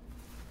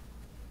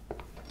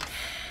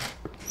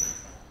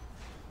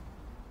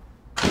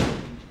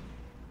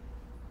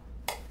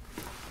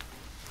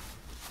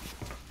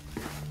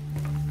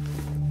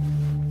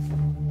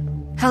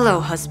 Hello,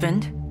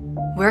 husband.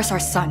 Where's our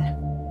son?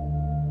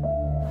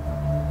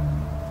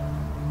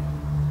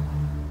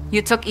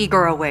 You took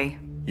Igor away.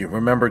 You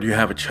remembered you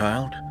have a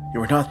child? You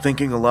were not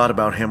thinking a lot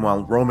about him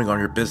while roaming on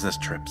your business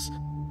trips.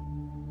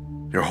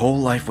 Your whole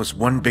life was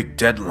one big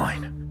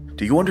deadline.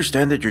 Do you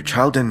understand that your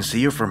child didn't see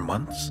you for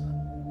months?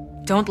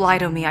 Don't lie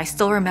to me. I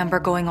still remember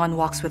going on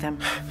walks with him.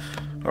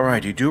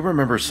 Alright, you do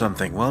remember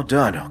something. Well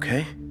done,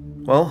 okay?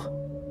 Well,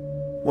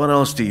 what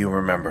else do you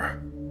remember?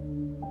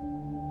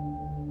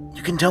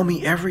 You can tell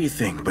me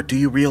everything, but do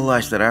you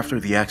realize that after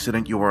the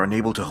accident you were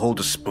unable to hold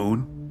a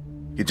spoon?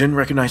 You didn't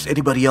recognize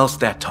anybody else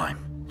that time.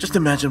 Just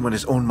imagine when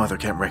his own mother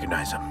can't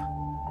recognize him.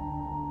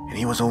 And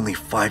he was only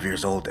 5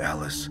 years old,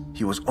 Alice.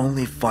 He was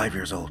only 5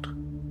 years old.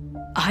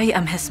 I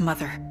am his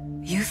mother.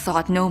 You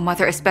thought no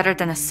mother is better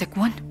than a sick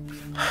one?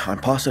 I'm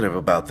positive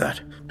about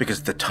that,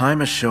 because the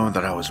time has shown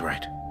that I was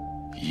right.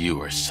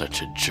 You are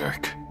such a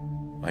jerk.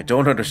 I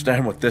don't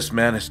understand what this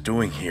man is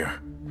doing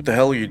here. What the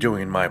hell are you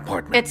doing in my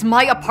apartment? It's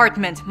my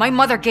apartment. My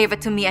mother gave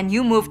it to me and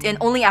you moved in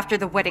only after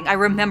the wedding. I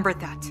remember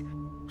that.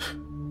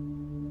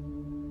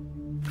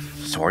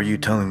 So are you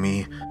telling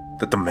me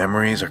that the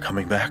memories are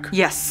coming back?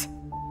 Yes.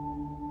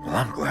 Well,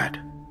 I'm glad.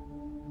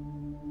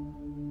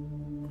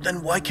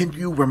 Then why can't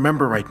you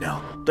remember right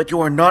now that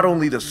you are not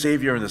only the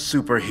savior and the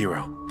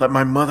superhero, that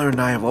my mother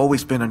and I have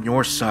always been on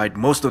your side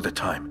most of the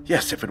time?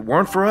 Yes, if it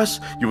weren't for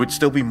us, you would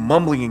still be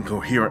mumbling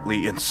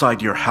incoherently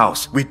inside your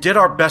house. We did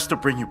our best to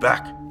bring you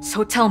back.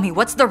 So tell me,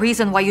 what's the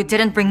reason why you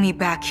didn't bring me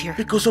back here?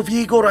 Because of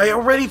Igor, I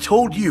already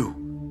told you.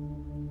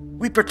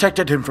 We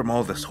protected him from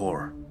all this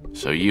horror.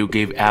 So you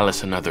gave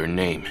Alice another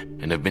name,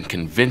 and have been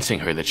convincing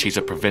her that she's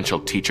a provincial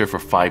teacher for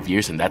 5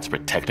 years and that's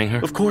protecting her?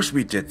 Of course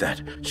we did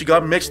that. She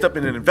got mixed up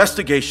in an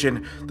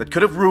investigation that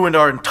could have ruined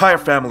our entire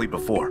family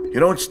before. You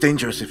know, it's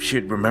dangerous if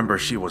she'd remember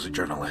she was a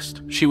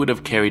journalist. She would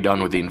have carried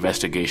on with the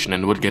investigation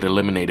and would get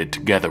eliminated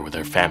together with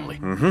her family.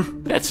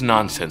 Mm-hmm. That's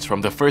nonsense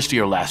from the first to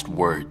your last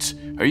words.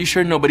 Are you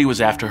sure nobody was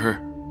after her?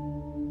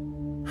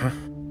 Huh?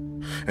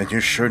 And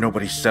you're sure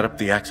nobody set up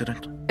the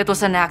accident? It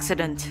was an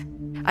accident.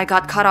 I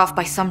got cut off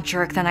by some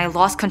jerk, then I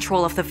lost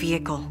control of the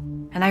vehicle.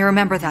 And I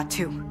remember that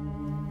too.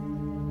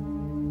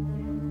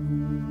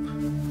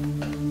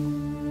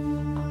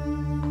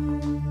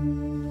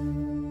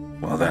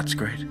 Well, that's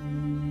great.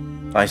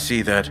 I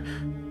see that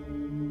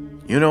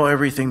you know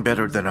everything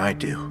better than I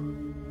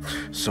do.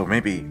 So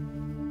maybe,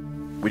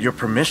 with your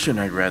permission,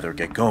 I'd rather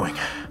get going.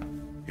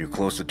 You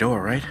closed the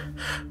door, right?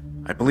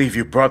 I believe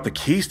you brought the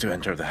keys to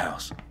enter the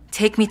house.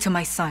 Take me to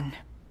my son.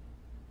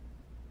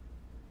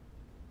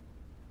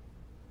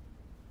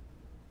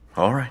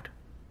 All right.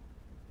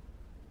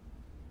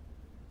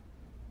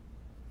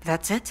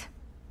 That's it?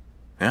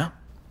 Yeah.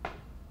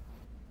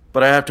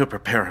 But I have to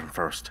prepare him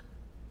first.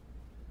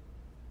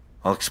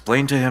 I'll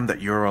explain to him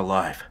that you're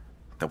alive,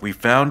 that we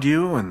found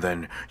you, and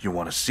then you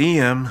want to see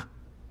him.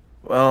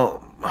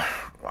 Well,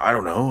 I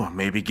don't know,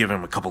 maybe give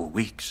him a couple of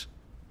weeks.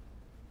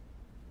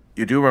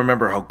 You do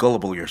remember how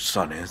gullible your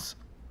son is?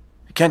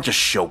 You can't just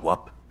show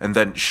up and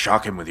then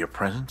shock him with your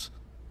presence.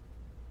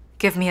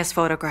 Give me his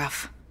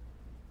photograph.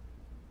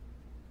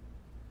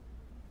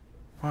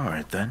 All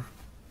right, then.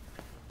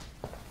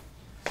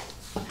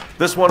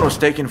 This one was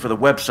taken for the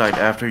website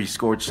after he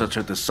scored such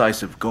a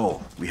decisive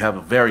goal. We have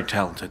a very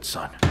talented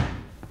son.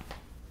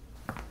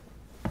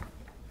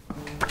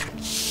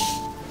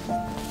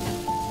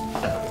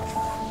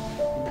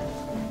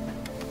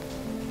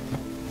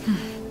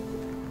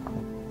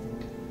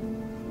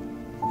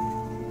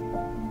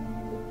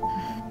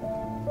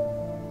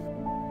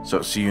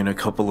 So see you in a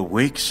couple of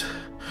weeks?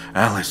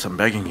 Alice, I'm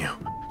begging you.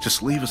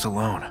 Just leave us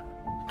alone.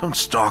 Don't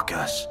stalk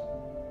us.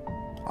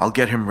 I'll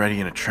get him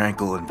ready in a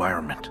tranquil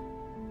environment.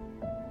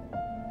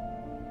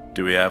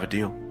 Do we have a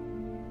deal?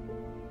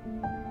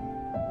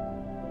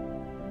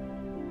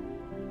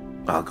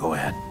 I'll go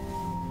ahead.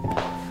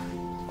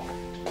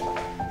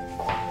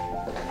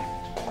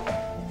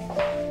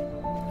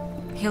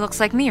 He looks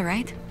like me,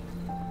 right?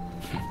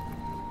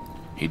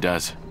 He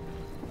does.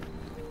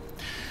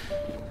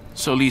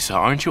 So, Lisa,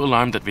 aren't you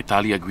alarmed that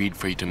Vitaly agreed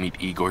for you to meet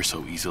Igor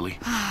so easily?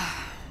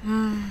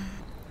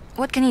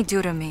 What can he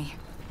do to me?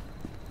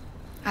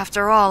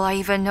 After all, I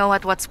even know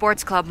at what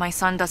sports club my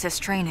son does his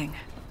training.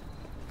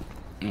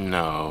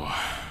 No.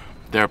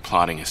 They're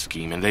plotting a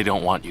scheme and they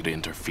don't want you to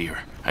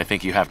interfere. I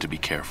think you have to be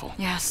careful.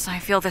 Yes, I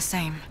feel the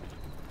same.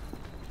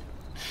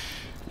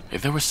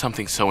 If there was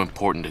something so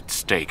important at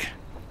stake,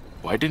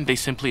 why didn't they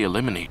simply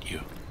eliminate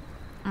you?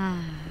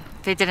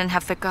 They didn't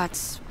have the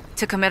guts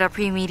to commit a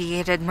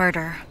premeditated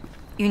murder.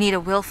 You need a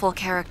willful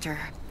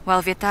character.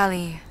 While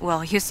Vitaly,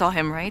 well, you saw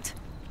him, right?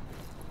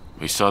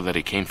 We saw that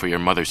he came for your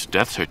mother's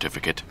death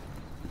certificate.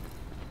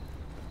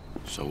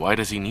 So why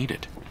does he need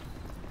it?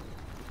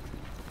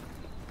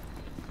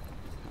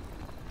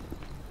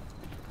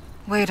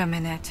 Wait a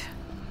minute.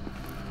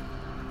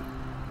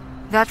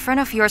 That friend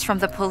of yours from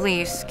the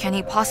police, can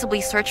he possibly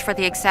search for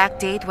the exact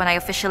date when I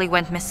officially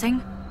went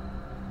missing?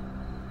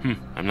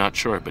 I'm not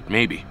sure, but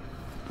maybe.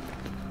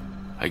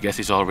 I guess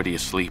he's already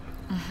asleep.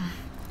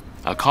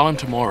 I'll call him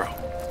tomorrow.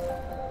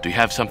 Do you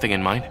have something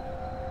in mind?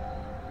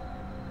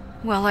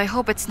 Well, I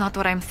hope it's not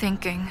what I'm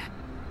thinking.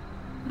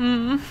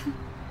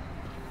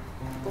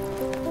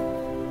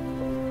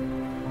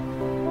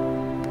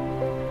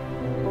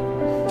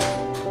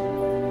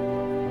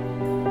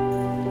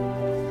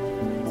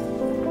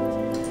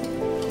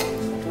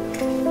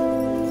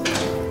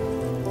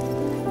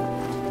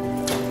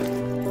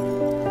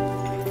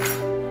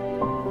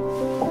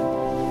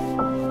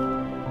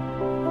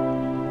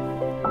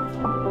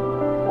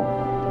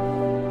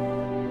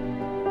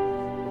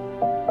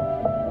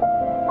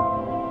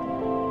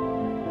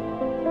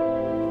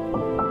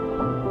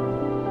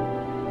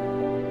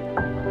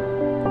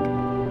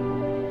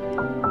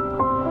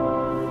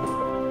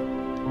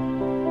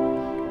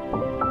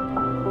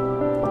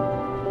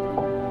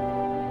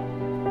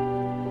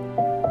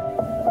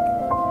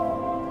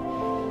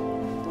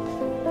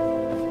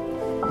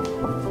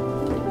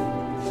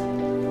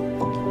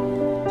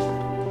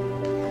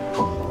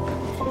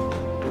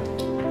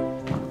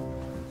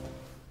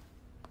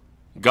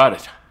 Got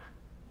it.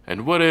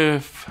 And what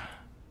if...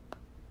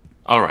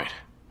 Alright.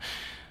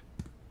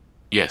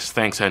 Yes,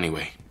 thanks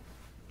anyway.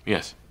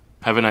 Yes.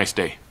 Have a nice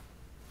day.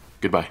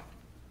 Goodbye.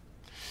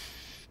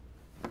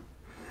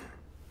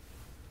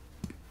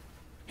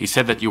 He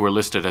said that you were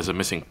listed as a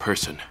missing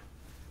person.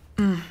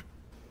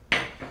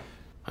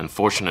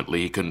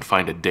 Unfortunately, he couldn't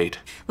find a date.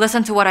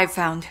 Listen to what I've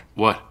found.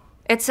 What?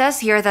 It says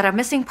here that a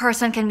missing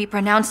person can be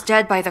pronounced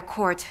dead by the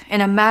court in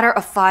a matter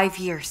of 5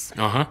 years.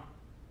 Uh-huh.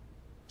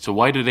 So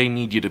why do they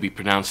need you to be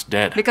pronounced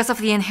dead? Because of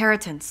the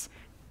inheritance.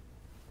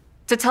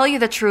 To tell you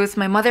the truth,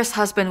 my mother's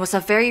husband was a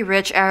very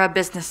rich Arab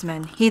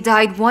businessman. He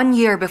died 1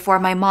 year before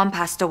my mom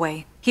passed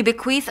away. He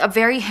bequeathed a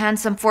very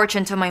handsome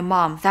fortune to my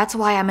mom. That's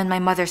why I'm in my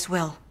mother's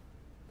will.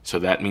 So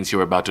that means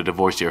you're about to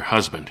divorce your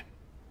husband.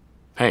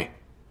 Hey,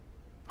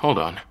 hold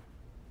on.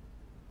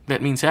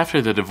 That means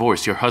after the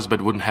divorce, your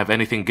husband wouldn't have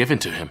anything given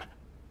to him.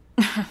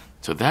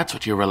 So that's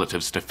what your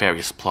relative's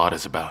nefarious plot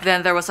is about.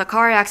 Then there was a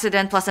car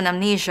accident plus an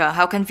amnesia.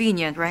 How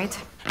convenient, right?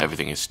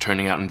 Everything is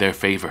turning out in their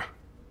favor.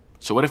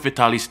 So what if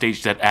Vitaly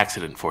staged that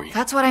accident for you?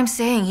 That's what I'm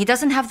saying. He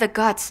doesn't have the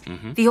guts.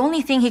 The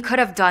only thing he could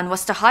have done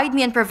was to hide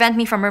me and prevent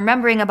me from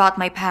remembering about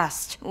my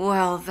past.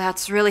 Well,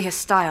 that's really his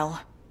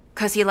style.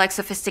 'Cause he likes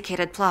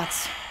sophisticated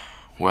plots.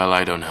 Well,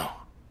 I don't know.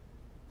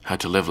 Had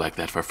to live like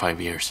that for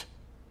 5 years.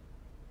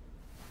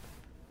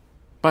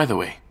 By the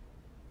way,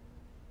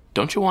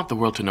 don't you want the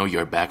world to know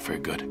you're back for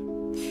good?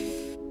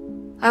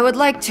 I would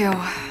like to.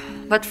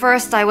 But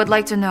first, I would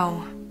like to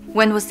know,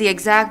 when was the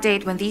exact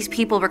date when these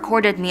people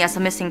recorded me as a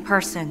missing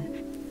person?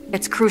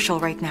 It's crucial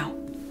right now.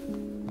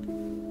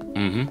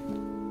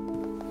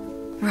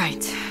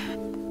 Right.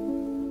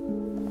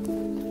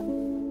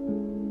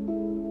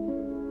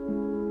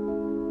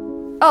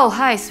 Oh,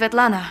 hi,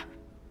 Svetlana.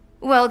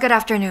 Well, good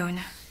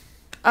afternoon.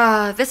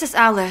 This is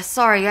Alice.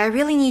 Sorry, I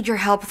really need your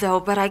help though,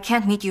 but I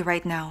can't meet you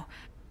right now.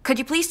 Could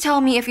you please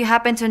tell me if you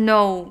happen to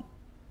know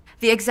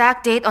the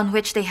exact date on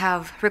which they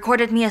have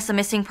recorded me as a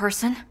missing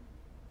person?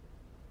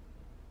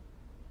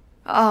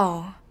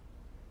 Oh.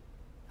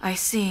 I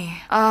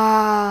see.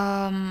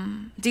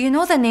 Do you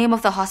know the name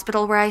of the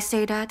hospital where I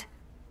stayed at?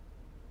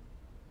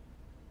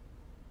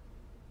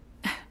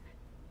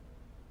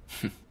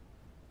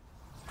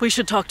 We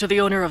should talk to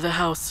the owner of the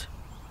house.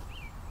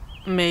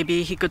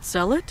 Maybe he could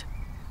sell it?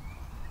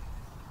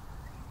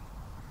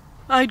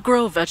 I'd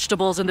grow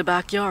vegetables in the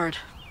backyard.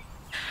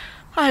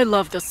 I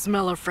love the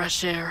smell of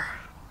fresh air.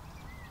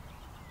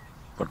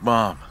 But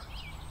Mom,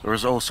 there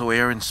is also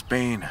air in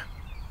Spain,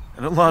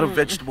 and a lot of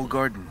vegetable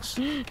gardens.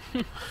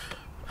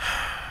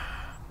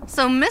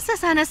 So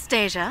Mrs.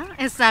 Anastasia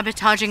is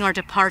sabotaging our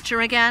departure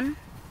again?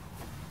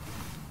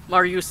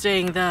 Are you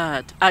saying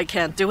that I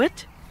can't do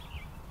it?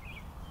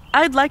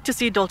 I'd like to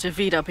see Dolce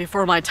Vita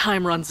before my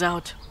time runs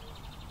out.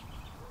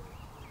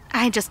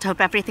 I just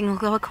hope everything will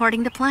go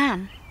according to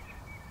plan.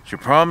 She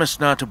promised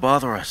not to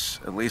bother us,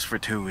 at least for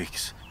 2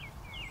 weeks.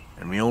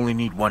 And we only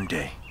need 1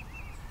 day.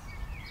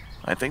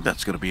 I think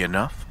that's gonna be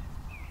enough.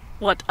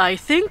 What I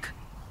think?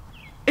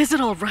 Is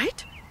it all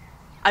right?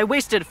 I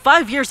wasted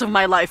 5 years of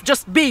my life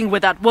just being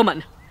with that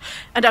woman.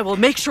 And I will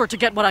make sure to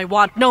get what I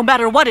want, no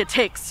matter what it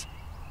takes.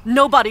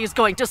 Nobody is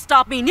going to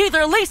stop me,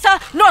 neither Lisa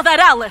nor that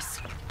Alice.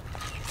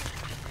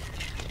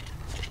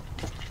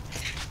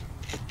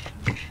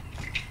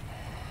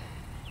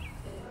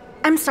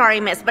 I'm sorry,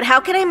 miss, but how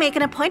can I make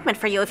an appointment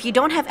for you if you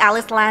don't have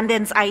Alice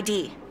Landon's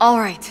ID? All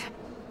right.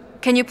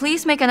 Can you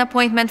please make an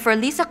appointment for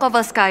Lisa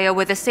Kovalskaya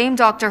with the same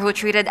doctor who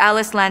treated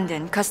Alice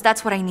Landon? 'Cause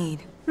that's what I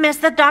need. Miss,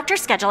 the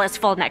doctor's schedule is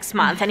full next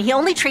month, and he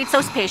only treats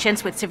those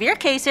patients with severe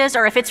cases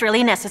or if it's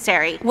really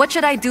necessary. What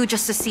should I do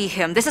just to see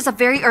him? This is a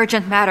very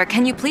urgent matter.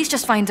 Can you please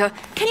just find a...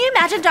 Can you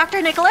imagine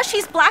Dr. Nicholas?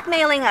 She's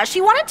blackmailing us.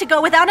 She wanted to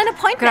go without an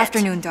appointment. Good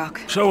afternoon,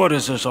 Doc. So what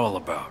is this all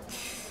about?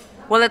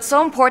 Well, it's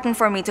so important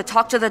for me to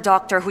talk to the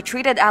doctor who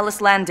treated Alice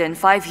Landon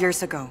 5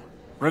 years ago.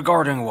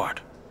 Regarding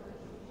what?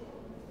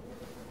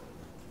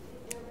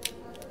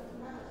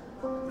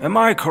 Am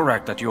I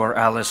correct that you are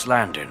Alice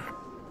Landon?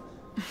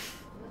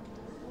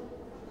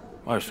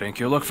 I think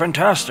you look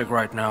fantastic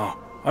right now.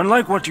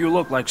 Unlike what you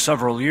looked like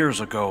several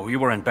years ago, you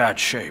were in bad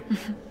shape.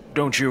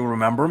 Don't you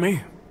remember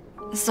me?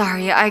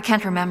 Sorry, I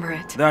can't remember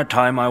it. That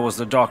time I was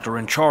the doctor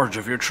in charge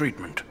of your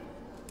treatment.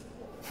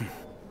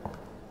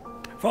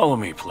 Follow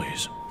me,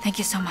 please. Thank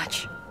you so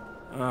much.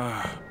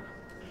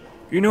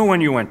 You know,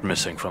 when you went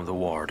missing from the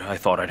ward, I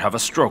thought I'd have a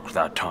stroke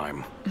that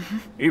time.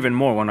 Even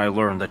more when I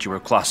learned that you were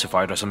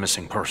classified as a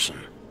missing person.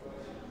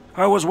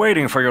 I was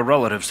waiting for your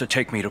relatives to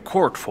take me to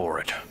court for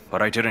it,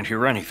 but I didn't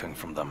hear anything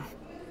from them.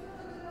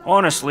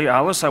 Honestly,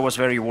 Alice, I was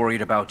very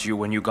worried about you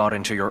when you got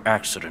into your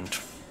accident.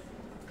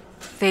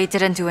 They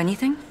didn't do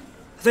anything?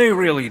 They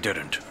really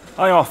didn't.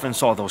 I often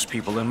saw those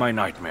people in my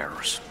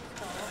nightmares.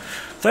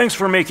 Thanks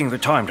for making the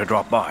time to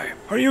drop by.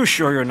 Are you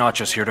sure you're not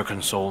just here to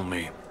console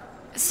me?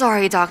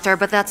 Sorry, Doctor,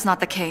 but that's not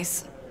the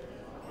case.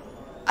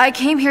 I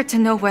came here to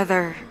know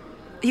whether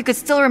you could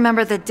still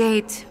remember the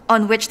date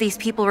on which these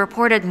people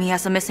reported me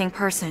as a missing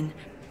person.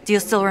 Do you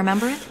still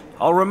remember it?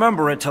 I'll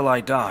remember it till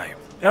I die.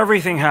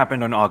 Everything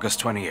happened on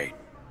August 28th.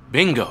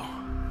 Bingo.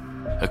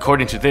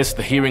 According to this,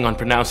 the hearing on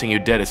pronouncing you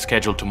dead is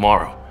scheduled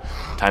tomorrow.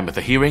 Time of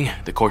the hearing,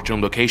 the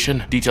courtroom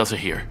location, details are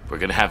here. We're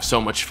gonna have so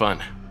much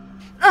fun.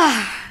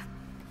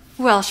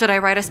 Well, should I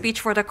write a speech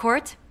for the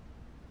court?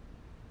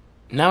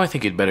 Now I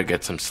think you'd better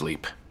get some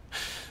sleep.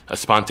 A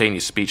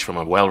spontaneous speech from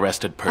a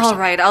well-rested person. All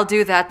right, I'll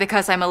do that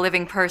because I'm a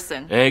living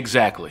person.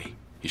 Exactly.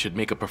 You should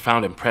make a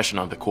profound impression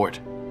on the court.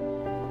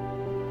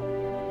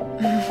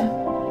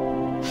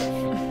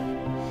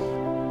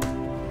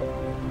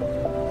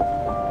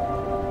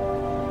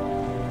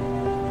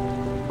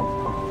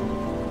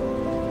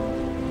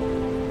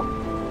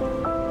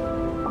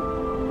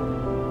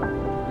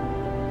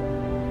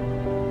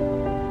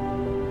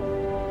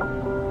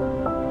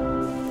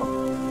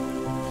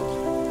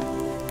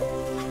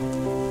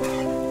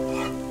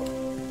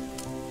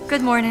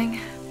 Good morning.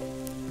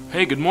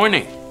 Hey, good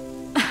morning.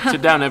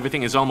 Sit down,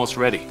 everything is almost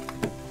ready.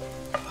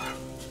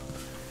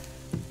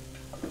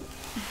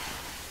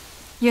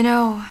 You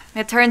know,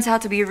 it turns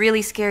out to be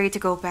really scary to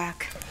go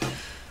back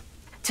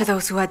to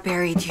those who had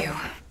buried you.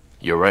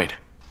 You're right.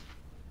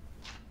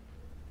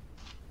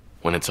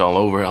 When it's all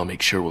over, I'll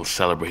make sure we'll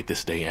celebrate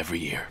this day every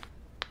year.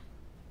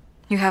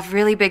 You have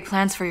really big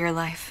plans for your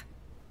life.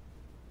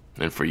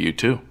 And for you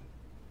too.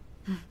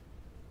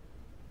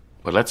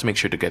 But let's make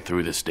sure to get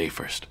through this day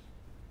first.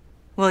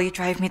 Will you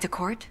drive me to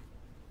court?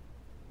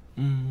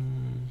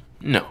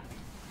 No.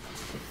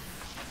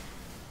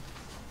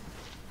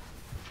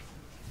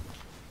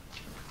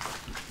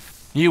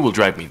 You will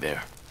drive me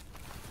there.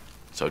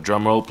 So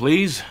drum roll,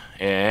 please.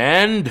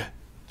 And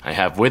I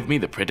have with me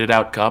the printed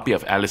out copy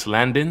of Alice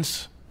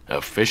Landon's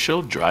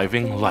official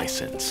driving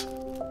license.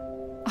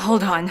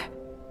 Hold on.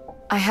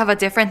 I have a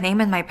different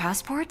name in my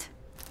passport?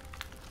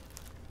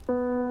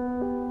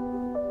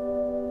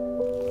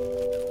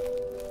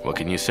 What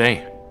can you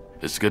say?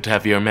 It's good to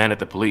have your man at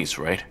the police,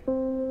 right?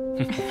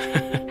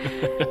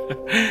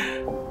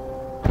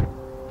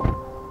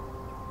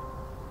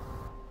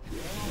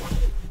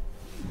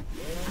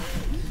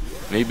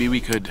 Maybe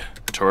we could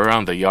tour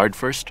around the yard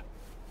first?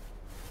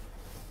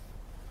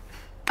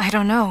 I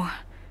don't know.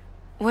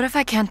 What if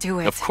I can't do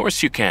it? Of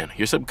course you can.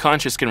 Your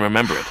subconscious can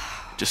remember it.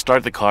 Just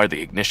start the car,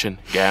 the ignition,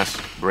 gas,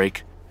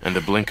 brake, and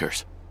the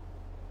blinkers.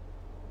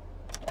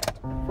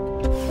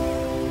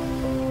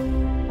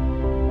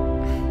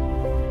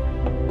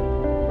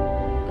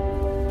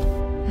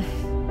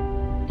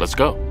 Let's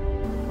go.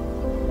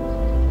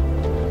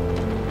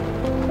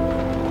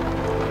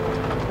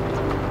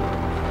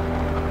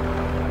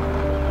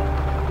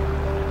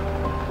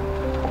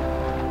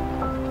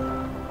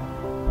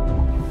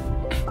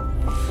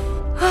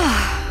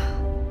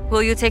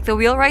 Will you take the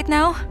wheel right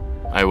now?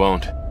 I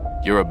won't.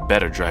 You're a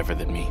better driver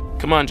than me.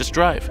 Come on, just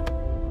drive.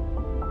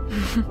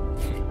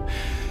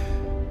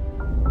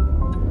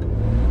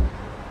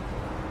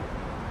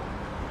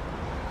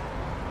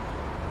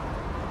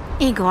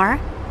 Igor,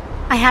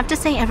 I have to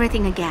say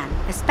everything again,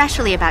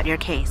 especially about your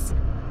case.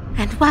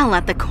 And while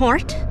at the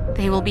court,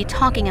 they will be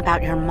talking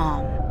about your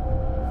mom.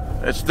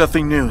 It's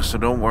nothing new, so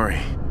don't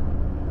worry.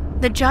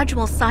 The judge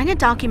will sign a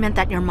document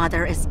that your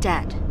mother is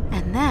dead,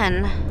 and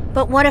then...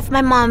 But what if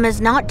my mom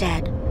is not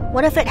dead?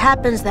 What if it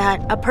happens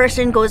that a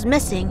person goes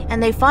missing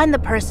and they find the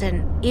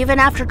person even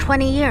after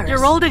 20 years?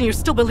 You're old and you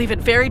still believe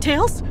in fairy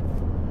tales?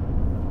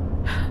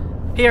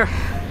 Here,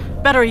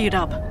 better eat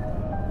up.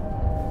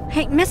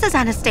 Hey, Mrs.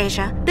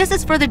 Anastasia, this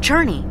is for the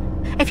journey.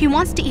 If he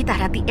wants to eat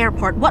that at the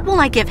airport, what will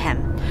I give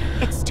him?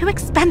 It's too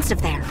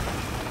expensive there.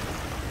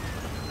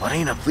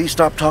 Marina, please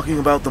stop talking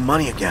about the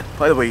money again.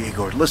 By the way,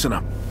 Igor, listen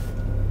up.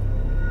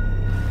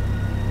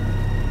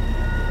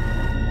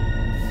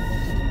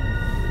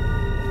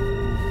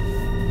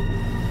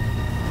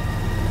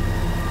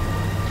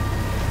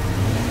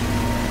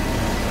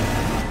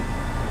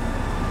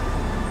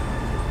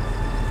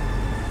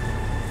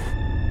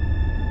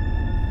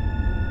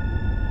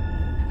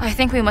 I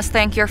think we must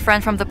thank your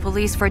friend from the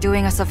police for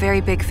doing us a very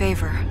big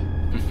favor.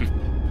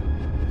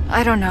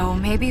 I don't know,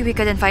 maybe we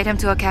could invite him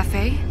to a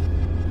cafe?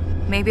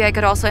 Maybe I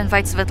could also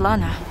invite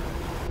Svetlana.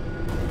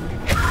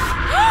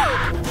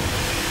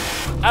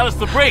 Alice,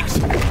 the brakes!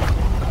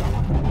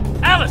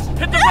 Alice,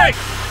 hit the brakes!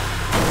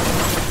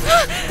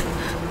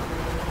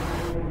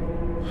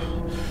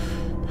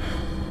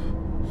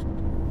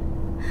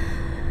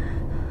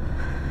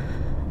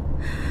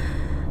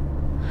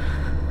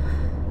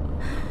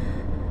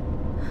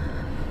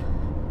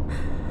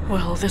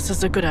 Well, this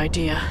is a good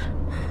idea.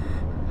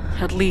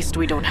 At least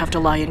we don't have to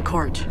lie in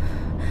court. I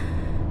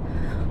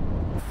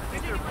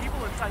think there are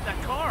people inside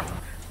that car.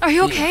 Are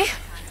you okay?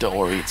 Don't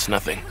worry, it's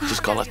nothing.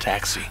 Just call a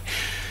taxi.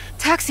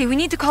 Taxi, we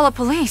need to call a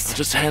police. I'll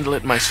just handle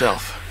it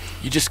myself.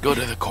 You just go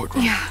to the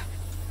courtroom. Yeah.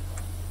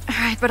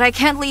 Alright, but I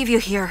can't leave you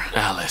here.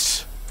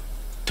 Alice,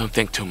 don't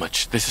think too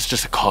much. This is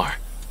just a car.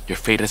 Your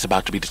fate is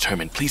about to be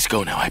determined. Please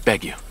go now, I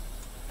beg you.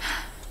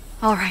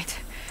 Alright.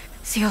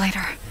 See you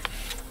later.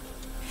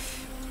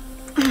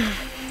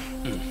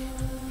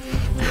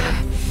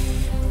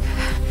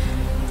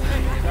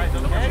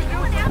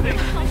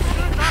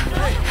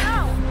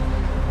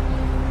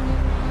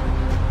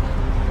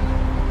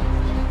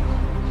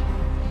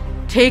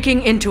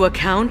 Taking into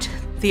account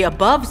the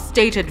above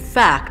stated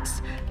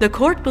facts, the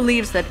court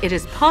believes that it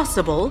is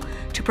possible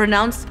to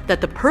pronounce that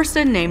the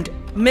person named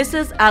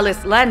Mrs.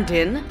 Alice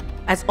Landin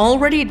as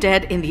already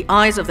dead in the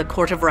eyes of the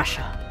Court of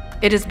Russia.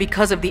 It is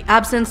because of the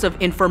absence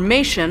of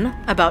information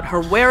about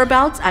her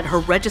whereabouts at her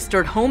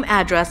registered home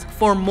address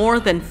for more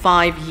than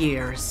 5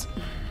 years.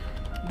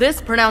 This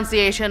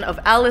pronunciation of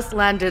Alice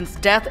Landin's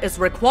death is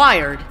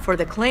required for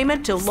the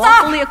claimant to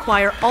lawfully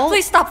acquire all—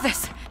 Please stop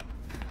this!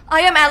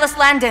 I am Alice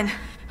Landin.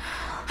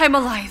 I'm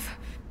alive.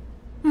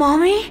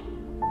 Mommy?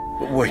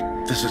 Wait,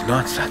 this is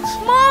nonsense.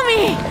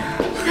 Mommy!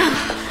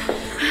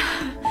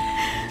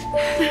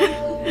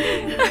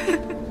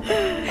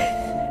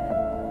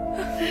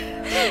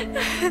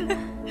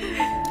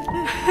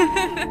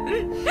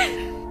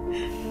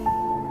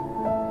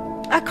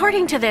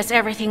 According to this,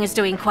 everything is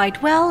doing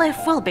quite well if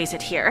we'll base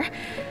it here.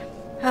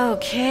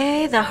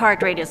 Okay, the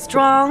heart rate is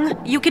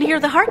strong. You can hear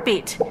the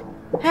heartbeat.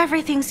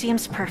 Everything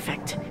seems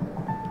perfect.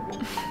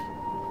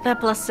 The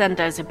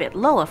placenta is a bit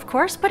low, of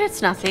course, but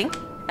it's nothing.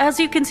 As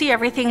you can see,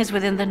 everything is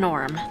within the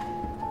norm.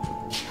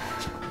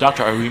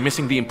 Doctor, are we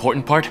missing the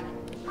important part?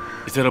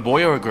 Is it a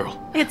boy or a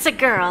girl? It's a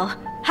girl.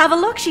 Have a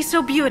look, she's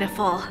so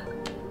beautiful.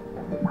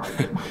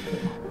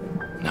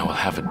 Now I'll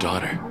have a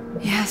daughter.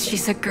 Yes,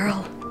 she's a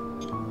girl.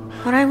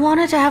 But I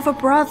wanted to have a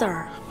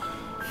brother.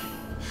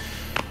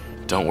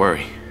 Don't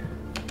worry.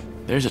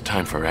 There's a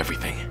time for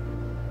everything.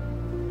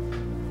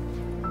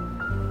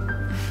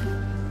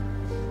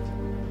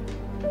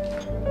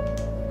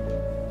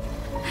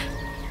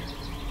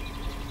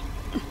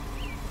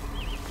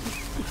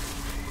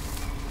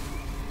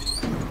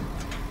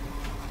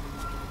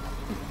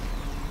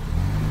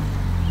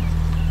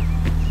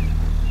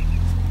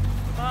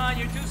 Come on,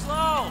 you're too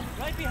slow.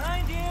 Right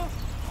behind you.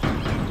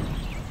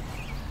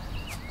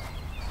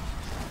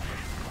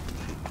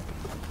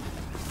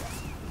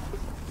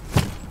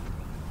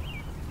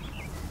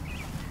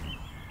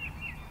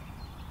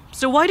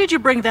 So why did you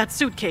bring that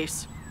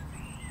suitcase?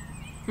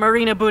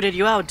 Marina booted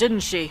you out, didn't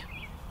she?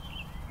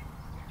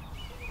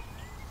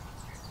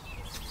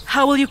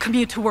 How will you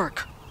commute to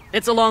work?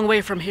 It's a long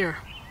way from here.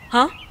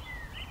 Huh?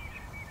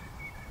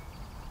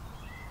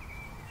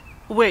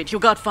 Wait, you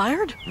got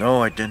fired?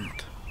 No, I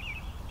didn't.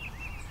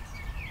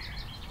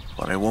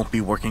 But I won't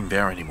be working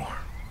there anymore.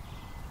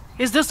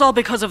 Is this all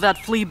because of that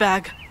flea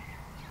bag?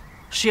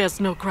 She has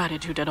no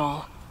gratitude at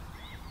all.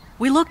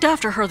 We looked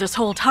after her this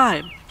whole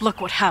time.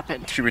 Look what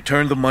happened. She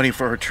returned the money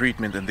for her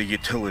treatment and the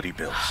utility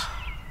bills.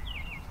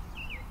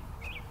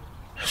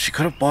 She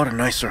could have bought a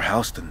nicer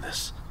house than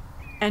this.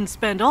 And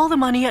spend all the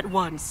money at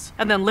once,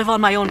 and then live on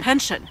my own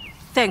pension.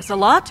 Thanks a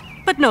lot,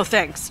 but no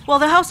thanks. Well,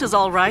 the house is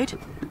all right.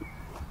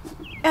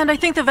 And I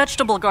think the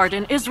vegetable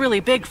garden is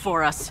really big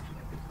for us.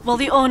 Well,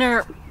 the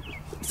owner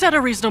set a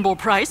reasonable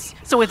price,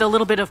 so with a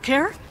little bit of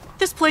care,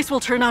 this place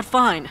will turn out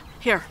fine.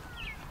 Here,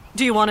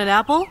 do you want an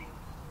apple?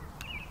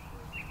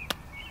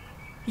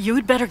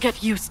 You'd better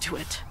get used to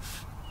it.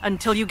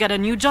 Until you get a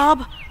new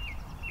job,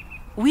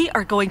 we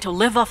are going to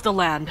live off the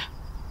land.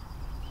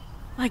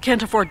 I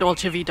can't afford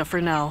Dolce Vita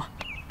for now.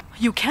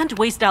 You can't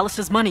waste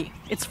Alice's money.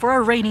 It's for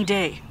a rainy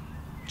day.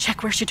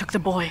 Check where she took the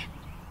boy.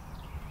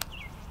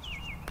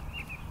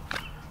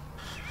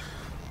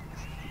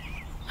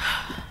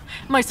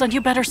 My son,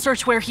 you better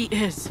search where he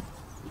is.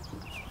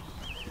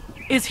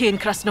 Is he in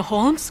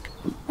Krasnoholmsk?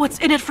 What's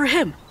in it for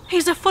him?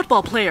 He's a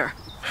football player.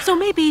 So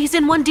maybe he's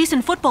in one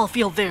decent football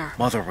field there.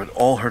 Mother, with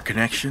all her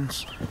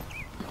connections,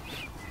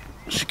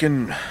 she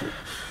can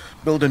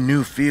build a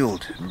new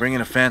field and bring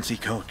in a fancy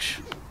coach.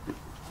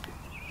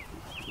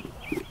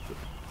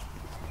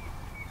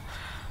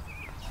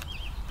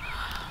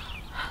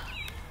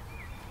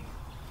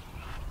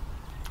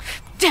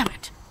 Damn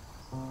it!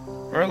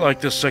 I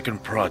like this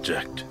second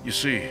project. You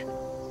see,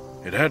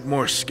 it had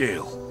more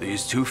scale.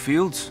 These two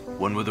fields?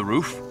 One with a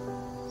roof?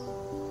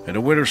 And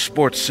a winter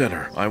sports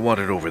center. I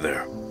want it over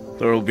there.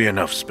 There'll be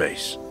enough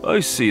space.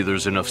 I see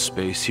there's enough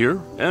space here.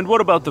 And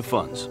what about the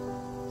funds?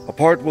 A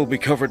part will be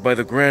covered by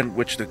the grant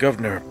which the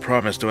governor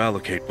promised to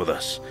allocate with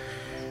us.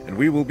 And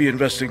we will be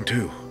investing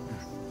too.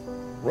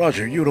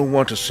 Roger, you don't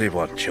want to save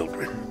on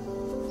children.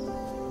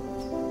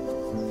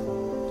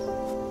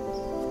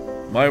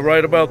 Am I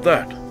right about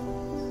that?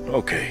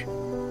 Okay.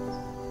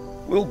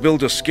 We'll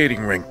build a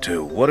skating rink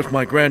too. What if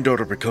my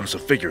granddaughter becomes a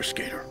figure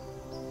skater?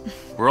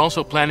 We're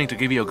also planning to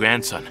give you a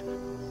grandson.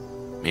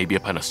 Maybe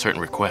upon a certain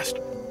request.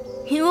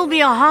 He will be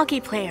a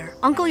hockey player.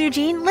 Uncle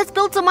Eugene, let's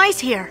build some ice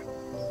here.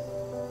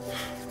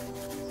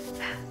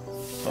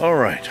 All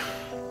right.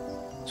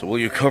 So will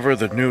you cover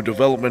the new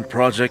development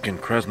project in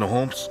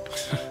Krasnoholmsk?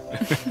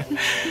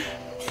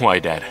 Why,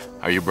 Dad?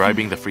 Are you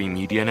bribing the free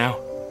media now?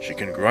 She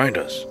can grind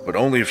us, but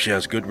only if she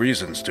has good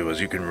reasons to,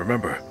 as you can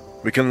remember.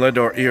 We can lend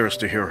our ears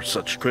to hear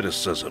such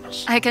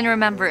criticisms. I can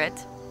remember it.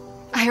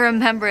 I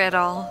remember it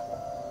all.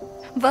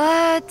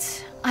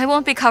 But I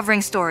won't be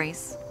covering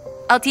stories.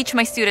 I'll teach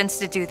my students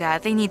to do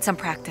that. They need some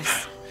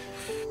practice.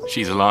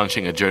 She's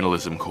launching a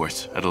journalism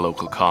course at a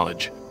local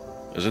college.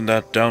 Isn't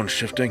that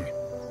downshifting?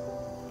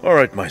 All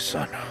right, my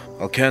son.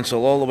 I'll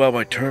cancel all about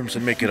my terms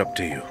and make it up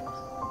to you.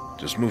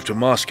 Just move to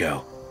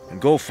Moscow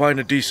and go find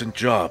a decent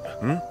job.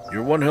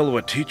 You're one hell of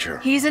a teacher.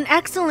 He's an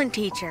excellent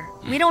teacher.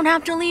 We don't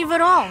have to leave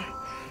at all.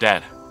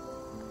 Dad,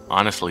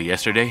 honestly,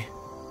 yesterday,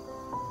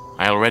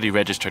 I already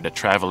registered a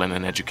travel and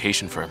an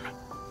education firm.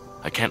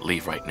 I can't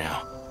leave right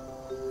now,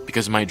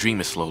 because my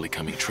dream is slowly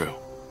coming true.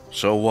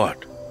 So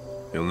what?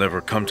 You'll never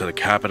come to the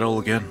capital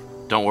again?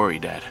 Don't worry,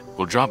 Dad.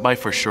 We'll drop by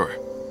for sure.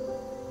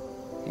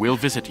 We'll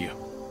visit you.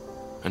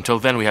 Until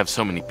then, we have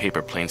so many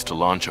paper planes to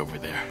launch over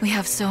there. We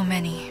have so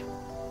many.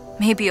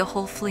 Maybe a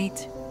whole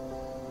fleet.